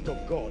Spirit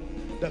of God,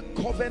 the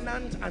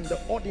covenant and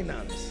the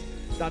ordinance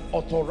that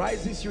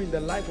authorizes you in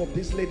the life of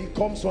this lady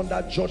comes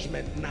under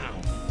judgment now.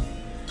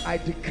 I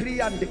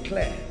decree and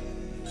declare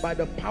by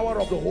the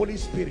power of the Holy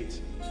Spirit,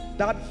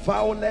 that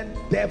violent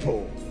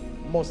devil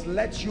must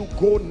let you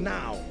go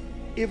now,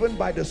 even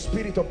by the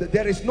Spirit of the...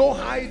 There is no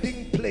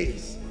hiding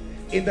place.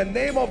 In the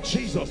name of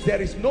Jesus,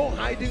 there is no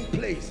hiding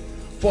place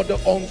for the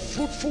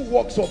unfruitful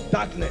works of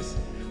darkness.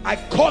 I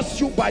curse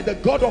you by the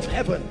God of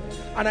heaven,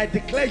 and I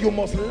declare you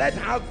must let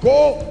her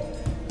go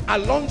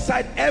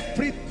alongside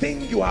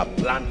everything you have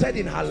planted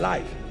in her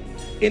life.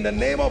 In the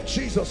name of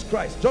Jesus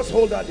Christ. Just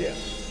hold her there.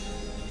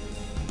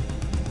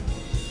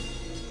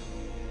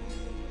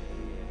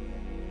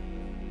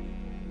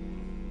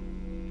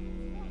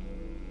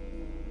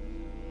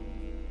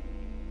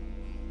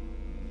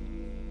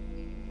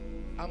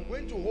 I'm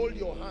going to hold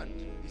your hand.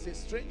 It's a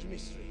strange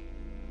mystery.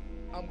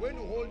 I'm going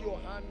to hold your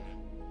hand,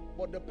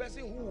 but the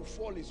person who will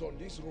fall is on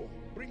this row.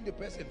 Bring the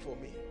person for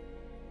me.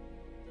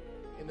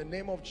 In the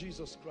name of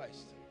Jesus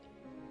Christ.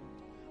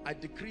 I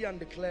decree and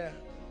declare,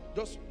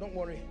 just don't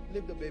worry,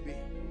 leave the baby.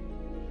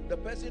 The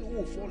person who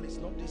will fall is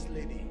not this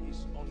lady.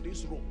 It's on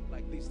this row,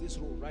 like this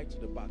row right to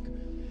the back.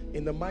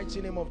 In the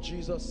mighty name of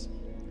Jesus,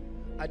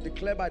 I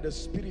declare by the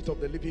Spirit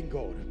of the living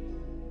God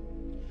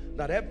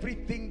that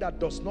everything that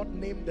does not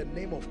name the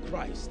name of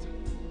Christ,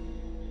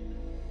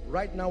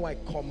 right now I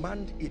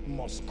command it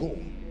must go.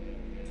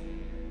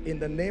 In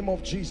the name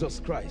of Jesus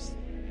Christ,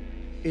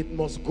 it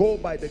must go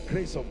by the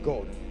grace of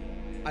God.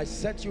 I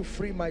set you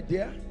free, my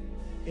dear.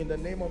 In the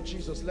name of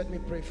Jesus, let me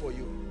pray for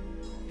you.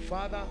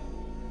 Father,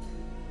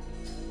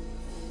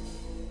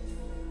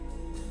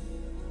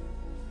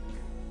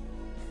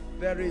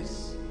 there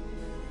is,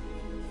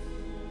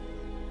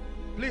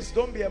 please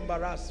don't be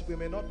embarrassed. We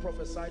may not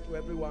prophesy to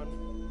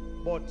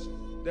everyone, but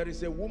there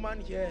is a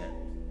woman here.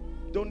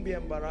 Don't be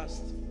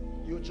embarrassed.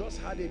 You just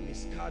had a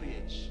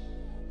miscarriage.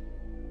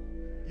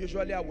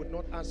 Usually I would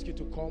not ask you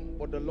to come,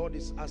 but the Lord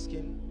is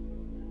asking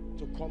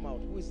to come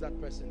out. Who is that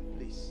person,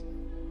 please?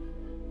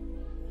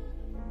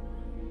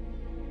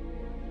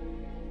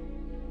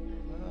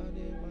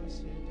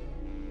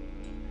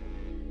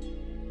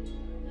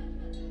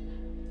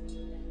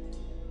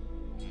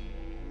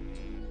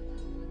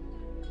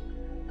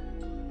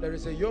 There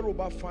is a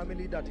Yoruba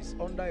family that is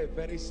under a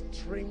very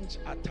strange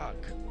attack.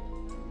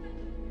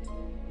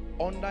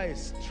 Under a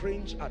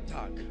strange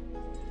attack.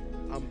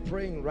 I'm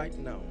praying right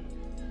now.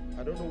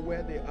 I don't know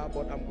where they are,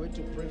 but I'm going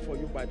to pray for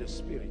you by the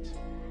Spirit.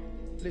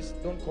 Please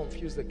don't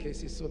confuse the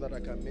cases so that I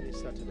can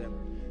minister to them.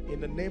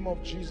 In the name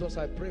of Jesus,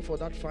 I pray for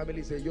that family.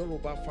 It's a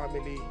Yoruba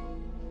family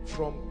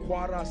from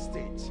Kwara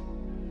State.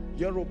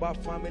 Yoruba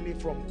family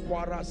from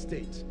Kwara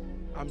State.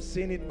 I'm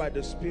seeing it by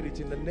the Spirit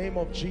in the name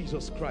of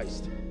Jesus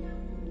Christ.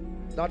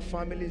 That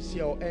family is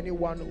here, or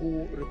anyone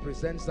who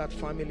represents that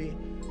family,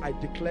 I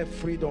declare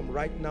freedom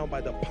right now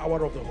by the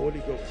power of the Holy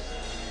Ghost.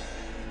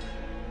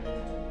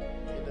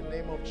 In the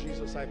name of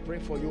Jesus, I pray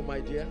for you, my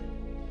dear,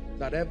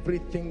 that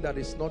everything that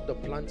is not the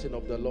planting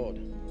of the Lord,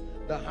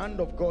 the hand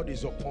of God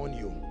is upon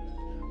you.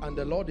 And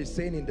the Lord is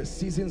saying in the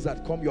seasons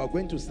that come, you are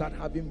going to start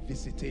having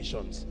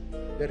visitations.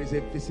 There is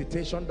a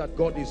visitation that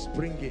God is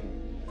bringing.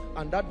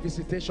 And that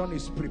visitation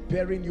is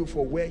preparing you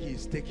for where He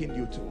is taking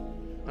you to.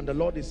 And the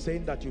Lord is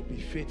saying that you be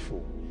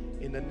faithful.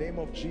 In the name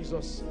of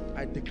Jesus,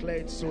 I declare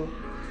it so,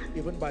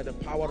 even by the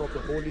power of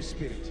the Holy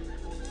Spirit,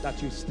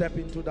 that you step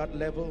into that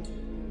level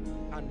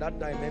and that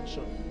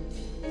dimension.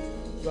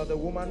 You are the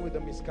woman with the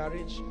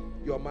miscarriage.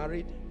 You are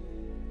married.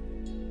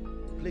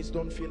 Please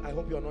don't feel, I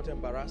hope you are not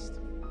embarrassed.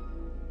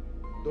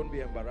 Don't be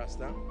embarrassed,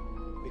 huh?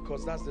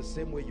 Because that's the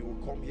same way you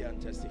will come here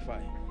and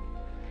testify.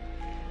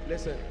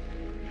 Listen,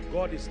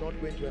 God is not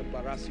going to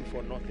embarrass you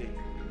for nothing.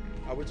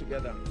 Are we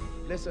together?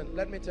 Listen,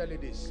 let me tell you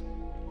this.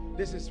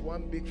 This is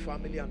one big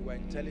family and we're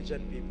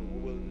intelligent people.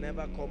 We will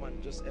never come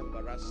and just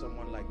embarrass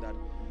someone like that.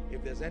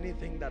 If there's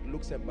anything that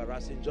looks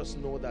embarrassing, just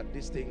know that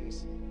these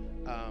things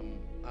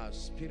are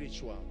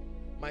spiritual.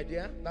 My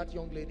dear, that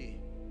young lady,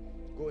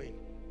 go in.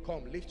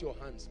 Come, lift your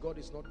hands. God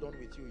is not done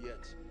with you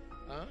yet.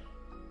 Huh?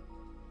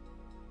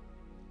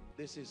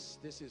 This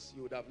is,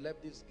 you would have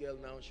left this girl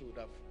now. She would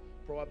have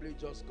probably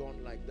just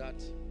gone like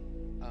that.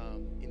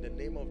 In the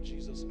name of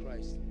Jesus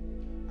Christ,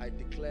 I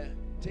declare,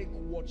 take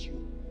what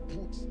you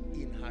put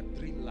in her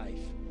dream life.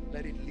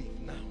 Let it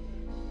live now.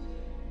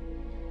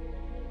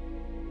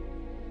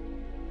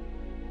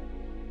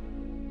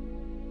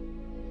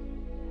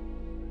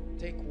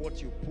 Take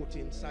what you put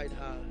inside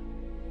her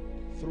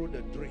through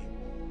the dream.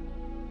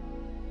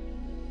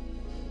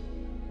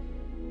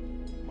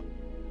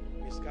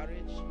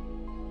 Miscarriage.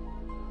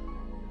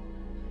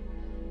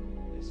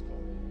 Please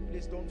come.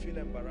 Please don't feel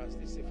embarrassed.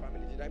 This is a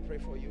family. Did I pray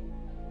for you?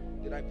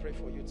 Did I pray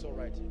for you? It's all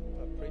right.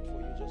 If I prayed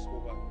for you, just go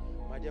back.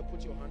 My dear,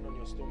 put your hand on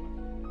your stomach.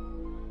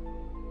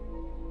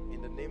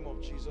 In the name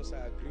of Jesus,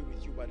 I agree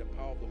with you by the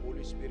power of the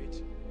Holy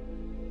Spirit.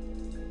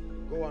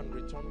 Go and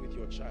return with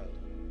your child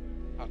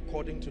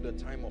according to the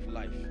time of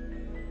life.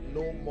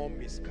 No more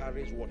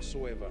miscarriage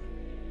whatsoever.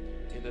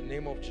 In the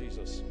name of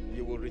Jesus,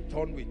 you will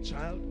return with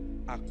child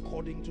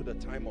according to the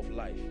time of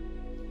life.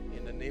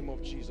 In the name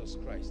of Jesus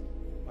Christ.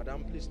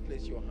 Madam, please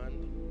place your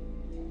hand.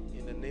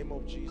 In the name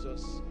of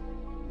Jesus,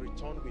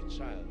 return with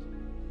child.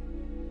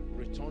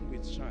 Return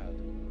with child.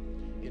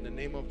 In the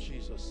name of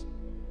Jesus.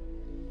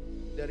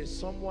 There is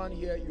someone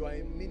here, you are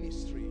in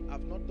ministry.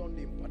 I've not done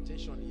the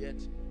impartation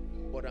yet,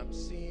 but I'm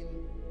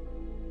seeing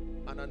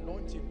an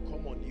anointing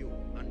come on you,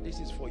 and this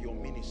is for your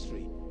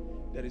ministry.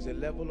 There is a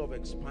level of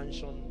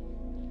expansion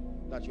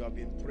that you have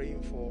been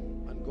praying for,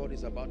 and God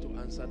is about to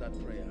answer that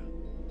prayer.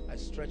 I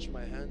stretch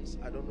my hands.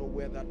 I don't know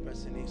where that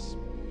person is,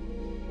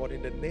 but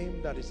in the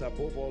name that is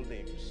above all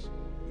names,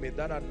 may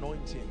that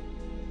anointing,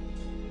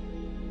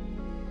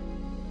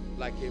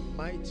 like a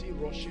mighty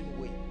rushing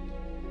wind,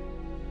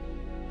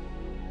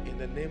 in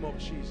the name of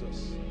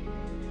Jesus,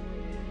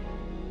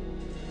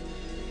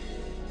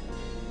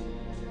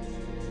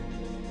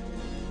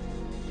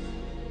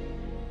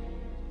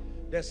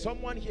 there's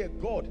someone here,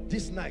 God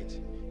this night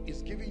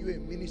is giving you a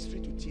ministry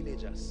to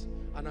teenagers.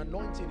 An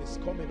anointing is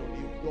coming on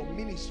you. Your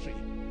ministry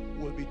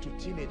will be to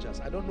teenagers.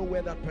 I don't know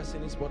where that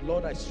person is, but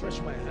Lord, I stretch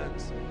my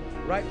hands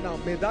right now.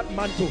 May that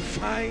mantle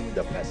find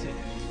the person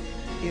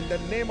in the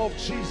name of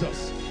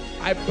Jesus.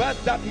 I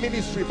birth that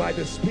ministry by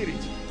the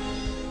Spirit.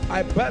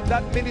 I birth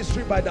that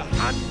ministry by the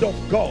hand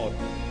of God.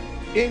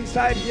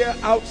 Inside here,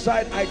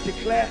 outside, I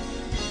declare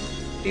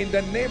in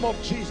the name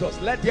of Jesus,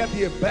 let there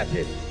be a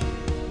birthing.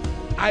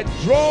 I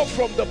draw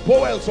from the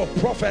bowels of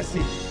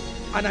prophecy,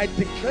 and I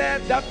declare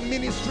that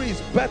ministry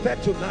is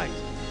birthed tonight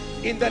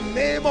in the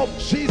name of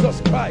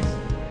Jesus Christ,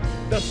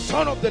 the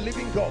Son of the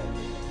living God.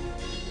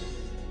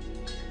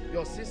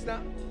 Your sister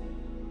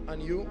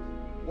and you,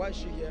 why is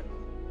she here?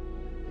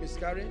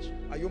 Miscarriage?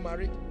 Are you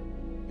married?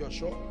 You're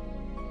sure?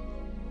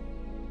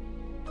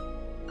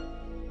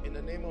 In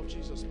the name of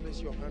Jesus,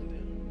 place your hand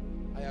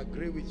there. I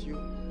agree with you.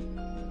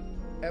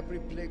 Every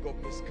plague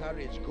of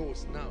miscarriage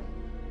goes now.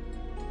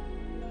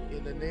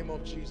 In the name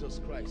of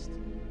Jesus Christ.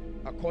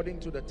 According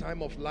to the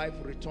time of life,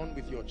 return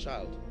with your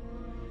child.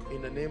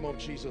 In the name of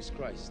Jesus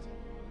Christ.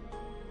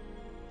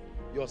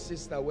 Your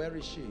sister, where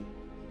is she?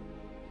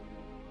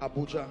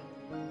 Abuja.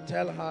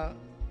 Tell her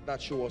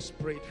that she was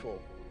prayed for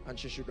and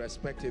she should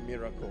expect a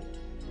miracle.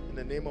 In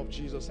the name of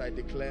Jesus, I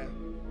declare,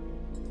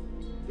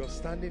 you're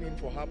standing in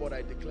for her, but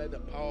I declare the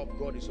power of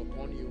God is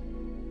upon you.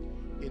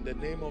 In the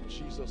name of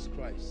Jesus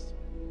Christ.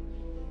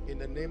 In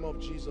the name of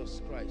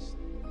Jesus Christ.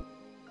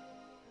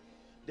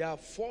 There are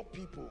 4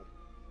 people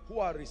who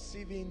are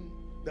receiving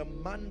the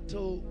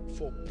mantle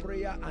for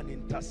prayer and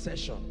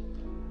intercession.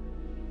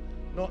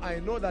 Now, I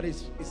know that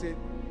it's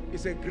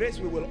a grace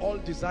we will all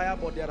desire,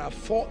 but there are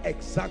 4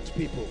 exact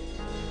people.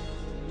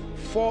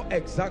 4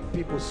 exact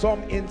people,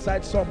 some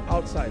inside, some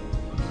outside.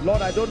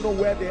 Lord, I don't know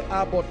where they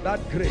are, but that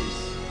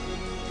grace,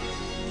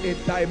 a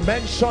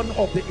dimension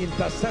of the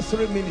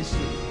intercessory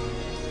ministry,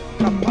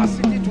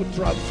 capacity to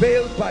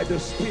travail by the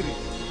Spirit.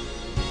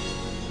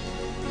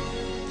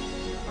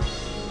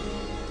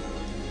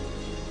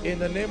 In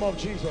the name of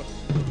Jesus.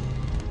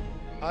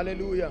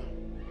 Hallelujah.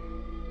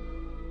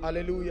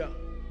 Hallelujah.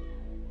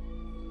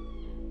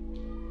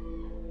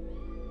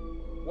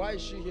 Why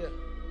is she here?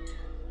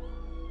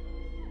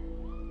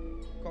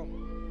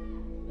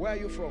 Come. Where are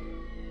you from?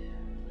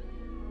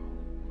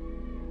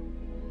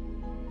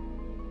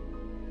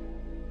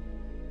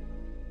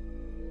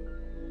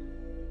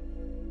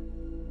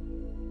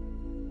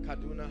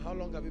 Kaduna. How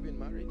long have you been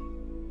married?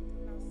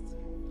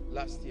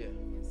 Last year.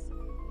 Yes.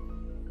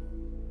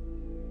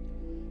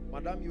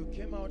 Madam, you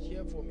came out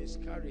here for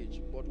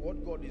miscarriage, but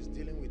what God is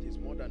dealing with is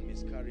more than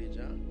miscarriage.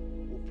 Huh?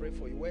 We'll pray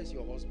for you. Where's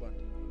your husband?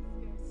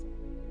 Yes.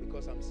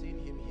 Because I'm seeing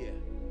him here.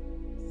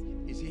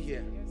 Is he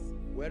here? Yes.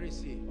 Where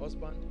is he?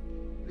 Husband,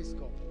 please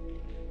come.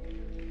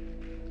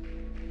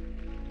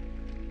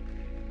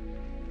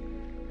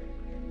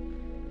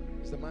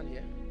 Is the man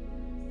here?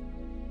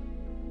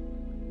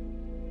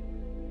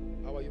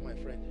 How are you, my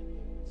friend?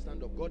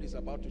 Stand up. God is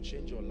about to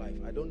change your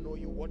life. I don't know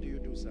you. What do you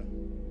do, sir?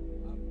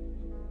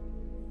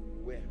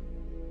 Where?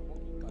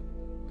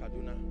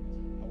 Kaduna.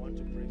 I want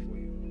to pray for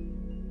you.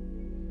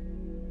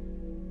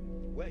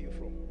 Where are you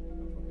from?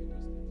 I'm from Edo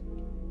State.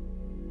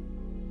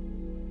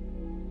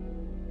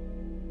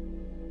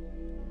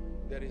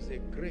 There is a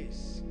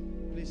grace.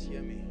 Please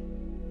hear me.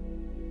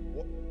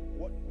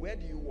 Where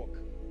do you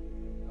work?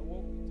 I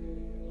work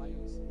with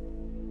Lions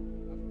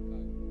Africa.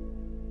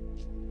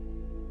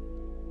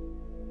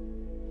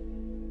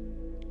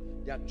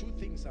 There are 2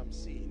 things I'm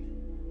seeing.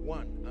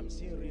 1, I'm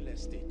seeing real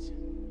estate.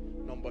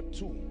 Number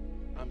 2,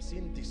 I'm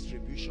seeing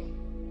distribution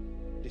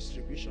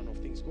of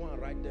things. Go and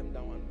write them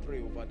down and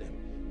pray over them.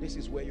 This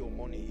is where your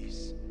money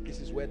is. This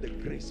is where the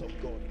grace of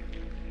God.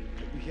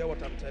 You hear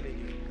what I'm telling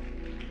you?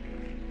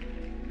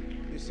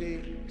 You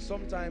see,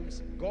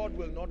 sometimes God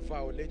will not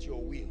violate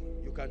your will.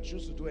 You can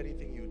choose to do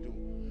anything you do,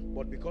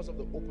 but because of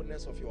the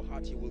openness of your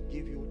heart, He will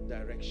give you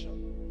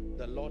direction.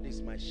 The Lord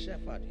is my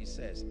shepherd, He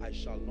says, I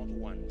shall not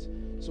want.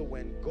 So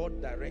when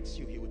God directs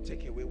you, He will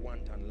take away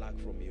want and lack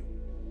from you.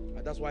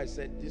 And that's why I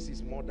said this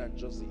is more than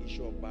just the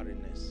issue of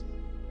barrenness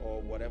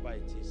or whatever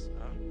it is.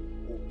 Huh?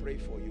 We'll pray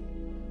for you.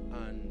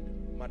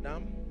 And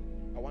madam,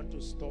 I want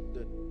to stop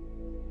the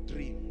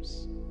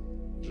dreams.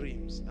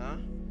 Huh?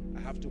 I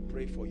have to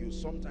pray for you.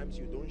 Sometimes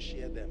you don't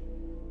share them,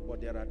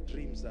 but there are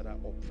dreams that are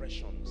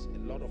oppressions, a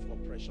lot of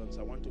oppressions.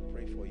 I want to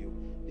pray for you.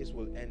 This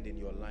will end in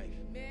your life.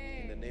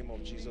 Amen. In the name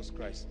of Jesus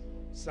Christ.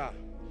 Sir,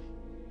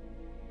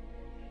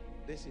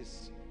 this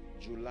is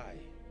July,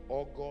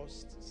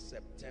 August,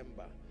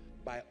 September.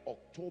 By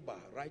October,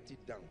 write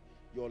it down.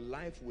 Your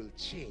life will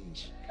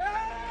change.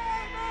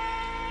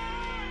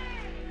 Amen.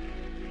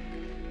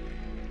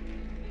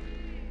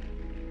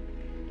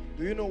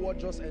 Do you know what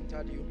just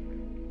entered you?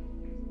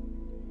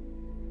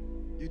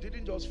 You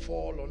didn't just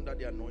fall under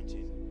the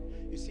anointing.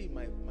 You see,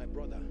 my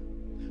brother,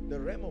 the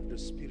realm of the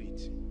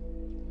spirit,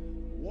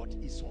 what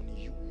is on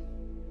you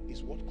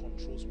is what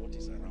controls what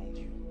is around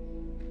you.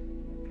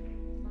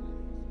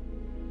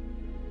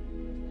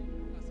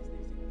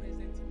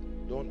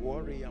 Don't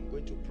worry, I'm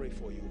going to pray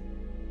for you.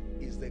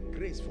 It's the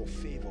grace for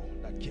favor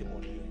that came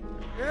on you.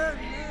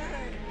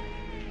 Amen.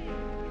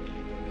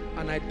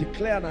 And I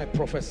declare and I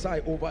prophesy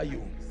over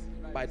you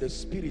by the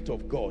Spirit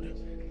of God,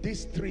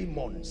 these 3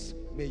 months,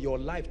 may your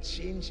life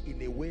change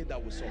in a way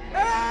that will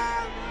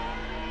surprise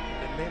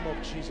you. In the name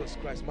of Jesus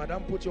Christ.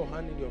 Madam, put your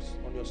hand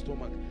on your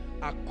stomach.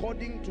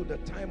 According to the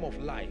time of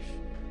life,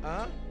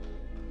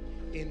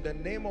 in the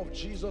name of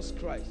Jesus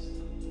Christ.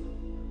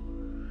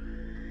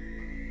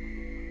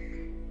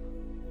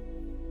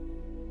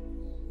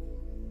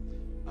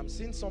 I'm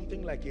seeing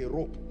something like a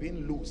rope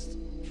being loosed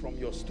from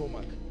your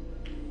stomach.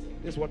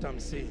 This is what I'm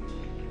saying.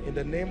 In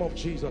the name of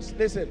Jesus.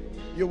 Listen,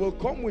 you will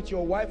come with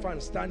your wife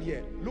and stand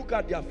here. Look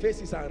at their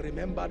faces and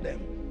remember them.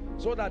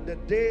 So that the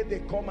day they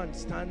come and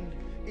stand,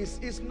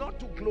 it's not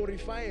to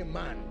glorify a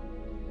man.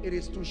 It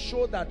is to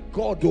show that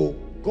God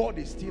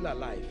is still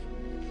alive.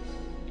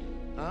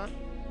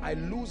 I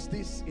lose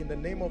this in the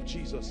name of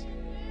Jesus.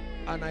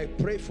 And I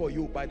pray for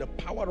you by the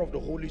power of the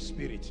Holy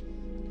Spirit.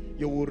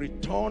 You will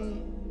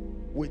return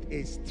with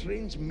a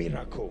strange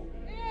miracle.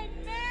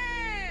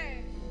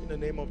 Amen. In the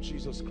name of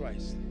Jesus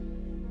Christ.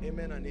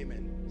 Amen and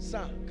amen.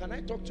 Sir, can I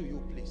talk to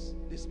you please?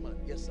 This man.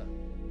 Yes, sir.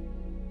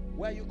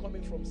 Where are you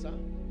coming from, sir?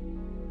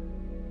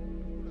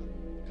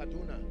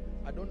 Kaduna.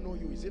 I don't know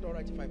you. Is it all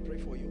right if I pray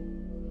for you?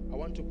 I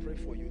want to pray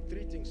for you.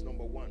 3 things.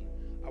 Number 1,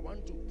 I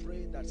want to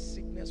pray that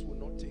sickness will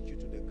not take you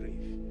to the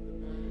grave.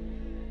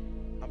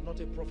 I'm not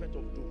a prophet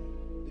of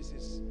doom. This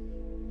is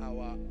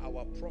our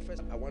prophet.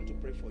 I want to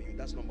pray for you.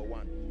 That's number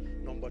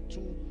 1. Number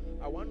 2,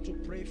 I want to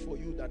pray for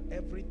you that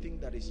everything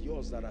that is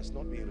yours that has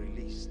not been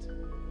released,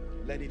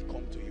 let it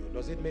come to you.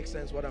 Does it make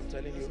sense what I'm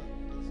telling you?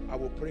 I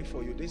will pray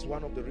for you. This is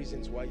one of the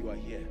reasons why you are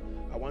here.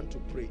 I want to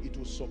pray. It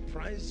will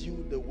surprise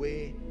you the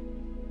way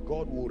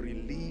God will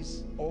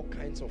release all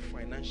kinds of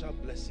financial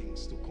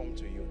blessings to come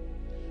to you.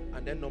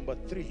 And then number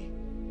 3,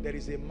 there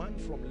is a man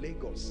from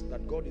Lagos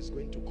that God is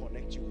going to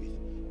connect you with.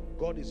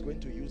 God is going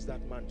to use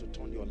that man to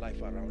turn your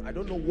life around. I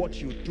don't know what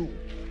you do,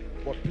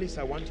 but please,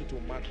 I want you to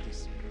mark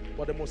this.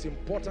 But the most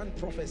important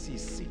prophecy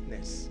is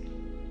sickness.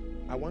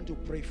 I want to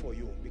pray for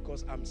you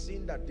because I'm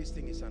seeing that this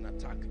thing is an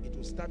attack. It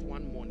will start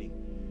one morning.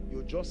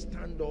 You just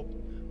stand up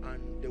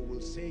and they will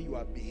say you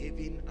are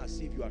behaving as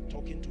if you are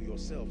talking to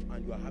yourself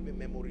and you are having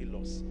memory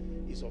loss.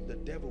 It's of the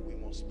devil. We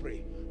must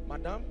pray.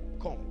 Madam,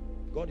 come.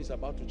 God is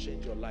about to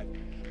change your life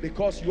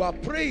because you are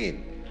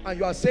praying and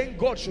you are saying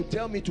God should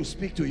tell me to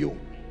speak to you.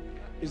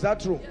 Is that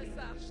true? Yes,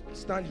 sir.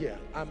 Stand here.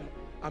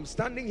 I'm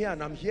standing here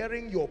and I'm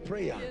hearing your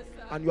prayer. Yes,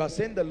 and you are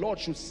saying the Lord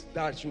should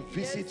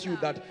visit Yes, you,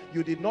 sir. that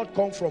you did not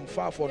come from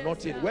far for Yes,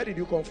 nothing. sir. Where did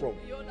you come from?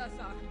 Yola,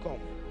 sir. Come.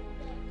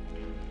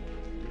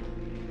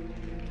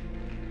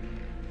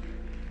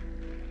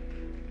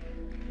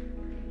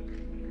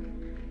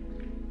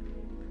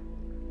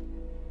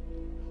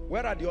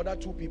 Where are the other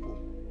 2 people?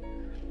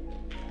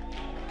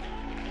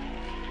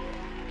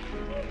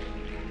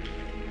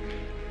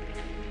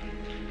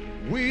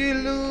 We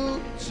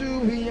look to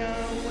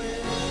Yahweh,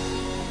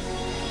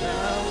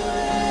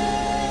 Yahweh.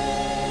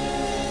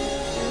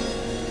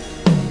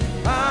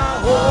 Our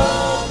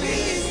hope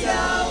is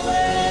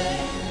Yahweh,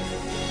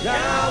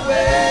 Yahweh.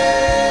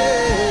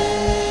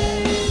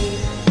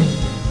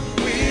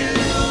 We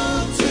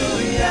look to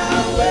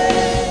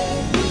Yahweh,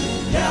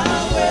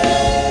 Yahweh.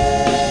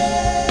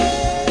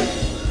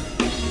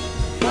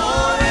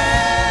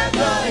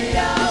 Forever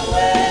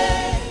Yahweh,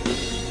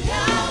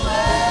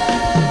 Yahweh.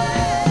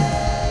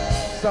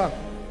 Sir,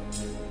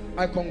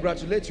 I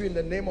congratulate you in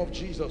the name of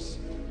Jesus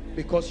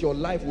because your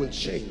life will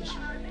change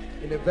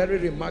in a very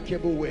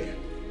remarkable way.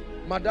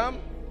 Madam,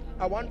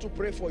 I want to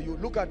pray for you.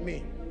 Look at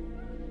me.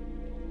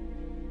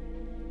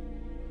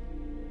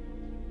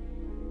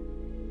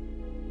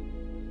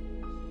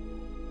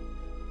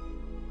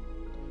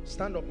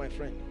 Stand up, my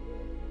friend.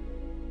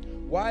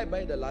 Why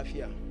by the laugh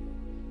here?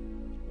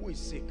 Who is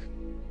sick?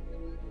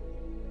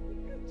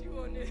 You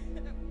want to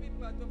be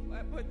part of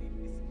my body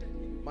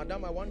is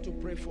Madam, I want to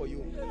pray for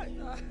you. Yes,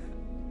 sir.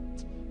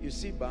 You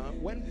see,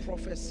 when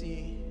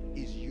prophecy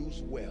is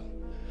used well,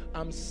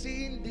 I'm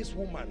seeing this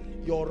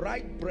woman, your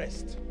right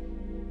breast.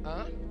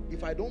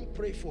 If I don't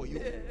pray for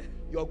you,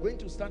 you're going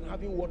to start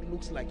having what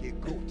looks like a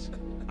growth,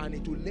 and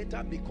it will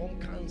later become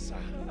cancer.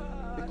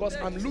 Because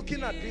I'm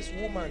looking at this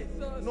woman.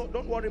 No,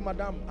 don't worry,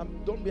 madam.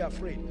 Don't be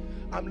afraid.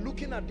 I'm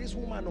looking at this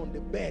woman on the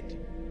bed,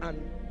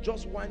 and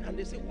just one, and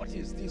they say, what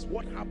is this?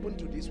 What happened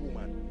to this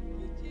woman?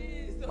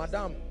 Jesus.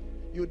 Madam,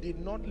 you did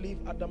not leave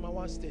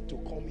Adamawa State to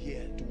come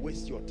here to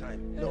waste your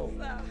time. No.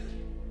 Yes, sir.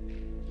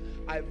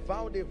 I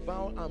vowed a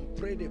vow and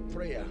prayed a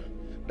prayer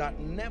that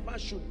never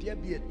should there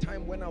be a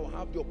time when I will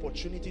have the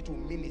opportunity to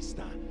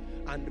minister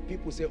and the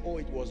people say, oh,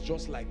 it was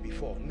just like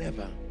before.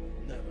 Never,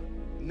 never,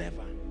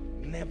 never,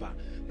 never.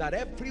 That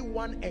every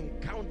one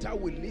encounter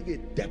will leave a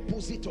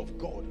deposit of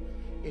God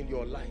in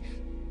your life.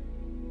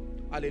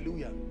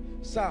 Hallelujah.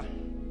 Sir,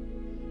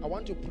 I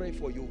want to pray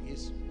for you.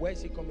 Where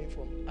is he coming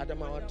from?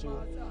 Adamawa too.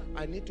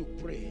 I need to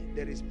pray.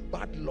 There is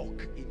bad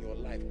luck in your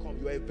life. Come,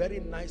 you are a very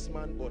nice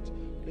man, but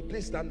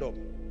please stand up.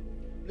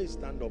 Please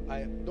stand up.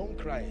 Don't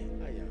cry.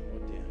 Oh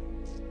dear.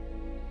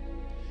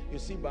 You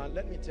see, but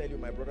let me tell you,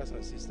 my brothers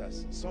and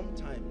sisters,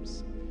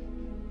 sometimes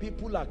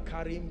people are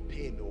carrying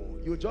pain.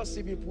 You just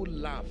see people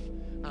laugh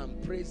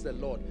and praise the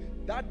Lord.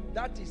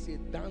 That is a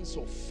dance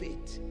of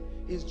faith.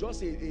 It's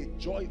just a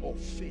joy of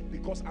faith,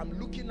 because I'm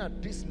looking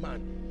at this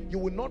man. You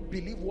will not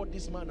believe what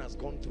this man has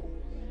gone through.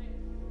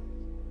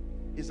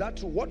 Is that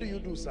true? What do you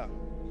do, sir?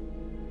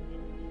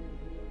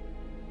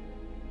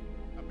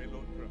 I'm a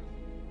launderer.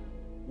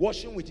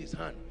 Washing with his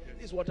hand.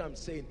 This is what I'm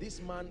saying.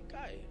 This man,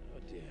 guy, oh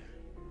dear.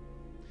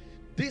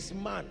 This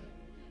man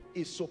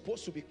is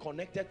supposed to be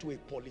connected to a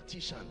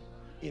politician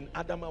in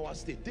Adamawa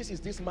State. This is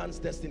this man's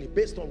destiny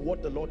based on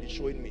what the Lord is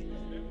showing me.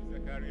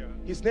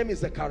 His name is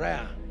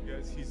Zechariah.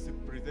 Yes, he's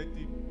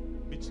presenting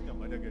Michigan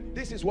Madagali.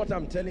 This is what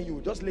I'm telling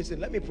you. Just listen,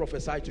 let me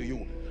prophesy to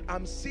you.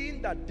 I'm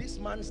seeing that this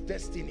man's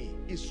destiny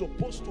is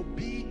supposed to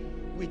be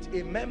with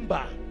a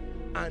member,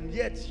 and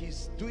yet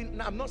he's doing,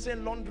 now I'm not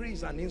saying laundry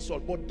is an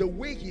insult, but the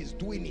way he's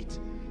doing it,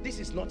 this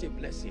is not a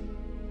blessing.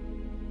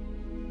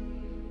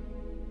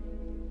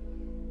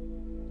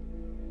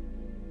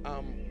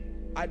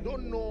 I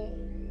don't know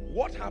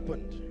what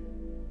happened.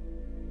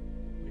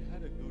 We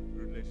had a good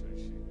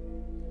relationship,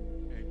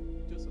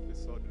 and just of a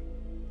sudden,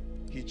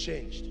 He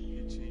changed.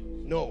 he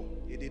changed. No,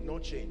 he did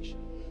not change.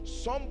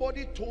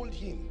 Somebody told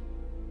him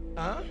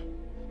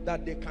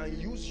that they can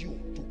use you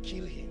to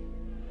kill him.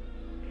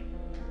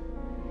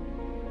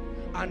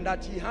 And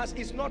that he has,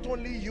 it's not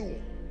only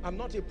you. I'm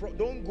not a pro,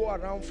 don't go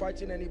around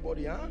fighting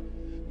anybody.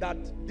 That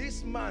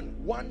this man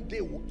one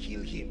day will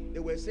kill him. They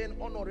were saying,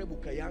 Honorable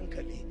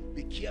Kayankali,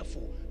 be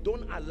careful.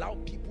 Don't allow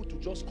people to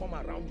just come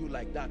around you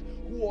like that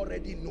who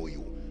already know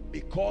you,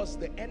 because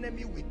the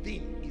enemy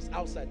within is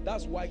outside.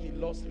 That's why he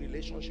lost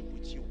relationship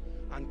with you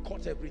and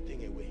cut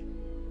everything away.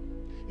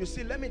 You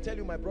see, let me tell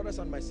you, my brothers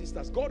and my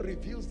sisters, God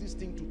reveals this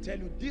thing to tell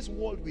you this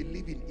world we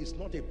live in is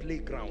not a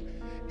playground.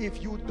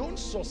 If you don't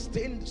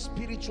sustain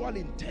spiritual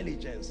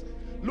intelligence,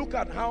 look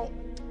at how,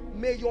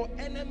 may your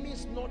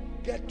enemies not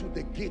get to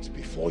the gate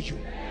before you.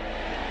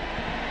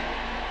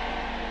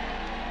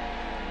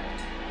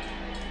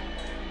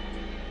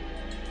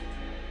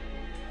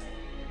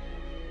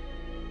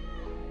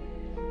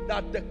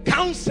 That the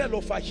counsel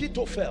of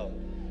Ahithophel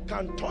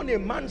can turn a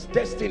man's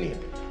destiny.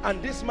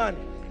 And this man,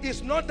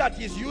 it's not that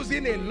he's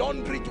using a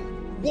laundry to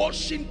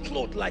washing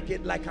clothes like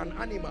an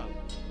animal.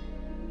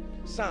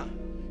 Sir,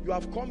 you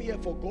have come here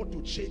for God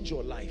to change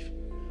your life.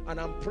 And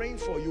I'm praying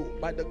for you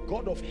by the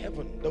God of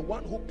heaven, the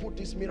one who put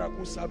this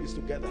miracle service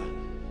together.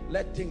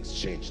 Let things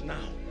change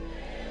now.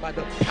 By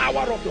the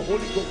power of the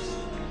Holy Ghost,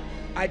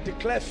 I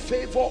declare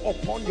favor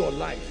upon your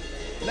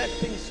life. Let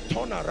things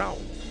turn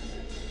around.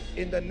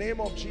 In the name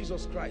of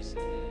Jesus Christ.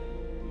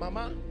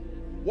 Mama,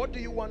 what do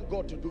you want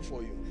God to do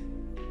for you?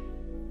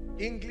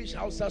 English,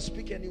 Hausa,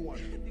 speak anyone.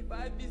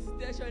 Divine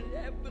visitation in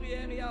every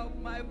area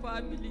of my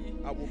family.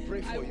 I will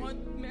pray for you. I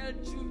want male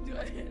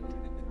children.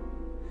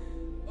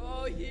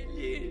 Oh,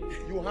 healing.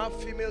 You have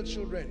female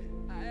children.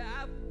 I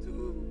have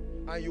two.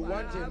 And you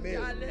want a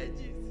male. I have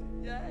allergies.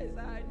 Yes,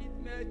 I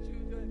need male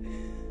children.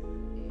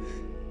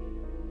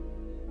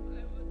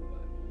 I want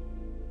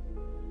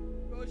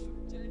one. God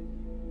should change.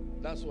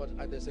 That's what,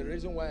 there's a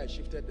reason why I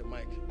shifted the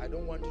mic. I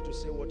don't want you to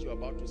say what you're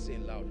about to say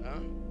loud,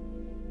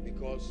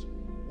 because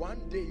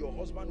one day your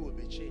husband will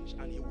be changed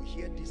and he will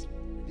hear this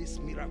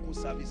miracle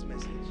service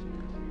message.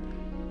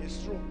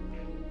 It's true.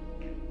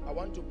 I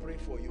want to pray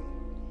for you.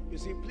 You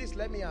see, please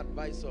let me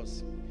advise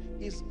us.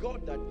 It's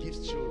God that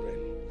gives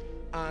children.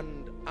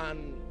 And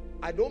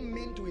I don't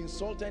mean to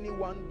insult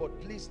anyone, but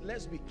please,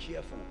 let's be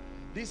careful.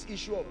 This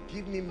issue of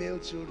give me male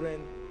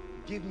children,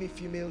 give me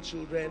female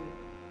children,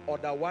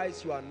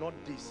 otherwise you are not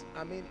this.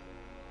 I mean,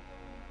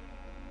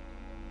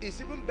 it's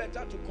even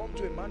better to come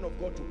to a man of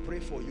God to pray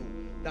for you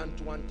than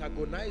to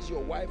antagonize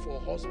your wife or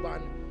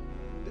husband.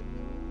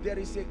 There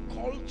is a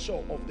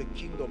culture of the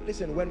kingdom.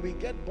 Listen, when we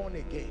get born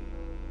again,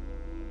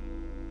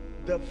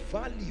 the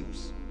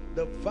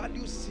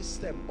value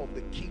system of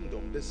the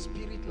kingdom, the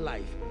spirit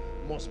life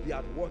must be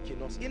at work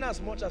in us. In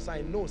as much as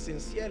I know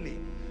sincerely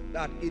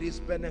that it is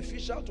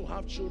beneficial to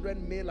have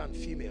children, male and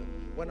female.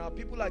 When our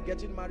people are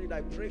getting married,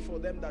 I pray for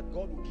them that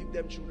God will give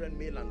them children,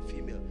 male and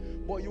female.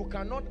 But you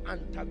cannot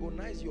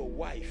antagonize your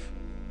wife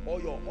or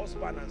your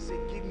husband and say,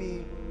 give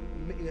me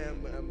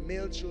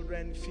male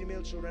children,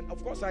 female children.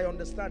 Of course, I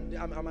understand.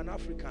 I'm an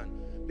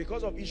African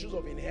because of issues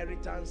of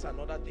inheritance and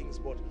other things,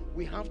 but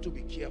we have to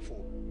be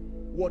careful.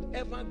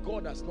 Whatever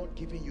God has not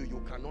given you,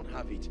 you cannot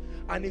have it.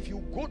 And if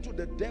you go to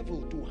the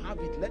devil to have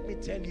it, let me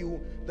tell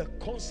you, the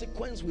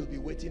consequence will be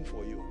waiting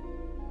for you.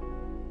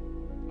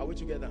 Are we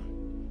together?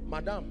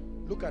 Madam,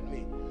 look at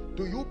me.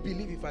 Do you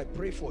believe if I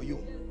pray for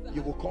you,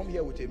 you will come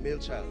here with a male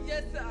child?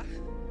 Yes, sir.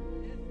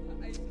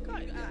 Yes, sir.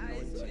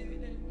 I saw you.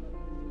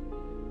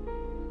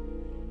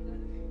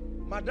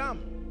 Madam,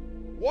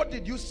 what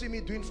did you see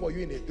me doing for you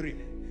in a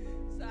dream?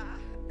 Sir,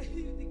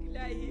 you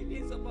declare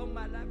healings upon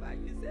my life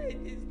and you say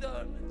it is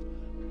done.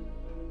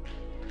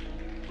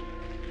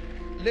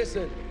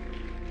 Listen,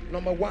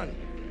 number one,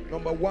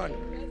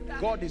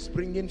 God is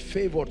bringing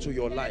favor to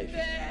your life.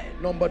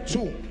 Number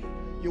two,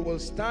 you will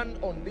stand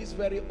on this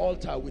very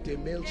altar with a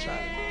male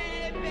child.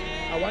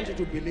 I want you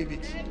to believe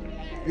it.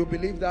 You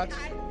believe that?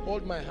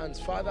 Hold my hands.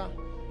 Father,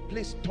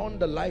 please turn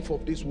the life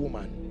of this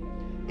woman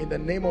in the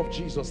name of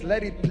Jesus.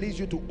 Let it please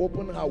you to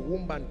open her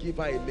womb and give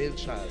her a male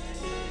child.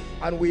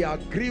 And we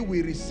agree,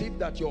 we receive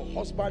that your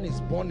husband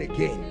is born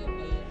again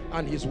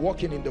and he's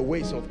walking in the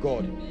ways of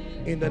God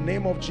in the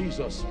name of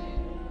Jesus.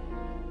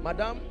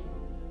 Madam,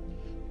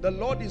 the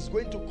Lord is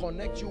going to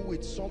connect you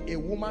with a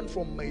woman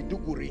from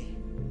Maiduguri.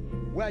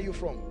 Where are you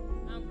from?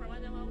 I'm from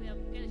Adamawa.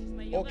 She's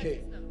my younger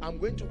Okay, sister. I'm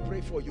going to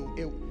pray for you.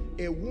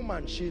 A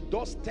woman, she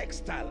does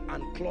textile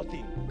and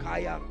clothing,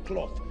 kaya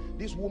cloth.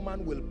 This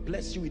woman will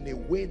bless you in a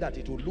way that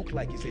it will look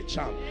like it's a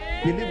charm.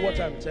 Believe what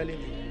I'm telling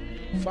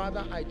you.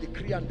 Father, I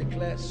decree and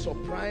declare,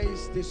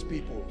 surprise these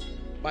people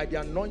by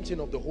the anointing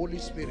of the Holy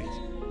Spirit.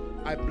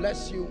 I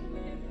bless you.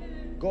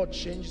 God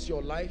changes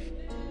your life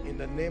in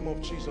the name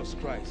of Jesus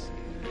Christ.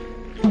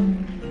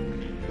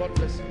 God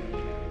bless you.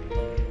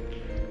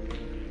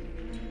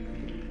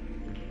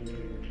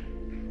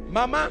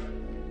 Mama,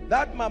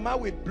 that mama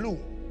with blue,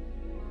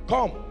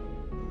 come.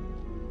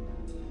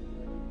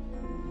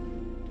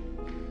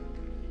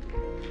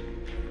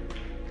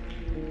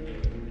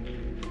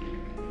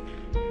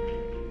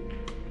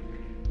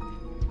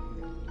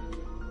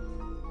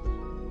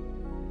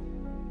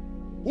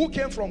 Who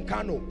came from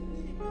Kano?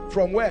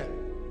 From where?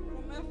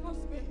 From Air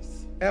Force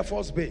Base. Air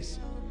Force Base.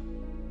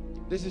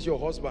 This is your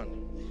husband.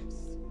 Yes.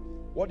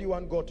 What do you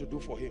want God to do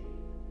for him?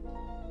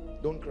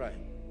 Don't cry.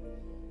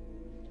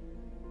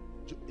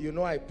 You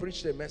know, I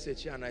preached a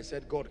message here and I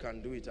said God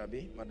can do it,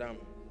 Abi, Madam.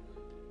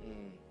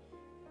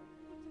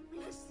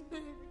 Bless me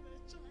with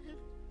a child.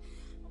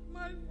 I'm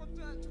married for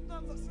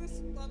 2000, since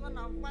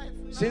 2005.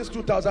 Now. Since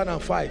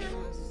 2005, Yes.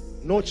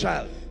 no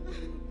child.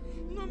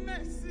 No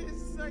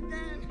mercies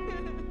again.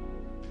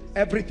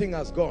 Everything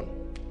has gone.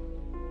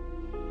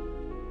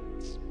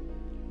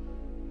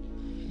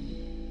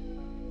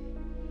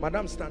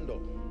 Madam, stand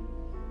up.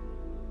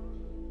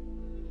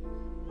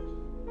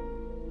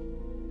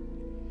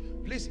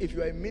 Please, if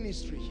you are in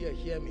ministry here,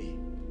 hear me.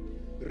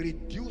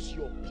 Reduce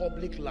your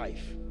public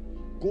life.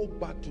 Go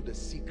back to the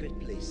secret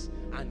place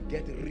and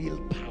get real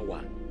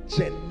power.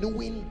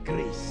 Genuine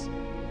grace.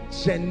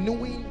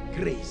 Genuine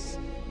grace.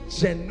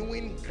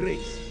 Genuine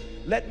grace.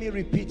 Let me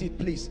repeat it,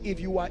 please. If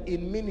you are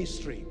in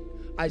ministry,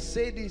 I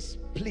say this,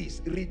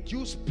 please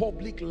reduce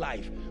public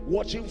life,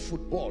 watching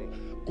football,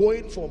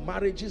 going for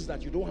marriages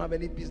that you don't have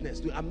any business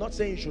doing. I'm not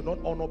saying you should not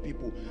honor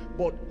people,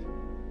 but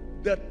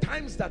the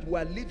times that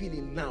we're living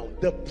in now,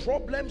 the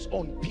problems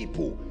on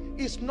people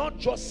is not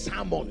just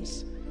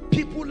sermons.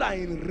 People are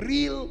in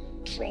real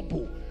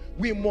trouble.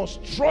 We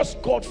must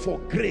trust God for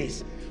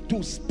grace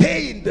to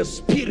stay in the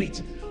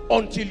spirit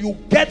until you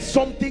get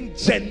something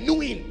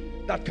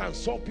genuine that can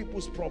solve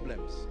people's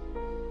problems.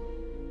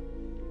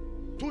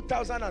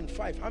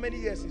 2005, how many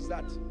years is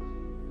that?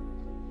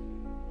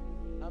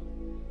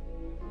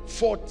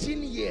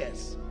 14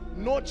 years,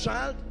 no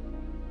child.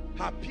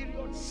 Her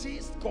period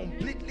ceased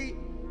completely.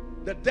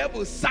 The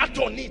devil sat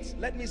on it.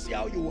 Let me see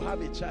how you will have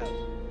a child.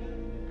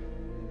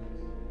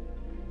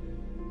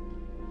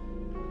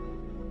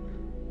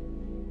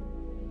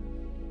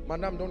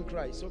 Madam, don't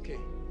cry, it's okay.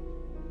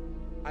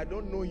 I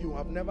don't know you,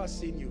 I've never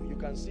seen you. You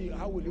can see,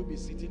 how will you be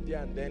sitting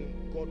there and then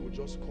God will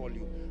just call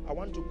you? I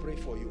want to pray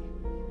for you.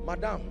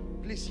 Madam,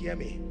 please hear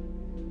me.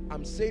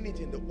 I'm saying it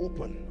in the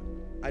open.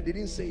 I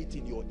didn't say it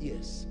in your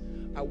ears.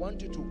 I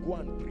want you to go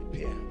and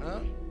prepare.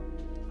 Huh?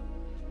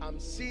 I'm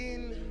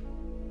seeing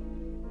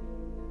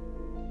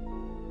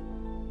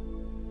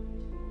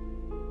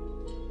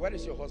where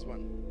is your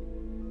husband?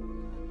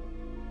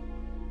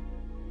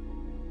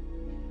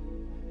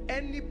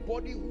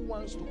 Anybody who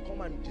wants to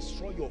come and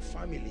destroy your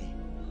family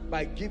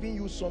by giving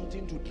you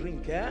something to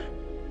drink,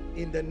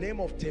 in the name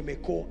of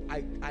Temeko,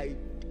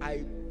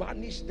 I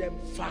banish them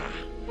far.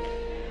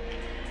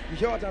 You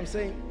hear what I'm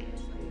saying?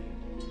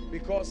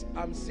 Because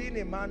I'm seeing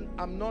a man,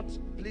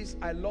 please,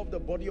 I love the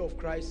body of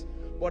Christ,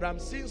 but I'm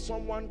seeing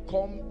someone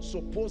come,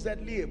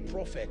 supposedly a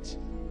prophet,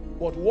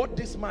 but what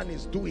this man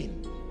is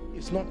doing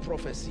is not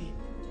prophecy.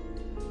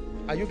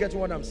 Are you getting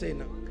what I'm saying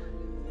now?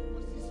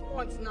 6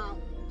 months now.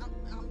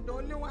 I'm the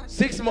only one.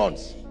 6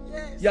 months.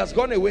 Yes. He has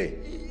gone away.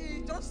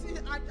 He just,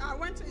 I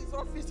went to his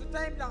office to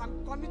tell him that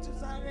I'm coming to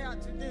Zaria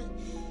today.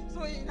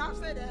 So he now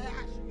said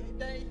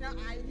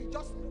he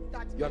just looked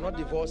at me. You are not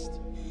divorced,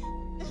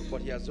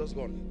 but he has just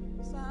gone.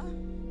 Sir?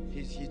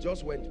 He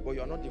just went, but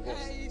you are not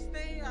divorced. He's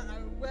staying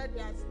where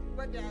they're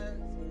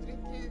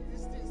drinking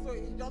this thing, so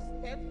he just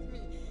left me.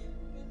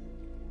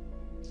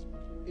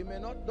 He may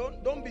not,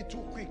 don't be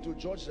too quick to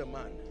judge the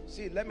man.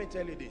 See, let me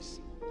tell you this.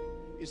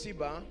 You see,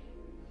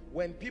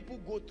 when people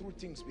go through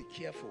things, be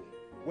careful.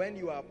 When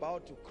you are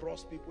about to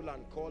cross people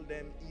and call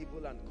them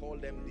evil and call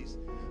them this,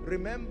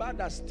 remember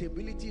that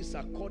stability is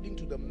according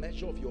to the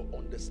measure of your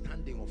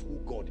understanding of who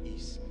God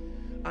is.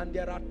 And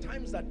there are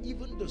times that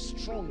even the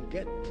strong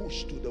get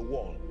pushed to the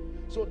wall.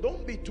 So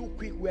don't be too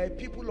quick. We are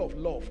people of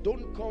love.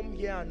 Don't come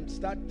here and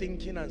start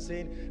thinking and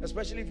saying,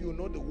 especially if you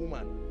know the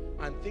woman,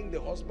 and think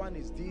the husband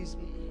is this.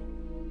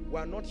 We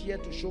are not here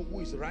to show who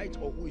is right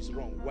or who is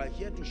wrong. We are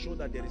here to show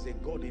that there is a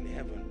God in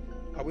heaven.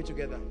 Are we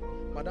together?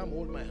 Madam,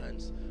 hold my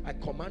hands. I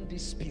command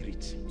this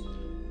spirit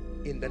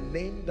in the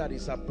name that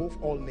is above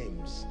all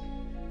names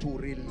to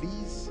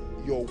release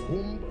your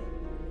womb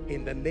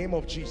in the name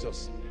of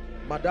Jesus.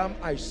 Madam,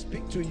 I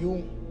speak to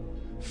you.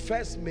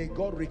 First, may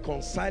God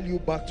reconcile you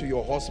back to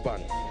your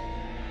husband.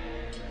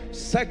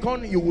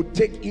 Second, you will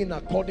take in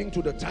according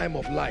to the time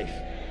of life.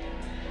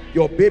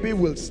 Your baby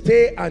will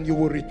stay and you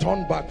will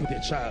return back with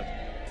a child.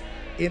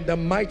 In the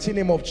mighty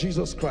name of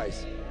Jesus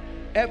Christ.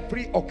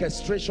 Every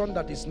orchestration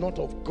that is not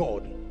of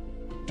God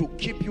to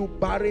keep you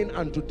barren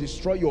and to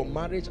destroy your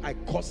marriage, I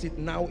curse it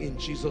now in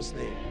Jesus'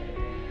 name.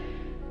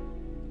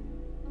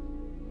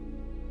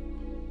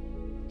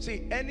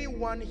 See,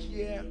 anyone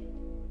here,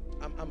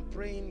 I'm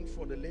praying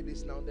for the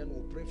ladies now, then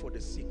we'll pray for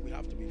the sick. We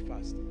have to be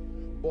fast.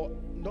 But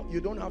no, you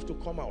don't have to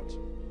come out.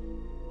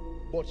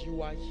 But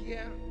you are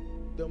here.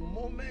 The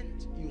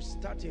moment you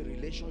start a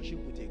relationship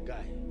with a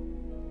guy,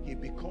 he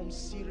becomes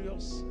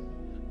serious.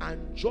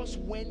 And just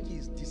when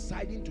he's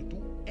deciding to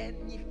do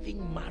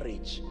anything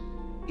marriage,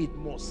 it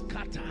must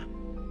scatter.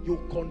 You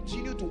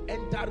continue to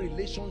enter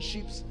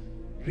relationships,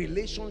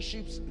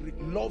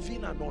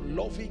 loving and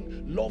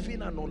unloving,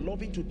 loving and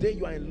unloving. Today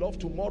you are in love,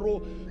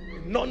 tomorrow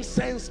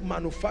nonsense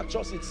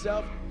manufactures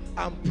itself.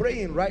 I'm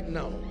praying right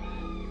now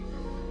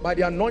by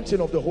the anointing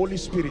of the Holy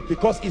Spirit,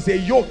 because it's a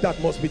yoke that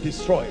must be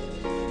destroyed.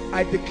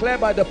 I declare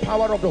by the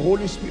power of the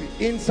Holy Spirit,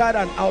 inside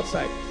and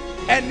outside,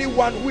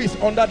 anyone who is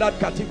under that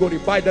category,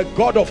 by the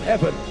God of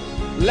heaven,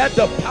 let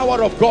the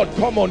power of God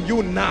come on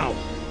you now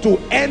to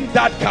end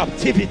that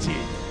captivity.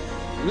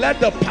 Let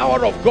the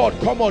power of God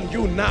come on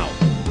you now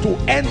to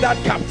end that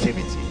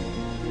captivity.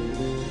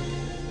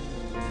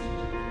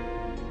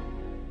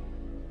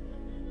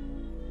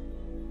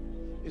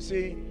 You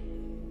see,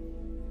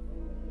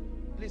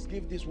 please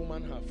give this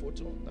woman her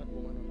photo, that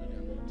woman under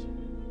the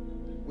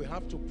anointing. We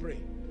have to pray.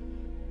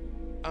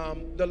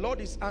 The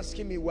Lord is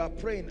asking me, we are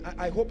praying.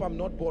 I hope I'm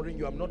not boring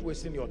you, I'm not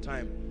wasting your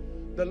time.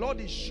 The Lord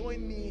is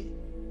showing me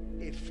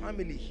a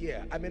family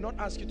here. I may not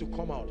ask you to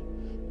come out,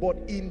 but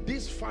in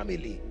this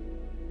family,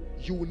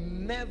 you will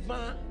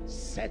never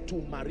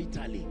settle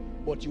maritally,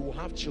 but you will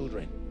have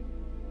children.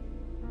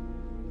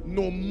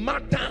 No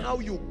matter how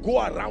you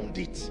go around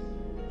it,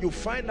 you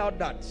find out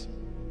that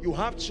you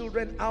have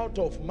children out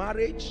of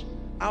marriage,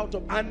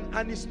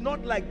 and it's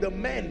not like the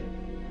men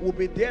will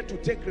be there to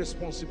take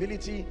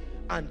responsibility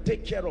and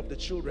take care of the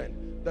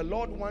children. The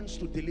Lord wants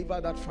to deliver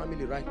that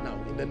family right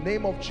now in the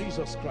name of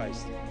Jesus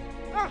Christ.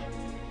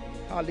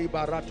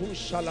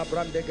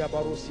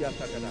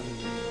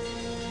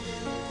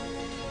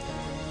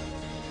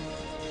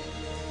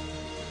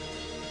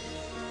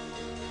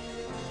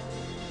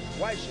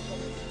 Why is she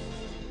coming?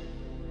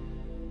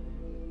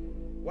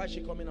 Why is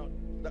she coming out?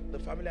 The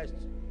family is,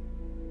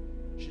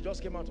 she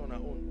just came out on her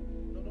own.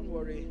 No, don't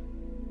worry.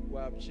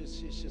 Well,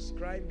 she's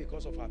crying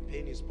because of her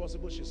pain. It's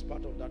possible she's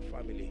part of that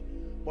family.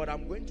 But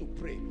I'm going to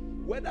pray.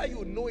 Whether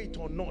you know it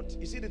or not.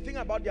 You see, the thing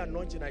about the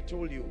anointing, I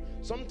told you,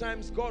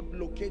 sometimes God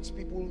locates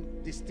people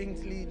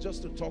distinctly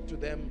just to talk to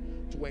them,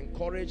 to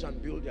encourage and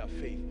build their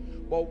faith.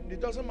 But it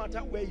doesn't matter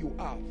where you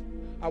are.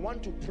 I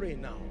want to pray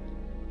now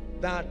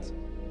that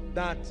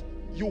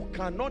you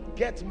cannot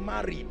get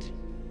married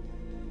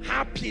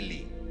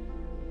happily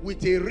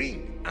with a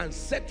ring and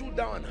settle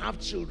down and have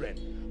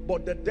children,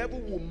 but the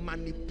devil will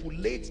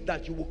manipulate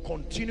that you will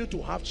continue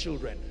to have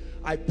children.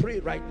 I pray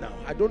right now,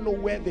 I don't know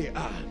where they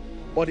are,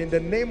 but in the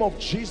name of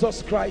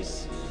Jesus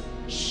Christ,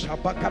 we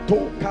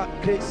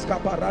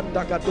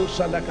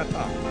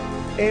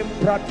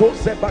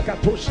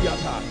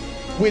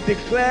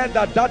declare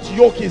that that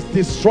yoke is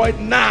destroyed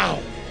now.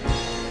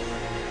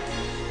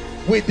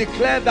 We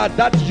declare that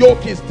that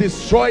yoke is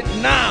destroyed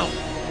now.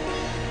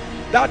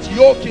 That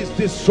yoke is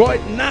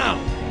destroyed now.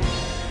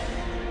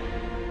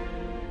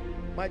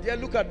 My dear,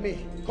 look at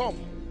me. Come.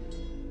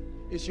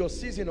 It's your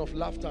season of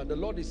laughter. The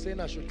Lord is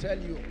saying I should tell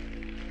you.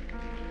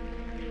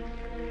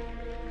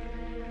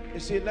 You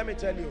see, let me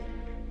tell you.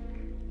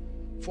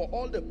 For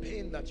all the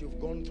pain that you've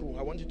gone through,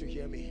 I want you to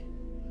hear me.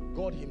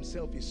 God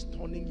himself is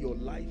turning your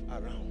life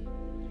around.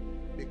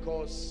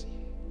 Because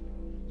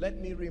let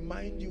me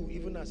remind you,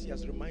 even as he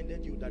has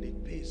reminded you, that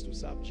it pays to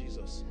serve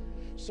Jesus.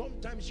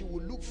 Sometimes you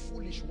will look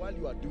foolish while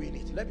you are doing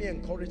it. Let me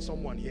encourage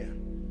someone here.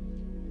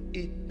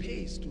 It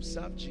pays to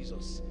serve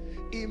Jesus.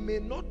 It may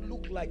not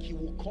look like he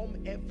will come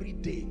every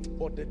day,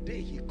 but the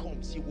day he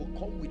comes, he will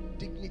come with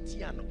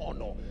dignity and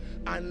honor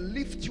and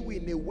lift you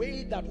in a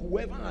way that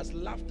whoever has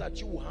laughed at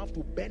you will have to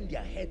bend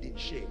their head in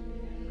shame.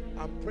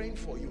 I'm praying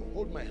for you.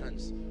 Hold my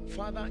hands.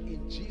 Father,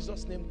 in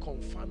Jesus' name,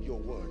 confirm your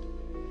word.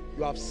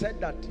 You have said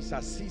that it's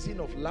a season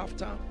of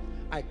laughter.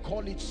 I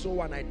call it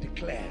so, and I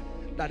declare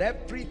that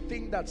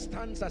everything that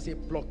stands as a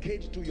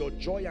blockade to your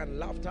joy and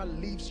laughter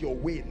leaves your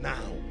way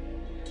now.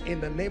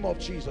 In the name of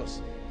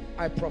Jesus,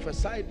 I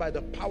prophesy by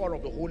the power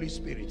of the Holy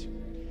Spirit.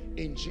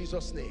 In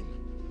Jesus' name.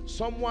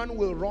 Someone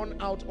will run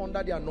out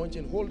under the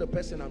anointing. Hold the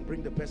person and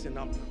bring the person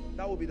out.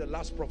 That will be the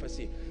last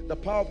prophecy. The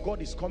power of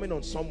God is coming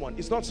on someone.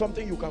 It's not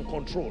something you can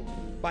control.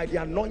 By the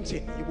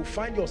anointing, you will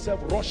find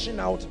yourself rushing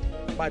out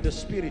by the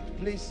Spirit.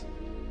 Please,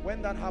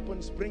 when that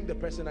happens, bring the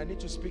person. I need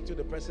to speak to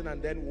the person,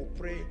 and then we'll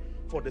pray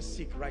for the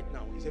sick right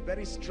now. It's a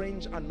very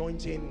strange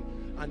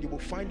anointing, and you will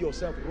find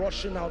yourself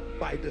rushing out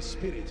by the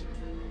Spirit.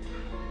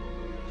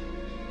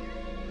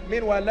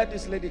 Meanwhile, let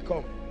this lady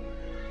come.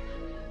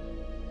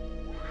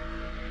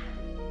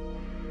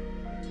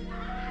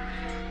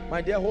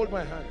 My dear, hold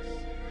my hands.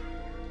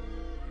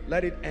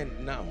 Let it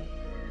end now.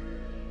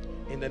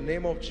 In the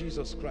name of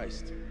Jesus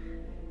Christ.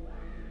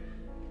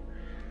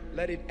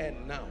 Let it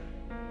end now.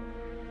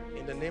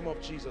 In the name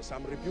of Jesus.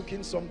 I'm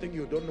rebuking something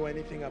you don't know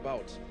anything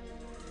about.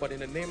 But in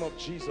the name of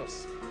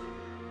Jesus,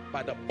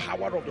 by the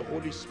power of the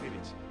Holy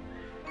Spirit,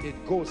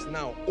 it goes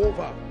now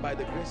over by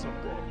the grace of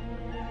God.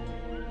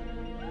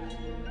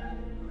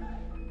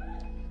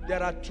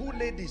 There are two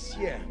ladies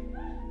here.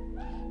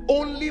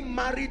 Only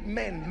married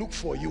men look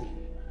for you.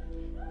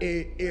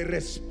 A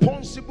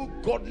responsible,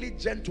 godly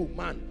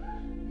gentleman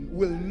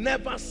will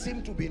never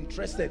seem to be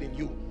interested in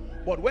you.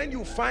 But when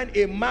you find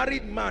a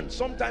married man,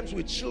 sometimes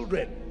with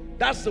children,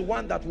 that's the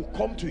one that will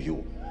come to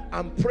you.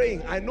 I'm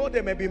praying. I know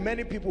there may be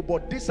many people,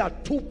 but these are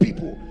two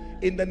people.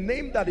 In the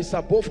name that is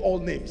above all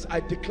names, I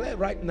declare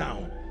right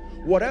now,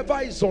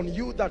 whatever is on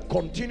you that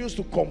continues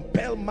to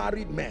compel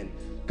married men,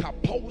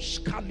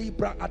 Kapaush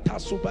Kalibra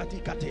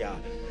Atasubati Katea,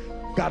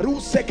 Garu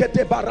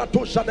Sekete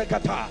Barato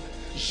Shadekata,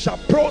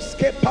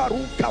 Shaproske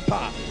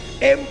Parukapa,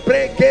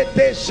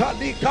 Embregete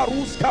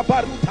Shalikaruska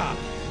Baruta,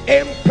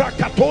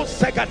 Emprakato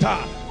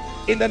Segata.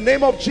 In the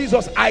name of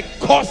Jesus, I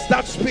curse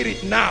that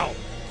spirit now.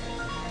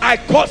 I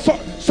curse,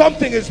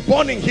 something is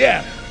burning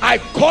here. I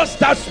curse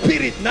that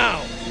spirit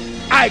now.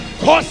 I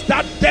curse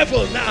that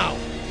devil now.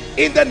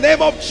 In the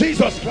name of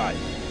Jesus Christ.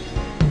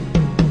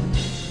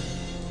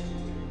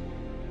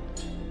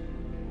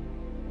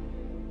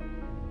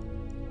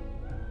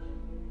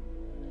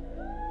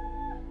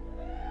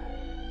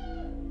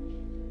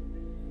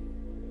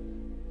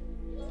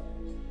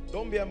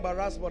 Don't be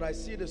embarrassed, but I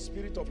see the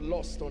spirit of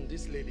lust on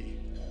this lady.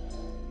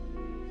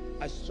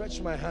 I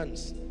stretch my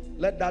hands.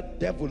 Let that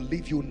devil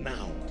leave you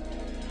now.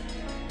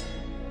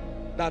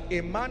 That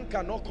a man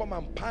cannot come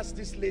and pass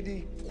this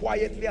lady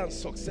quietly and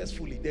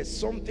successfully. There's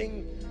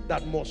something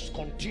that must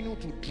continue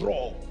to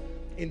draw.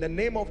 In the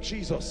name of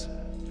Jesus,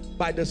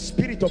 by the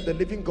Spirit of the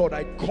living God,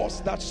 I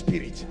curse that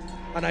spirit.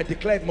 And I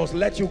declare it must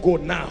let you go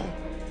now.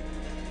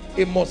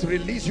 It must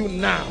release you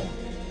now.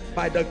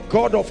 By the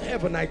God of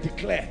heaven, I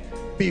declare,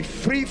 be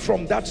free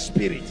from that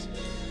spirit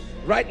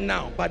right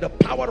now by the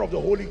power of the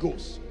Holy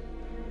Ghost.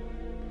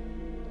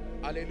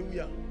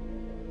 Hallelujah.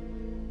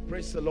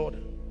 Praise the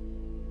Lord.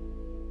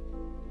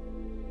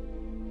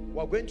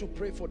 We're going to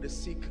pray for the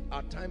sick.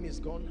 Our time is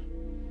gone,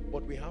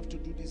 but we have to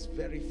do this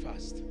very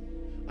fast.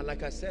 And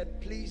like I said,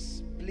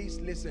 please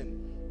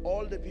listen.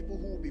 All the people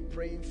who will be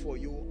praying for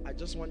you, I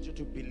just want you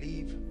to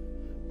believe,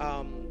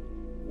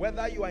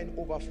 whether you are in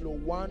overflow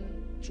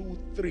 1, 2,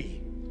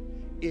 3,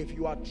 if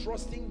you are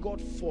trusting God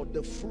for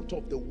the fruit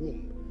of the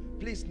womb,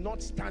 please,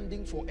 not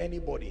standing for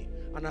anybody,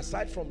 and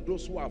aside from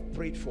those who have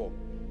prayed for,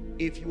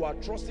 if you are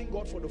trusting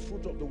God for the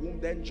fruit of the womb,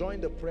 then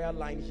join the prayer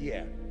line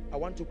here. I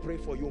want to pray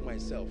for you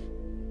myself.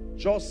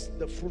 Just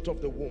the fruit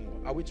of the womb.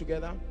 Are we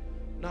together?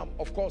 Now,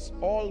 of course,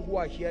 all who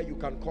are here, you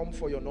can come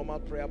for your normal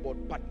prayer,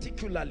 but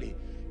particularly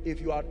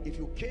if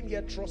you came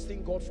here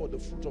trusting God for the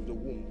fruit of the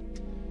womb,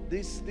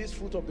 this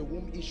fruit of the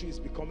womb issue is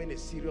becoming a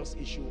serious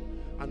issue,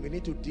 and we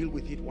need to deal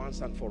with it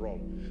once and for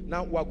all.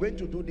 Now, we're going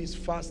to do this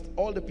fast.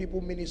 All the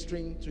people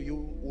ministering to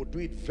you will do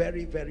it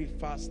very, very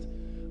fast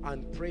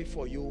and pray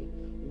for you.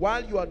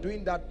 While you are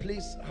doing that,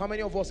 please, how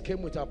many of us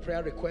came with our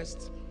prayer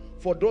requests?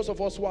 For those of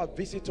us who are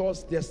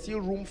visitors, there's still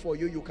room for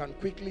you. You can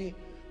quickly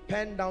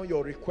pen down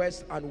your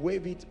request and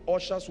wave it.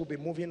 Ushers will be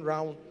moving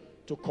around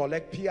to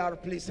collect. PR,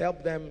 please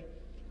help them.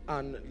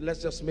 And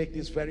let's just make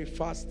this very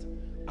fast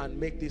and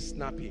make this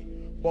snappy.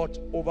 But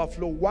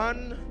overflow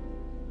 1,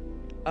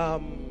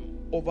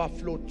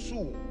 overflow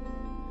 2,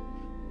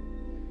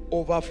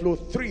 overflow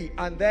 3,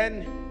 and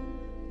then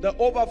the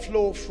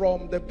overflow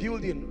from the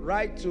building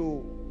right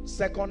to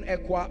second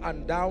Equa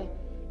and down,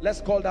 let's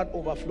call that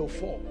overflow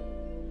 4.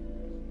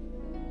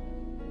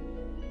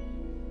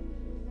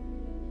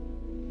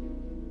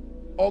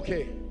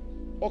 Okay,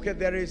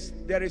 there is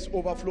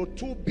overflow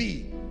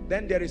 2B,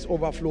 then there is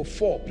overflow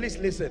 4. Please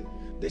listen.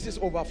 This is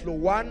overflow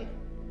 1,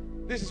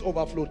 this is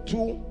overflow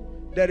 2,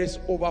 there is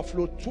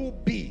overflow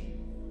 2B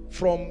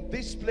from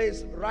this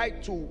place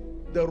right to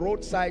the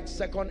roadside,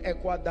 second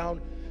Equa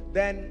down.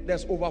 Then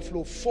there's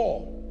overflow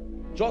 4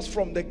 just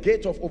from the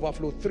gate of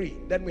overflow 3.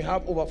 Then we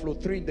have overflow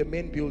 3 in the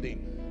main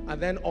building,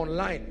 and then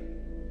online.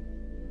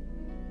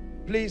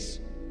 Please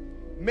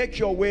make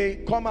your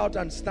way, come out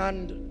and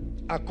stand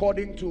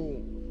according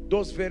to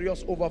those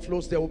various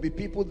overflows, there will be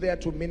people there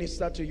to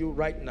minister to you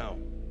right now.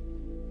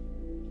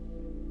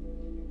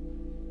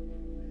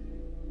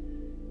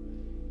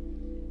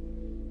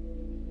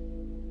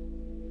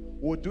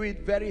 We'll do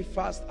it very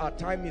fast. Our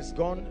time is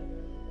gone.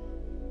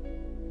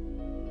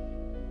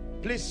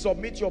 Please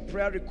submit your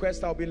prayer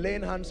request. I'll be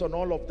laying hands on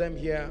all of them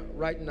here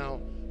right now.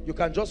 You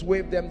can just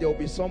wave them. There will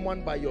be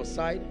someone by your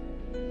side.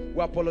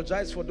 We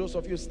apologize for those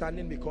of you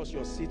standing because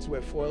your seats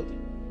were filled.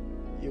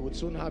 You would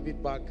soon have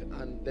it back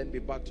and then be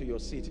back to your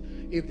seat.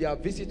 If there are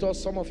visitors,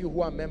 some of you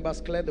who are members,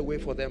 clear the way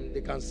for them.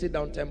 They can sit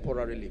down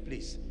temporarily,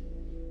 please.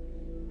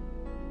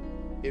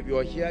 If you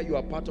are here, you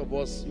are part of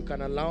us, you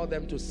can allow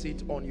them to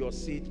sit on your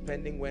seat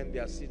pending when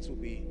their seats will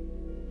be.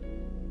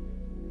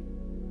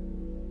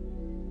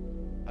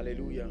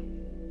 Hallelujah.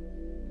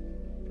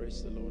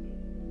 Praise the Lord.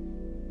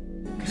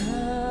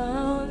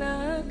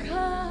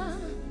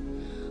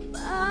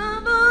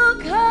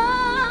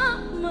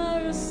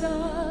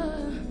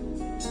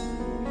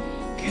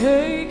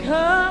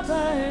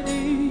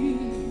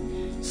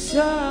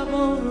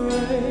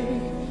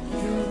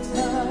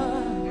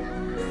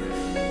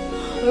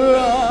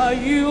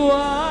 You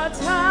are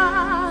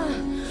tired,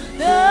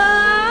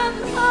 the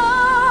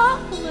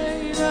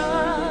calling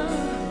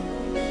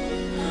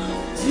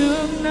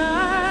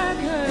tonight,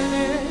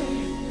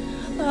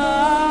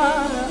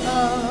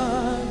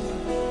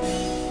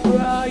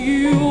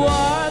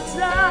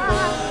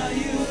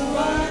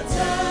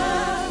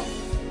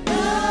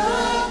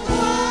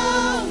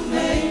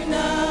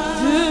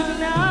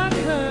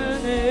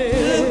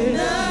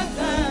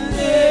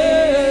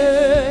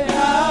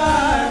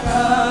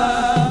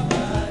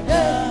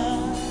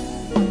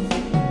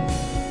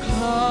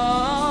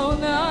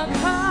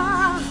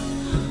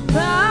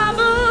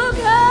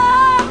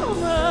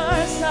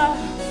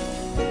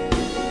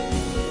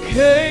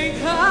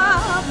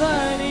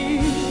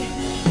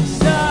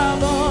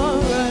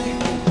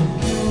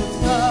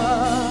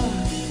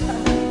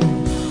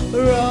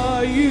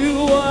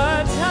 you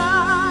are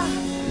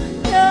tired,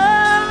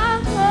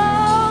 the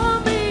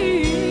calling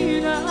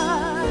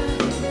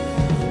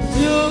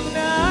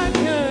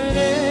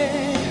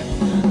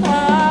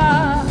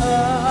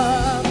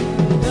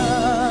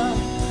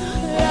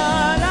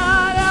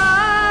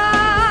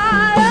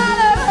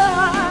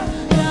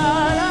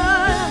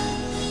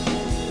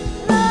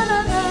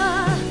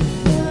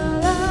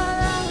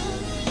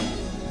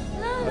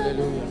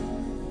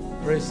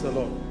Praise the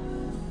Lord.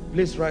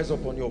 Please rise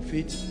up on your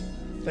feet.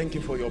 Thank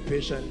you for your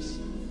patience.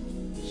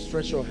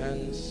 Stretch your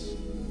hands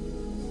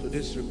to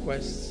these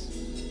requests.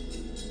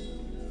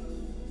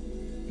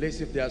 Please,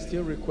 if there are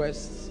still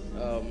requests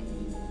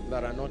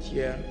that are not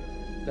here,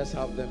 let's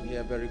have them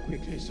here very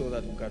quickly so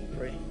that we can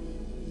pray.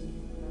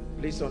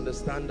 Please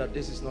understand that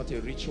this is not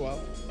a ritual.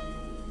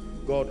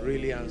 God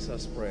really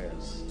answers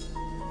prayers.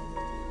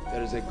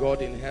 There is a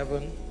God in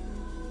heaven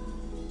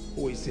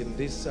who is in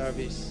this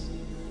service.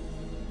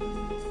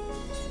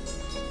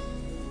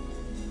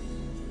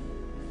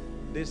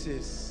 This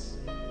is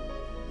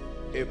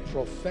a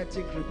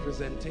prophetic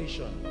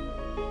representation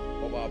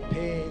of our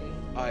pain,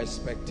 our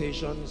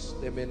expectations.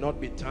 There may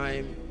not be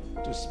time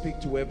to speak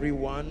to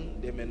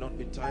everyone. There may not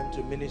be time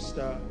to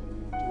minister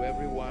to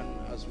everyone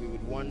as we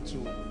would want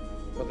to.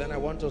 But then I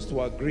want us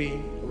to agree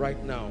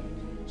right now.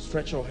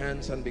 Stretch your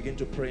hands and begin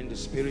to pray in the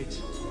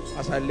Spirit.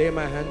 As I lay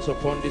my hands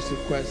upon this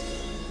request,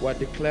 we're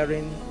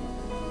declaring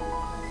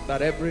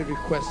that every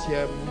request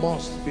here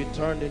must be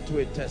turned into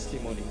a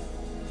testimony.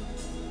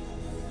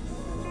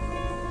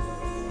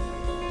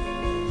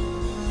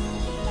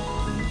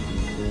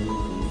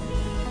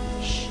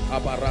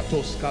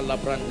 Abaratos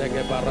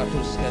kalabrandege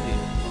baratos kedi.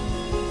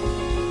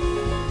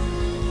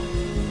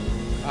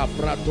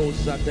 Abratos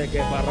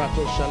zadege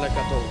baratos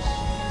shalakatos.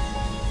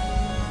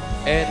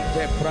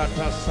 Ente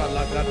prata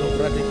salagado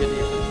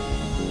bradigedi.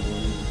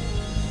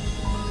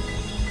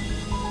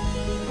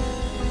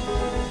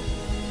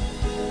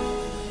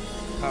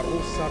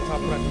 Karusata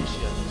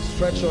pradisha.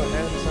 Stretch your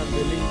hands and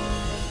believe.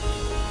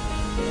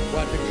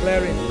 We're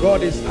declaring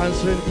God is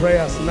answering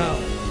prayers now.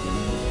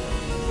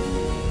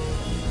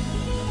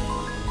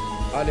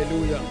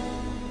 Hallelujah.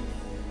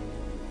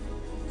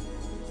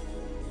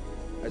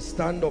 I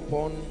stand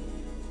upon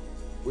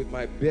with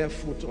my bare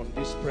foot on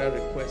this prayer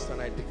request,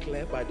 and I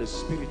declare by the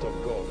Spirit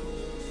of God,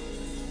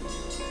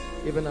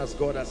 even as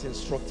God has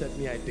instructed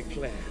me, I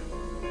declare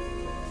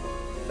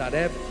that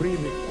every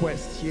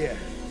request here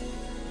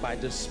by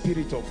the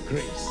Spirit of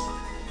grace,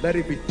 let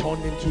it be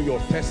turned into your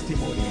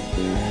testimony.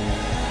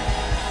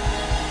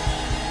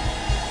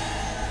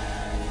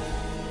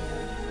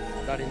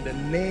 That in the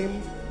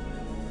name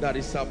that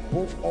is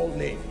above all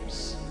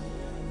names,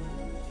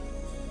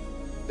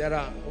 there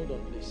are, hold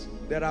on please,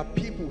 there are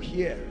people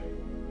here,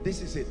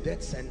 this is a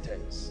death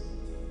sentence.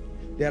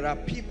 There are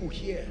people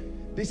here,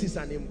 this is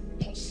an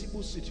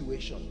impossible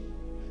situation.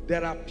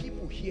 There are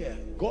people here,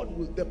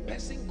 the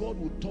person God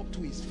will talk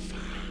to is far.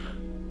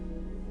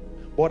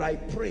 But I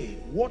pray,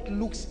 what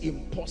looks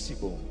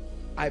impossible,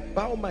 I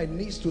bow my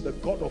knees to the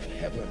God of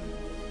heaven,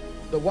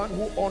 the one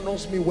who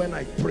honors me when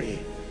I pray.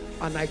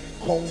 And I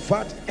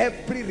convert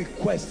every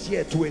request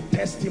here to a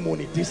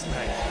testimony this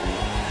night.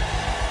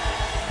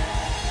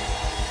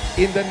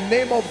 In the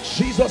name of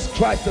Jesus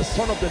Christ, the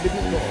Son of the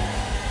living God,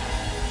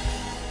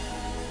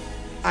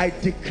 I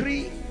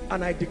decree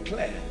and I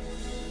declare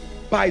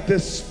by the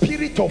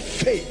spirit of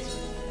faith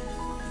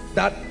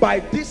that by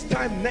this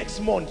time next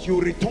month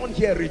you return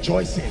here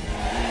rejoicing.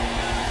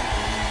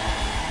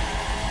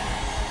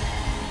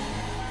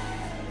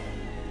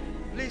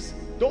 Please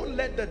don't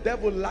let the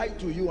devil lie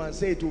to you and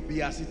say it will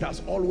be as it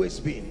has always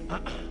been.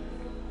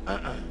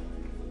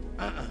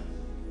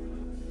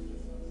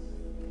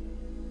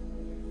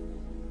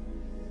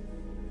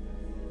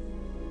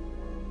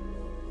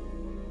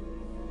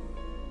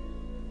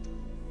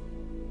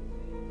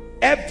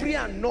 Every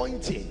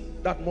anointing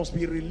that must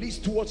be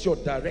released towards your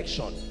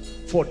direction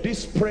for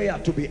this prayer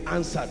to be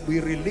answered, we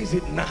release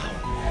it now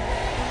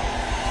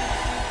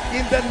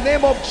in the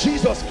name of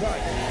Jesus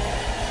Christ.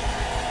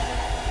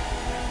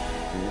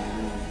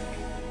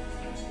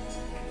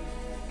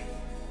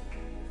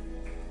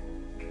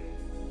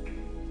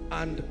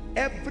 And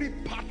every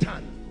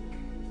pattern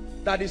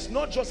that is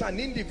not just an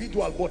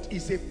individual but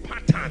is a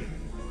pattern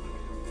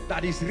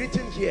that is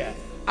written here,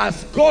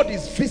 as God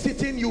is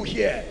visiting you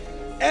here,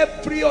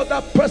 every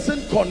other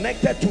person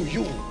connected to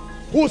you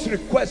whose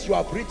request you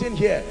have written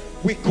here,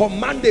 we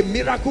command a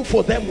miracle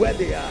for them where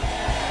they are.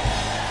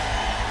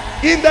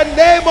 In the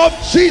name of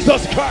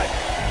Jesus Christ.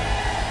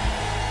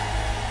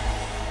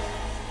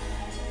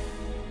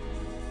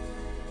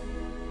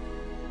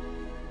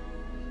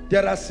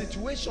 There are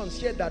situations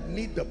here that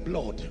need the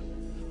blood.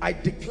 I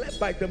declare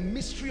by the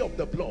mystery of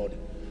the blood.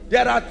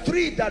 There are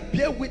three that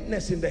bear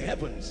witness in the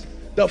heavens: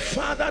 the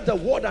Father, the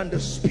Word, and the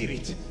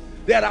Spirit.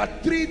 There are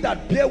three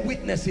that bear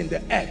witness in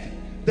the earth: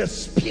 the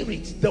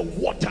Spirit, the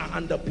water,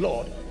 and the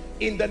blood.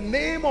 In the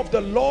name of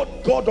the Lord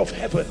God of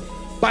heaven,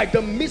 by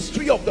the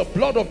mystery of the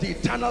blood of the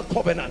eternal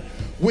covenant,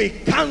 we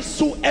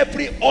cancel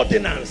every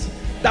ordinance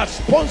that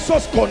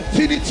sponsors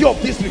continuity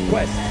of this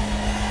request.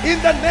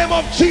 In the name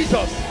of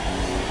Jesus.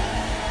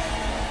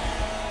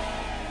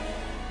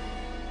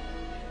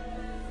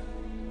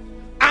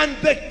 And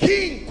the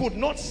king could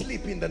not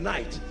sleep in the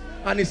night,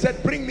 and he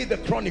said, bring me the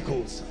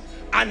chronicles.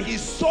 And he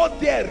saw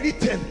there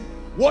written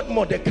what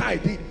Mordecai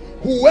did: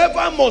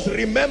 whoever must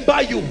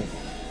remember you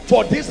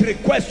for this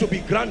request to be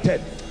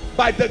granted,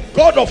 by the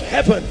God of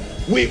heaven,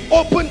 we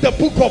open the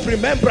book of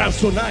remembrance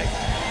tonight.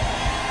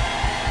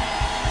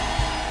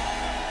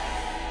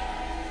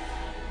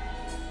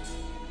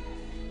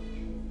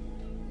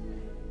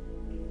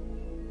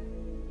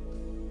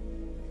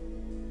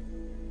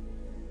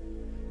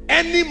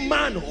 Any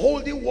man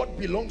holding what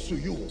belongs to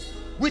you,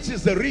 which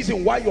is the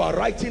reason why you are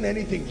writing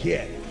anything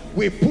here,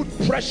 we put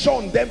pressure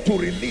on them to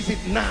release it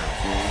now.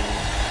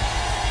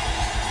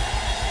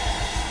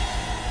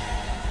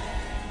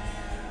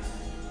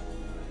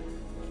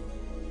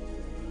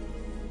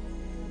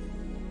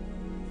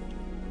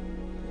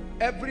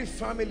 Every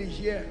family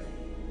here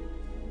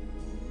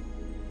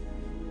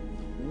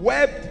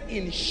webbed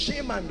in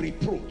shame and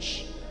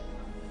reproach.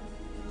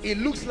 It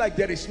looks like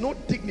there is no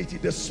dignity.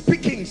 The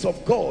speakings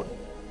of God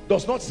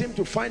does not seem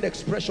to find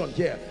expression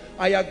here.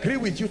 I agree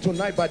with you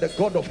tonight by the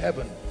God of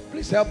heaven.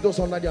 Please help those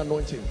under the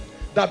anointing,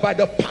 that by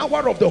the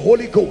power of the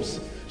Holy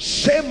Ghost,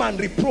 shame and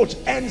reproach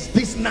ends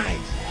this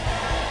night.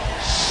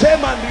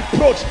 Shame and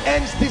reproach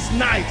ends this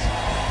night.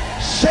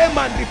 Shame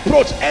and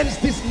reproach ends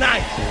this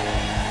night.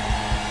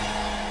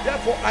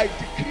 Therefore, I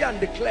decree and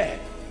declare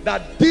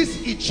that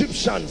these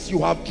Egyptians you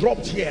have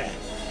dropped here,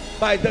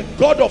 by the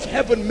God of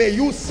heaven, may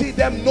you see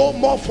them no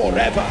more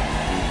forever.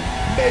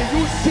 May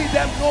you see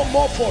them no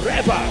more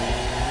forever.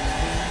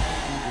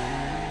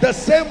 The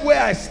same way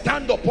I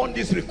stand upon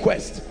this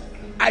request,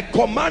 I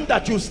command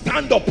that you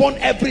stand upon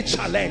every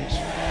challenge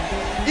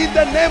in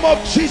the name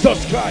of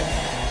Jesus Christ.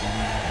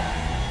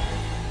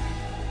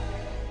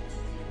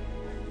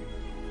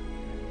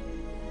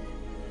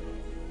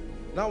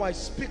 Now I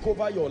speak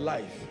over your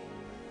life.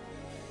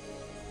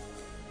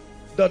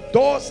 The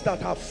doors that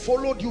have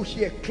followed you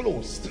here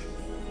closed,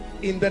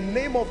 in the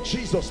name of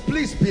Jesus,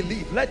 please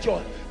believe.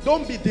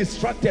 Don't be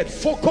distracted.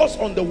 Focus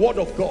on the word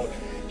of God.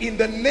 In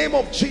the name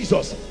of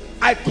Jesus,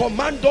 I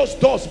command those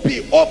doors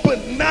be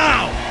open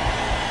now.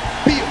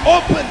 Be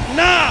open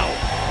now.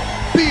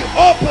 Be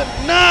open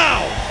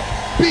now.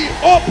 Be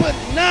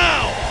open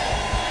now.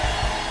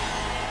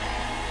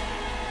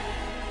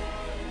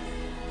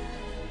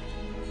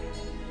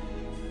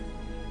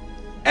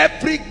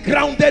 Every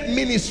grounded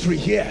ministry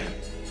here,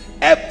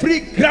 every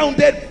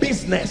grounded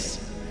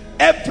business,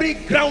 every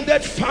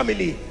grounded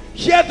family,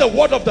 hear the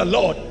word of the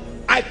Lord.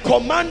 I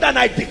command and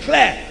I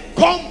declare,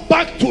 come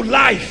back to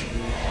life.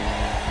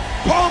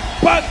 Come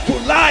back to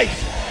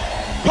life.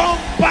 Come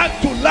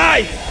back to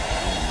life.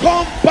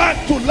 Come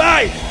back to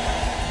life.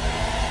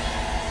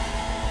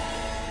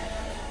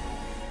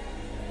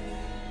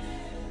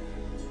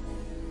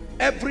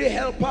 Every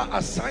helper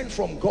assigned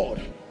from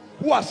God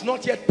who has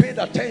not yet paid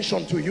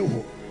attention to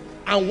you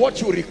and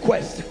what you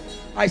request,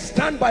 I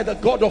stand by the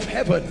God of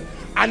heaven,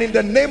 and in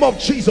the name of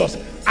Jesus,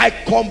 I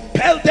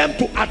compel them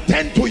to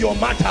attend to your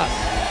matters.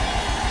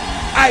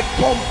 I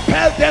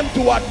compel them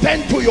to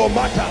attend to your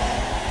matter.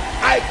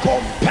 I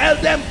compel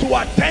them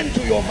to attend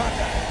to your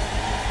matter.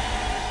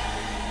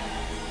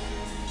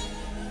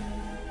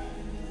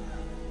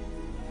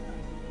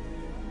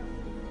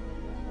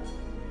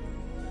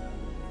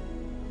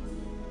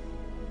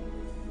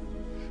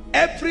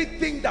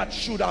 Everything that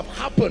should have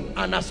happened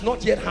and has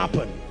not yet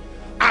happened,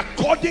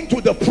 according to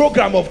the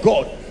program of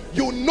God,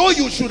 you know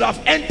you should have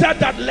entered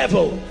that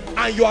level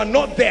and you are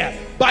not there.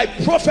 By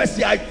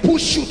prophecy, I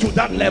push you to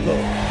that level.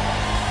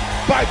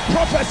 By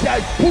prophecy, I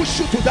push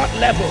you to that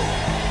level.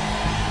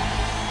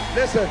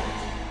 Listen,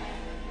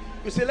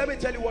 you say, let me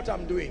tell you what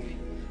I'm doing.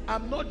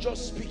 I'm not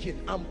just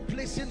speaking, I'm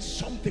placing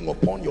something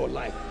upon your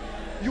life.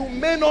 You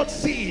may not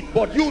see it,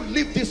 but you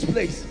leave this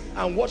place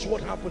and watch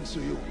what happens to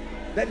you.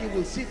 Then you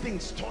will see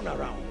things turn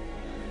around.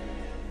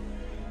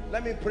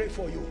 Let me pray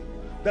for you.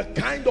 The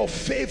kind of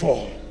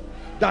favor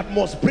that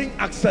must bring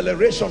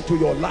acceleration to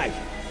your life,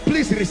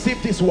 please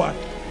receive this one.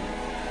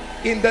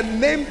 In the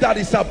name that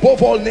is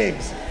above all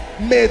names,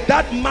 may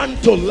that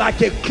mantle like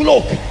a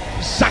cloak,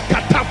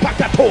 Zakata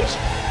Pakatos,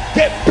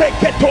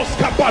 Gebreketos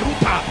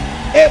Kabaruta,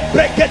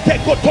 Ebrekete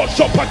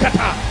Kotosho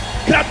Pakata,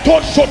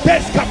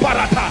 Kratoshotes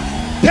Kabarata,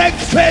 take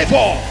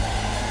favor,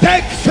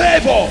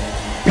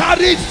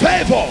 carry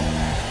favor.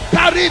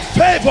 Carry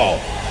favor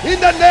in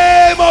the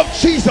name of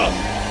Jesus.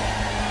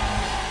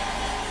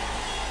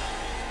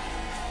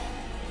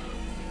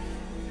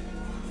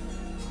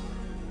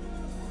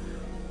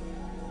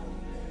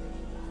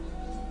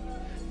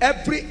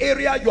 Every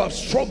area you have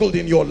struggled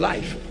in your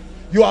life,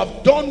 you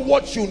have done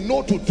what you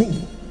know to do.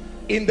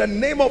 In the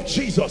name of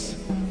Jesus,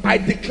 I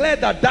declare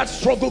that that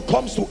struggle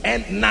comes to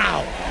end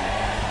now.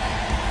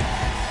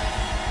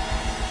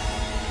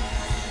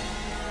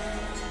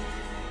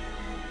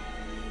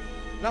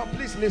 Now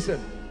please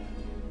listen.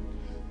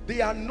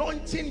 The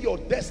anointing your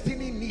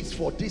destiny needs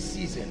for this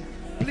season,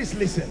 please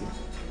listen.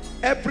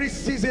 Every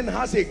season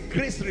has a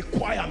grace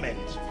requirement.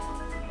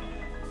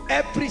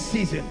 Every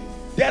season.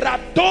 There are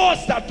doors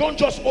that don't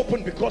just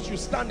open because you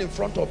stand in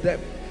front of them.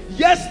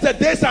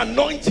 Yesterday's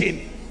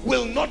anointing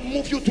will not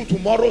move you to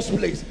tomorrow's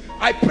place.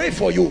 I pray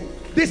for you.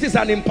 This is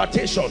an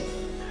impartation.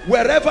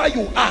 Wherever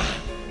you are,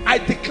 I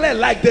declare,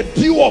 like the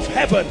dew of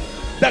heaven,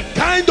 the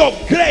kind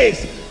of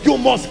grace you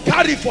must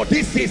carry for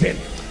this season,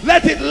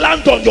 let it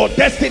land on your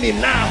destiny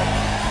now.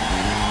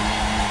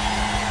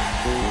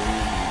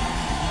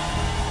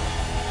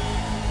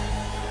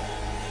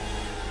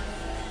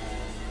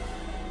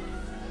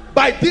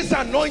 By this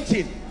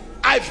anointing,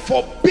 I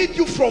forbid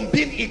you from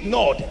being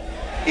ignored.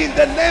 In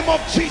the name of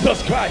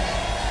Jesus Christ,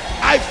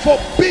 I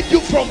forbid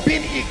you from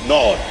being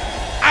ignored.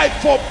 I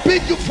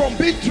forbid you from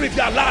being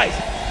trivialized.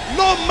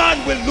 No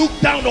man will look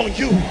down on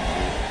you.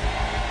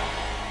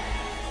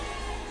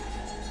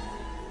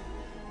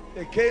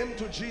 They came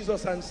to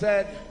Jesus and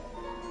said,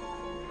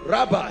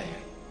 Rabbi,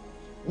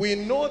 we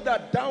know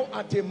that thou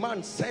art a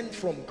man sent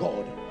from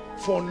God,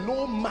 for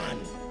no man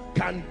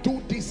can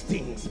do these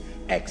things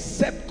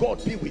except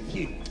God be with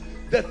him.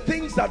 The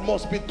things that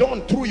must be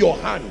done through your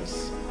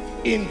hands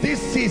in this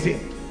season,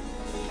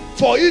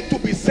 for it to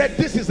be said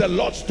this is the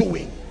Lord's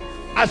doing,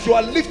 as you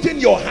are lifting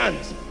your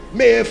hands,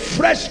 may a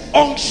fresh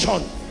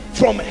unction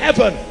from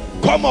heaven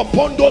come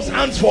upon those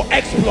hands for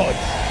exploits.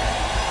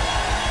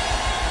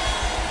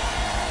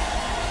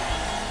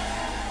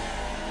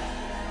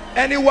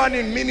 Anyone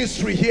in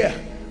ministry here,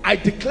 I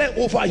declare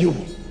over you,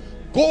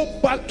 go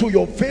back to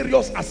your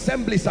various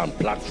assemblies and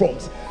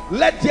platforms.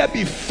 Let there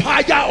be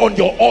fire on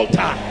your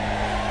altar,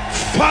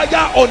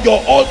 fire on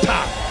your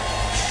altar,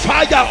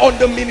 fire on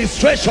the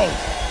ministrations.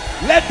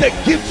 Let the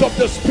gifts of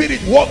the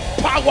Spirit work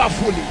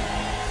powerfully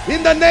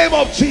in the name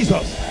of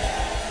Jesus.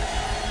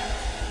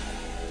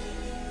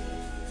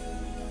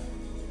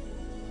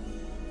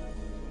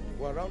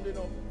 We're rounding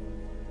up.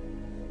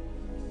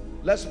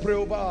 Let's pray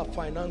over our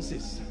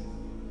finances.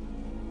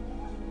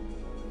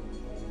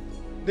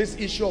 This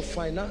issue of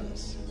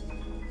finance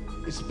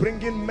is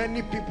bringing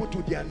many people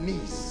to their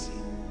knees,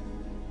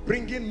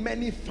 bringing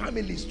many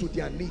families to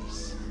their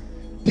knees,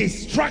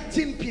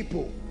 distracting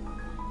people.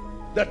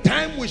 The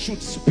time we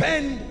should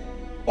spend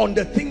on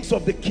the things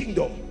of the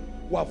kingdom,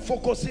 we are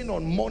focusing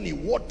on money,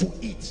 what to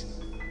eat,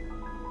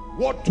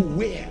 what to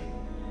wear,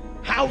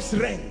 house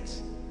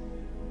rent,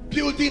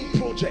 building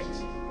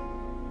projects.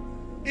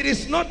 It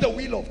is not the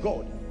will of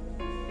God.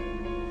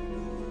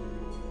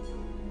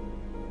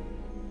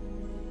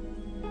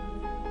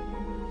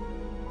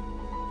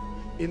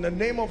 In the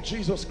name of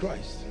Jesus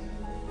Christ,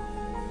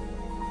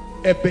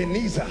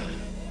 Ebenezer,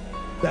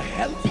 the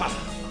helper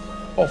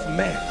of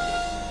men,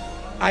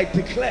 I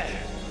declare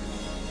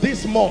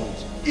this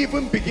month,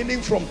 even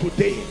beginning from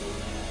today,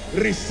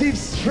 receive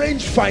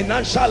strange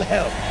financial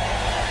help.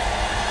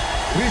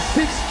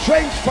 Receive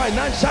strange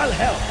financial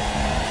help.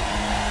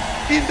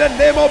 In the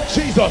name of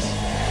Jesus,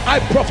 I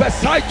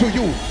prophesy to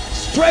you,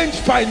 strange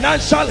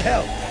financial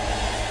help.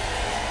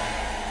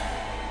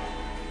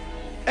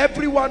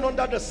 Everyone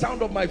under the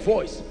sound of my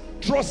voice,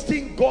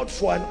 trusting God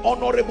for an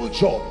honorable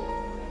job.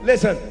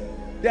 Listen,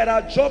 there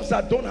are jobs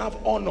that don't have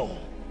honor.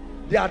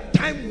 They are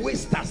time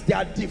wasters, they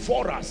are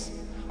devourers.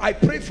 I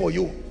pray for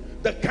you,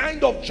 the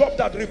kind of job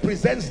that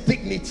represents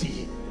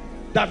dignity,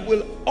 that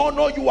will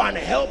honor you and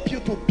help you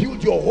to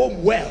build your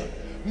home well.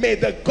 May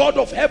the God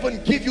of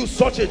heaven give you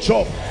such a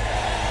job.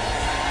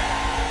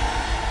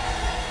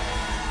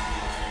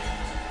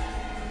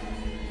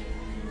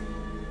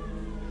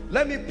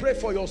 Let me pray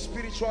for your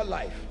spiritual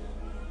life.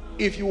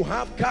 If you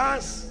have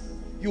cars,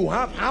 you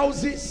have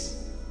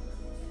houses,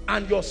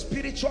 and your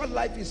spiritual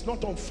life is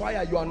not on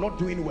fire, you are not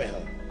doing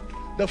well.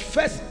 The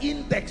first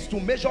index to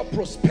measure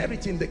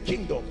prosperity in the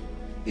kingdom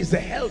is the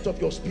health of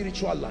your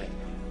spiritual life.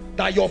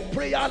 That your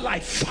prayer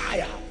life,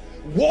 fire.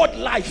 Word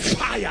life,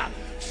 fire.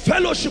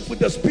 Fellowship with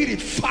the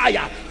Spirit,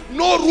 fire.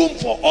 No room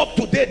for up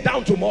today,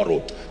 down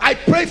tomorrow. I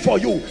pray for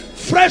you,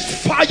 fresh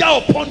fire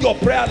upon your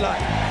prayer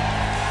life.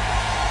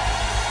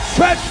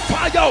 Fresh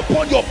fire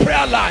upon your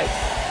prayer life.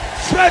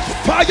 Fresh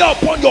fire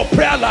upon your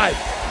prayer life.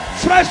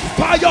 Fresh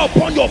fire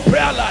upon your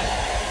prayer life.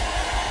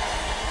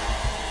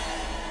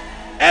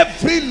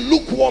 Every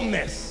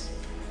lukewarmness,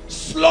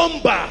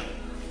 slumber,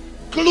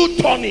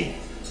 gluttony,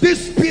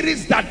 these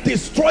spirits that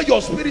destroy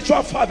your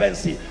spiritual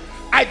fervency,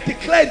 I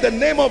declare in the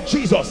name of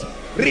Jesus,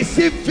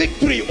 receive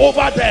victory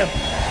over them.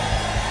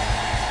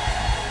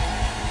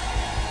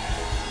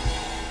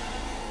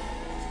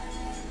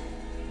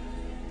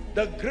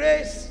 The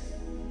grace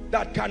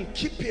that can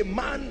keep a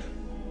man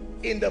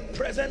in the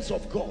presence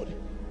of God,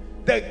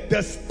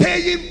 the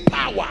staying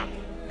power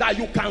that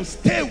you can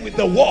stay with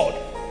the word,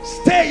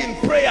 stay in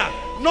prayer,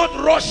 not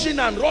rushing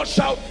and rush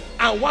out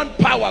and want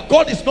power.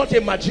 God is not a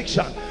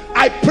magician.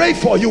 I pray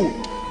for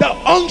you, the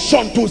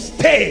unction to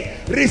stay,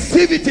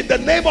 receive it in the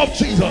name of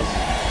Jesus.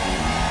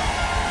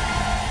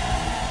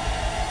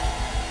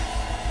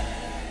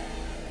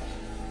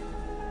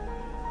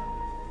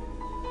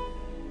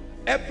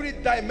 Every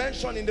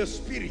dimension in the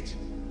spirit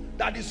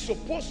that is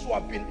supposed to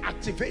have been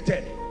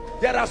activated,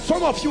 there are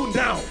some of you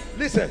now,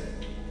 listen,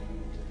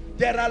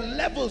 there are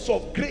levels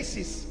of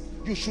graces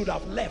you should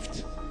have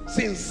left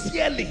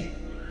sincerely.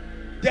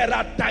 There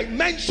are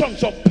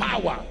dimensions of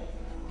power,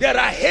 there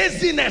are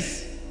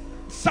haziness,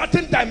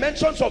 certain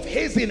dimensions of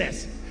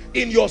haziness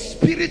in your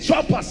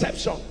spiritual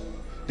perception.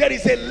 There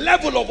is a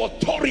level of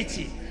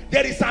authority,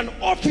 there is an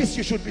office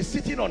you should be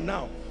sitting on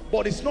now,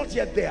 but it's not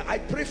yet there. I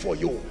pray for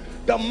you,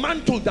 the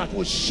mantle that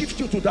will shift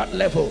you to that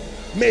level,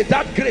 may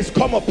that grace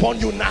come upon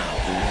you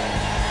now.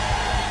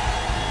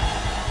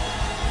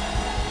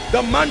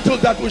 The mantle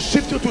that will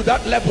shift you to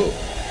that level,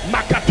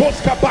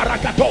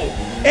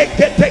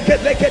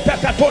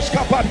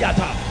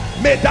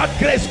 may that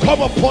grace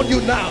come upon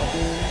you now.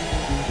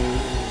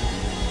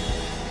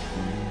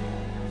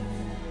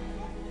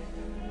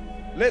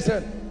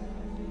 Listen,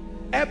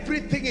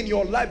 everything in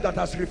your life that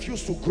has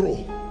refused to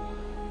grow,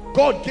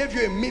 God gave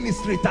you a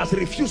ministry that has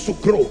refused to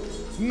grow.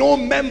 No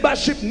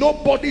membership,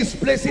 nobody is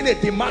placing a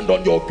demand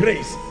on your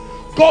grace.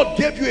 God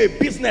gave you a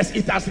business,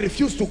 it has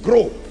refused to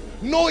grow.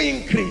 No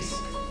increase,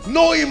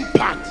 no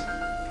impact.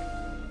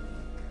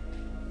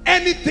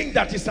 Anything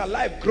that is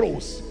alive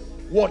grows.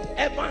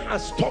 Whatever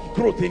has stopped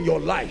growth in your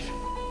life,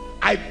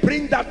 I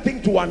bring that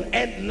thing to an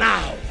end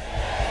now.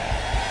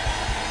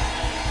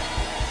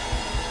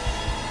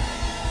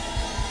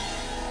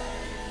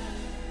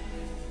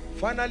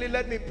 Finally,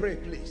 let me pray,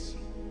 please.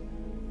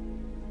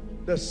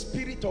 The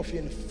spirit of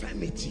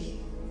infirmity.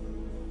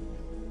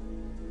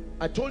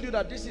 I told you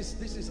that this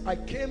is I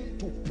came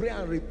to pray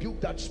and rebuke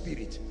that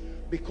spirit,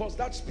 because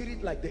that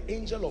spirit, like the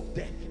angel of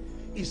death,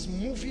 is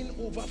moving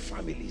over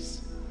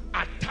families,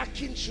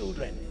 attacking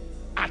children,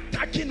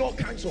 attacking all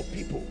kinds of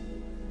people.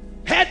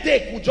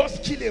 Headache will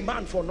just kill a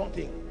man for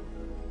nothing.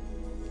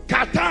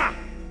 Catarrh,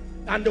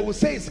 and they will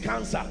say it's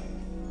cancer.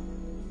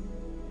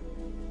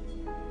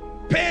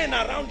 Pain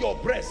around your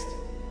breast,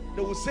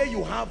 they will say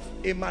you have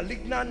a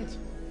malignant,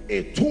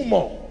 a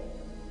tumor.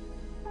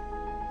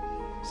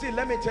 See,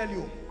 let me tell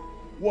you,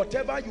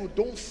 whatever you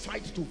don't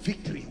fight to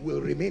victory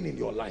will remain in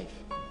your life.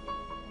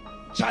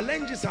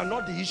 Challenges are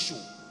not the issue,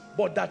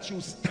 but that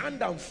you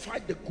stand and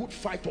fight the good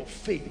fight of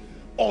faith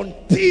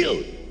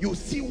until you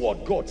see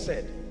what God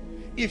said.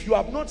 If you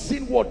have not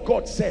seen what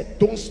God said,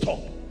 don't stop.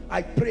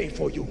 I pray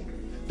for you,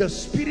 the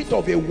spirit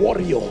of a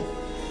warrior,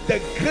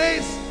 the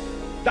grace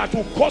that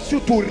will cause you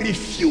to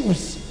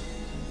refuse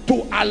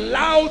to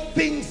allow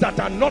things that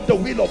are not the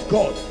will of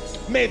God,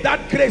 may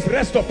that grace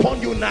rest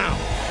upon you now.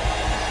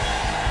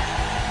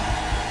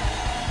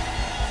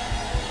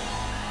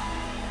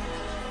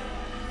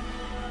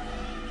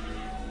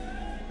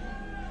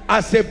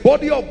 As a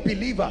body of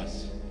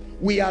believers,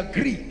 we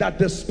agree that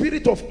the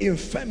spirit of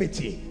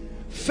infirmity,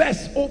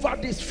 first over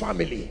this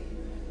family,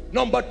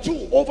 number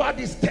two over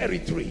this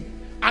territory,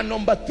 and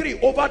number three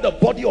over the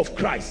body of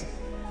Christ,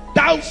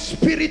 thou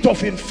spirit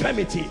of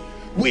infirmity,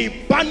 we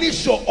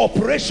banish your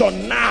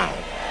operation now.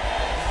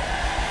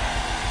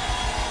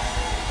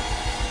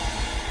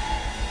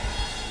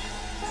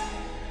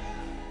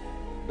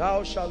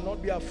 Thou shalt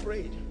not be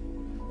afraid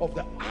of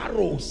the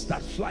arrows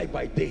that fly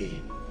by day,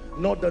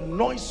 nor the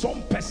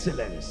noisome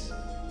pestilence,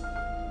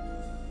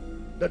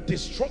 the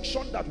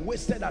destruction that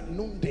wasted at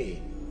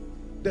noonday,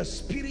 the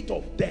spirit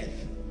of death.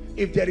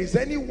 If there is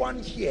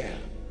anyone here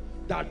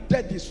that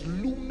death is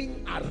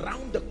looming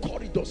around the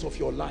corridors of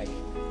your life,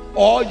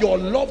 or your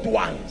loved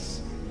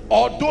ones,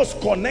 or those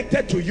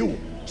connected to you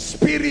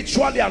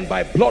spiritually and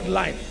by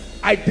bloodline,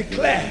 I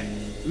declare,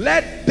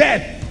 let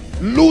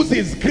death lose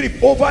its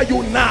grip over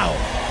you now.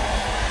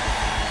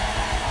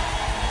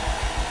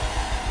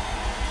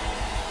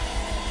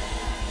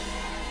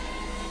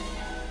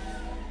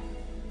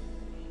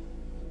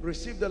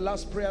 Receive the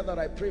last prayer that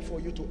I pray for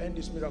you to end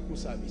this miracle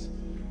service.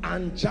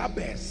 And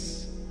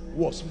Jabez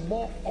was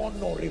more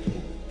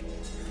honorable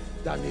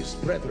than his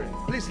brethren.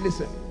 Please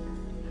listen.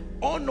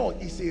 Honor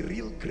is a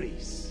real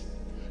grace.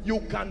 You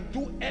can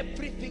do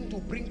everything to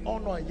bring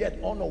honor, and yet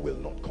honor will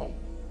not come.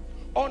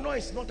 Honor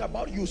is not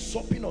about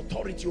usurping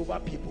authority over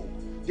people.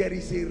 There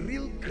is a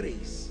real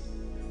grace.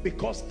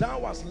 Because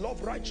thou hast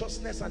loved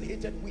righteousness and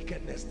hated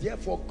wickedness,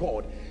 therefore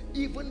God,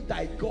 even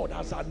thy God,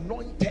 has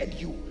anointed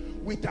you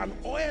with an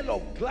oil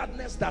of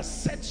gladness that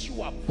sets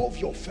you above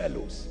your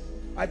fellows.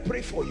 I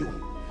pray for you,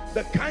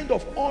 the kind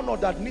of honor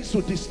that needs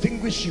to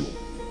distinguish you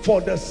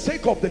for the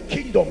sake of the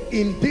kingdom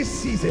in this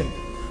season,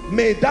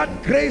 may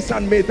that grace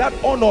and may that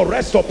honor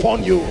rest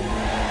upon you.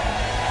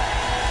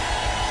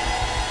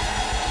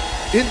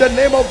 In the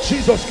name of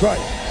Jesus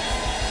Christ.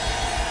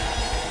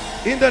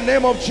 In the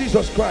name of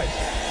Jesus Christ.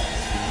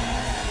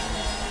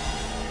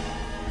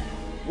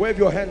 Wave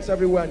your hands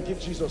everywhere and give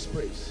Jesus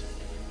praise.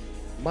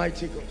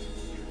 Mighty God.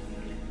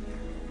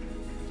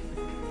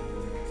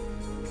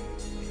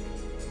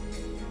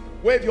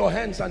 Wave your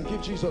hands and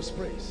give Jesus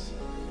praise.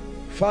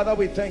 Father,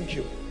 we thank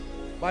you.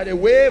 By the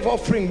wave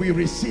offering we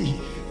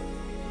receive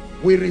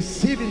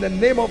in the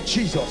name of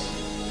Jesus.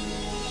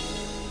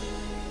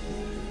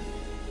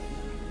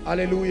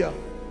 Hallelujah.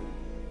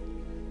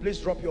 Please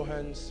drop your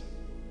hands.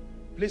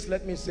 Please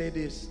let me say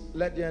this.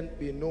 Let there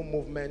be no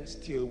movement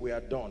till we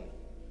are done.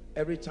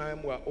 Every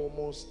time we're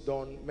almost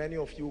done, many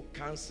of you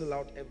cancel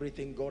out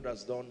everything God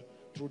has done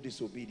through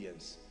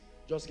disobedience.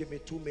 Just give me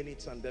 2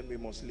 minutes and then we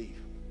must leave.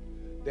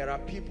 There are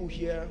people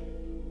here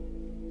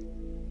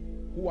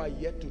who are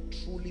yet to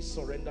truly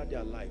surrender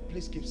their life.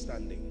 Please keep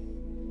standing.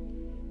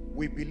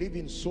 We believe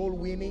in soul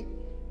winning,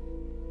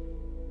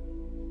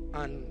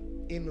 and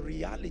in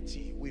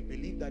reality we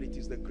believe that it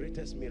is the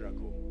greatest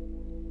miracle.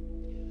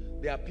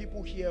 There are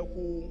people here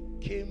who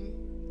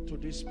came to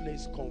this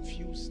place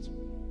confused,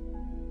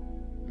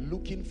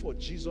 looking for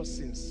Jesus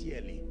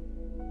sincerely.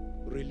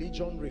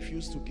 Religion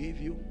refused to give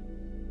you.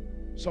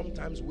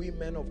 Sometimes we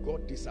men of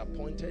God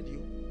disappointed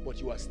you, but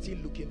you are still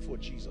looking for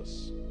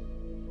Jesus.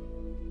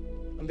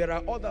 And there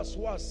are others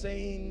who are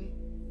saying,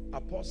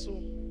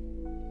 Apostle,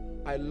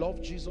 I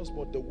love Jesus,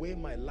 but the way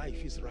my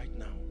life is right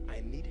now,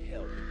 I need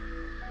help.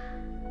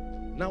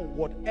 Now,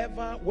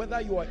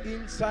 whether you are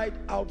inside,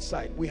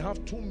 outside, we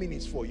have 2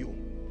 minutes for you.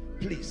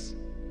 Please,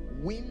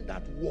 win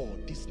that war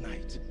this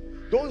night.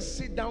 Don't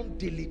sit down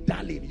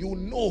dilly-dallying. You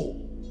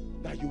know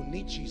that you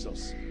need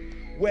Jesus.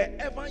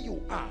 Wherever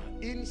you are,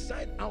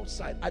 inside,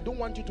 outside, I don't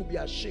want you to be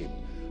ashamed.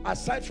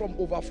 Aside from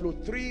overflow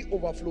 3,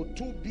 overflow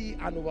 2B,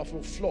 and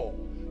overflow floor,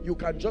 you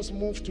can just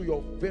move to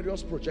your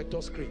various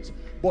projector screens.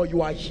 But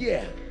you are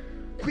here,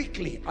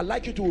 quickly, I'd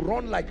like you to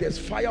run like there's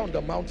fire on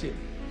the mountain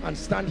and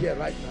stand here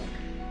right now.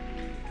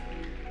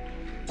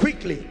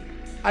 Quickly.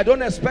 I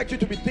don't expect you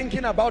to be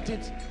thinking about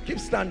it. Keep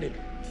standing.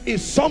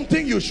 It's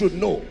something you should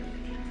know.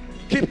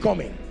 Keep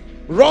coming.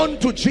 Run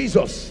to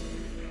Jesus.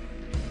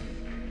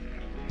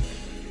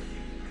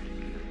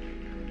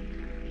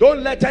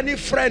 Don't let any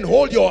friend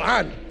hold your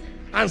hand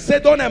and say,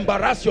 don't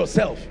embarrass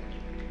yourself.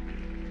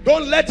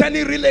 Don't let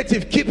any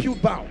relative keep you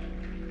bound.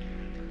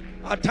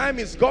 Our time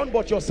is gone,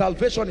 but your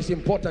salvation is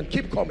important.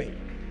 Keep coming.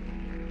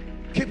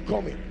 Keep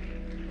coming.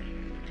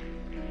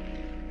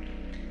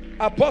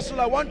 Apostle,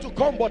 I want to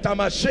come, but I'm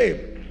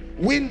ashamed.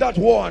 Win that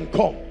war and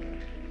come.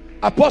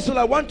 Apostle,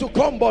 I want to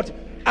come, but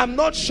I'm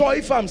not sure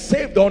if I'm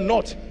saved or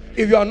not.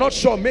 If you are not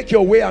sure, make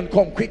your way and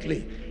come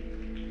quickly.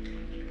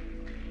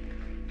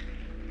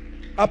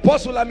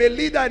 Apostle, I'm a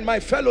leader in my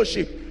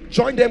fellowship.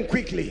 Join them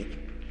quickly.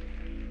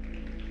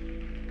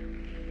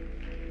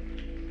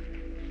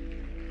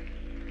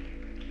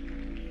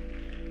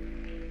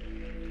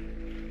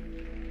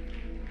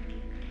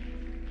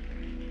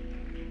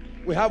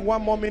 We have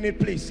 1 more minute,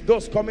 please.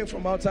 Those coming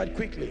from outside,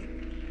 quickly.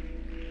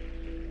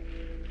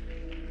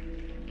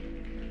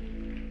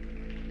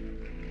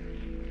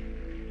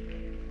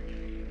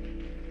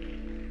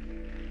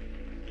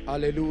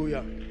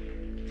 Hallelujah.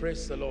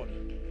 Praise the Lord.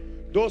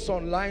 Those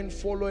online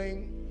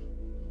following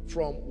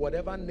from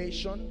whatever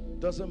nation,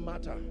 doesn't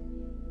matter.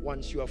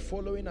 Once you are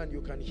following and you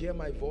can hear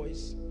my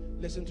voice,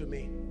 listen to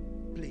me,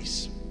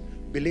 please.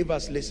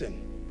 Believers,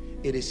 listen.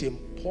 It is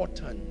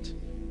important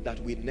that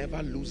we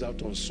never lose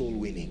out on soul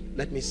winning.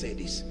 Let me say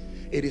this.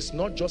 It is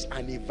not just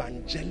an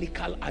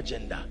evangelical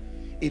agenda.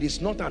 It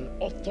is not an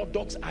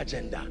orthodox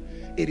agenda.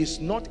 It is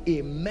not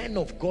a man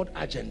of God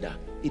agenda.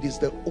 It is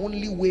the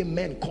only way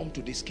men come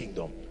to this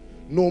kingdom.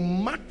 No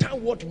matter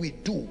what we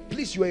do,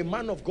 please, you are a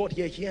man of God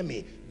here, hear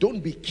me.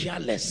 Don't be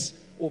careless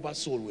over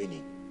soul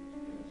winning.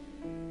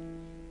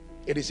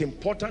 It is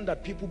important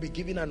that people be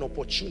given an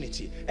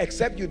opportunity,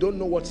 except you don't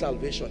know what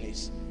salvation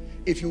is.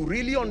 If you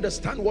really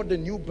understand what the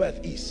new birth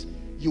is,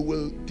 you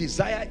will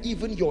desire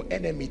even your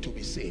enemy to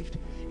be saved.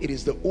 It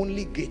is the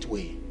only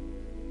gateway.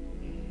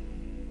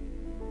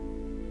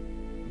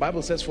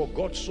 Bible says, for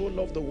God so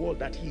loved the world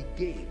that he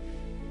gave.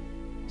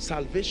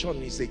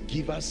 Salvation is a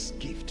giver's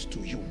gift to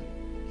you.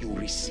 You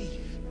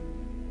receive.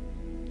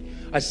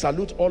 I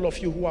salute all of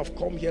you who have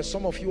come here.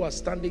 Some of you are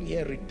standing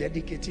here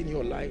rededicating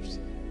your lives.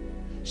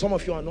 Some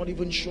of you are not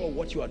even sure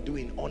what you are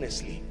doing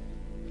honestly.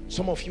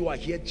 Some of you are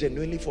here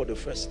genuinely for the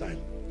first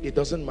time. It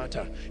doesn't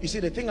matter. You see,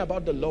 the thing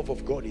about the love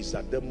of God is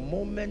that the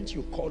moment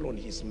you call on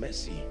his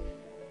mercy,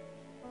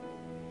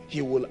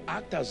 he will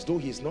act as though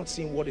he's not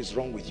seeing what is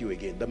wrong with you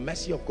again. The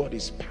mercy of God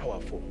is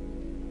powerful.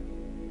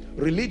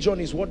 Religion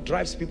is what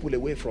drives people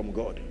away from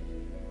God.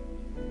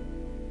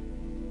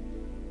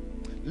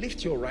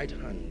 Lift your right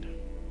hand.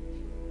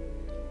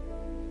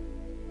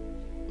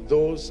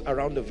 Those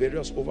around the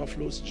various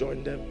overflows,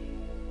 join them.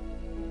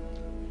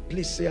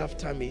 Please say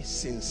after me,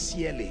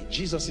 sincerely.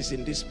 Jesus is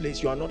in this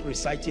place. You are not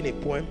reciting a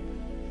poem.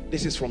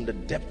 This is from the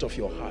depth of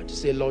your heart.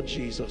 Say, Lord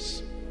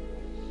Jesus,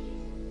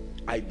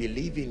 I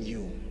believe in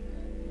you,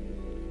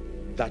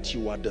 that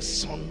you are the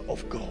Son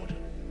of God.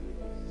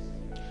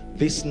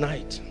 This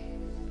night,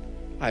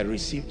 I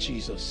receive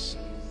Jesus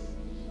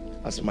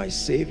as my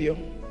Savior,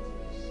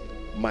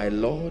 my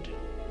Lord,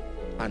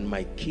 and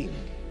my King.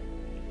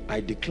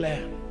 I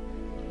declare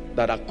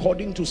that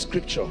according to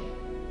Scripture,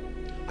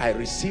 I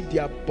receive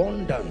the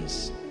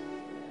abundance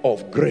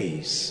of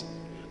grace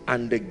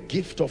and the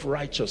gift of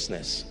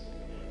righteousness.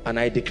 And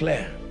I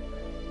declare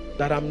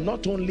that I'm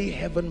not only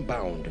heaven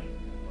bound,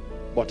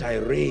 but I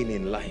reign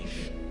in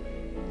life.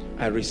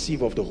 I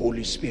receive of the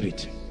Holy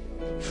Spirit.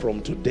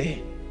 From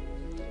today,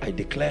 I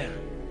declare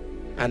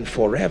and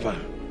forever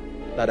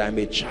that I'm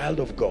a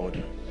child of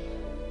God.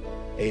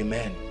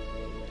 Amen.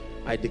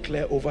 I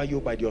declare over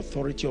you by the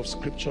authority of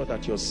Scripture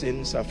that your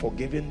sins are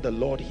forgiven. The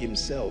Lord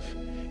himself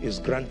is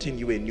granting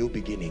you a new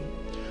beginning.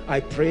 I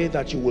pray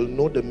that you will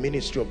know the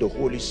ministry of the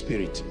Holy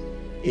Spirit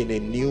in a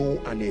new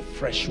and a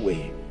fresh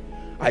way.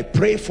 I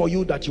pray for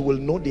you that you will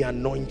know the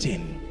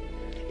anointing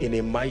in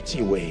a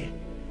mighty way.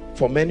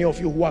 For many of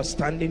you who are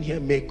standing here,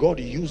 may God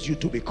use you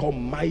to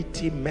become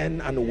mighty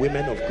men and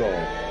women of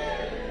God.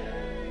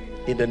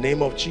 In the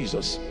name of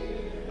Jesus,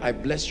 I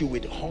bless you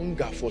with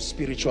hunger for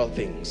spiritual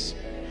things.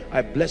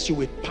 I bless you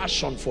with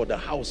passion for the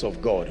house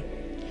of God.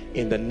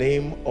 In the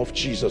name of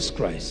Jesus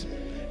Christ.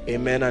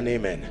 Amen and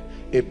amen.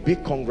 A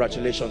big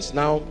congratulations.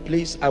 Now,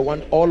 please, I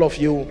want all of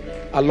you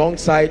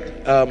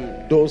alongside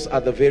those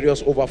at the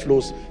various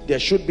overflows. There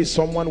should be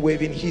someone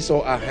waving his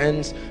or her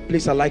hands.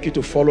 Please, I'd like you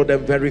to follow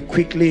them very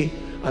quickly,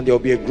 and there will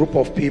be a group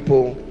of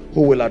people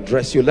who will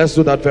address you. Let's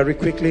do that very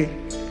quickly.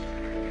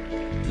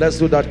 Let's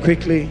do that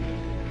quickly.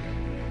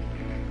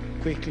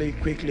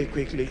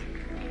 Quickly.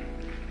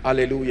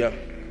 Hallelujah.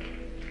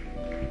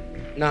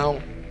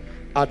 Now,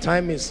 our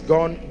time is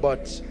gone,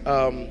 but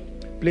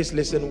please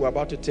listen. We're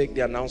about to take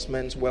the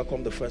announcements,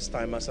 welcome the first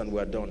timers, and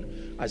we're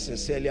done. I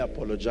sincerely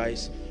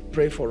apologize.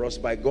 Pray for us.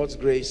 By God's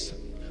grace,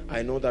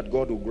 I know that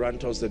God will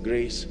grant us the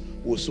grace.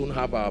 We'll soon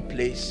have our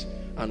place,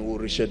 and we'll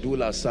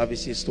reschedule our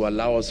services to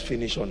allow us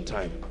finish on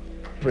time.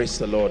 Praise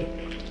the Lord.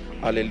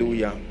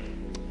 Hallelujah.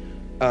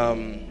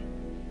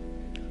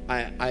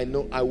 I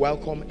know I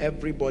welcome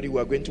everybody.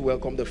 We're going to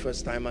welcome the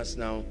first timers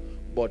now,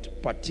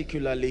 but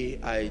particularly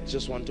I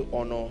just want to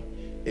honor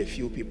a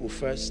few people.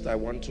 First, I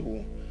want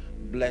to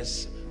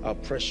bless our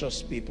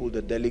precious people,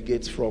 the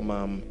delegates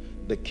from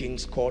the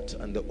King's Court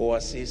and the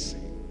Oasis.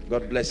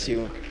 God bless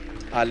you.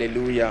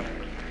 Hallelujah.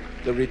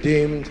 The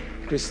Redeemed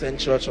Christian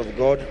Church of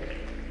God.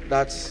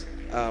 That's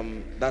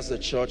the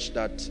church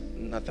that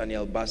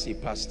Nathaniel Bassi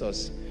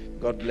pastors.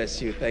 God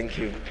bless you. Thank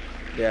you.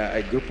 There are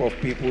a group of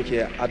people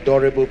here,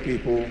 adorable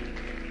people.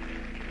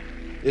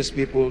 These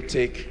people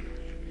take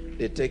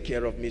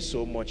care of me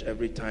so much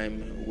every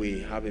time we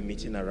have a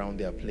meeting around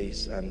their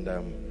place, and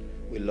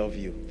we love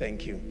you.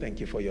 Thank you. Thank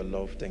you for your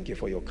love. Thank you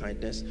for your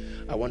kindness.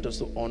 I want us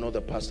to honor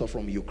the pastor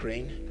from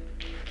Ukraine.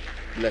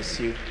 Bless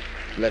you.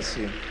 Bless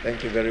you.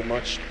 Thank you very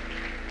much.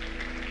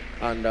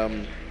 And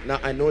now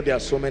I know there are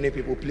so many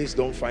people. Please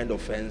don't find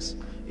offense.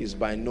 It's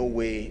by no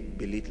way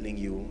belittling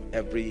you.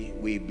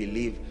 We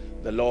believe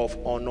the law of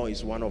honor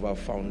is one of our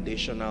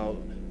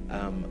foundational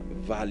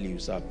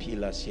values, our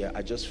pillars here.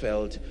 I just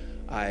felt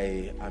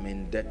I am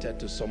indebted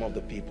to some of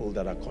the people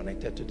that are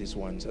connected to these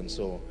ones, and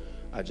so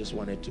I just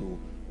wanted to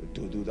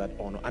do that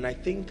honor. And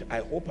I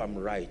hope I'm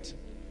right.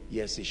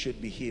 Yes, it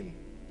should be him.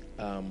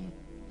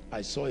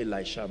 I saw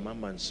Elisha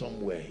Maman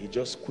somewhere. He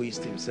just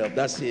squeezed himself.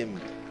 That's him.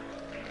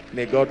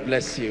 May God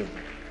bless you.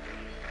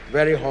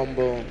 Very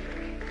humble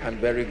and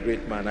very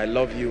great man. I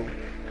love you.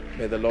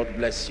 May the Lord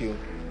bless you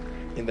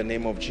in the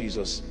name of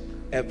Jesus.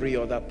 Every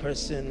other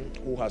person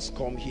who has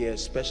come here,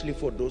 especially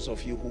for those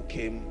of you who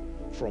came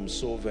from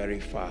so very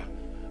far,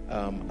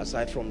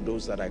 aside from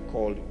those that I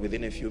called,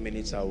 within a few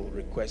minutes I'll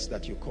request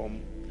that you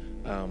come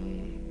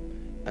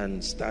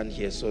and stand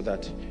here so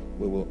that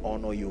we will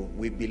honor you.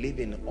 We believe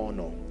in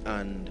honor,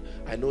 and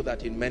I know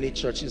that in many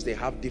churches they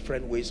have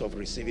different ways of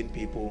receiving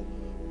people.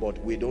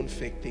 but we don't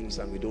fake things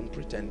and we don't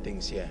pretend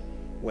things here.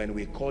 When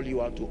we call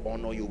you out to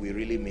honor you, we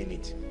really mean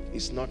it.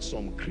 It's not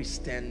some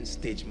Christian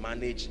stage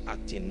managed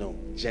acting, no,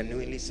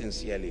 genuinely,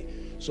 sincerely.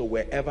 So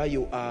wherever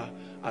you are,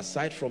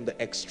 aside from the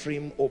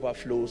extreme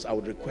overflows, I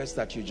would request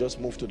that you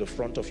just move to the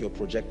front of your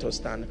projector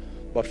stand.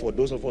 But for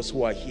those of us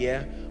who are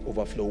here,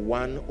 overflow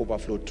 1,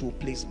 overflow 2,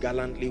 please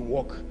gallantly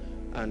walk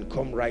and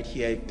come right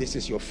here. If this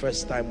is your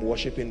first time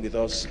worshiping with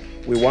us,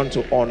 we want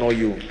to honor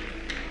you.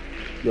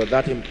 You're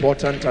that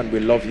important and we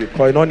love you.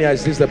 Koinonia,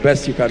 is this the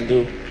best you can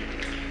do?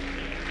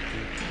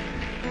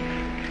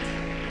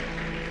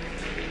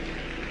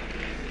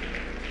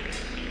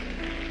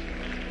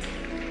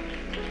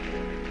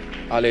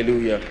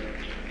 Hallelujah.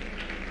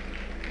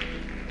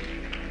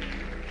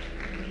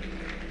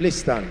 Please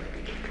stand.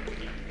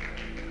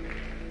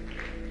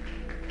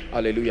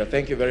 Hallelujah.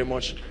 Thank you very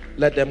much.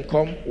 Let them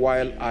come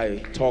while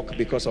I talk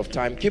because of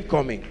time. Keep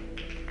coming.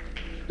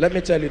 Let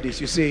me tell you this.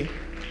 You see,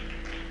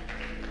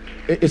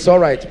 it's all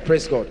right.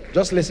 Praise God.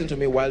 Just listen to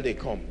me while they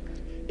come.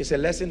 It's a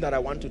lesson that I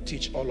want to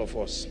teach all of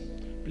us.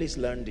 Please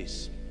learn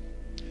this.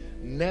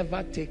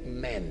 Never take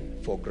men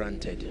for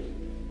granted.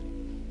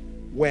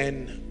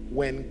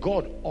 When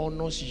God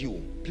honors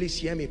you, please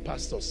hear me,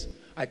 pastors.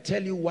 I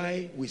tell you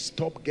why we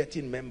stop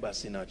getting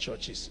members in our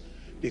churches.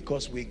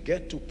 Because we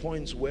get to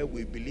points where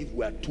we believe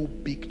we are too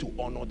big to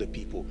honor the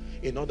people.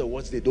 In other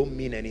words, they don't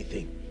mean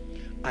anything.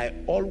 I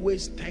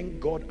always thank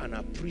God and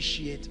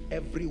appreciate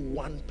every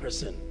one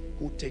person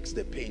who takes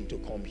the pain to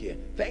come here.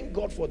 Thank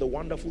God for the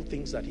wonderful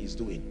things that he's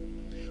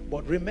doing.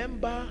 But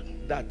remember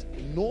that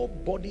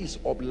nobody is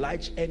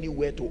obliged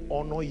anywhere to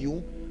honor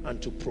you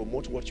and to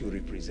promote what you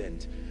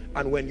represent.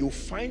 And when you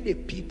find a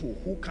people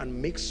who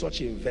can make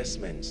such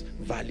investments,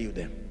 value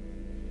them.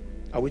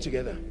 Are we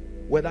together?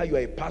 Whether you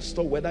are a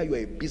pastor, whether you are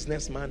a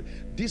businessman,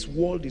 this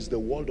world is the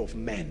world of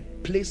men.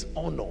 Place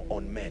honor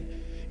on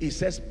men. It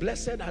says,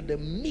 blessed are the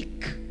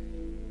meek,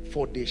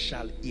 for they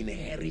shall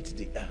inherit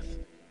the earth.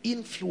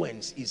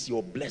 Influence is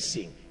your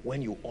blessing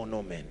when you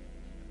honor men.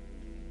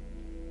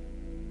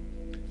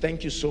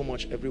 Thank you so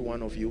much, every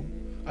one of you.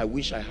 I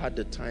wish I had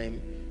the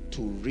time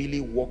to really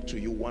walk to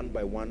you one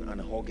by one and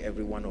hug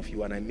every one of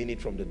you, and I mean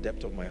it from the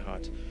depth of my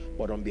heart.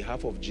 But on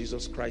behalf of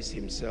Jesus Christ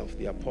himself,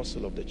 the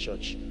apostle of the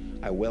church,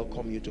 I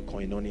welcome you to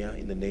Koinonia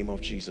in the name of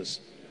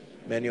Jesus.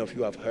 Many of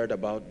you have heard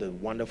about the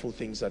wonderful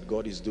things that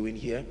God is doing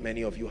here.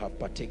 Many of you have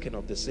partaken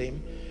of the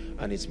same,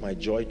 and it's my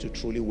joy to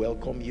truly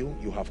welcome you.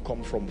 You have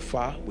come from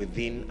far,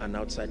 within and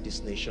outside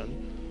this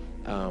nation.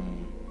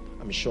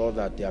 I'm sure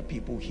that there are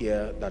people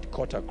here that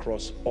cut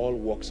across all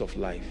walks of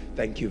life.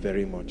 Thank you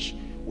very much.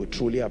 We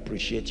truly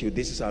appreciate you.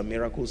 This is our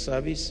miracle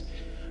service.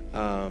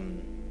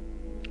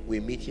 We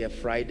meet here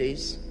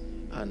Fridays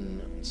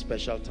and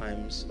special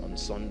times on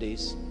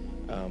Sundays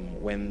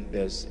when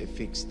there's a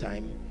fixed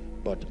time.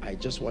 But I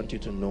just want you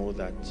to know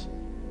that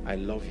I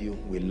love you.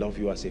 We love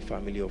you as a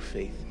family of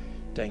faith.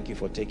 Thank you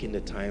for taking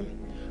the time.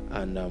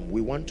 And we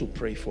want to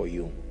pray for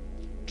you.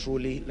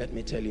 Truly, let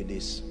me tell you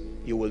this.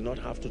 You will not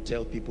have to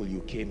tell people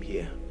you came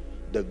here.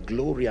 The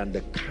glory and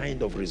the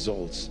kind of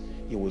results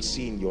you will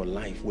see in your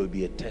life will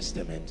be a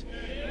testament.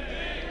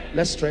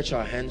 Let's stretch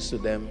our hands to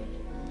them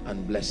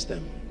and bless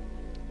them.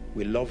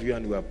 We love you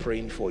and we are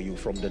praying for you.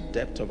 From the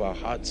depth of our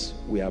hearts,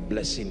 we are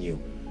blessing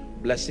you.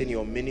 Blessing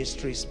your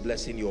ministries,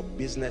 blessing your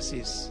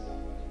businesses,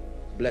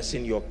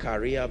 blessing your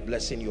career,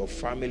 blessing your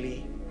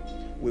family.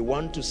 We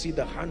want to see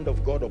the hand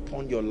of God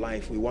upon your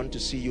life. We want to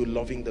see you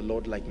loving the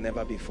Lord like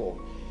never before.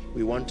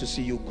 We want to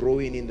see you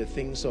growing in the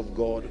things of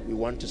God. We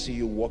want to see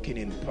you walking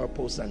in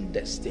purpose and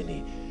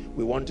destiny.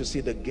 We want to see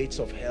the gates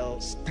of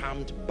hell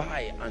stamped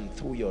by and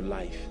through your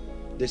life.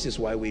 This is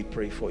why we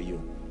pray for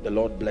you. The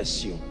Lord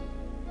bless you.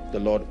 The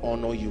Lord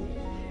honor you.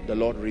 The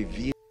Lord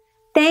reveal.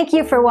 Thank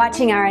you for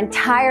watching our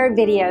entire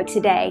video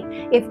today.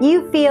 If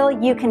you feel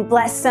you can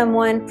bless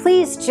someone,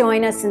 please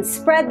join us and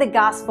spread the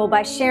gospel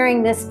by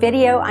sharing this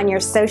video on your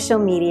social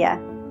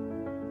media.